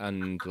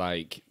 and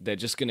like they're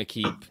just going to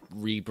keep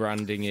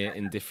rebranding it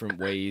in different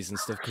ways and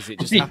stuff because it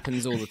just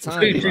happens all the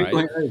time, Flu right?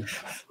 2.0.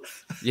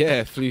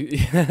 Yeah, flu.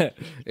 Yeah,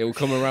 it will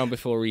come around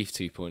before EVE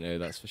 2.0,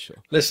 that's for sure.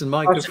 listen,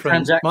 my good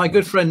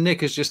friend Nick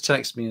has just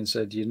texted me and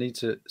said you need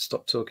to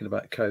stop talking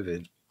about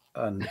COVID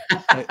and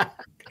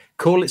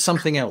call it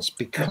something else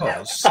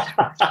because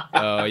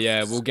Oh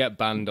yeah, we'll get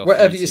banned off.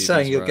 whatever YouTube, you're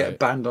saying, you'll right. get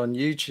banned on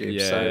YouTube.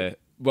 Yeah. So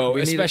well,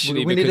 we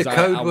especially need a because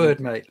code word,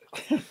 mate.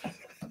 the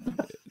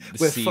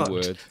We're C fucked.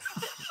 word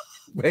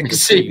We're The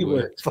C completely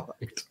word.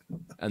 fucked.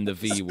 and the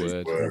V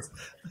word.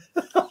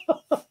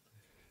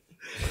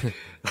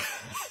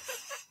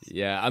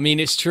 Yeah, I mean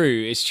it's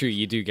true. It's true.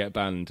 You do get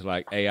banned.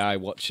 Like AI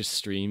watches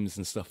streams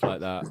and stuff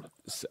like that,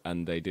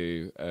 and they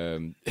do.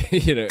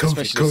 You know,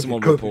 especially if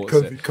someone reports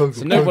it.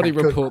 So nobody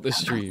report the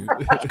stream.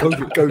 It's going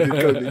to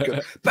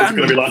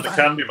be like the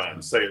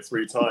Candyman. Say it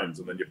 3 times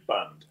and then you're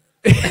banned.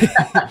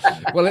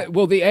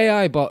 Well, the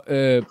AI bot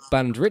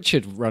banned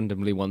Richard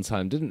randomly one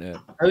time, didn't it?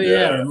 Oh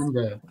yeah, I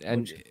remember.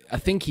 And I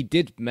think he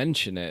did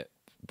mention it,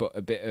 but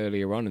a bit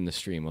earlier on in the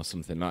stream or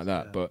something like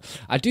that. Yeah. But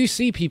I do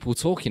see people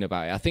talking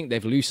about it. I think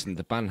they've loosened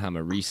the ban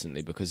hammer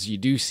recently because you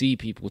do see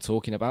people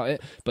talking about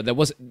it. But there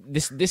was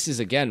this is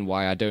again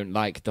why I don't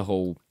like the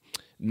whole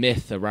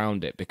myth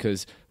around it,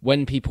 because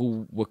when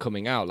people were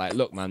coming out like,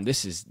 look man,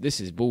 this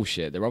is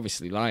bullshit, they're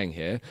obviously lying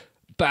here,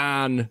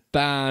 ban,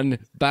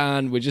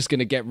 we're just going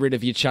to get rid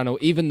of your channel.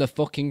 Even the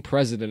fucking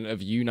president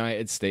of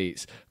United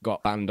States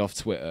got banned off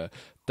Twitter.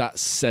 That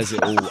says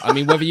it all. I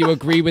mean, whether you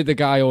agree with the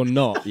guy or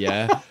not,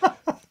 yeah,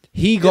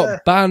 he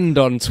got banned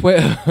on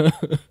Twitter.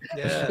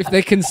 If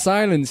they can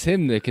silence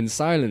him, they can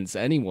silence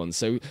anyone.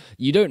 So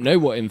you don't know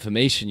what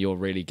information you're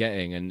really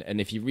getting,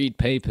 and if you read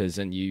papers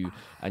and you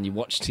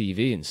watch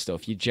TV and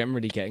stuff, you're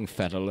generally getting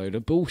fed a load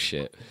of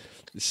bullshit.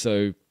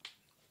 So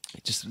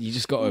you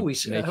just got to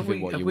make of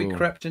it what you will. Have we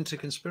crept into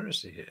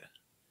conspiracy here?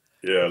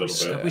 Yeah, a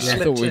little bit. I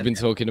thought we've been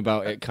talking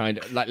about it kind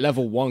of like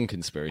level 1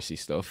 conspiracy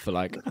stuff for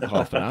like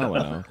half an hour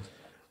now.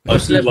 I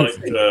do like,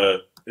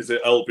 is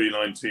it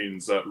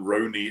LB19's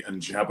Roni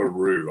and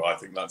Jabberoo? I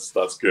think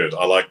that's good.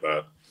 I like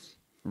that.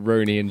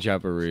 Roni and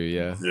Jabberoo,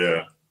 yeah.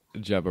 Yeah.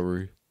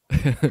 Jabberoo.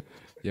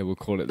 Yeah, we'll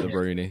call it the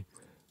Roni.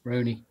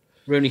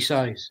 Roni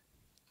size.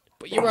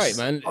 But you're right,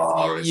 man.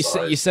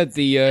 You said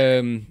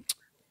the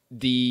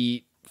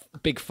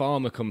big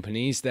pharma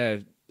companies,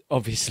 they're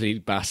obviously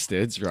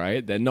bastards,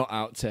 right? They're not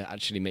out to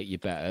actually make you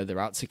better. They're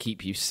out to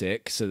keep you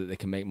sick so that they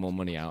can make more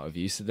money out of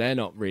you. So they're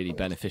not really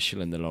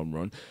beneficial in the long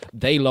run.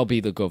 They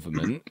lobby the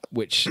government,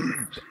 which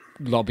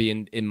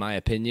lobbying, in my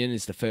opinion,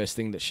 is the first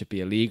thing that should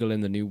be illegal in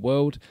the new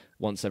world.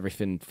 Once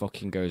everything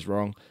fucking goes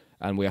wrong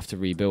and we have to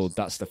rebuild,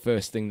 that's the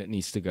first thing that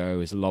needs to go,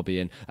 is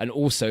lobbying. And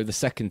also the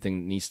second thing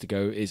that needs to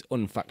go is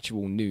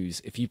unfactual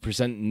news. If you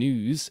present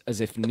news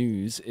as if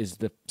news is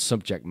the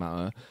subject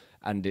matter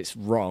and it's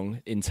wrong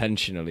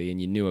intentionally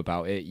and you knew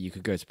about it, you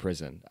could go to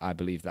prison. I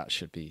believe that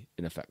should be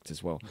in effect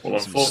as well. Well,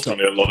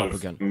 unfortunately, a lot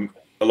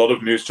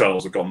of news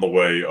channels have gone the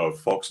way of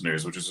Fox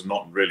News, which is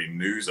not really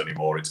news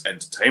anymore. It's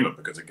entertainment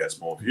because it gets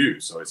more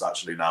views. So it's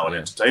actually now an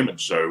entertainment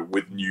show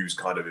with news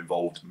kind of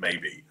involved,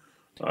 maybe.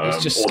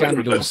 It's just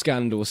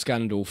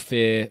scandal,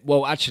 fear.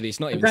 Well, actually, it's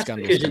not even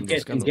scandal. It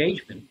gets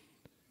engagement.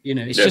 You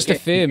know, it's just a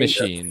fear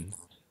machine.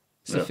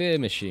 It's a fear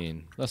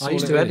machine. That's I all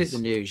used to edit the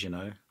news, you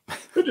know.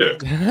 Did you?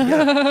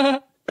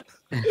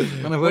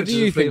 What do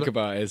you think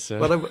about it, sir?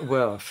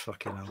 Well,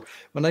 fucking hell.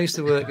 When I used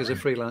to work as a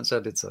freelance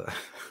editor,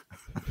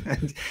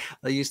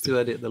 I used to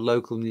edit the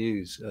local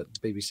news at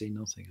BBC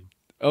Nottingham.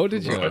 Oh,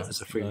 did you?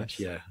 As a freelance,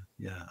 yeah.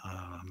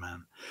 Oh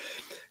man.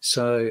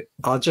 So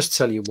I'll just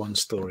tell you one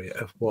story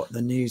of what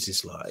the news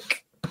is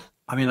like.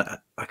 I mean,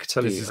 I could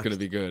tell you. This is going to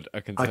be good. I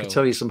could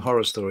tell you some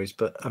horror stories,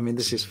 but I mean,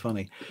 this is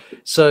funny.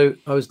 So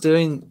I was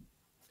doing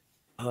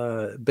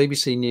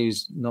BBC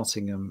News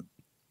Nottingham,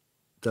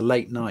 the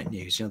late night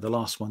news, you know, the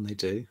last one they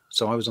do.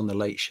 So I was on the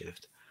late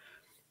shift,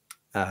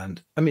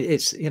 and I mean,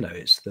 it's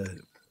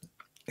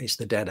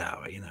the dead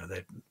hour, you know,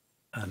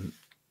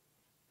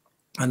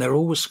 and they're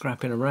always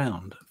scrapping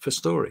around for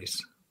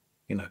stories,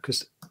 you know,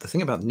 because the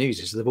thing about the news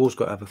is they've always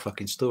got to have a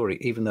fucking story,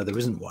 even though there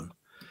isn't one.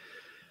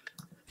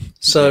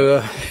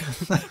 So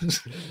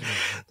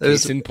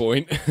there's in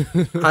point,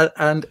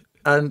 and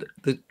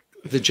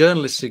the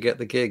journalists who get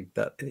the gig,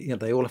 that, you know,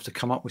 they all have to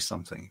come up with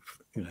something,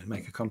 you know,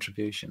 make a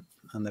contribution.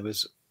 And there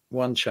was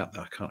one chap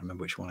that I can't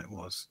remember which one it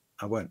was.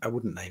 I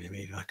wouldn't name him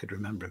even if I could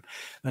remember him.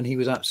 And he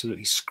was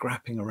absolutely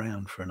scrapping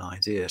around for an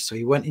idea. So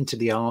he went into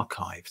the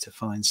archive to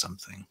find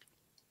something.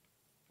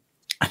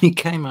 And he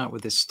came out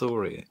with this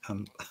story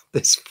and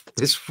this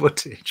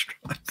footage,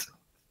 right?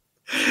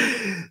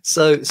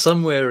 So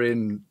somewhere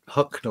in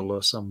Hucknall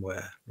or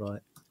somewhere,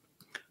 right,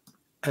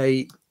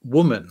 a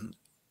woman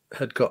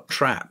had got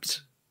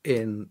trapped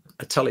in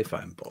a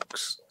telephone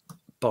box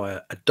by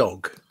a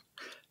dog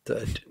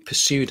that had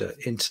pursued her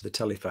into the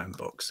telephone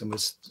box and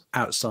was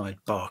outside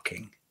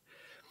barking.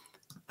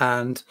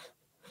 And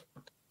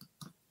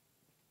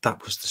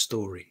that was the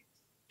story.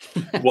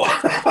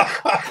 What?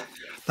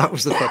 That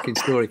was the fucking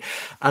story.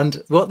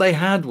 And what they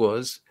had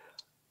was,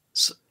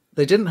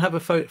 they didn't have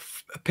a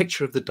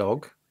picture of the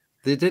dog.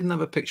 They didn't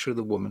have a picture of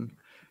the woman.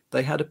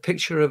 They had a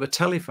picture of a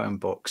telephone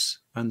box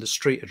and the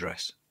street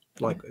address,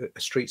 like a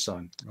street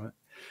sign, right?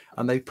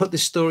 And they put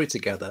this story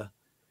together.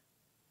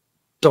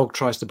 Dog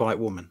tries to bite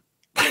woman.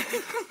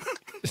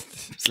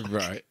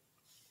 Right.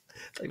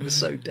 They were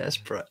so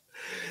desperate.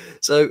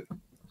 So,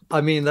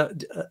 I mean,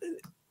 that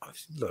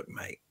look,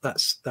 mate,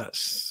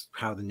 that's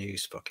how the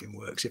news fucking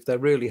works. If they're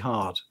really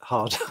hard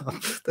up,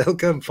 they'll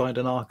go and find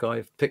an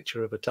archive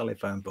picture of a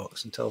telephone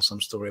box and tell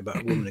some story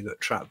about a woman who got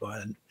trapped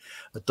by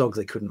a dog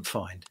they couldn't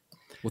find.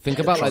 Well, think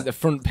about like the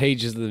front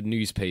pages of the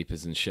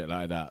newspapers and shit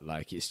like that.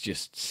 Like, it's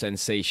just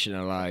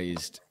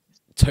sensationalized,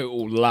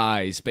 total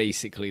lies.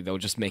 Basically, they'll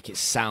just make it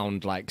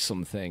sound like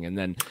something, and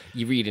then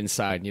you read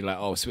inside and you're like,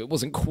 oh, so it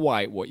wasn't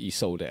quite what you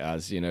sold it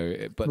as, you know.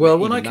 But well,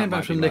 when I came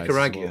back from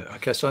Nicaragua,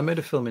 okay, so I made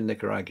a film in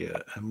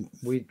Nicaragua, and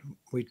we'd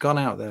gone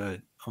out there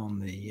on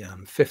the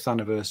 5th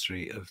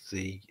anniversary of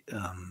the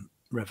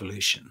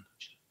revolution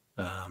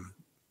that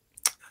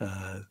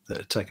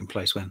had taken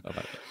place when.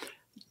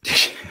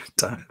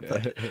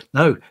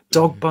 No,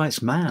 dog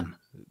bites man,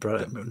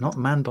 bro. Not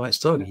man bites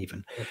dog,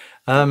 even.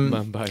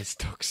 Man bites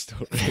dog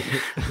story.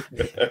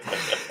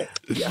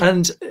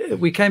 And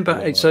we came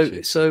back.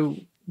 So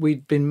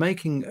we'd been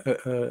making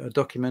a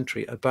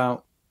documentary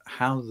about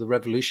how the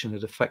revolution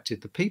had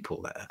affected the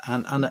people there,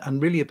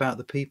 and really about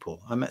the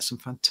people. I met some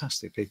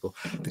fantastic people.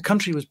 The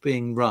country was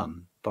being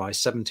run by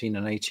 17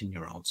 and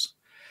 18-year-olds,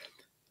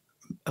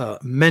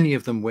 many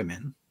of them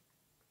women,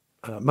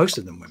 most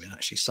of them women,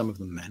 actually, some of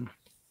them men.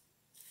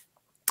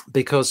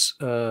 Because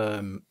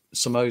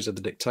Somoza,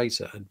 the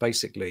dictator, had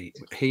basically,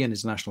 he and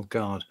his National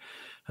Guard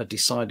had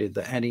decided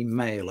that any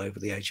male over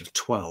the age of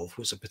 12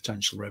 was a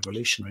potential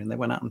revolutionary, and they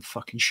went out and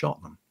fucking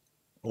shot them.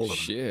 All of them.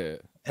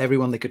 Shit.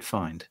 Everyone they could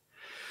find.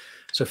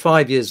 So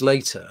 5 years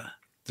later,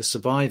 the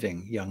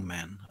surviving young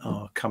men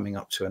are coming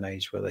up to an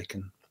age where they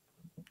can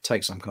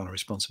take some kind of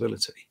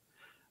responsibility.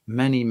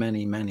 Many,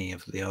 many, many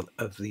of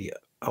the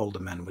older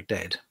men were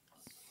dead.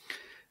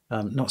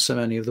 Not so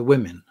many of the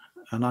women.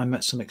 And I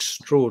met some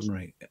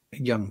extraordinary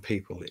young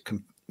people.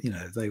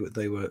 They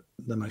were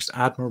the most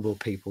admirable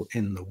people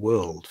in the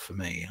world for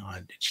me.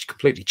 It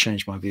completely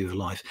changed my view of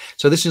life.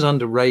 So this is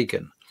under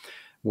Reagan,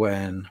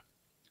 when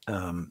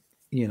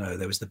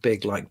there was the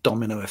big like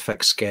domino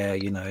effect scare.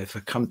 You know,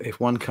 if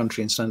one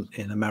country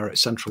in America,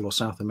 Central or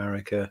South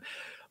America,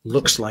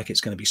 looks like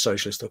it's going to be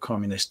socialist or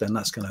communist, then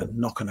that's going to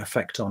knock an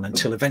effect on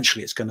until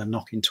eventually it's going to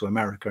knock into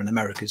America, and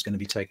America is going to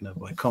be taken over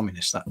by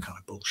communists. That kind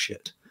of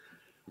bullshit.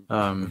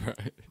 Right.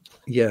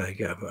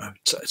 Yeah.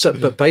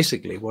 But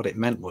basically what it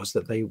meant was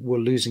that they were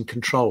losing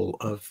control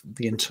of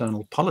the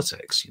internal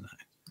politics, you know,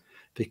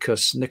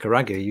 because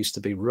Nicaragua used to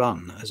be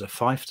run as a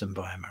fiefdom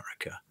by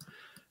America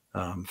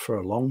for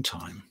a long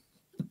time.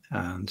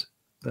 And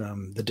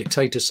the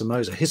dictator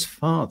Somoza, his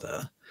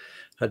father,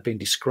 had been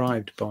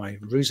described by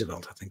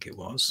Roosevelt, I think it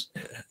was.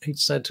 He'd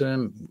said to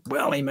him,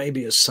 well, he may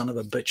be a son of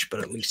a bitch,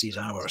 but at least he's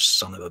our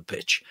son of a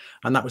bitch.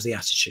 And that was the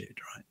attitude,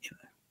 right? You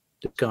know,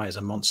 the guy is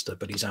a monster,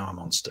 but he's our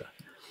monster.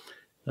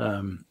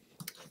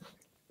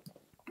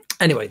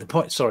 Anyway, the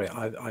point. Sorry,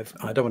 I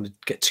don't want to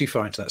get too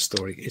far into that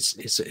story.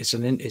 It's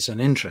an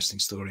interesting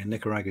story, and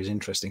Nicaragua is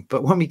interesting.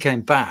 But when we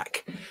came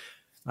back,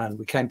 and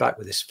we came back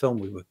with this film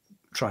we were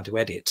trying to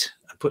edit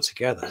and put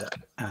together,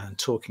 and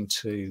talking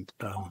to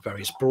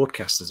various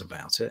broadcasters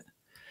about it,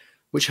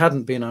 which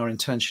hadn't been our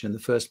intention in the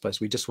first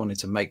place. We just wanted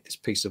to make this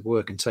piece of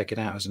work and take it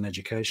out as an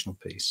educational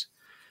piece,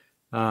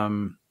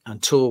 and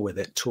tour with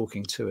it,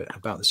 talking to it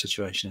about the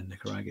situation in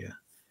Nicaragua.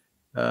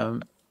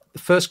 The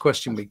first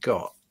question we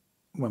got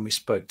when we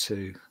spoke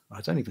to,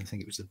 I don't even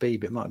think it was the B,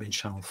 but it might have been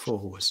Channel 4,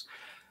 was,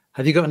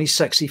 have you got any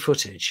sexy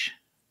footage?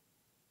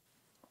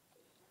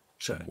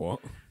 So, what?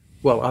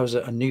 Well, I was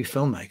a new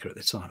filmmaker at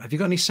the time. Have you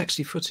got any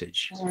sexy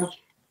footage?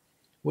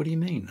 What do you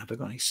mean? Have I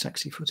got any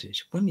sexy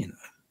footage? Well, you know,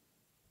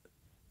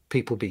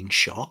 people being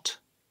shot.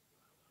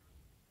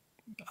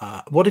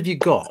 What have you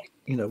got?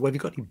 You know, have you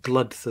got any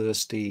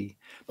bloodthirsty?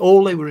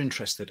 All they were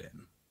interested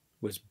in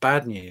was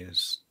bad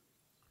news,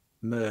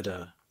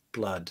 murder,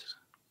 blood.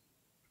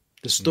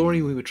 The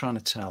story we were trying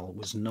to tell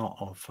was not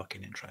of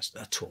fucking interest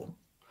at all.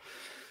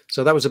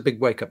 So that was a big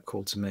wake-up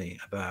call to me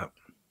about,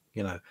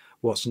 you know,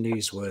 what's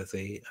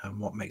newsworthy and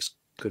what makes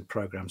good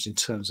programs in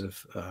terms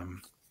of,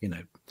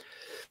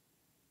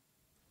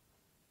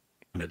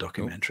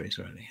 documentaries,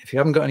 really. If you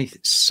haven't got any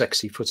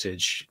sexy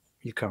footage,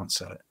 you can't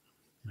sell it.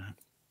 You know?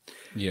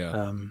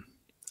 Yeah.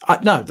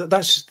 No,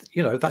 that's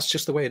that's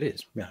just the way it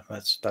is. Yeah,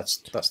 that's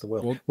the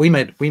world. Well, We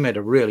made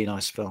a really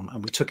nice film,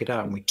 and we took it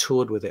out and we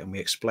toured with it, and we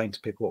explained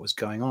to people what was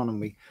going on, and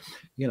we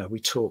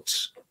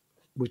talked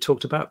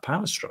about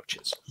power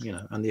structures,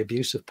 and the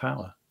abuse of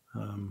power,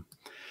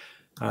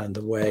 and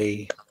the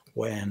way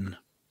when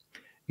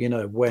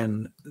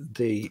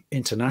the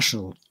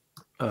international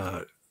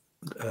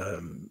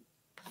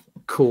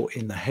court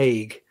in The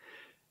Hague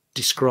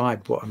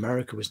described what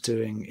America was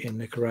doing in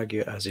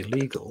Nicaragua as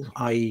illegal,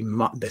 i.e.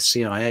 the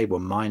CIA were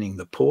mining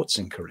the ports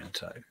in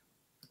Corinto,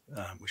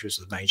 which was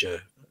the major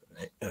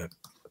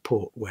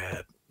port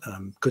where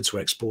goods were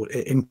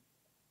exported in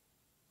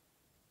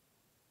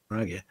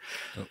Nicaragua.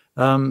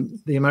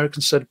 The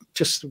Americans said,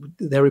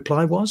 their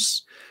reply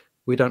was,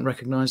 we don't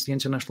recognize the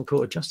International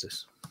Court of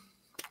Justice.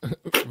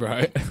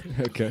 Right.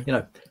 Okay.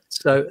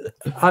 So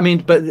I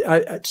mean,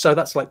 but so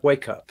that's like,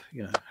 wake up.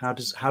 How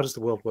does the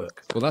world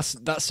work? Well,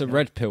 that's a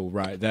red pill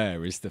right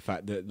there. Is the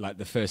fact that like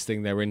the first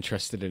thing they're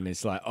interested in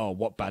is like, oh,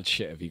 what bad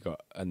shit have you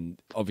got? And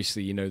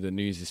obviously, the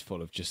news is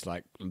full of just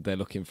like they're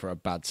looking for a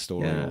bad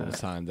story all the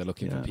time. They're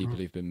looking for people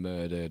who've been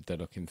murdered. They're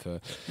looking for.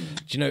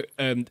 Do you know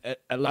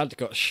a lad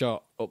got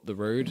shot up the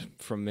road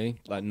from me,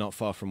 like not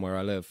far from where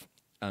I live,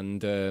 and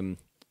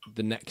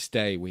the next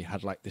day we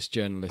had like this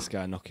journalist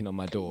guy knocking on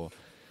my door.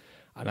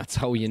 And I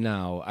tell you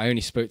now, I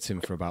only spoke to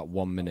him for about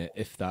 1 minute,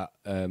 if that.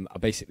 I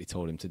basically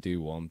told him to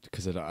do one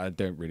because I've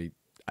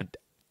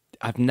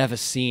never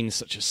seen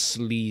such a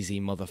sleazy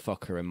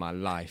motherfucker in my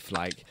life.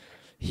 Like,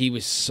 he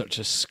was such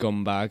a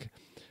scumbag.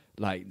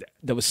 Like,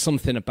 there was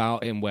something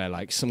about him where,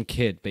 like, some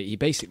kid, but he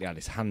basically had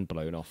his hand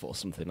blown off or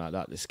something like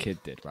that. This kid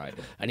did, right?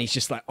 And he's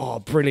just like, oh,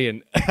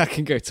 brilliant. I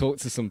can go talk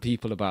to some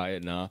people about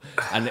it now.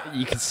 And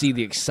you can see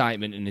the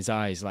excitement in his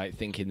eyes, like,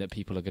 thinking that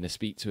people are going to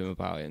speak to him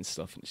about it and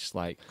stuff. And it's just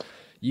like,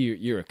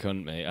 you're a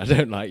cunt, mate. I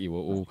don't like you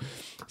at all.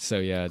 So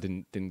yeah, I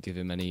didn't give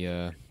him any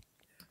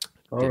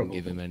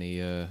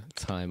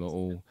time at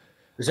all.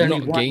 I'm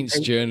not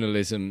against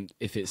journalism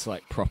if it's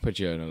like proper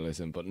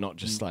journalism, but not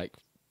just like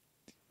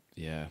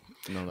Well,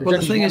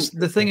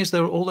 the thing is,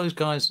 there are all those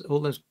guys,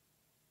 all those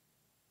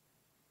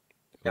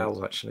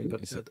gals actually, but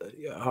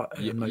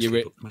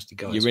mostly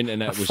guys. Your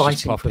internet was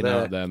just popping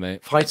out there,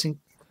 mate. Fighting.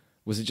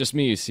 Was it just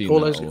me who's seen all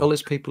that? All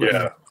those people?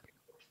 Yeah.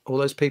 All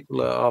those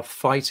people are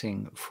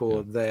fighting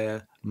for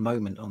their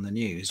moment on the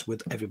news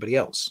with everybody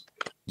else.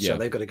 So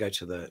they've got to go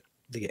to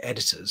the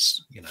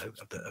editors,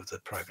 of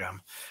the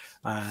program,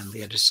 and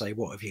the editors say,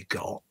 "What have you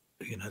got?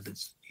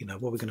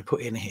 What we're going to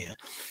put in here."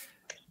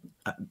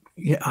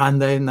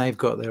 And then they've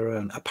got their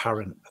own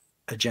apparent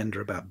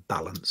agenda about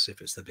balance.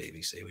 If it's the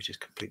BBC, which is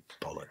complete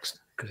bollocks,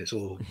 because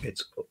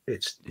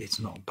it's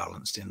not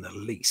balanced in the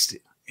least.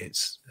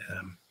 It's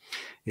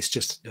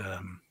just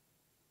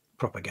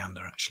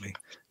propaganda, actually,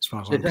 as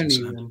far as I'm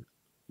concerned.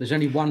 There's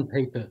only one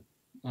paper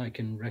I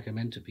can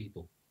recommend to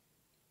people.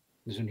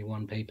 There's only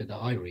one paper that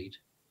I read.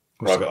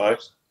 Private Eye.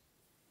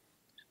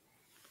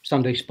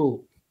 Sunday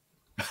Sport.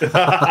 So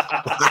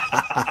I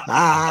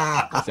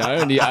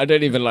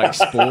don't even like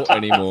sport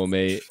anymore,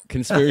 mate.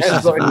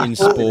 Conspiracies ruin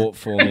sport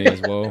for me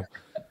as well.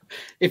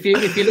 If you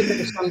look at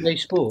the Sunday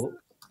Sport,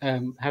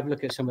 have a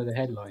look at some of the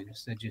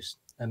headlines. They're just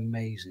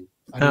amazing.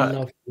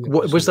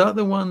 Was that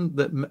the one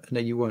that? No,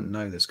 you won't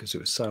know this because it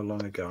was so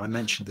long ago. I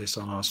mentioned this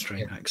on our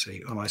stream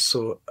actually, and I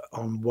saw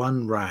on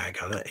one rag.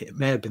 It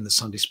may have been the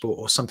Sunday Sport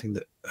or something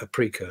a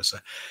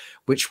precursor,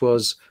 which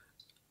was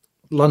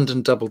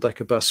London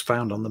double-decker bus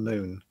found on the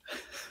moon.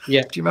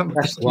 Yeah, do you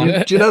remember?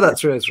 Do you know that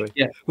 303?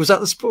 Yeah, was that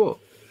the Sport?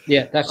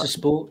 Yeah, that's the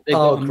Sport. They've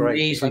got great,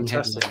 amazing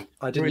fantastic! headline.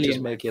 I didn't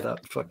just make it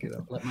up. Fuck it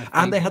up.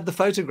 And they had the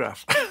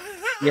photograph.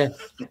 Yeah.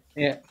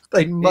 They'd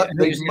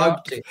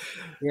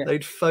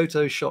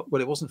photoshopped.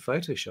 Well, it wasn't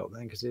Photoshop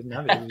then because they didn't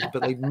have it.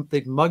 But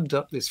they'd mugged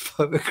up this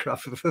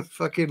photograph of a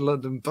fucking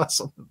London bus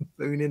on the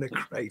moon in a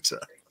crater.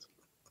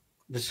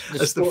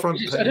 That's the front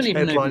page I don't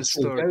even headline know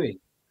story. Going,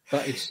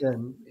 but it's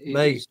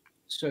mate.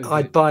 So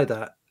I'd buy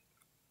that.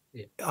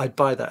 Yeah. I'd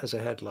buy that as a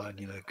headline,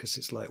 because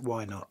it's like,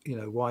 why not?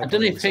 Why? I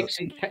don't know if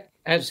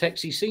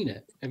Hexy seen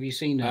it. Have you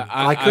seen it?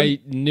 I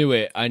knew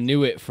it. I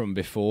knew it from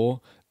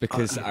before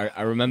because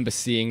I remember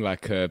seeing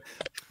like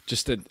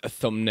just a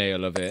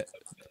thumbnail of it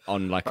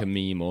on like a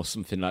meme or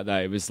something like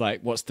that. It was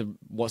like, what's the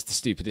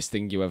stupidest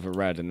thing you ever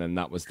read? And then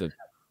that was the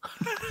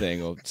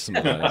thing or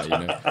something like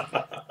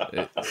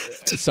that.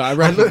 So I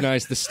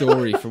recognized the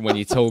story from when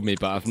you told me,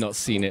 but I've not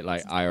seen it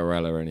like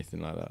IRL or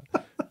anything like that.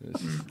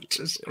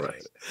 Just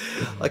great.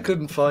 I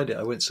couldn't find it.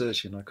 I went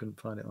searching. I couldn't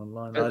find it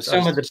online.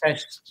 Some of the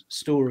best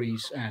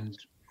stories and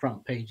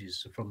front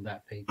pages are from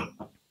that paper.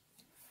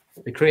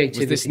 The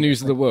creativity. Was this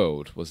News of the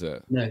World? Was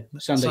it? No,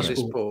 Sunday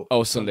Sport.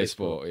 Oh, Sunday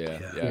Sport.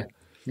 Yeah.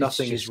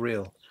 Nothing is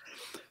real.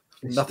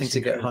 Nothing to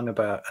get hung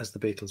about, as the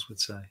Beatles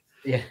would say.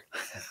 Yeah.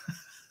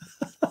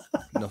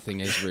 Nothing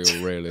is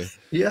real, really.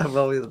 Yeah,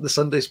 well, the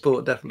Sunday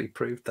Sport definitely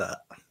proved that.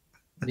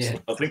 Yeah,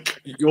 I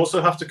think you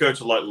also have to go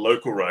to like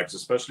local rags,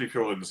 especially if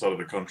you're on the side of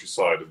the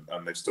countryside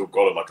and they've still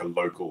got like a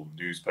local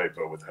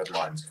newspaper with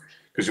headlines,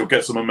 because you'll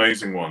get some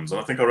amazing ones. And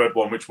I think I read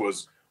one which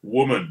was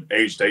 "Woman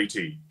aged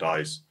 80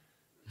 dies."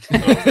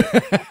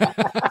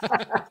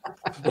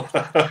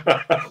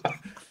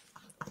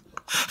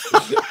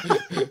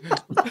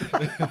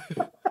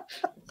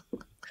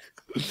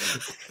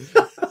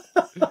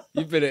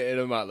 You've been hitting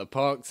them out of the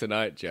park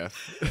tonight,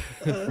 Jeff.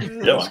 Yeah,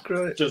 That's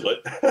great. just like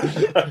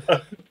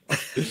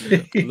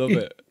Love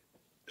it.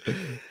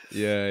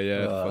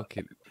 Yeah,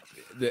 fucking.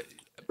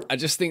 I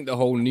just think the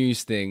whole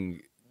news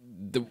thing,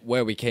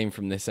 where we came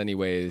from this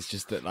anyway, is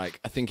just that, like,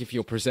 I think if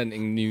you're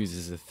presenting news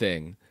as a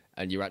thing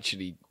and you're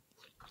actually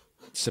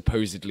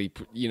supposedly,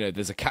 you know,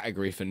 there's a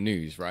category for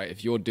news, right?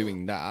 If you're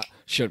doing that,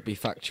 should be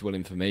factual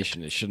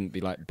information. It shouldn't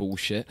be like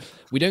bullshit.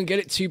 We don't get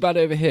it too bad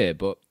over here,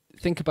 but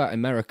think about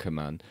America,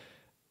 man.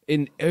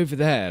 Over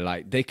there,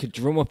 like, they could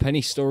drum up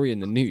any story in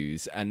the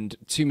news, and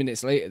 2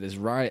 minutes later, there's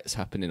riots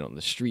happening on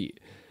the street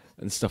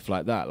and stuff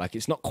like that. Like,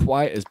 it's not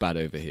quite as bad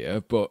over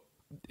here, but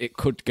it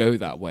could go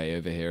that way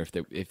over here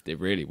if they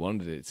really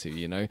wanted it to,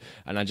 you know.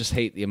 And I just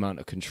hate the amount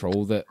of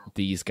control that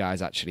these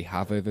guys actually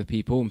have over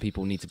people, and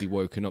people need to be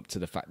woken up to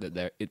the fact that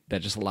they're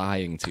just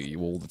lying to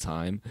you all the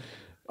time.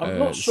 I'm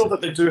not sure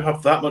that they do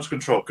have that much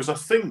control, because I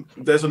think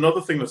there's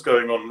another thing that's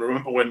going on.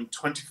 Remember when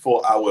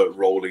 24-hour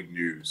rolling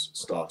news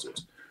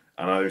started?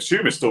 And I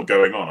assume it's still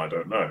going on. I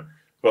don't know.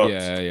 But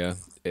yeah,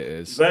 it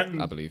is.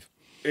 Then I believe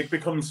it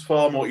becomes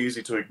far more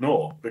easy to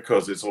ignore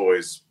because it's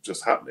always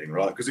just happening,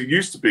 right? Because it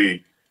used to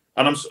be,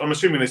 and I'm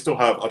assuming they still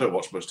have. I don't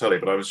watch much telly,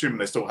 but I'm assuming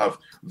they still have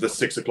the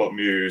 6 o'clock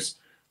news.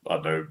 I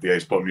don't know, the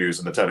 8 o'clock news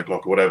and the 10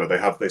 o'clock or whatever.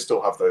 They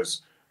still have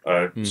those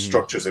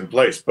structures in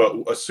place.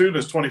 But as soon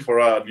as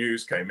 24-hour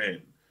news came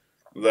in,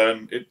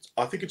 then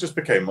I think it just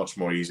became much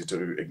more easy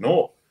to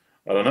ignore.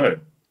 I don't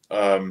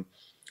know.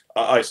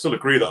 I still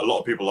agree that a lot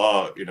of people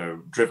are, you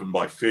know, driven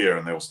by fear,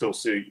 and they'll still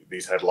see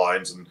these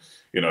headlines. And,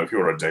 you know, if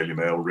you're a Daily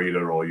Mail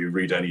reader or you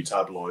read any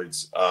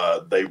tabloids,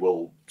 they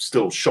will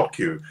still shock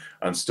you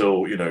and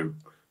still, you know,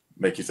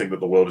 make you think that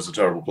the world is a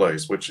terrible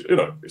place, which, you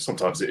know,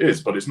 sometimes it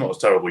is, but it's not as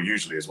terrible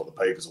usually as what the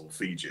papers will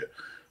feed you.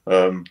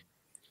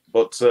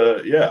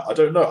 Yeah, I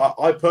don't know.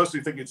 I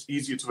personally think it's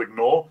easier to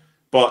ignore,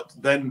 but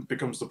then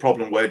becomes the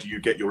problem, where do you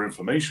get your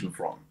information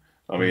from?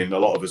 I mean, a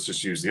lot of us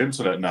just use the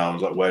internet now.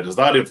 And like, where does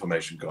that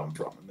information come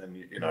from? And then,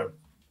 you know,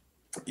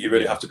 you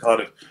really have to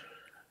kind of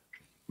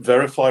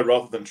verify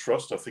rather than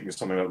trust, I think is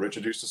something that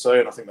Richard used to say.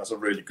 And I think that's a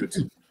really good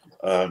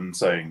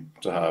saying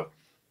to have,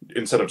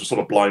 instead of just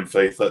sort of blind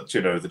faith that,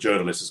 you know, the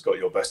journalist has got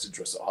your best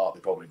interests at heart. They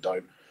probably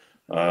don't.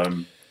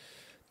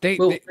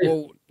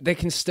 They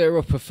can stir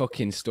up a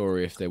fucking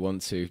story if they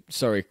want to.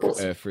 Sorry,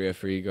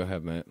 Free, go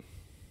ahead, mate.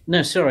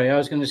 No, sorry, I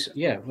was going to.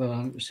 Yeah,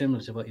 well,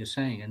 similar to what you're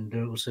saying, and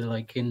also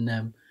like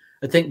in,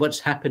 I think what's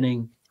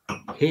happening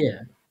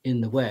here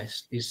in the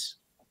West is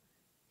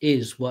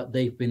what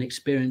they've been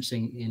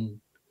experiencing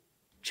in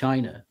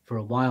China for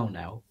a while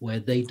now, where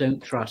they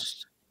don't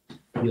trust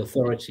the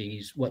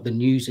authorities. What the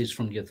news is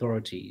from the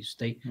authorities,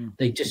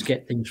 they just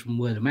get things from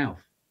word of mouth,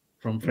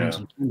 from friends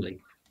and family.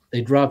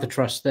 They'd rather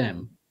trust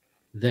them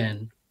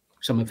than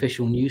some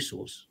official news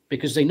source,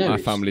 because they know my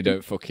family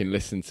don't fucking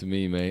listen to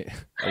me, mate.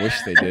 I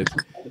wish they did.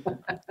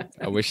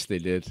 I wish they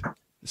did.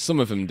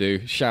 Some of them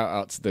do. Shout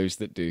out to those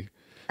that do.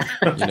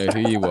 You know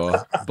who you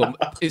are.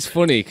 But it's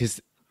funny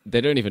because they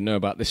don't even know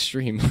about this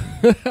stream.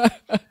 I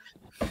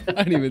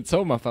haven't even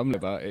told my family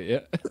about it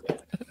yet.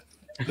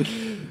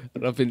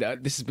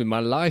 And this has been my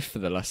life for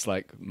the last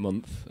like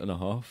month and a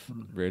half,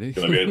 really. It's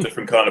going to be a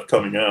different kind of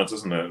coming out,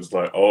 isn't it? It's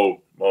like,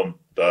 oh, mom,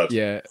 dad.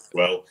 Yeah.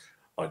 Well,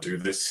 I do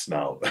this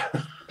now.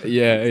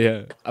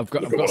 Yeah. I've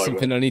got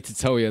something I need to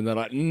tell you, and they're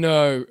like,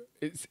 no,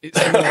 it's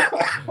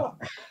not.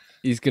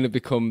 He's going to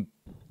become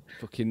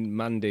fucking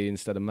Mandy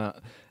instead of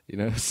Matt, you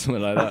know,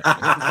 something like that.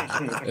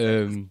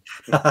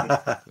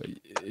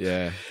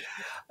 Yeah.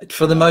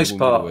 For the most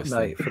part,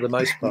 mate,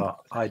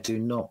 I do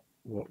not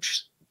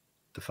watch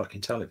the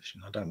fucking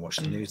television. I don't watch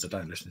the news. I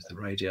don't listen to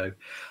the radio.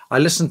 I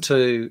listen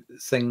to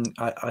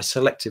I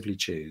selectively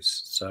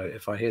choose. So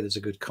if I hear there's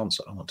a good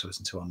concert I want to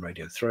listen to on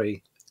Radio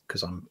 3,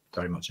 because I'm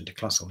very much into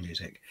classical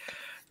music,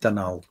 then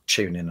I'll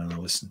tune in and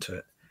I'll listen to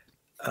it.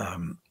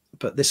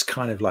 But this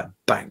kind of like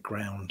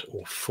background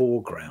or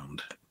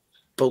foreground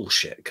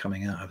bullshit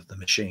coming out of the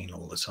machine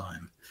all the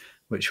time,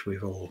 which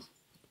we've all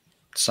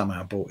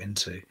somehow bought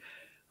into,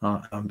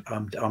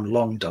 I'm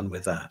long done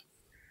with that.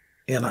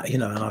 And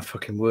I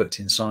fucking worked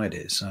inside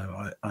it,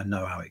 so I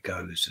know how it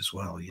goes as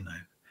well, you know.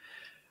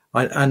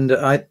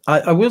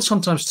 I will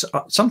sometimes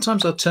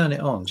I'll turn it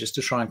on just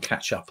to try and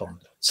catch up on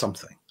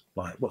something.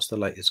 Like, what's the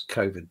latest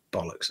COVID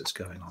bollocks that's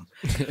going on?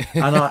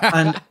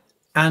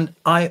 And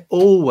I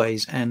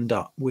always end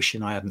up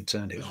wishing I hadn't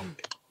turned it on.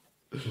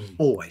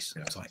 Always.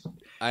 It's like,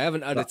 I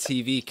haven't had a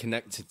TV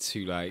connected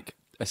to like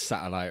a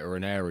satellite or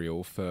an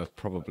aerial for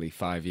probably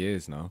 5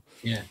 years now.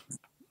 Yeah.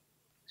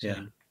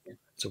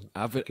 So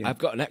I've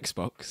got an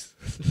Xbox.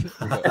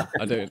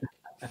 I don't.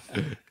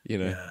 You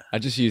know, I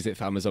just use it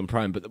for Amazon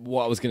Prime. But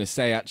what I was going to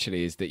say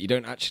actually is that you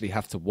don't actually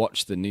have to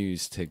watch the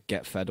news to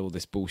get fed all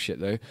this bullshit,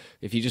 though.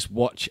 If you just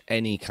watch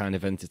any kind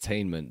of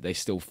entertainment, they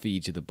still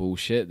feed you the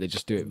bullshit. They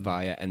just do it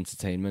via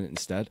entertainment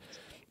instead.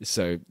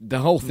 So the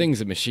whole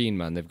thing's a machine,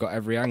 man. They've got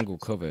every angle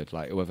covered.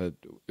 Like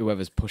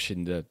whoever's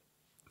pushing the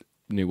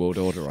New World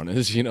Order on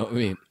us, you know what I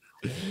mean?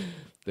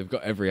 They've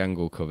got every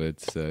angle covered.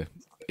 So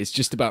it's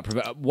just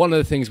about one of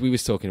the things we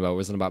was talking about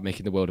wasn't about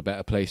making the world a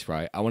better place,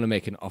 right? I want to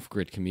make an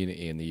off-grid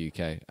community in the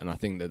UK, and I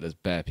think that there's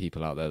bare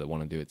people out there that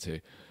want to do it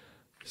too.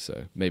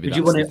 So maybe would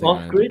you want it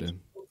off-grid?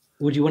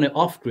 Would you want it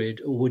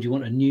off-grid, or would you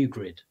want a new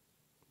grid?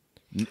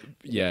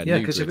 Yeah,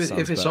 because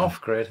if it's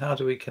off-grid, how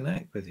do we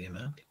connect with you,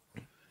 man?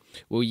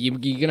 Well, you're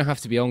going to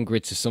have to be on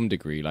grid to some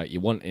degree. Like, you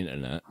want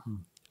internet.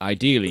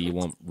 Ideally, you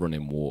want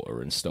running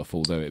water and stuff,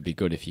 although it'd be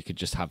good if you could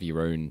just have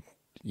your own,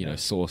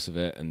 source of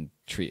it and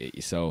treat it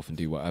yourself and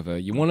do whatever.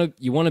 You want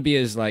to be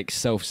as, like,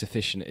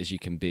 self-sufficient as you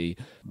can be,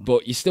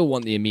 but you still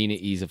want the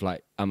amenities of,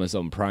 like,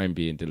 Amazon Prime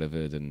being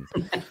delivered and...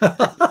 and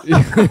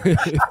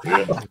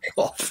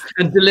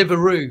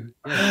Deliveroo.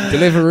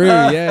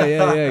 Deliveroo,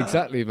 yeah,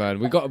 exactly, man.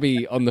 We've got to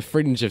be on the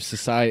fringe of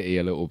society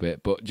a little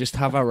bit, but just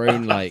have our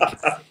own, like...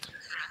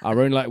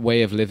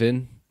 way of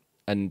living,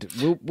 and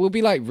we'll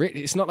be like rich.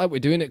 It's not like we're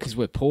doing it because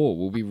we're poor.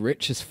 We'll be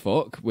rich as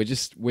fuck. We're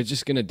just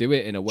gonna do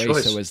it in a way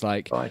so as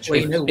like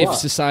if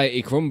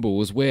society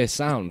crumbles, we're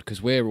sound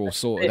because we're all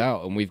sorted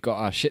out and we've got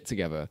our shit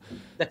together.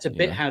 That's a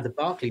bit how the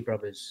Barclay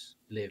brothers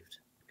lived,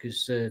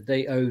 because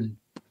they own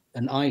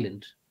an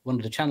island, one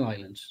of the Channel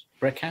Islands,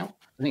 Breakout.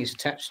 I think it's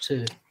attached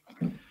to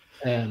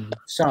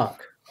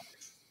Sark.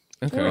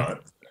 Okay. Right.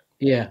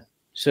 Yeah.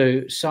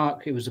 So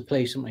Sark, it was a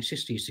place that my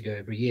sister used to go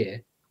every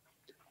year.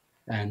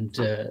 And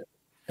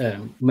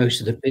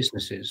most of the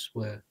businesses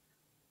were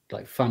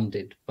like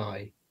funded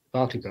by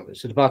Barclay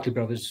Brothers. So the Barclay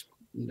Brothers,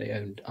 they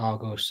owned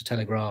Argos, the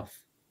Telegraph,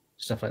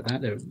 stuff like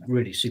that. They're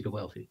really super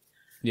wealthy.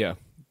 Yeah.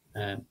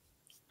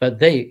 But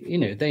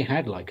they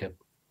had like a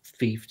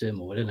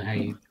fiefdom, or I don't know how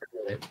you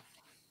call it,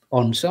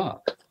 on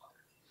Sark,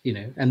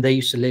 and they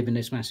used to live in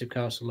this massive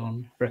castle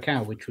on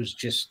Bracau, which was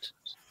just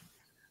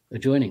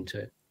adjoining to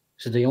it.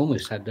 So they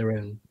almost had their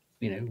own,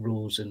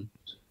 rules, and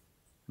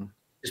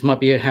this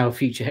might be how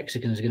future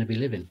hexagons are going to be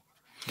living.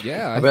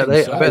 Yeah, I bet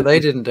they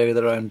didn't do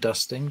their own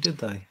dusting, did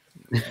they?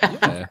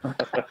 Yeah.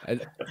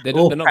 They're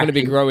not going to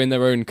be growing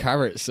their own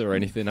carrots or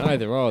anything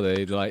either, are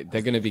they? Like,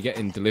 they're going to be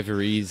getting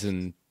deliveries,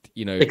 and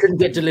they couldn't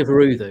get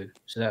Deliveroo though,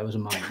 so that was a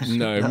minus.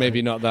 No,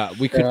 maybe not that.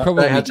 We could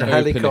probably open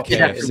a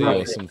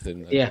KFC or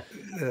something. Yeah.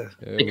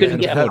 They couldn't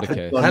get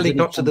a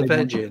helicopter the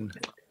veg in.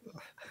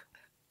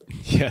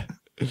 Yeah.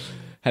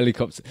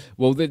 Helicopter.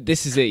 Well,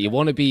 this is it. You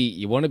want to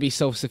be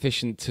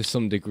self-sufficient to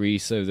some degree,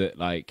 so that,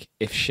 like,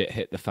 if shit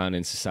hit the fan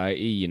in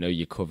society,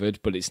 you're covered.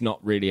 But it's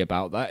not really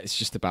about that. It's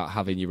just about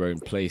having your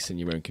own place and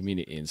your own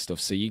community and stuff.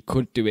 So you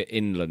could do it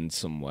inland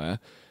somewhere,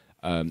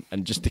 and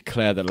just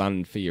declare the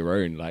land for your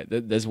own. Like,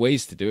 there's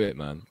ways to do it,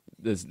 man.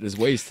 There's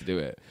ways to do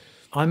it.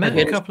 I met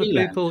a couple of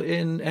people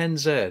in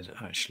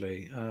NZ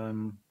actually.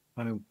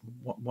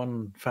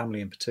 One family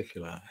in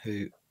particular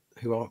who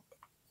are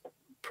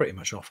pretty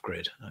much off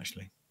grid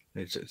actually.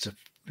 It's a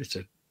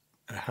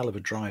hell of a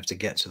drive to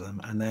get to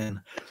them, and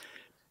then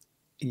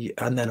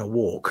a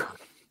walk.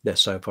 They're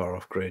so far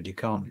off grid, you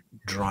can't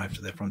drive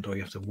to their front door.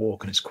 You have to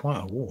walk, and it's quite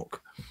a walk.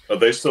 Are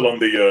they still on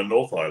the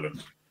North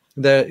Island?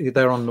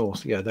 They're on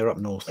North. Yeah, they're up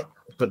north,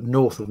 but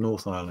north of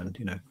North Island.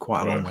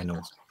 Quite a long way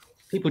north.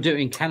 People do it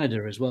in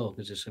Canada as well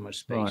because there's so much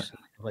space. Right.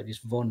 Like this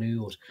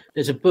Vonu, or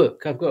there's a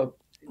book I've got.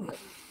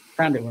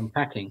 Found it when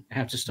packing.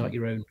 How to start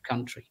your own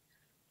country,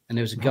 and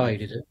there was a guy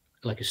who did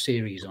a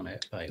series on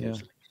it. But it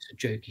was a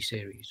jokey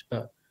series,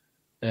 but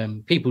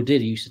people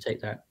used to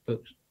take that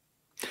book.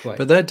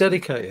 But they're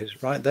dedicated,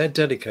 right? They're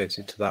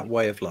dedicated to that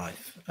way of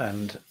life,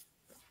 and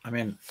I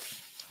mean,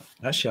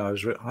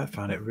 actually, I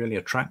found it really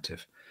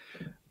attractive.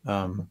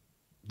 The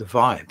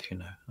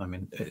vibe, I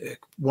mean,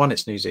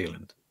 it's New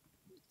Zealand.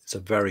 It's a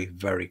very,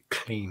 very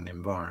clean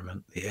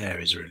environment. The air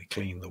is really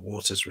clean. The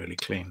water's really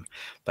clean.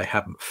 They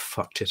haven't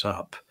fucked it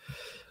up.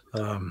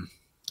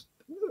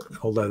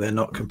 Although they're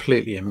not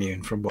completely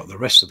immune from what the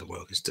rest of the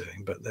world is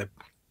doing, but they're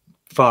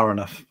far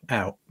enough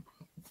out.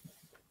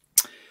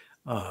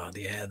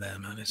 The air there,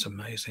 man, it's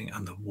amazing,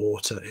 and the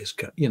water is,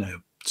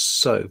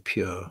 so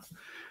pure.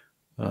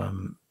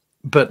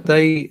 But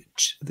they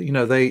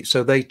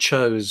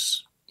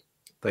chose.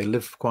 They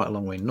live quite a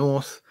long way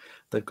north.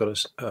 They've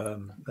got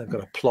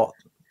a plot.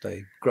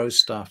 They grow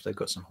stuff. They've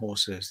got some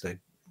horses. They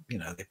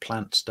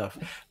plant stuff.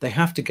 They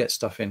have to get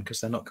stuff in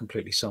because they're not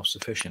completely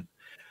self-sufficient.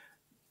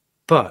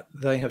 But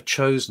they have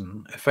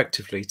chosen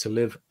effectively to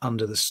live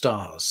under the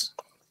stars.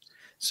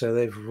 So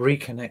they've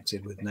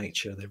reconnected with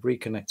nature. They've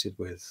reconnected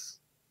with,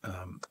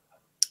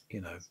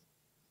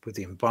 with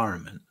the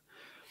environment.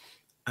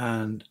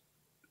 And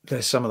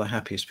they're some of the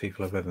happiest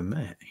people I've ever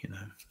met,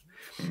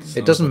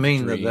 It doesn't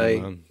mean that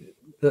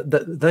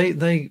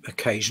they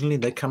occasionally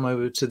they come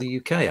over to the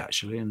UK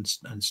actually and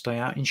stay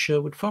out in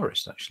Sherwood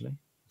Forest actually.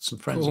 Some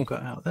friends have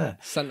got out there.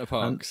 Centre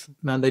Parks. And,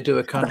 man, they do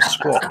a kind of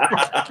squat.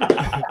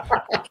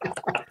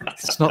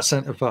 It's not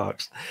Centre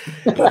Parks,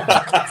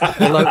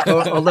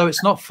 although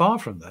it's not far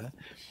from there.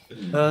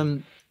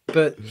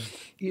 But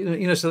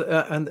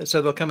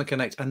so they'll come and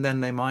connect, and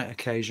then they might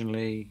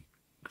occasionally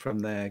from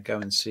there go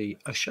and see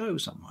a show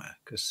somewhere,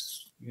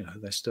 because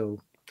they still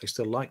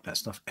like that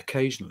stuff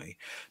occasionally,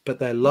 but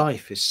their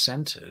life is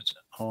centered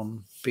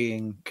on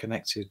being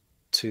connected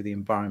to the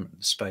environment,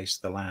 the space,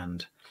 the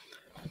land.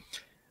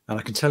 And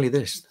I can tell you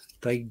this,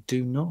 they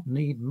do not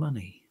need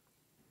money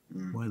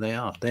where they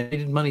are. They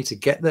needed money to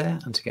get there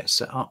and to get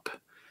set up.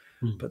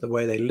 But the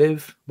way they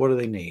live, what do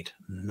they need?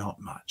 Not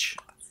much.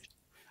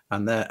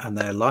 And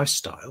their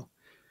lifestyle,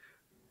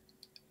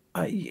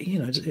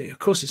 of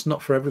course, it's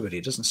not for everybody.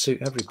 It doesn't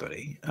suit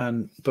everybody.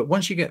 But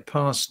once you get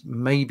past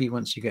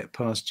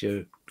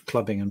your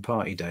clubbing and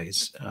party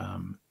days,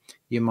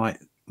 you might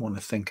want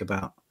to think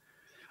about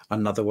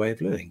another way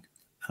of living,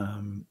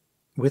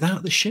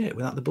 without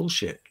the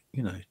bullshit,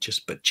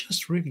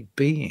 just really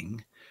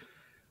being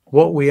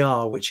what we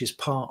are, which is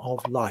part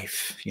of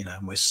life,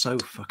 and we're so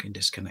fucking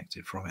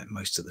disconnected from it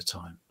most of the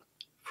time,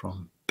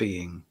 from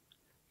being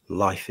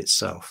life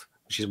itself,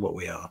 which is what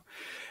we are.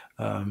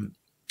 And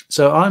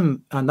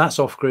that's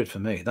off grid for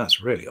me.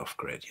 That's really off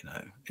grid,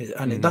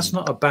 and that's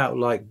not about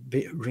like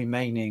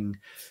remaining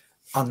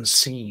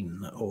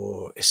unseen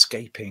or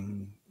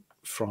escaping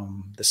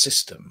from the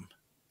system.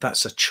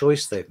 That's a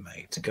choice they've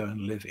made to go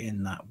and live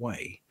in that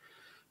way.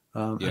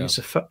 And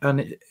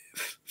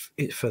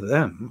it's for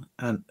them,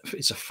 and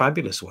it's a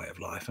fabulous way of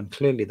life, and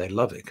clearly they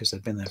love it because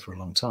they've been there for a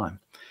long time.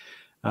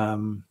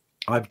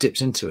 I've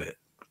dipped into it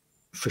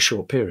for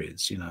short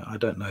periods. I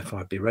don't know if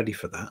I'd be ready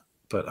for that,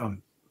 but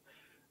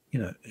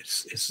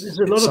there's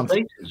a lot of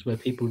places where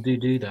people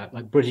do that,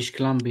 like British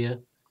Columbia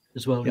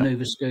as well,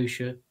 Nova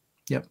Scotia.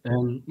 Yep.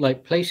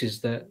 Like places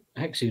that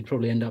Hexie would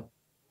probably end up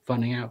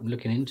finding out and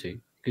looking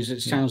into, because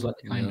it sounds like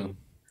the kind of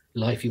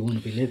life you want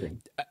to be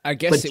living. I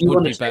guess it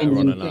would be better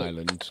on an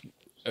island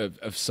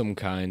of some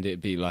kind.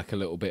 It'd be like a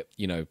little bit,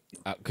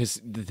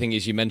 because the thing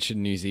is, you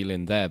mentioned New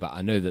Zealand there, but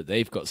I know that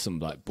they've got some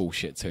like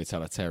bullshit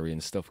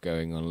totalitarian stuff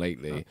going on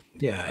lately.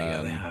 They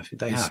have.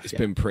 It's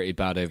been pretty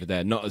bad over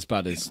there. Not as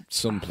bad as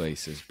some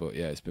places, but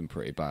yeah, it's been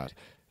pretty bad.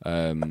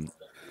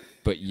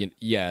 But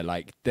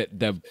like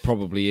there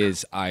probably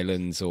is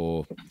islands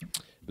or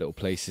little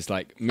places.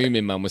 Like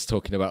Moomin Man was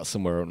talking about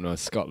somewhere up north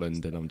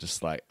Scotland, and I'm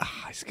just like,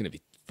 it's gonna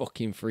be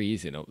fucking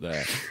freezing up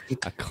there.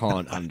 I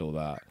can't handle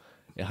that.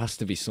 It has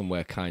to be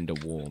somewhere kind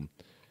of warm.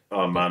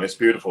 Oh man, it's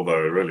beautiful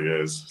though. It really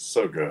is.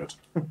 So good.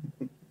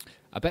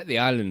 I bet the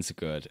islands are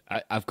good.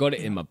 I've got it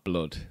in my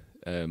blood.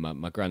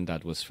 My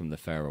granddad was from the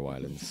Faroe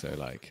Islands, so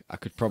like I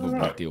could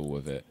probably deal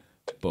with it.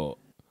 But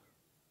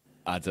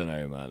I don't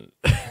know, man.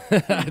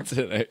 I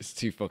don't know. It's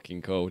too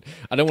fucking cold.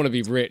 I don't want to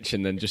be rich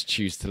and then just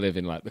choose to live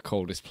in like the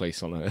coldest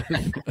place on earth.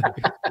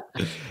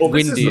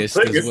 Windiest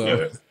as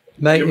well.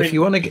 Mate, if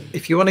you want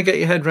to get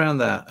your head around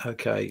that,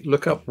 okay,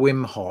 look up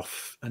Wim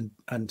Hof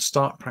and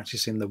start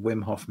practicing the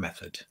Wim Hof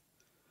method.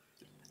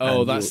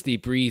 Oh, that's the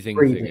breathing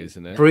thing,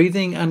 isn't it?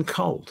 Breathing and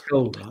cold.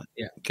 Right?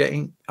 Yeah.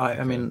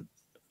 I mean,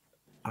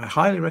 I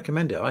highly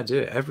recommend it. I do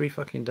it every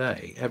fucking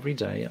day. Every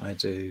day I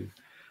do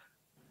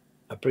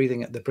the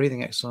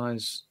breathing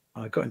exercise.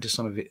 I got into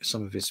some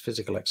of his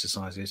physical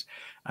exercises,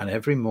 and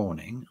every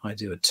morning I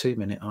do a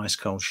 2-minute ice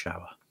cold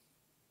shower.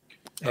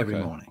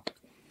 Every morning.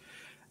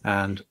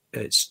 And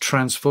it's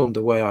transformed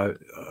the way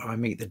I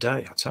meet the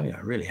day. I tell you,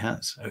 it really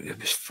has. It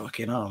was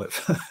fucking hard at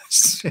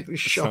first. It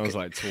was shocking. Sounds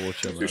like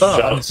torture. You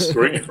shout,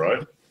 scream,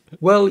 right?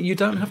 Well, you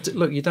don't have to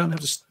look. You don't have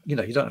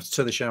to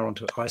turn the shower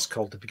onto ice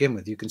cold to begin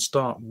with. You can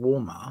start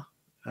warmer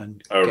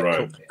and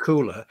get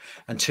cooler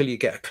until you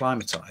get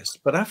acclimatized.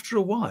 But after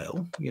a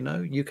while,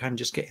 you can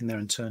just get in there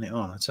and turn it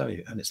on. I tell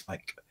you, and it's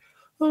like,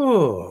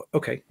 oh,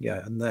 okay,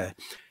 yeah, and there,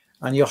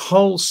 and your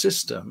whole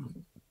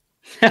system.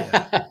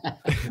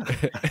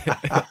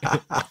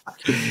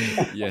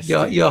 Yes,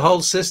 your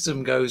whole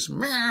system goes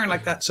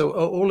like that. So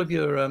all of the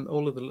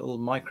little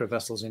micro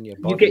vessels in your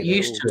body, you get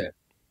used to it.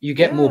 You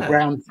get more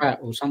brown fat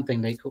or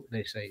something. They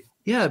say.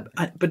 Yeah,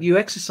 but you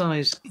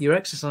exercise. You're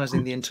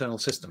exercising the internal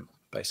system,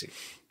 basically.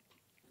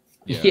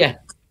 Yeah.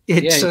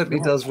 It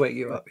certainly does wake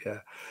you up. Yeah.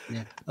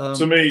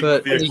 To me,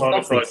 the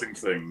acclimatizing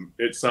thing,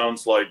 it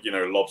sounds like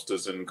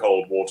lobsters in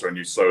cold water, and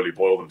you slowly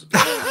boil them to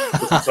death.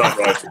 Doesn't sound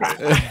right to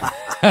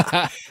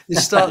me. You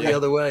start the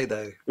other way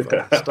though.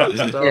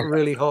 Start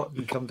really hot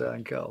and come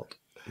down cold.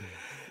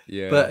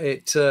 Yeah. But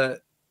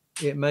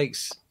it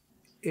makes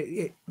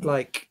it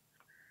like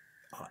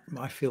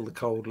I feel the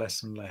cold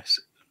less and less.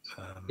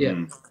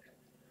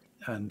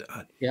 And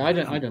I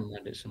don't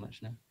mind it so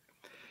much now.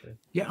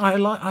 Yeah, I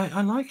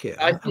like it.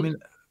 I mean,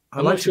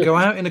 I like to go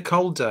out in a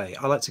cold day.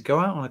 I like to go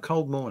out on a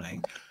cold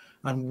morning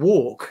and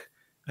walk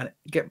and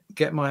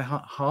get my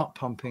heart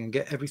pumping and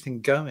get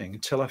everything going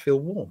until I feel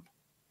warm.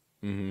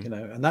 Mm-hmm.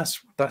 And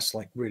that's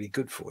like really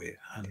good for you.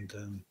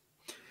 And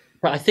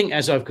but I think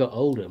as I've got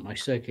older, my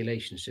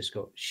circulation's just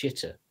got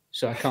shitter,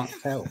 so I can't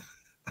tell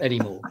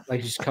anymore. I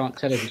just can't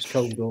tell if it's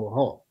cold or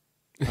hot.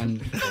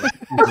 And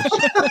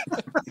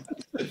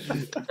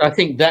I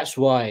think that's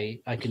why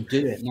I can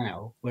do it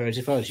now. Whereas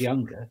if I was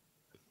younger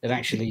and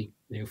actually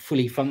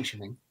fully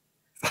functioning,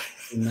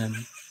 and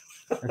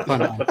I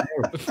find it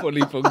unbearable.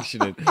 Fully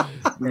functioning.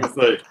 No,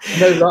 like,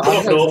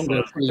 I don't want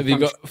a fully Have you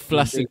got functioning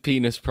flaccid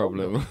penis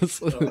problems?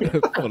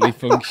 Fully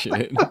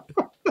functioning.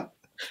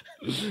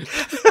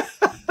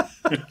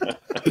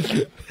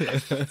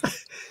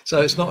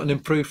 So it's not an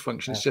improved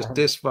function; it's just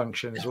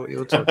dysfunction, is what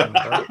you're talking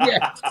about.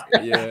 Yeah.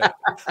 Yeah.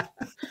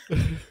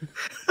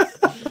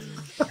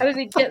 How did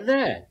it get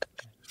there?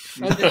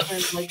 I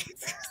just went, like,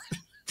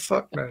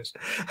 Fuck knows.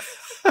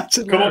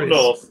 Come up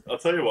north. I'll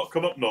tell you what.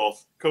 Come up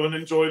north. Come and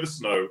enjoy the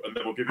snow, and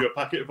then we'll give you a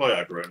packet of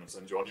Viagra and I'll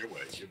send you on your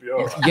way. You'll be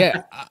all right.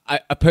 Yeah,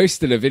 I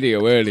posted a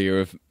video earlier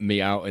of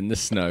me out in the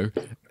snow,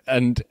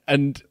 and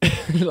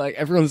like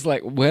everyone's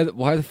like, why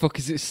the fuck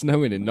is it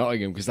snowing in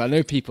Nottingham? Because I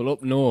know people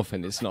up north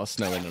and it's not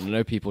snowing, and I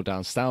know people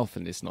down south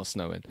and it's not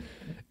snowing.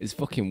 It's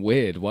fucking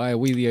weird. Why are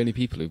we the only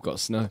people who've got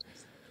snow?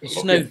 it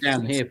snowed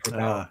down here for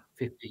about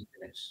 15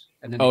 minutes.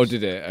 And then Oh, it's-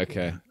 did it?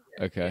 Okay,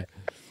 okay.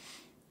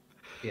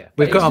 Yeah.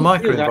 We've But got a it's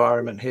not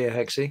microenvironment here,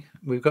 Hexy.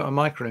 We've got a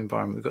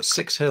microenvironment. We've got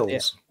 6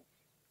 hills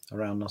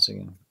around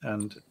Nottingham,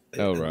 and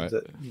Oh, right.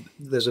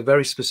 There's a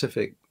very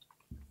specific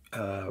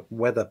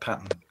weather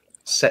pattern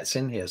sets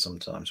in here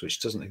sometimes, which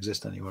doesn't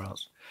exist anywhere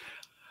else,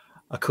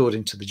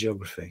 according to the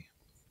geography.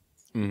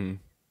 Mm-hmm.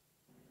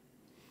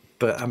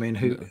 But I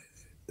mean,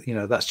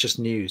 that's just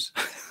news.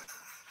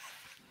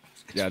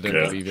 Yeah, I don't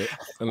believe it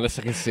unless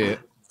I can see it.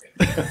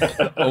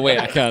 Oh wait,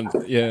 I can.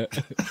 Yeah.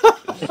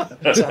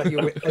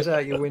 It's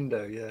out your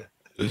window. Yeah.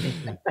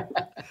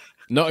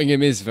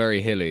 Nottingham is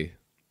very hilly.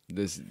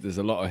 There's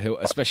a lot of hill,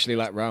 especially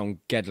like around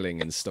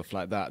Gedling and stuff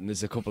like that. And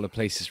there's a couple of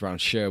places around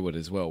Sherwood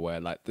as well where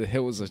like the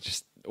hills are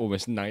just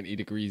almost 90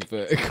 degrees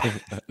vertical.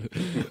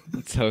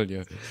 I'm telling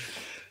you.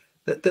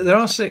 There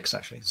are 6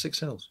 actually, 6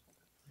 hills.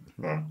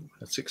 Hmm.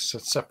 6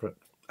 separate.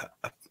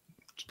 like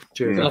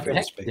Geographically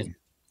Hexton. speaking.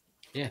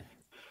 Yeah.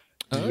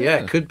 Oh, Yeah,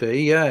 it could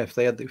be. Yeah, if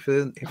they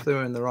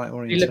were in the right If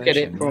orientation. you look at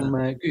it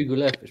from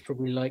Google Earth, it's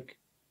probably like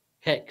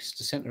Hex.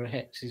 The centre of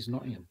Hex is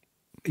Nottingham.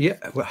 yeah,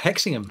 well,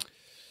 Hexingham.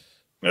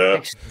 Yeah.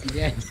 Hex,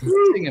 yeah,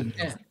 Nottingham.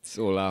 Yeah. It's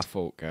all our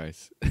fault,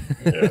 guys.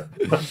 Yeah.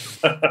 Nice.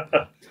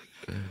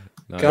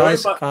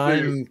 Guys, Going back to-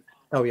 I'm.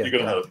 Oh yeah. You're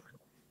going to go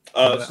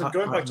have. on. So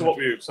going back to what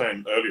we were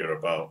saying earlier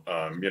about,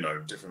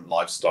 different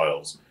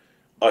lifestyles,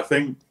 I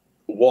think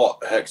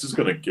what Hex is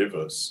going to give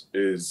us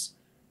is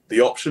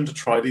the option to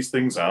try these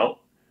things out.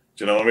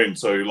 Do you know what I mean?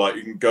 So, like,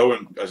 you can go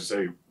and, as you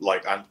say,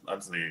 like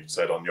Anthony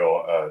said on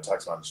your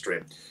Taxman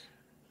stream,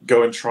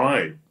 go and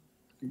try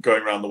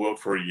going around the world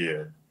for a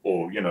year,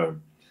 or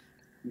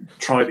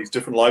try these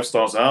different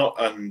lifestyles out,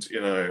 and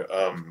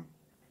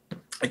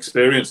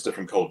experience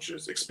different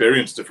cultures,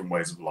 experience different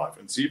ways of life,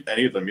 and see if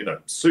any of them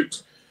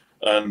suit.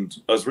 And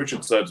as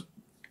Richard said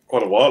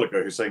quite a while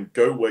ago, he's saying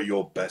go where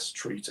you're best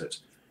treated,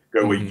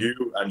 go where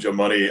you and your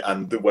money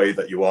and the way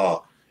that you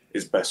are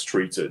is best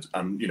treated,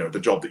 and the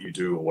job that you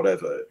do or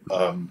whatever.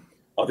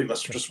 I think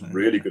that's just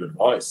really good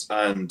advice.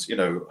 And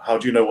how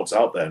do you know what's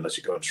out there unless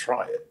you go and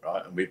try it,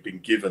 right? And we've been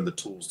given the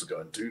tools to go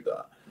and do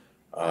that.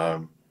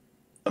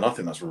 And I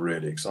think that's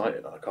really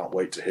exciting. I can't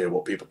wait to hear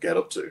what people get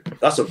up to.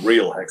 That's a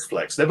real Hex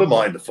flex. Never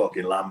mind the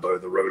fucking Lambo,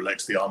 the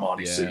Rolex, the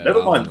Armani suit.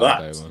 Never mind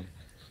that.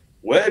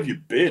 Where have you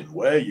been?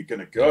 Where are you going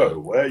to go?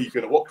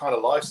 What kind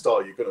of lifestyle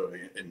are you going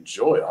to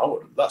enjoy?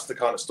 That's the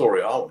kind of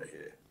story I want to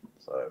hear.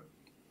 So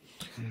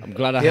I'm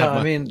glad I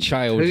have my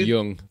child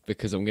young,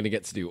 because I'm going to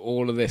get to do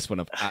all of this when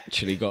I've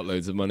actually got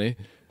loads of money.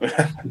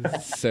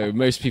 So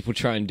most people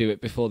try and do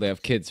it before they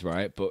have kids,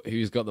 right? But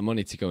who's got the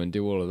money to go and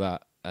do all of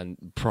that? And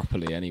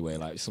properly anyway,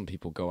 like some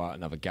people go out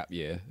and have a gap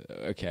year.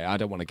 Okay, I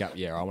don't want a gap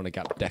year. I want a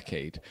gap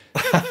decade.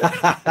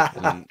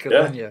 Good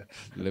on you.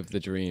 Live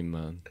the dream,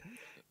 man.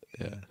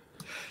 Yeah.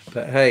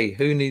 But hey,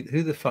 who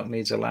the fuck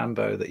needs a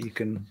Lambo that you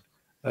can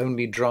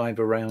only drive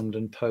around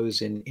and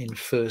pose in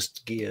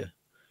first gear?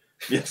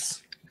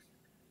 Yes.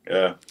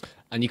 Yeah.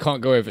 And you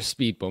can't go over a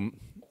speed bump.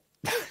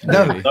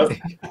 No.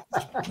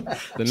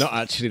 They're not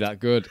actually that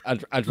good.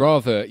 I'd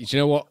rather, you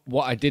know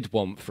what I did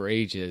want for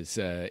ages,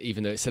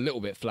 even though it's a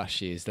little bit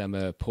flashy, is them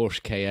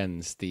Porsche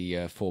Cayennes, the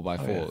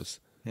 4x4s.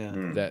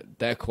 Yeah.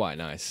 They're quite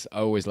nice. I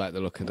always like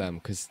the look of them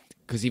because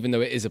even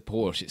though it is a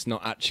Porsche, it's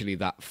not actually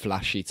that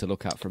flashy to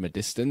look at from a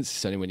distance.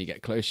 It's only when you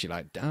get close, you're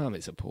like, damn,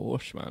 it's a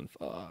Porsche, man.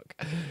 Fuck.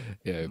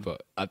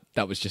 But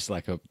that was just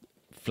like a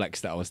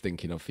flex that I was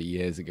thinking of for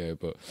years ago.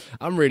 But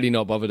I'm really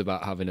not bothered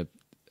about having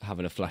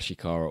a flashy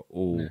car at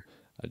all.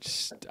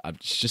 I'm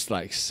just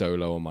like so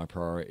low on my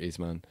priorities,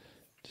 man.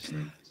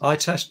 I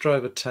test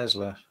drove a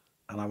Tesla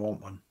and I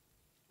want one.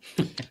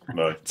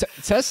 No.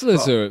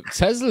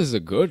 Teslas are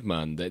good,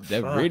 man.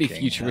 They're really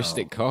Fucking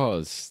futuristic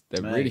cars.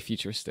 They're Mate. really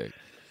futuristic.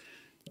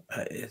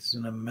 It's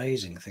an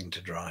amazing thing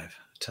to drive,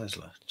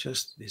 Tesla.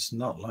 It's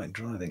not like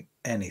driving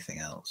anything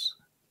else.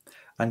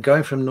 And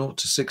going from 0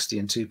 to 60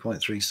 in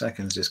 2.3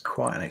 seconds is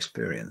quite an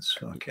experience.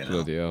 Fucking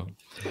hell. Bloody hell.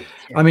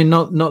 I mean,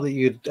 not that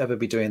you'd ever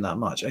be doing that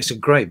much. It's a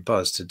great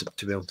buzz to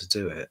be able to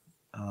do it.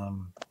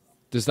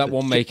 Does that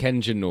one make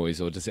engine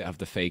noise, or does it have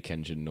the fake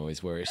engine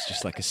noise where it's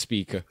just like a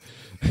speaker?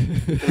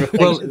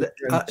 Well,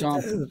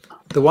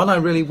 the one I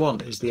really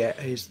want is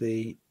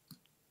the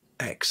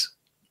X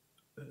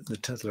the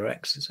Tesla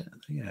X, is it?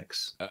 The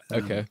X.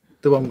 Okay.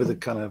 The one with the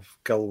kind of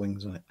gull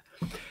wings on it.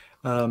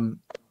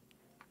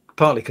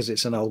 Partly because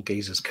it's an old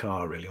geezer's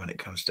car, really, when it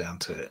comes down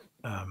to it.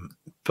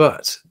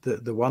 But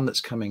the one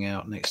that's coming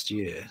out next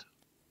year,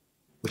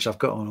 which I've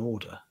got on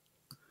order,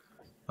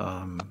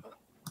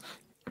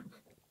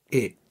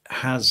 it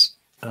has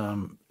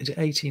is it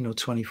 18 or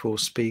 24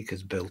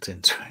 speakers built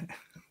into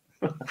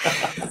it,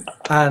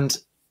 and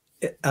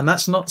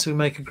that's not to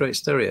make a great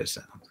stereo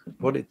sound.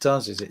 What it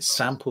does is it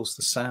samples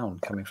the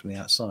sound coming from the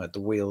outside,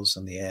 the wheels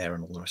and the air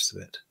and all the rest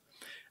of it,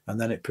 and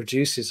then it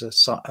produces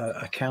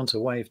a counter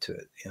wave to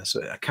it,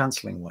 so a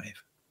cancelling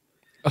wave.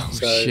 Oh,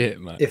 so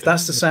shit, man. If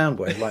that's the sound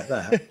wave like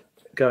that,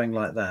 going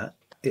like that,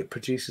 it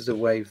produces a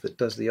wave that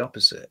does the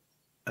opposite.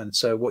 And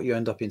so what you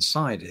end up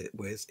inside it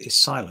with is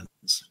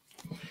silence.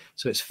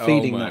 So it's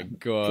feeding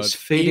God. It's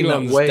feeding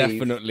Elon's that wave.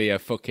 Definitely a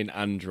fucking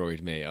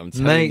android, mate. I'm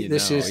telling you now.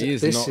 He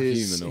is not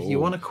human at all. You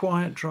want a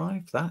quiet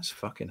drive? That's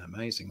fucking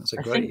amazing. That's a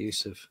great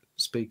use of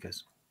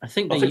speakers. I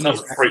think that would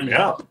freak me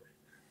out.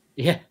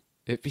 Yeah.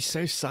 It'd be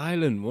so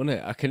silent, wouldn't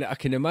it? I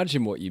can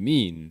imagine what you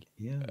mean.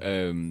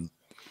 Yeah.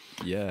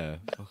 Yeah.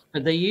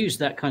 But they use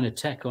that kind of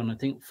tech on, I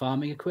think,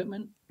 farming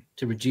equipment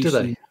to reduce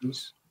the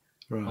noise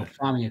of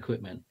farming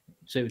equipment.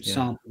 So it would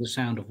sample the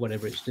sound of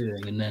whatever it's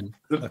doing and then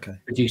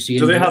produce the.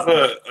 Do they have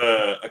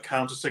a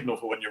counter signal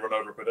for when you run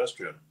over a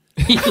pedestrian?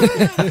 You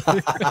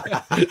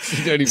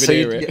don't even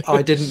hear it.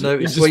 I didn't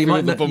notice. You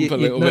might the bump a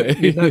little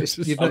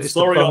bit. I'm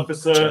sorry,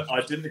 officer.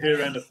 I didn't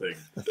hear anything.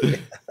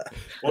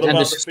 What and about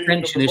the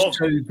suspension is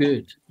so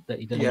good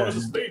that you don't know. What is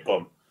a speed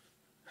bump?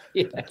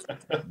 Yeah.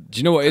 Do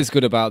you know what is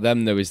good about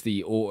them though? Is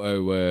the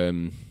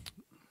auto,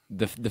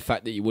 the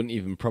fact that you wouldn't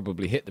even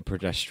probably hit the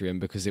pedestrian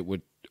because it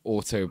would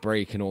auto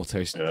brake and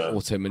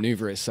auto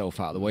maneuver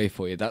itself out of the way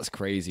for you. That's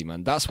crazy,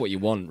 man. That's what you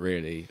want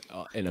really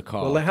in a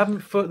car. Well, they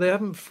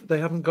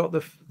haven't got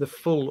the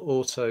full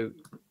auto.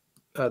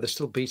 They're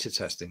still beta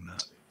testing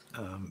that,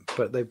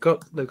 but they've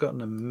got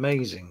an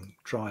amazing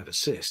drive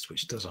assist,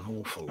 which does an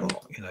awful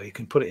lot. You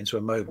can put it into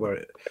a mode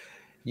where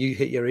you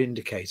hit your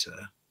indicator,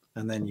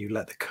 and then you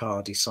let the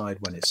car decide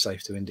when it's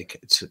safe to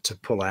indicate to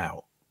pull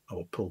out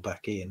or pull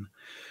back in.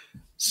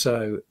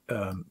 So,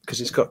 because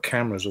it's got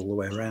cameras all the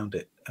way around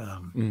it.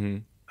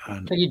 And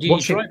so you do your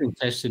driving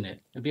test in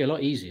it. It'd be a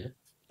lot easier.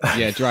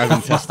 Yeah,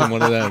 driving test in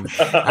one of them.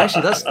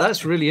 Actually,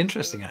 that's really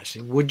interesting.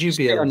 Actually, would you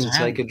be able to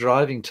take a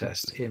driving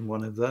test in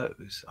one of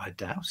those? I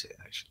doubt it.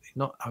 Actually,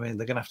 not. I mean,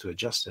 they're going to have to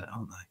adjust it,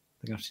 aren't they?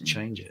 They're going to have to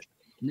change it.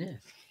 Yeah,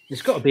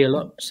 it's got to be a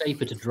lot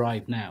safer to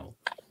drive now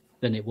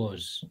than it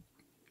was.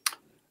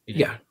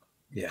 Yeah.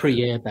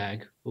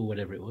 Pre-airbag or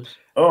whatever it was.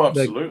 Oh,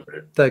 absolutely.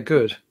 They're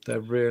good.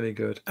 They're really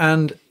good.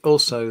 And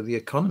also the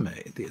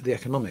economy, the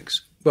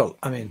economics. Well,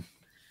 I mean,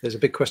 there's a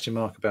big question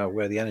mark about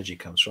where the energy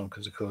comes from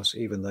because, of course,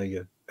 even though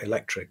you're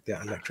electric, the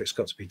electric's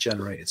got to be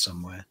generated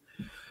somewhere.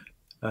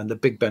 And the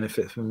big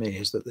benefit for me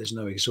is that there's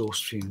no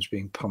exhaust fumes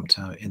being pumped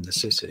out in the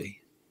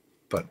city,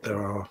 but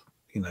there are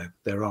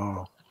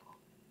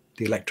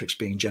the electrics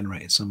being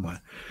generated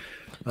somewhere.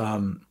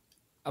 Am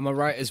I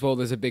right as well?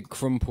 There's a big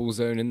crumple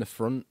zone in the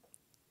front.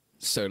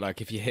 So, like,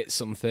 if you hit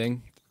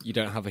something, you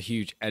don't have a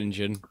huge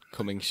engine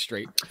coming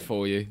straight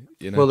for you.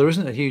 Well, there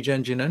isn't a huge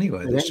engine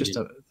anyway. There's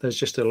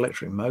just an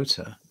electric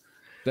motor.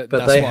 That's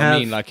what I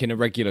mean. Like in a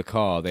regular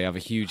car, they have a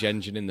huge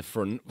engine in the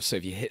front. So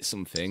if you hit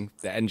something,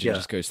 the engine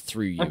just goes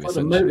through you. I thought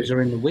the motors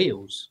are in the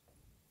wheels.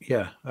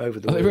 Yeah, over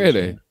the. Are wheels, they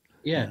really?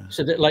 Yeah,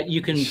 so that like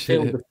you can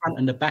fill the front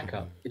and the back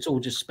up. It's all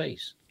just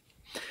space.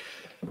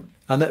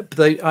 And they've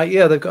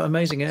got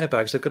amazing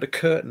airbags. They've got a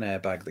curtain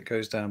airbag that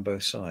goes down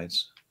both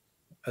sides,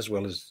 as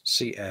well as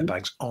seat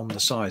airbags on the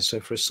sides.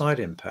 So for a side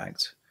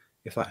impact,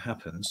 if that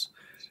happens,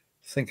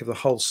 think of the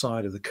whole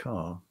side of the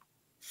car,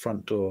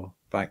 front door,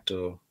 back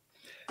door,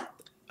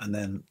 and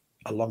then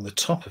along the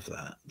top of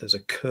that, there's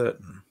a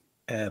curtain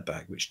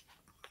airbag which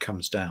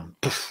comes down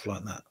poof,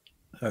 like that,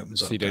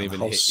 opens up. So you don't even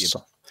hit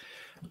your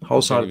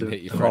whole side of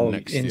the whole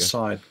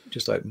inside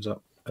just opens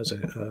up as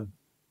a.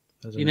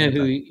 You know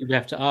who you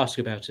have to ask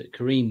about it?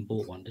 Kareem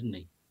bought one, didn't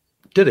he?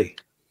 Did he?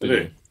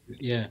 Did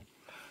he?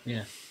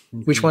 Yeah.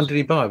 Which one did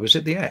he buy? Was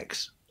it the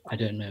X? I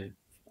don't know.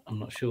 I'm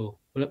not sure.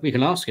 Well, we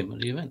can ask him at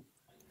the event.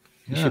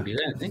 He should be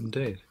there, I think.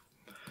 Indeed.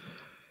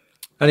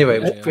 Anyway,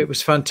 it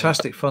was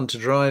fantastic fun to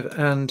drive.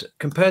 And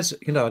compared to,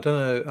 I don't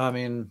know, I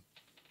mean,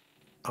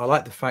 I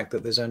like the fact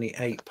that there's only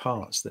 8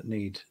 parts that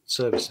need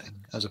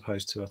servicing, as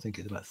opposed to, I think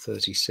it's about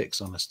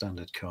 36 on a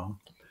standard car.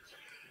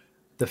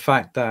 The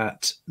fact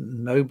that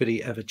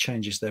nobody ever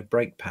changes their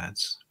brake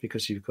pads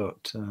because you've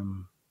got...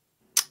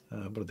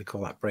 what do they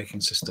call that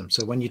braking system?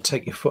 So when you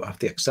take your foot off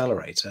the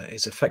accelerator,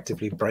 it's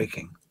effectively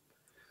braking.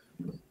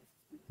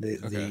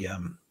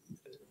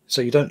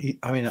 So you don't.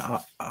 I mean,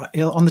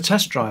 on the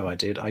test drive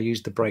I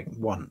used the brake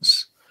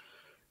once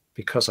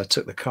because I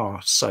took the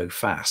car so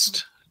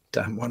fast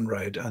down one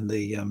road, and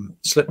the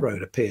slip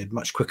road appeared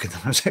much quicker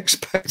than I was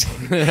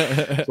expecting.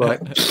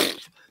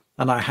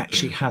 And I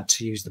actually had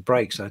to use the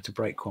brakes. I had to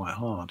brake quite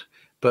hard.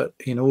 But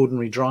in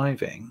ordinary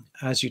driving,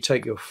 as you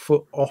take your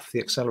foot off the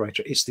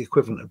accelerator, it's the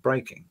equivalent of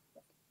braking.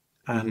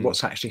 And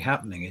what's actually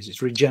happening is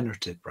it's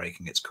regenerative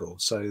braking, it's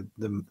called. So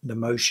the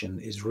motion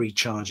is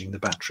recharging the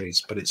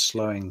batteries, but it's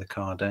slowing the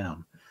car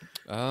down.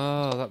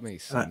 Oh, that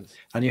makes sense.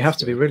 And you have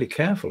to be really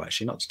careful,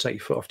 actually, not to take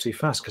your foot off too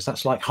fast, because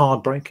that's like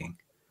hard braking.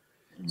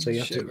 So you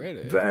have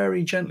to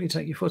very gently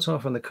take your foot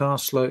off, and the car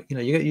slow. You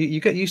know, you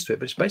get used to it,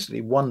 but it's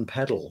basically one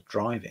pedal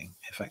driving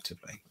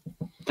effectively,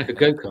 like a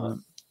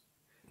go-kart.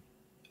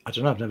 I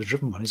don't know. I've never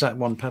driven one. Is that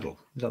one pedal?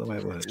 Is that the way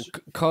it works?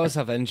 Cars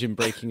have engine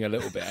braking a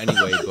little bit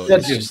anyway, but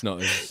it's just not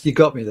as you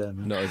got me there,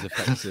 man. Not as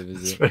effective,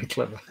 is It's it? very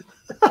clever.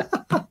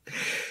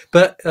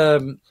 But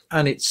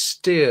and it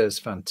steers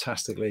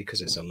fantastically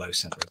because it's a low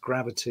center of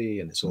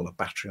gravity and it's all a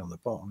battery on the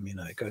bottom. You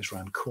know, it goes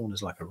around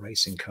corners like a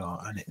racing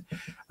car,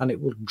 and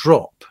it will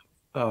drop.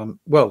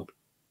 Well,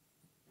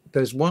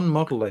 there's one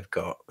model they've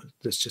got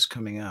that's just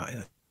coming out. I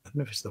don't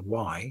know if it's the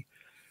Y,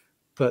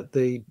 but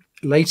the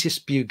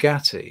latest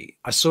Bugatti,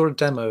 I saw a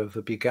demo of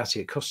a Bugatti.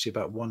 It costs you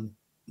about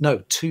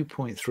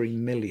 2.3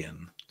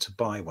 million to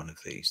buy one of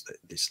these.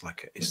 It's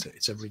like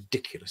it's a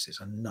ridiculous,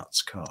 it's a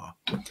nuts car.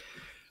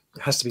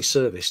 It has to be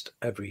serviced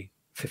every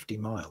 50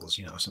 miles,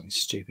 you know, something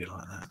stupid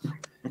like that.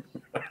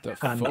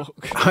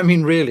 I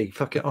mean, really,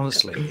 fuck it,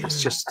 honestly,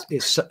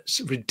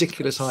 it's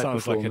ridiculous high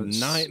Sounds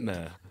performance. like a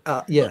nightmare.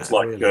 Yeah, it's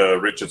like really.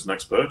 Richard's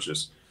next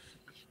purchase.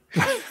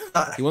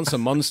 He wants a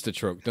monster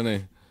truck, doesn't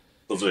he?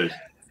 Does he?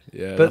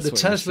 Yeah, but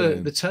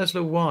the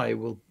Tesla Y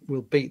will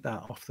beat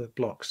that off the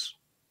blocks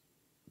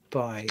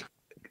by,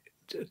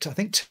 I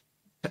think.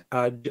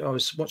 I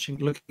was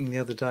looking the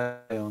other day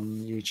on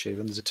YouTube,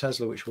 and there's a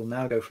Tesla which will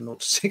now go from 0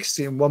 to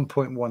 60 in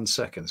 1.1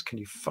 seconds. Can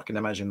you fucking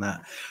imagine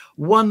that?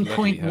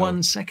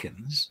 1.1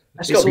 seconds.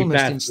 That's It's got to be almost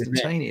bad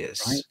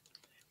instantaneous. Neck, right?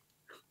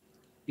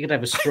 You could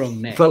have a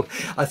strong neck. Well,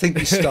 I think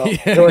you start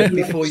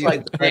before you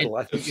hit the pedal.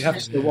 I think you have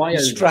to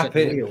strap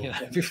in.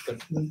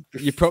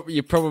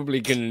 You're probably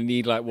going to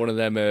need like one of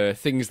them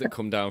things that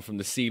come down from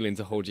the ceiling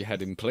to hold your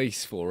head in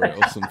place for it,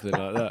 or something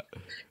like that,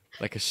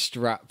 like a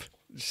strap.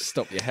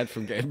 Stop your head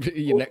from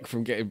your neck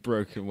from getting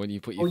broken when you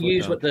put your foot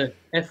use down. what the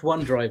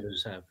F1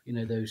 drivers have, you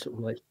know, those sort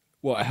of like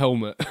a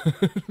helmet.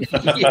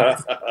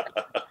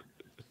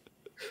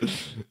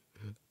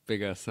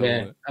 Big ass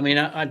helmet. Yeah, I mean,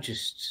 I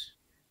just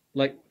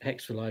like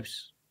Hex for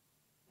Life's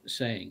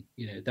saying,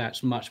 you know,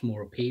 that's much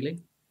more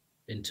appealing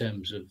in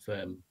terms of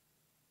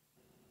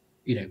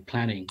you know,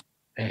 planning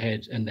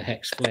ahead, and the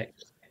Hex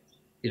Flex,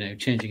 you know,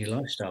 changing your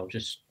lifestyle,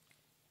 just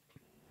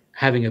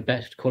having a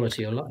best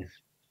quality of life.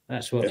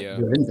 That's what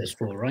we're in this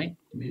for, right?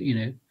 You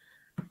know,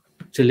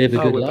 to live a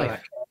good life.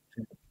 Back.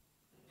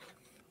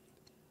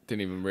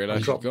 Didn't even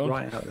realise dropped you'd gone.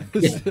 right out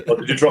there. Oh,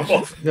 did you drop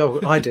off?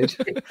 No, I did.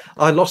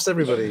 I lost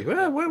everybody.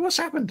 What's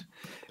happened?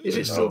 Is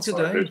it still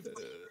today?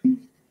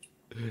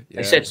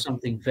 They said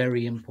something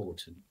very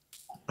important.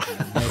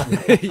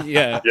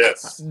 Yeah.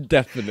 Yes.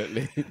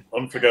 Definitely.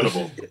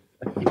 Unforgettable.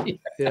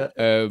 Yeah.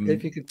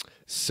 If you could.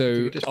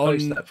 So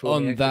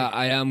on that,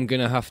 I am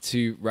gonna have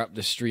to wrap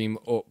the stream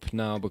up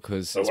now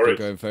because it's been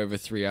going for over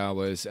 3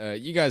 hours.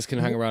 You guys can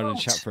hang around and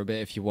chat for a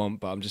bit if you want,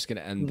 but I'm just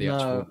gonna end the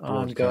actual broadcast.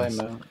 I'm going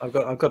now. I've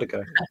got to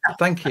go.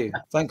 Thank you.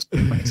 Thanks.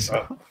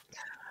 Well,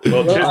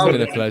 it's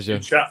been a pleasure.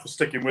 Chat for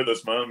sticking with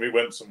us, man. We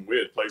went some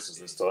weird places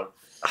this time.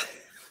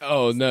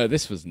 Oh no,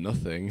 this was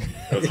nothing.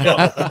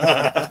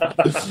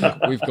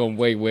 We've gone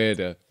way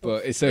weirder,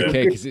 but it's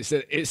okay because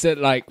it's at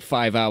like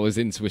 5 hours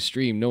into a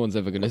stream. No one's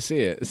ever going to see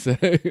it, so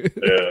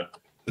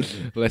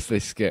unless they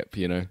skip,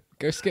 you know,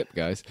 go skip,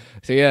 guys.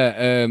 So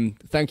yeah,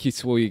 thank you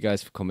to all you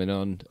guys for coming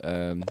on.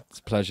 It's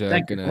a pleasure.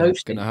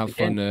 Gonna have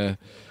fun.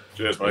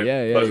 Cheers, mate.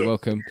 Yeah, Pleasure. you're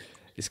welcome.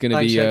 It's going to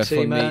be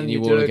fun meeting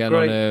you all again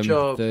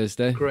on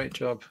Thursday. Great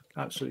job,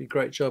 absolutely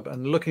great job,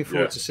 and looking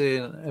forward to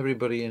seeing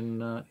everybody in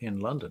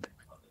London.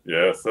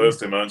 Yeah,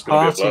 Thursday, man. It's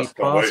going to be a blast.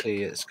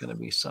 Party. It's going to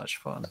be such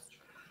fun.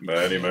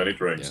 Many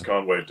drinks. Yeah.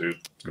 Can't wait, dude.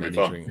 It's going to be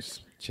fun.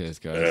 Drinks. Cheers,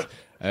 guys.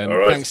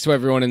 Yeah. Thanks to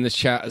everyone in the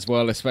chat as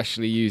well,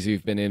 especially you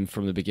who've been in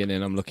from the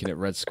beginning. I'm looking at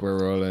Red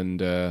Squirrel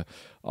and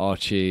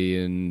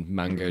Archie and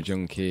Mango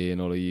Junkie and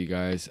all of you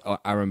guys.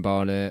 Aaron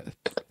Barnett,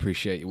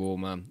 appreciate you all,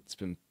 man. It's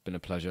been a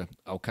pleasure.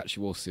 I'll catch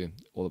you all soon.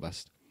 All the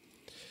best.